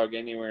that dog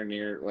anywhere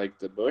near like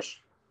the bush,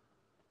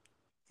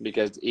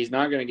 because he's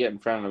not gonna get in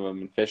front of him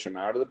and fish him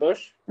out of the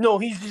bush. No,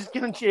 he's just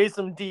gonna chase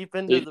him deep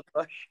into the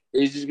bush.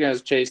 He's just gonna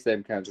chase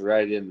them cunts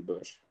right in the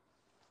bush.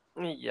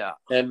 Yeah.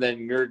 And then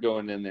you're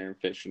going in there and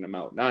fishing them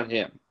out, not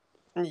him.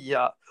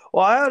 Yeah.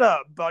 Well, I had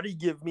a buddy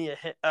give me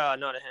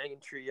not a hanging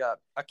tree, a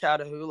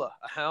Catahoula,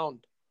 a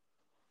hound.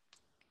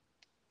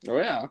 Oh,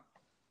 yeah.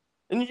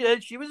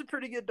 And she was a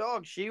pretty good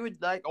dog. She would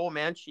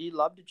she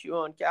loved to chew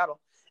on cattle.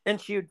 And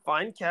she would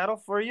find cattle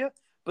for you.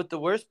 But the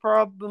worst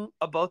problem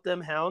about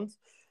them hounds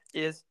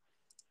is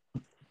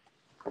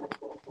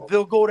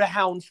they'll go to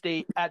hound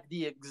state at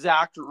the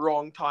exact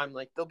wrong time.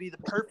 Like, they'll be the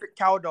perfect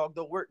cow dog.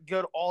 They'll work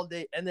good all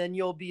day. And then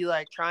you'll be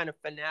like trying to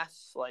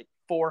finesse like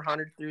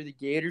 400 through the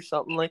gate or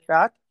something like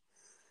that.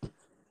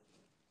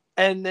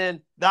 And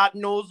then that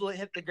nose will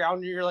hit the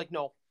ground and you're like,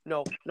 no.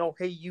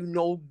 Hey,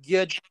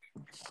 good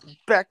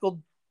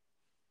speckled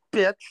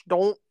bitch.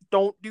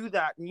 Don't do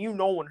that. And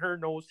when her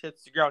nose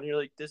hits the ground, you're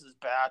like, this is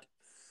bad.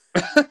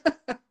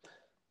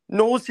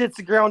 Nose hits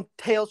the ground,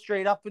 tail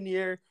straight up in the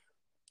air.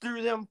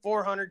 Through them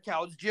 400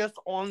 cows just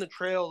on the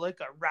trail like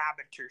a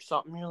rabbit or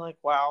something. You're like,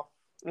 wow.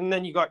 And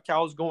then you got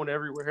cows going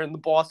everywhere, and the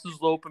boss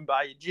is loping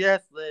by you,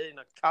 just laying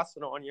a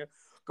cussing on you,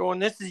 going,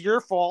 this is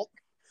your fault.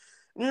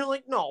 And you're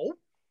like, no,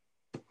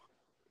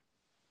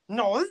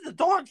 this is the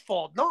dog's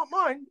fault, not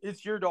mine.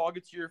 It's your dog,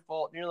 it's your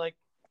fault. And you're like,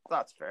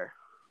 that's fair.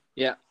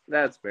 Yeah,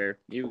 that's fair.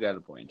 You've got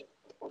a point.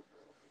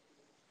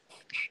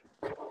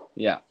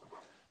 Yeah,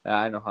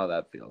 I know how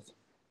that feels.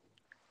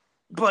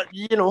 But,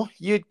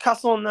 you'd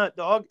cuss on that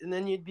dog, and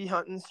then you'd be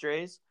hunting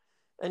strays,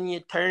 and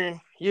you'd turn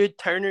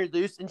her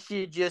loose, and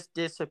she'd just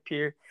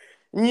disappear.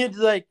 And you'd,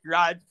 like,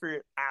 ride for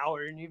an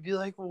hour, and you'd be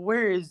like, well,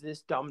 where is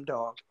this dumb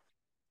dog?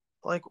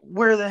 Like,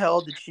 where the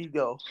hell did she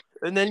go?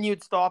 And then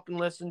you'd stop and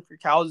listen for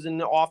cows,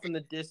 and off in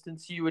the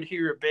distance, you would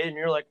hear a bay, and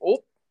you're like,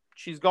 oh,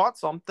 she's got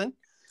something.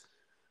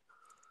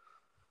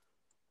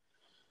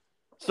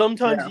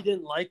 Sometimes Yeah. you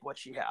didn't like what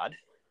she had.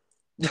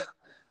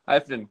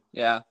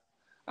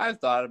 I've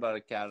thought about a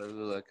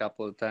Catahoula a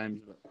couple of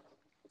times, but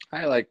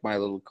I like my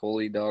little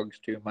collie dogs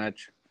too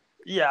much.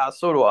 Yeah,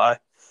 so do I.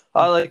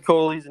 I like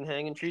Coleys and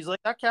hanging trees.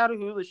 Like that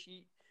Catahoula,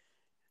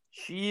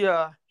 she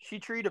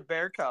treated a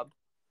bear cub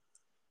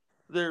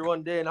there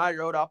one day, and I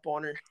rode up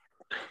on her.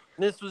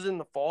 And this was in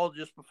the fall,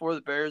 just before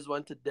the bears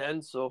went to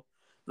den. So,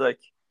 like,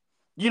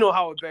 you know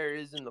how a bear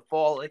is in the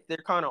fall. Like, they're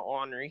kind of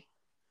ornery.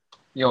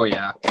 Oh,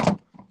 yeah. And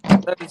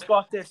it's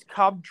got this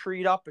cub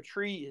treed up a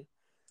tree.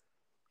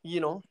 You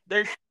know,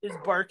 there she is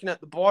barking at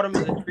the bottom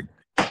of the tree.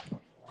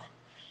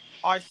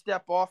 I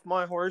step off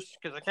my horse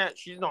because I can't.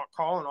 She's not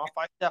calling off.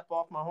 I step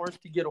off my horse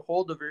to get a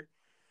hold of her.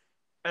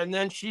 And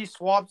then she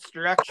swaps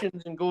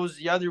directions and goes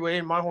the other way,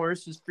 and my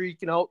horse is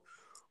freaking out.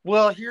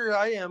 Well, here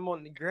I am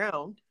on the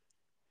ground,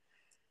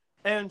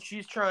 and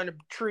she's trying to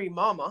tree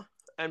Mama,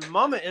 and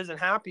Mama isn't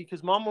happy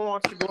because Mama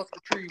wants to go up the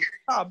tree with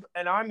Cub,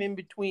 and I'm in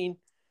between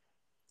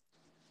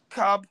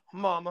Cub,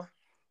 Mama.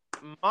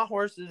 My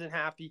horse isn't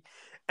happy,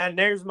 and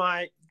there's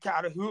my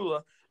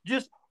Catahoula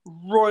just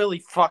royally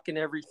fucking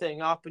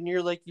everything up, and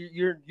you're like,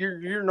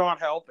 you're not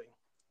helping.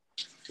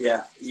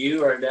 Yeah,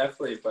 you are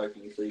definitely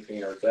fucking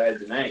sleeping outside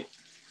tonight.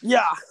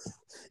 Yeah.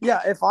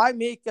 If I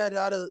make that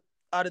out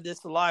of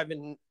this alive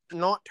and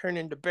not turn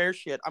into bear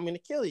shit, I'm gonna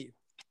kill you.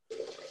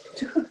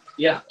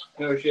 Yeah,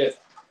 no shit.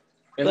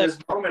 In Like, this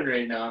moment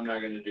right now, I'm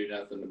not gonna do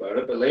nothing about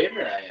it, but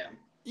later I am.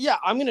 Yeah,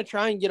 I'm gonna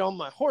try and get on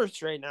my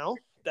horse right now.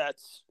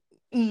 That's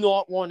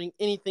not wanting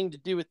anything to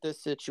do with this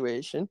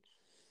situation.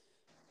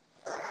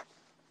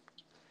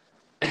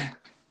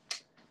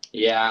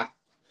 Yeah,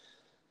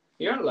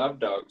 you gotta love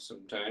dogs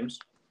sometimes.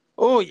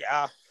 Oh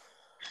yeah.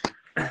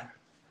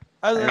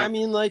 I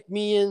mean, like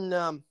me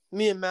and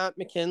Matt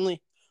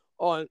McKinley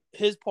on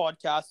his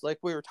podcast, like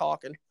we were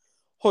talking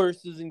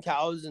horses and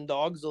cows and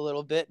dogs a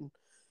little bit, and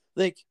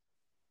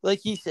like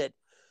he said,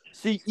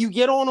 see, you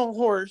get on a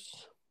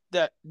horse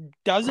that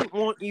doesn't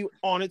want you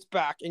on its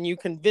back, and you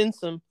convince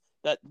them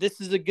that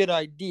this is a good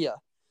idea.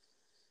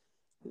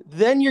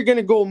 Then you're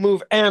gonna go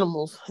move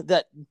animals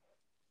that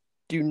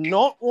do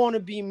not want to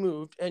be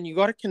moved, and you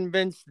got to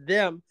convince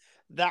them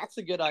that's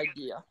a good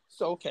idea.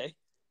 So okay.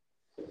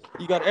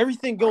 You got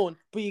everything going,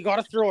 but you got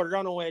to throw a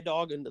runaway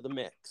dog into the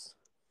mix.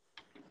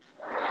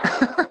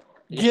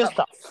 Just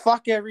to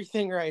fuck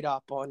everything right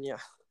up on you.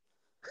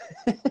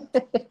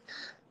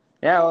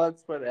 Yeah, well,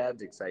 that's what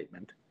adds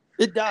excitement.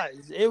 It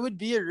does. It would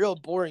be a real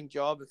boring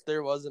job if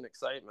there wasn't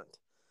excitement.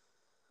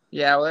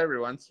 Yeah, well, every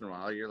once in a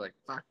while, you're like,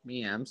 fuck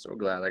me, I'm so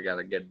glad I got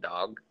a good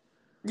dog.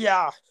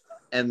 Yeah.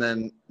 And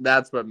then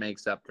that's what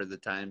makes up for the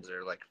times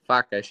they're like,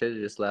 fuck, I should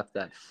have just left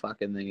that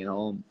fucking thing at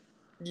home.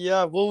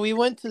 Yeah, well, we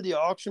went to the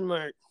auction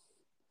mart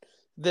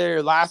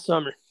there last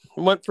summer.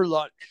 We went for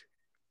lunch.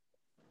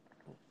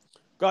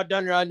 Got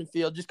done riding the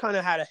field. Just kind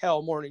of had a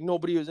hell morning.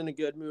 Nobody was in a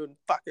good mood.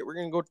 Fuck it, we're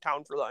going to go to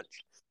town for lunch.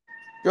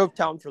 Drove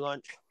town for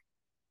lunch.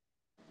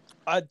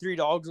 I had 3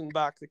 dogs in the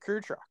back of the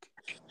crew truck.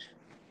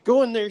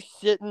 Going there,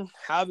 sitting,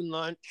 having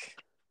lunch.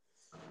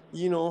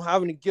 You know,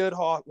 having a good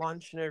hot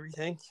lunch and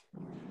everything.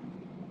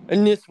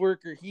 And this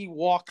worker, he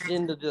walks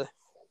into the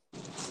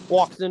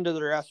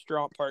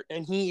restaurant part,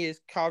 and he is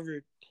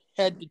covered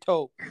head to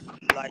toe.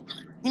 Like,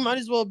 he might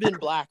as well have been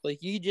black.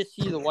 Like, you just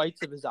see the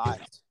whites of his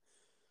eyes.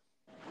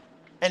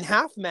 And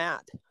half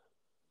mad.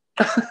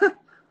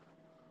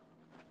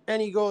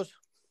 And he goes,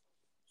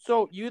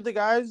 so you the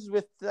guys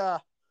with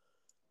the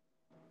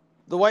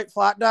white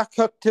flat duck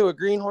hooked to a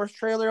green horse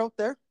trailer out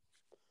there?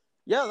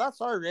 Yeah,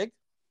 that's our rig.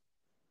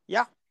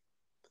 Yeah.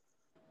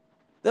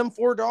 Them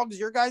 4 dogs,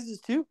 your guys'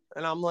 too?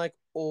 And I'm like,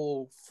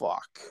 oh,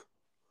 fuck.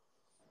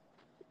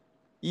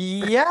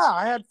 Yeah,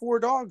 I had 4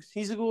 dogs.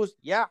 He goes,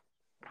 yeah.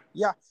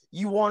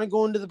 You want to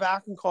go into the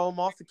back and call them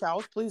off the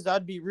cows, please?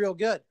 That'd be real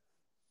good.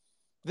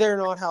 They're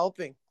not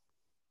helping.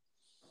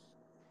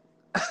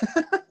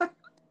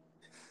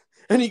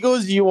 And he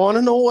goes, you want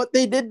to know what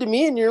they did to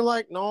me? And you're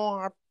like, no,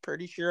 I'm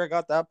pretty sure I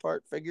got that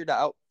part figured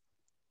out.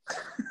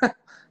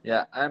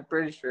 Yeah, I'm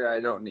pretty sure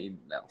I don't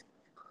need to know.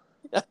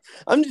 Yeah,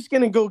 I'm just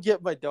going to go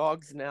get my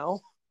dogs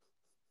now.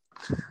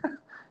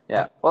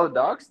 Yeah, well, the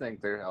dogs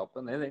think they're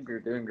helping. They think they're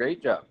doing a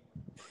great job.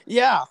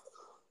 Yeah.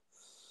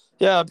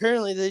 Yeah,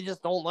 apparently they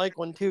just don't like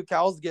when 2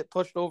 cows get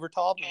pushed over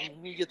top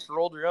and he gets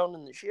rolled around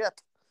in the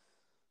shit.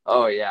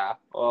 Oh, yeah.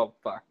 Oh,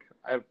 fuck.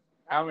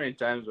 How many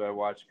times have I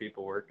watched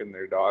people working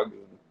their dogs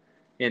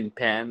in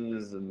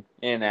pens and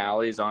in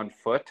alleys on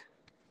foot?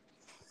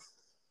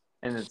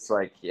 And it's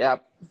like,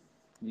 yep,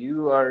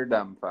 you are a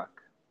dumb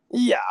fuck.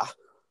 Yeah.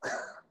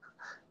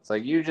 It's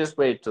like, you just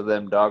wait till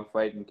them dog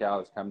fighting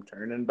cows come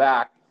turning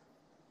back.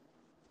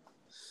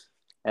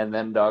 And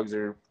them dogs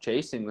are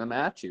chasing them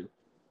at you.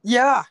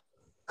 Yeah.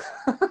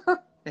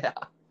 Yeah.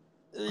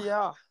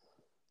 Yeah.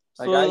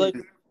 Like,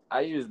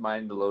 I use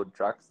mine to load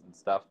trucks and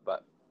stuff,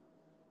 but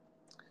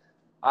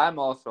I'm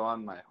also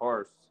on my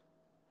horse.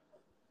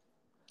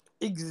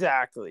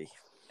 Exactly.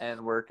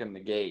 And working the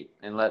gate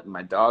and letting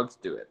my dogs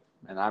do it.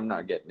 And I'm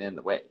not getting in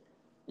the way.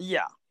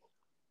 Yeah.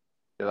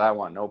 Because I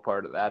want no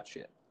part of that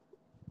shit.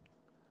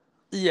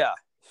 Yeah.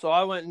 So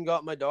I went and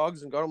got my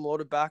dogs and got them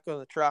loaded back on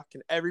the truck,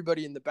 and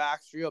everybody in the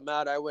back's real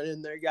mad. I went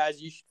in there,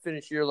 guys, you should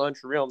finish your lunch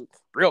real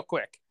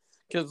quick,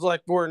 because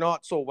like we're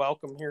not so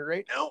welcome here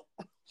right now.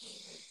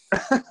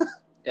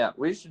 Yeah,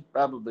 we should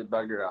probably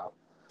bugger off.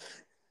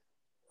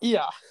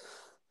 Yeah.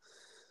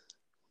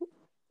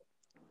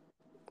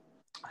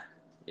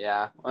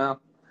 Yeah, well,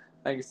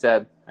 like I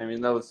said, I mean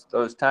those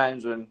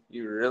times when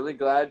you're really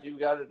glad you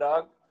got a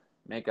dog,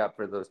 make up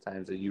for those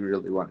times that you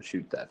really want to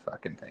shoot that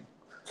fucking thing.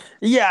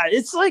 Yeah,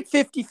 it's like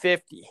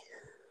 50-50.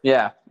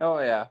 Yeah. Oh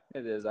yeah,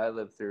 it is. I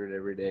live through it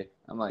every day.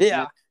 I'm like, Yeah.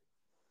 man,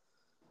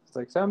 it's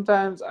like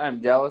sometimes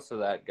I'm jealous of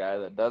that guy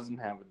that doesn't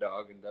have a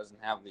dog and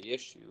doesn't have the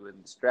issue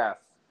and the stress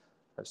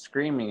of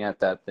screaming at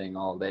that thing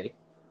all day.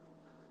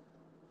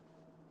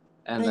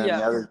 And then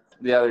Yeah.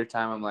 the other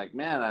time I'm like,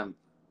 man, I'm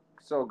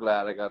so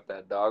glad I got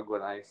that dog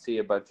when I see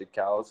a bunch of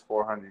cows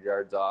 400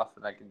 yards off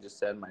and I can just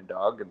send my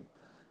dog and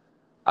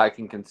I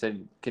can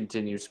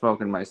continue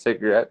smoking my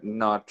cigarette and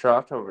not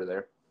trot over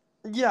there.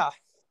 Yeah.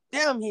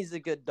 Damn, he's a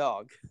good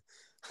dog.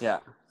 Yeah.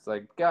 It's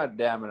like, God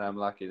damn it, I'm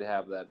lucky to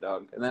have that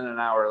dog. And then an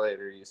hour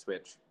later, you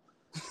switch.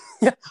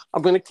 Yeah,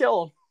 I'm going to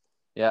kill him.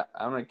 Yeah,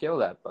 I'm going to kill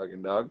that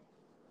fucking dog.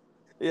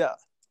 Yeah.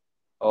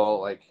 Oh,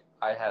 like,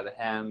 I had a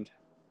hand.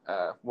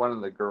 One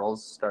of the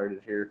girls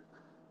started here,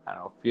 I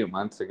don't know, a few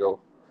months ago.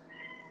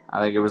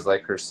 I think it was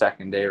like her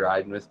second day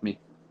riding with me.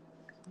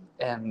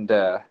 And,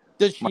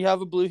 does she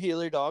have a blue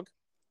heeler dog?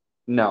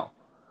 No.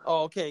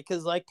 Oh, okay,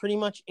 because like pretty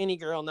much any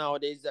girl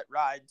nowadays that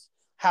rides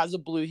has a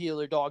blue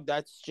heeler dog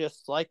that's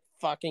just like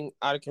fucking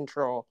out of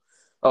control.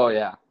 Oh,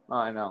 yeah. Oh,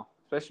 I know.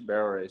 Especially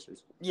barrel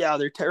racers. Yeah,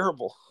 they're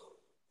terrible.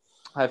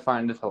 I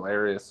find it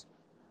hilarious.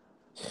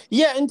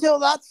 Yeah, until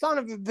that son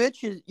of a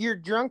bitch is you're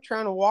drunk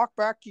trying to walk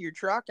back to your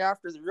truck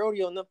after the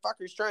rodeo and the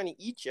fucker's trying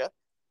to eat you.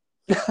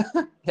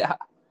 Yeah.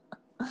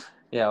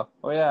 Yeah.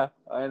 Oh, yeah.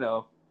 I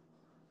know.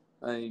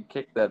 And you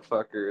kick that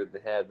fucker in the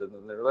head, and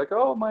then they're like,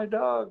 oh, my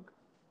dog.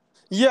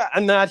 Yeah,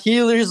 and that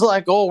healer's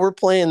like, oh, we're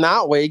playing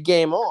that way,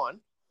 game on.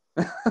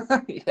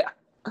 Yeah.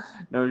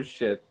 No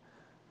shit.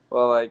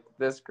 Well, like,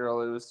 this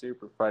girl, it was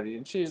super funny.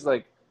 And she's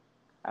like,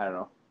 I don't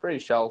know, pretty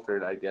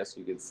sheltered, I guess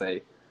you could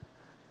say.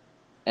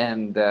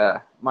 And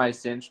my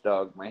cinch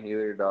dog, my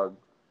healer dog,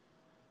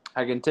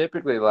 I can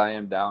typically lie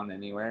him down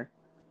anywhere.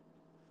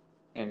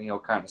 And he'll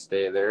kind of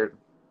stay there.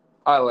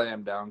 I lay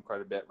him down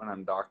quite a bit when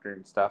I'm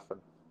doctoring stuff.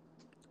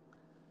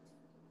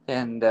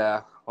 And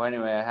well,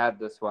 anyway, I had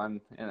this one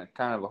in a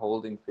kind of a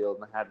holding field,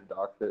 and I had to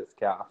doctor this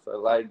calf. So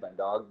I laid my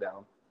dog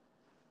down.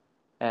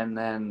 And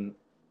then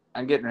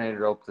I'm getting ready to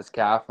rope this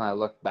calf, and I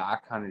look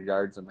back 100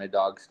 yards, and my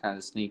dog's kind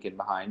of sneaking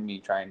behind me,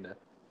 trying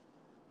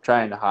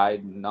to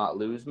hide and not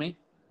lose me.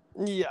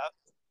 Yeah.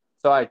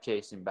 So I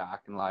chased him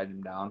back and laid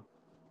him down.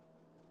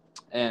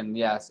 And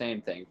yeah,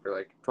 same thing for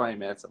like 20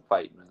 minutes of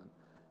fighting with him.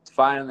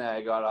 Finally,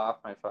 I got off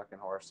my fucking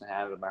horse and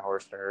handed my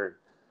horse to her,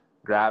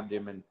 grabbed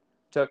him and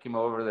took him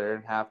over there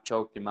and half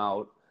choked him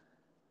out,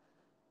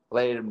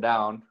 laid him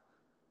down,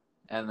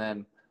 and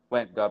then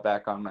went and got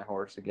back on my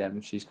horse again.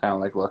 And she's kind of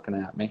like looking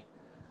at me.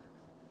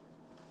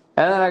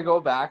 And then I go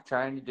back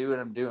trying to do what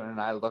I'm doing,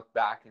 and I look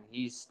back and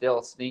he's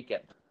still sneaking.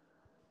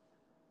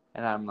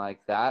 And I'm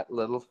like, that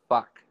little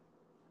fuck.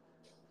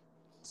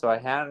 So I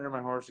handed her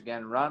my horse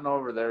again, run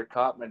over there,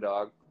 caught my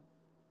dog.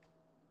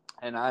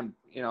 And I'm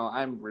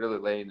really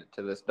laying it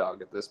to this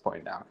dog at this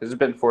point now, because it's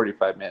been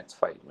 45 minutes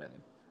fighting with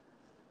him.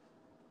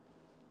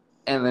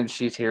 And then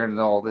she's hearing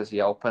all this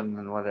yelping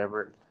and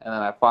whatever. And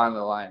then I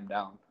finally lie him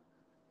down.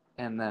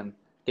 And then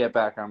get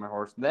back on my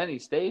horse. And then he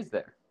stays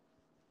there.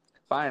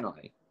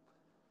 Finally.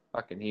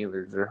 Fucking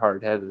healers are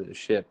hard-headed as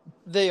shit.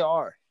 They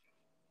are.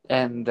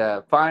 And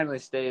finally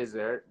stays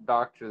there,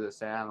 doctor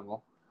this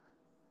animal.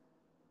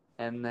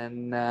 And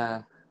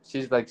then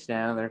she's like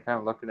standing there kind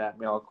of looking at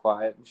me all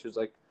quiet. And she was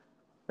like,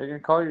 are you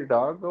going to call your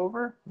dog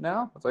over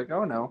now? I was like,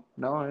 oh, no.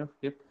 No,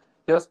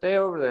 he'll stay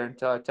over there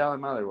until I tell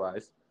him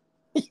otherwise.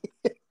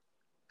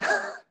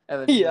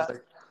 And then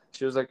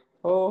she was like,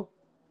 oh,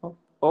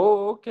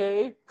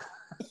 okay.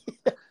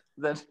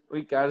 Then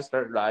we kind of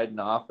start riding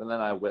off, and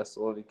then I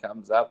whistle, and he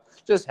comes up.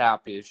 Just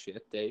happy as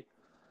shit, Dave.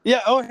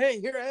 Yeah, oh,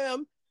 hey, here I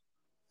am.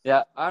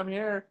 Yeah, I'm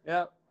here.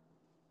 Yeah.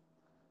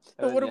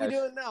 So what are we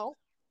doing now?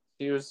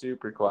 She was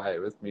super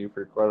quiet with me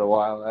for quite a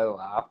while. I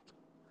laughed.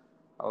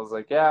 I was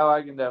like, yeah, well,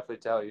 I can definitely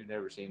tell you've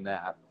never seen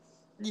that.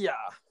 Yeah.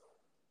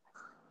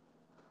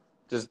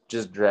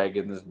 Just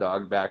dragging this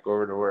dog back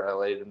over to where I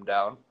laid him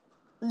down.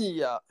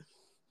 Yeah.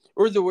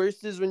 Or the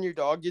worst is when your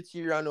dog gets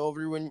you run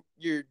over when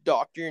you're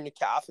doctoring a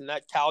calf and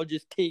that cow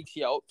just takes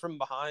you out from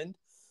behind.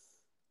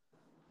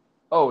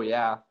 Oh,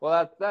 yeah.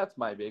 Well, that's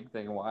my big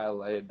thing why I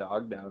lay a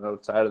dog down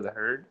outside of the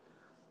herd.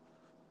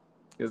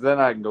 Because then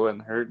I can go in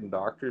the herd and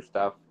doctor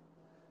stuff.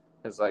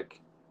 It's like,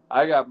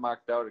 I got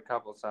mucked out a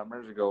couple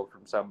summers ago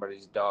from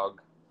somebody's dog.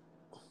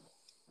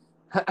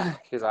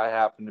 Because I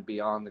happened to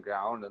be on the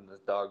ground and this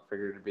dog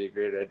figured it'd be a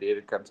great idea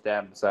to come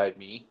stand beside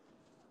me.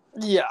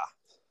 Yeah.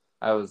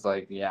 I was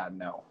like, yeah,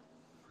 no.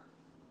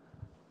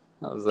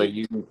 I was like,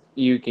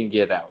 you can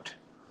get out.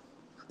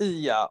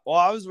 Yeah. Well,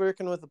 I was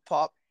working with a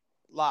pup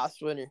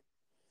last winter.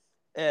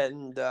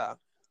 and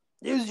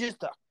it was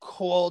just a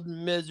cold,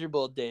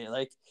 miserable day.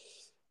 Like,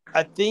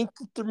 I think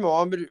the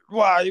thermometer,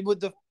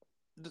 the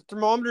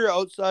thermometer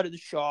outside of the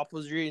shop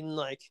was reading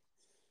like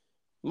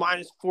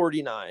minus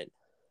 49.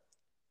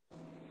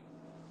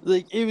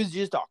 Like, it was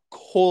just a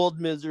cold,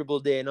 miserable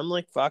day, and I'm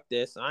like, fuck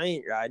this, I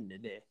ain't riding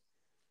today.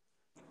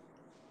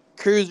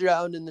 Cruise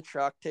around in the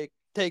truck,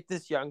 take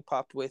this young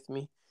pup with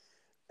me,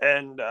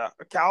 and a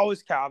cow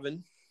was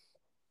calving,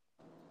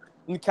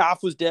 and the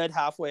calf was dead,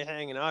 halfway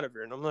hanging out of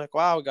her, and I'm like,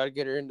 wow, we got to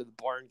get her into the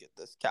barn, get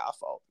this calf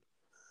out.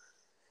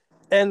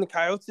 And the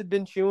coyotes had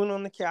been chewing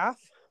on the calf,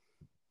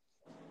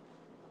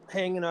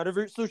 hanging out of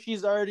her, so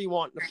she's already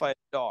wanting to fight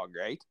a dog,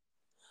 right?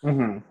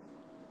 Mm-hmm.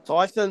 So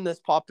I send this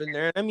pup in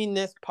there, and I mean,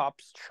 this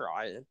pup's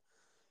trying.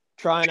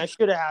 I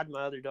should have had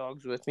my other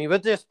dogs with me,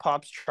 but this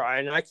pup's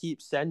trying, and I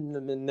keep sending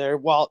them in there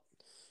while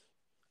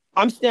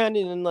I'm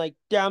standing in like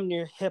damn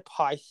near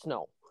hip-high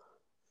snow.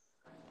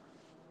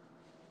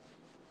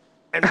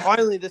 And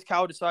finally, this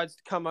cow decides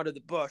to come out of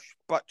the bush,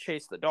 but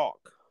chase the dog.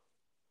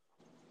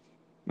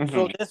 Mm-hmm.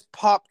 So this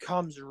pup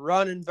comes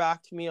running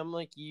back to me. I'm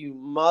like, you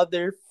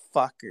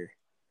motherfucker.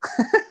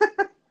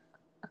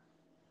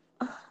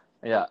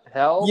 Yeah,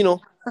 hell. You know,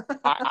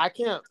 I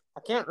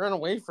can't run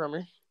away from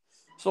her.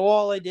 So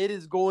all I did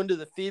is go into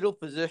the fetal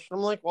position. I'm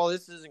like, well,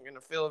 this isn't going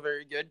to feel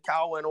very good.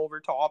 Cow went over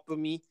top of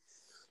me,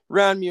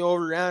 ran me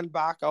over, ran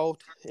back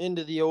out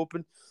into the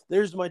open.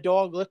 There's my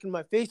dog looking in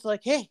my face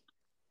like, hey,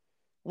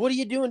 what are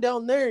you doing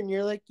down there? And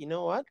you're like, you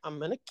know what? I'm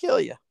going to kill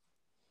you.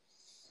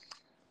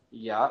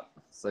 Yeah,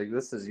 it's like,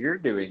 this is your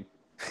doing.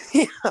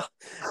 Yeah.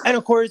 And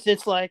of course,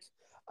 it's like,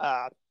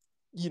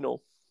 you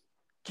know,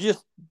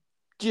 just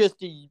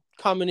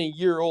coming a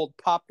year-old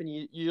pup,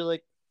 and you're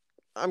like,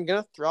 I'm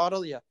going to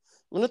throttle you.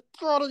 I'm going to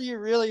throttle you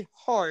really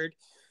hard.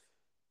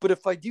 But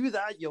if I do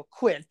that, you'll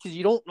quit because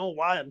you don't know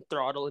why I'm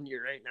throttling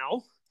you right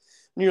now.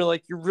 And you're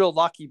like, you're real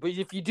lucky. But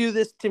if you do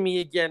this to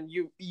me again,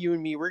 you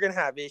and me, we're going to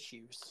have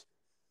issues.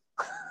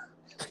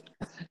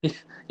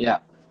 Yeah,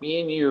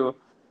 me and you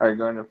are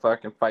going to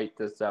fucking fight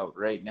this out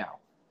right now.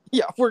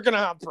 Yeah, we're going to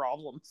have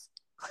problems.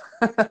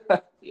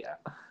 Yeah.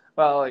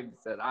 Well, like I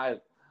said, I don't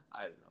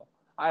know.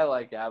 I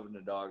like having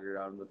a dog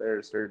around, but there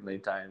are certainly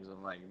times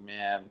I'm like,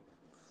 man,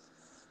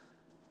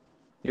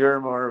 you're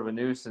more of a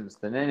nuisance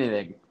than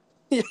anything.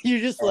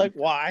 You're just like,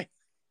 why?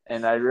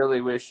 And I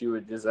really wish you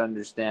would just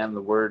understand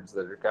the words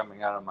that are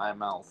coming out of my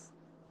mouth.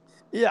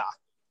 Yeah.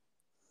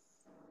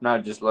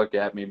 Not just look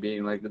at me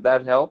being like, did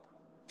that help?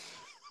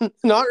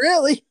 Not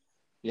really.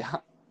 Yeah.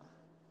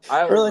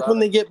 Or like when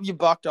they get you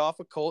bucked off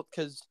a colt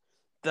because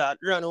that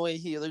runaway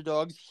healer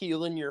dog's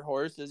healing your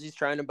horse as he's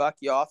trying to buck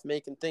you off,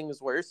 making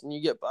things worse, and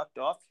you get bucked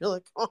off. You're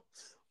like, oh,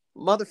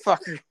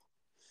 motherfucker.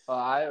 Well,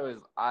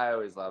 I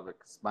always love it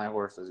because my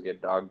horses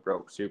get dog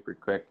broke super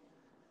quick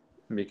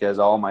because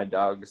all my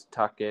dogs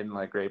tuck in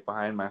like right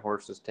behind my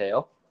horse's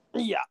tail.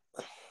 Yeah.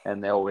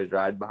 And they always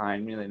ride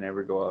behind me. They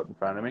never go out in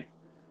front of me.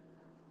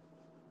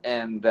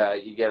 And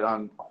you get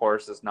on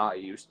horses not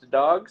used to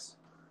dogs,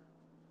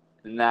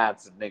 and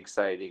that's an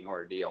exciting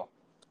ordeal.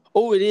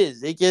 Oh, it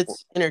is. It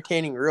gets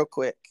entertaining real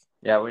quick.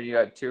 Yeah, when you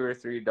got 2 or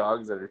 3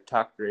 dogs that are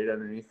tucked right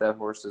underneath that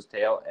horse's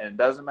tail, and it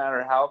doesn't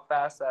matter how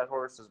fast that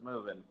horse is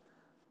moving,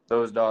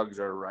 those dogs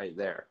are right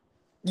there.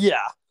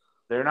 Yeah.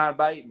 They're not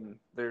biting.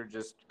 They're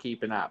just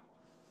keeping up.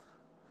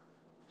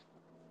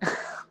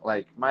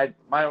 Like, my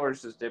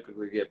horses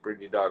typically get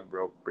pretty dog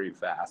broke pretty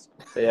fast.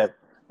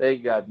 They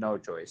got no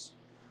choice.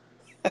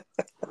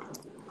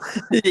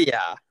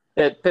 Yeah.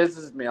 It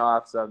pisses me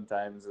off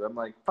sometimes. I'm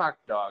like, fuck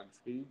dogs.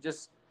 Can you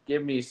just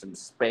give me some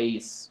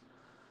space?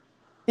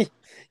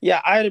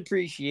 Yeah, I'd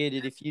appreciate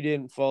it if you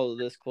didn't follow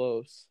this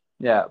close.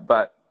 Yeah,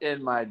 but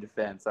in my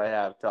defense, I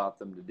have taught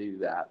them to do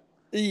that.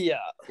 Yeah.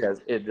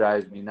 Because it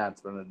drives me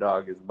nuts when a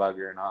dog is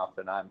buggering off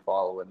and I'm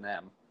following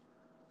them.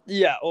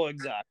 Yeah, oh,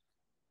 exactly.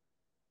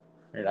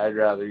 And I'd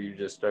rather you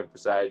just stuck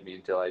beside me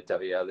until I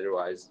tell you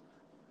otherwise.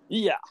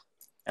 Yeah.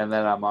 And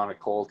then I'm on a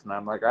colt and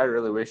I'm like, I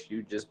really wish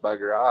you'd just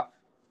bugger off.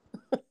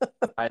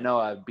 I know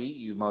I've beat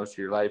you most of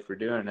your life for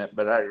doing it,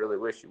 but I really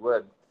wish you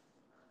would.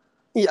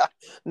 Yeah,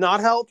 not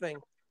helping.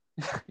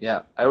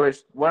 Yeah, I wish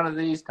one of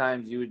these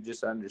times you would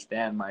just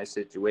understand my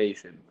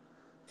situation.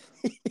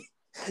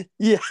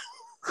 Yeah.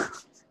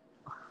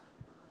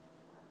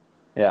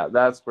 Yeah,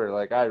 that's where,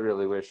 like, I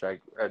really wish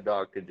a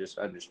dog could just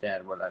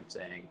understand what I'm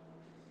saying.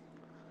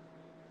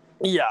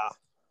 Yeah.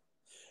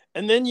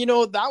 And then,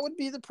 that would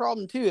be the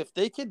problem, too. If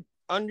they could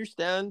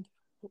understand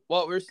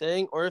what we're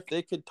saying, or if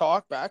they could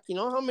talk back, you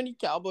know how many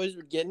cowboys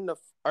would get into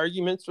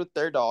arguments with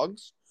their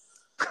dogs?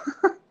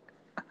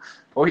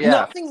 Oh, yeah.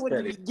 Nothing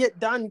would get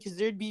done because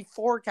there'd be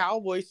 4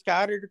 cowboys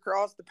scattered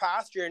across the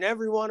pasture, and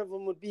every one of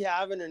them would be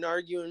having an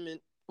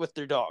argument with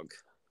their dog.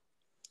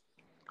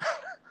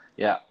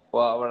 Yeah.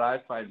 Well, what I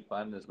find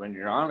fun is when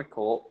you're on a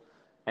colt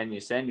and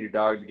you send your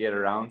dog to get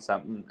around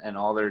something, and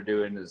all they're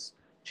doing is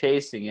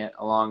chasing it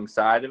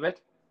alongside of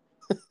it.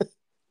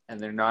 And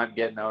they're not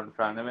getting out in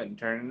front of it and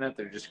turning it.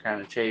 They're just kind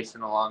of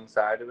chasing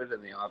alongside of it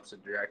in the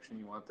opposite direction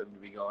you want them to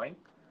be going.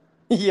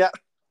 Yeah.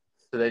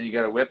 So then you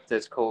got to whip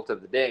this colt to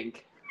the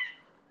dink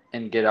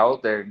and get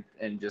out there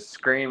and just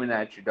screaming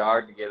at your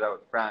dog to get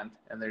out front,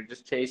 and they're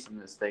just chasing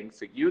this thing.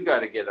 So you got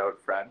to get out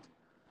front,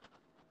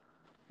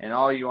 and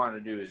all you want to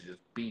do is just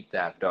beat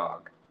that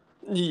dog.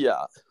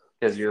 Yeah.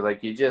 Because you're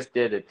like, you just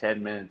did it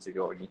 10 minutes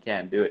ago, and you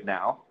can't do it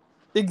now.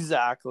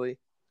 Exactly.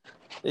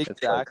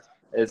 Exactly.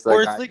 It's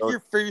Or like it's like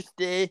your first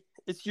day.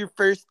 It's your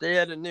first day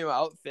at a new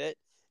outfit,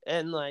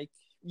 and like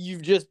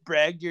you've just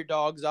bragged your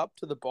dogs up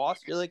to the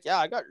boss. You're like, yeah,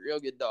 I got real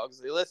good dogs.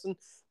 They listen.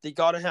 They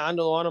got a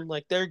handle on them.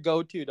 Like they're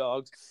go-to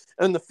dogs.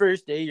 And the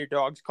first day, your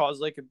dogs cause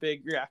like a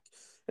big wreck,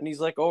 and he's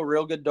like, "Oh,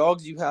 real good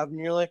dogs you have," and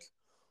you're like,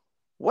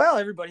 "Well,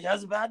 everybody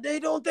has a bad day,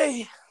 don't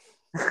they?"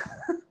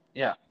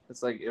 Yeah,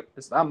 it's like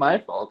it's not my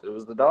fault. It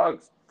was the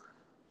dogs.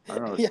 I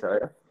don't know what to tell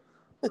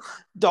you.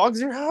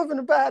 Dogs are having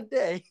a bad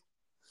day.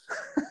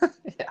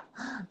 Yeah.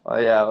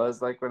 Well, yeah, it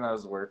was like when I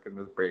was working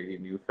with Brady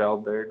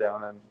Neufeld there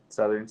down in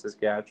southern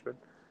Saskatchewan.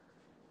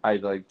 I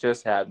like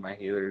just had my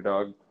healer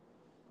dog,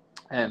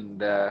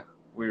 and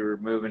we were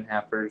moving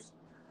heifers,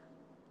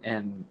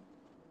 and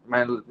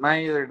my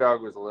healer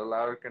dog was a little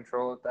out of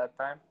control at that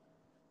time,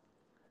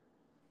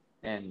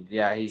 and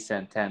yeah, he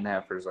sent 10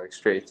 heifers like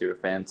straight through a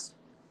fence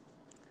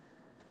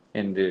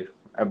into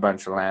a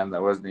bunch of land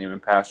that wasn't even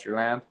pasture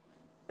land,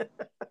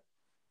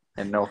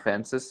 and no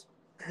fences.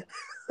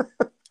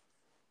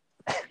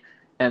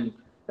 And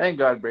thank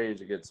God Brady's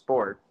a good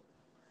sport,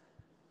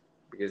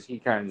 because he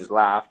kind of just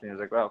laughed and he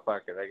was like, well,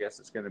 fuck it, I guess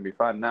it's going to be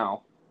fun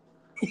now.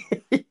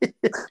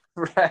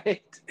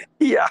 Right?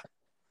 Yeah.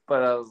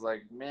 But I was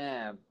like,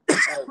 man,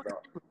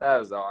 that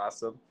was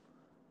awesome.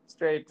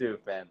 Straight to a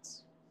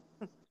fence.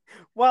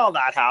 Well,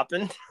 that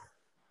happened.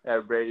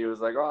 And Brady was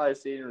like, all I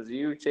seen was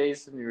you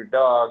chasing your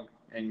dog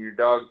and your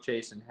dog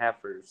chasing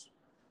heifers.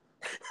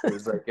 It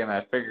was like, and I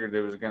figured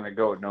it was going to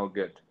go no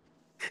good.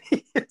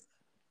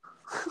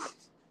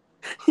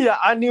 Yeah,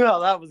 I knew how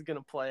that was going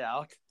to play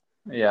out.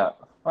 Yeah.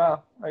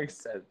 Well, like I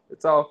said,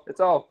 it's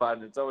all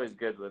fun. It's always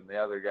good when the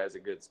other guy's a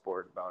good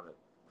sport about it.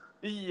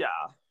 Yeah.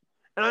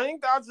 And I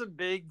think that's a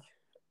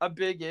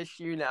big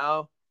issue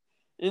now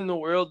in the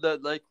world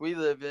that like we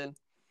live in,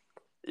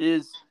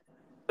 is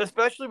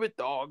especially with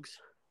dogs.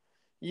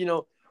 You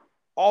know,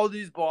 all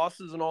these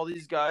bosses and all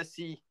these guys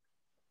see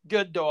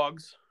good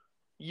dogs,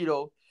 you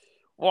know,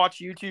 watch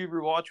YouTube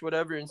or watch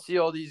whatever and see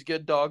all these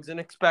good dogs and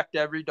expect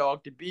every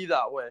dog to be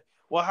that way.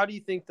 Well, how do you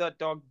think that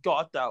dog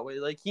got that way?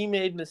 Like, he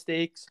made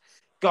mistakes,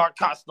 got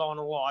cussed on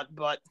a lot,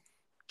 but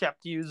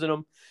kept using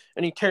them,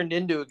 and he turned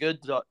into a good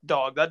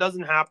dog. That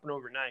doesn't happen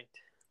overnight.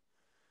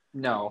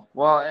 No.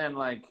 Well, and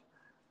like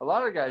a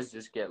lot of guys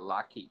just get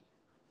lucky.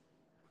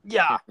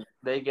 Yeah.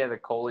 They get a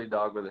collie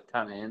dog with a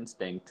ton of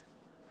instinct,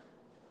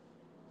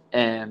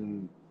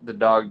 and the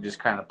dog just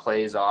kind of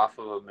plays off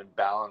of them and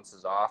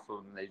balances off of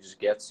them, and they just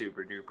get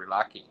super duper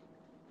lucky.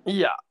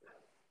 Yeah.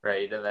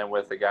 Right? And then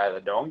with the guy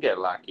that don't get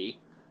lucky,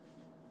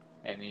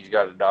 and he's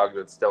got a dog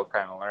that's still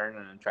kind of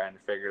learning and trying to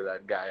figure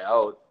that guy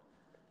out,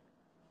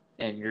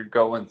 and you're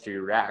going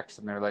through racks,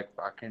 and they're like,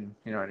 fucking,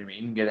 you know what I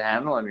mean? Get a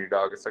handle on your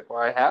dog. It's like, well,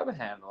 I have a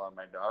handle on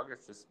my dog.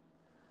 It's just,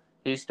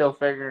 he's still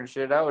figuring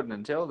shit out, and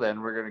until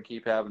then, we're going to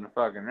keep having a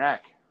fucking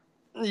rack.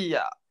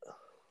 Yeah.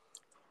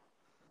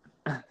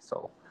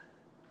 So,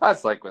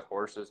 that's like with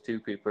horses, too.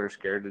 People are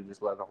scared to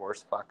just let a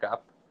horse fuck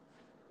up.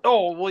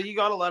 Oh, well, you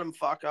got to let them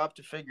fuck up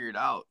to figure it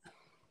out.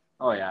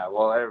 Oh, yeah.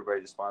 Well,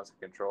 everybody just wants to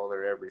control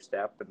their every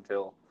step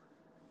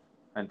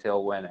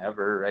until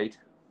whenever, right?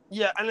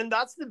 Yeah, and then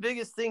that's the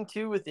biggest thing,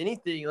 too, with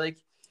anything. Like,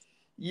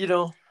 you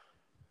know,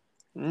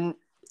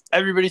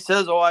 everybody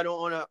says, "Oh, I don't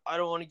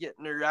want to get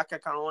in a wreck. I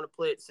kind of want to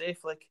play it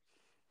safe." Like,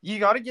 you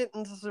got to get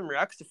into some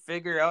wrecks to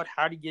figure out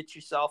how to get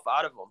yourself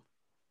out of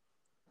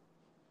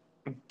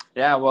them.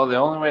 Yeah, well, the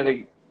only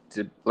way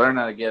to learn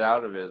how to get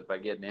out of it is by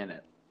getting in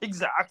it.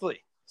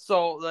 Exactly.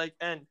 So, like,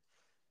 and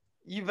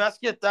you best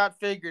get that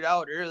figured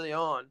out early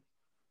on.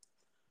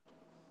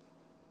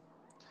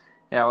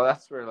 Yeah, well,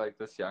 that's where, like,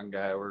 this young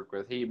guy I work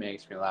with, he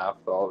makes me laugh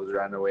with all of his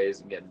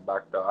runaways and getting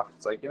bucked off.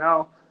 It's like,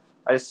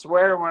 I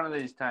swear one of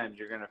these times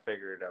you're going to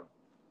figure it out.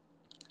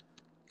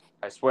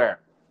 I swear.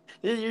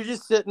 You're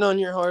just sitting on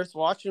your horse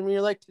watching him.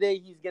 You're like, today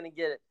he's going to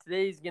get it.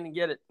 Today he's going to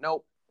get it.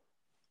 Nope.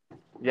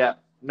 Yeah.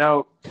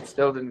 No,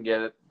 still didn't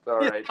get it. It's all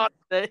right. Not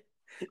today.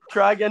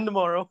 Try again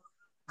tomorrow.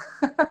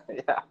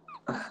 Yeah.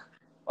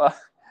 Well,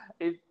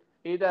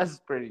 he does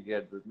pretty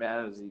good, but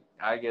man,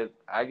 I get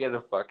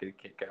a fucking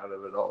kick out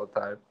of it all the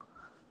time.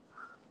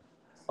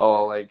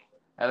 Oh, like,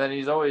 and then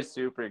he's always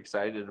super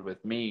excited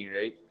with me,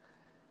 right?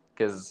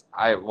 Because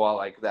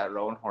like that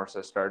roan horse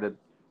I started,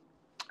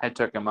 I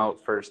took him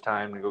out first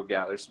time to go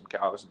gather some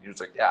cows, and he was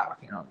like, yeah,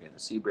 I'm going to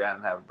see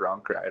Brandon have a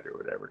bronc ride or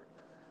whatever.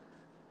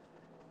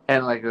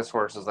 And like this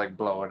horse is like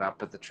blowing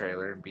up at the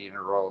trailer and being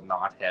a royal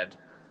knothead.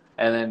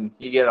 And then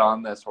you get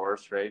on this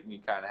horse, right? And you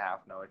kind of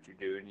half know what you're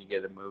doing. You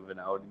get him moving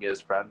out and get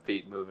his front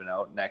feet moving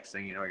out. Next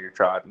thing you know, you're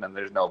trotting and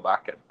there's no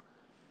bucking.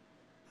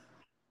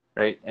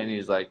 Right? And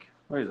he's like,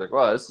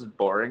 well, this is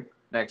boring.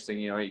 Next thing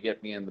you know, you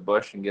get me in the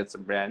bush and get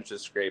some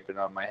branches scraping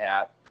on my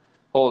hat.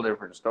 Whole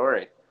different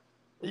story.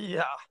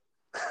 Yeah.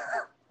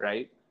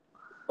 Right?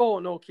 Oh,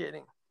 no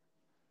kidding.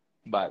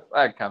 But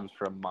that comes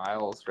from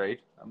miles, right?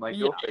 I'm like,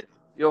 Yeah,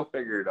 you'll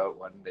figure it out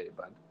one day,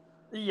 bud.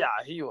 yeah,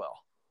 he will.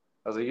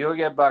 I was like, you'll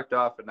get bucked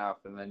off enough,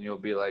 and then you'll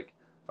be like,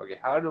 okay,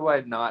 how do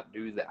I not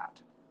do that?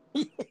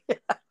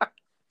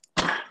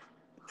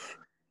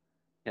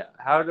 Yeah,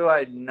 how do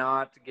I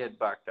not get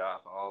bucked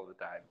off all the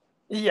time?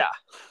 Yeah,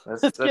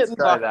 Let's it's getting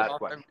try bucked that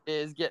off one. every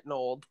day is getting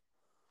old.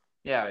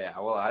 Yeah, yeah.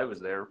 Well, I was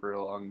there for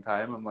a long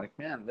time. I'm like,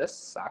 man, this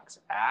sucks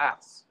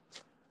ass.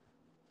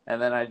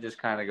 And then I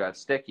just kind of got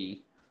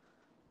sticky,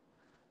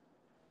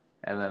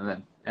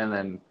 and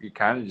then you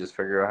kind of just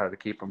figure out how to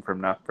keep them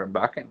from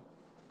bucking.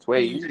 It's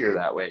way easier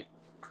that way.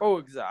 Oh,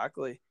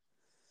 exactly.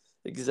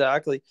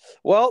 Exactly.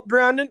 Well,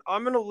 Brandon,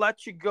 I'm going to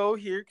let you go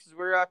here because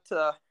we're at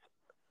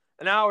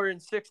an hour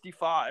and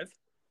 65.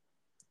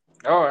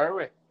 Oh, are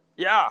we?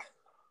 Yeah.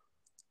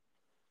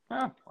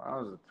 Oh, well,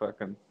 that was a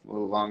fucking a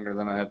little longer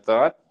than I had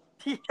thought.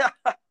 Yeah.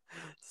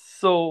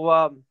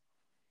 So,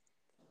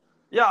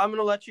 yeah, I'm going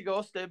to let you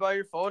go. Stay by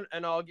your phone,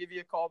 and I'll give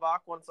you a call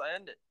back once I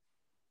end it.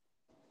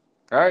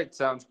 All right,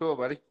 sounds cool,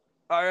 buddy.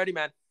 Alrighty,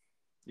 man.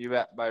 You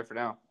bet. Bye for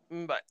now.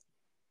 Bye.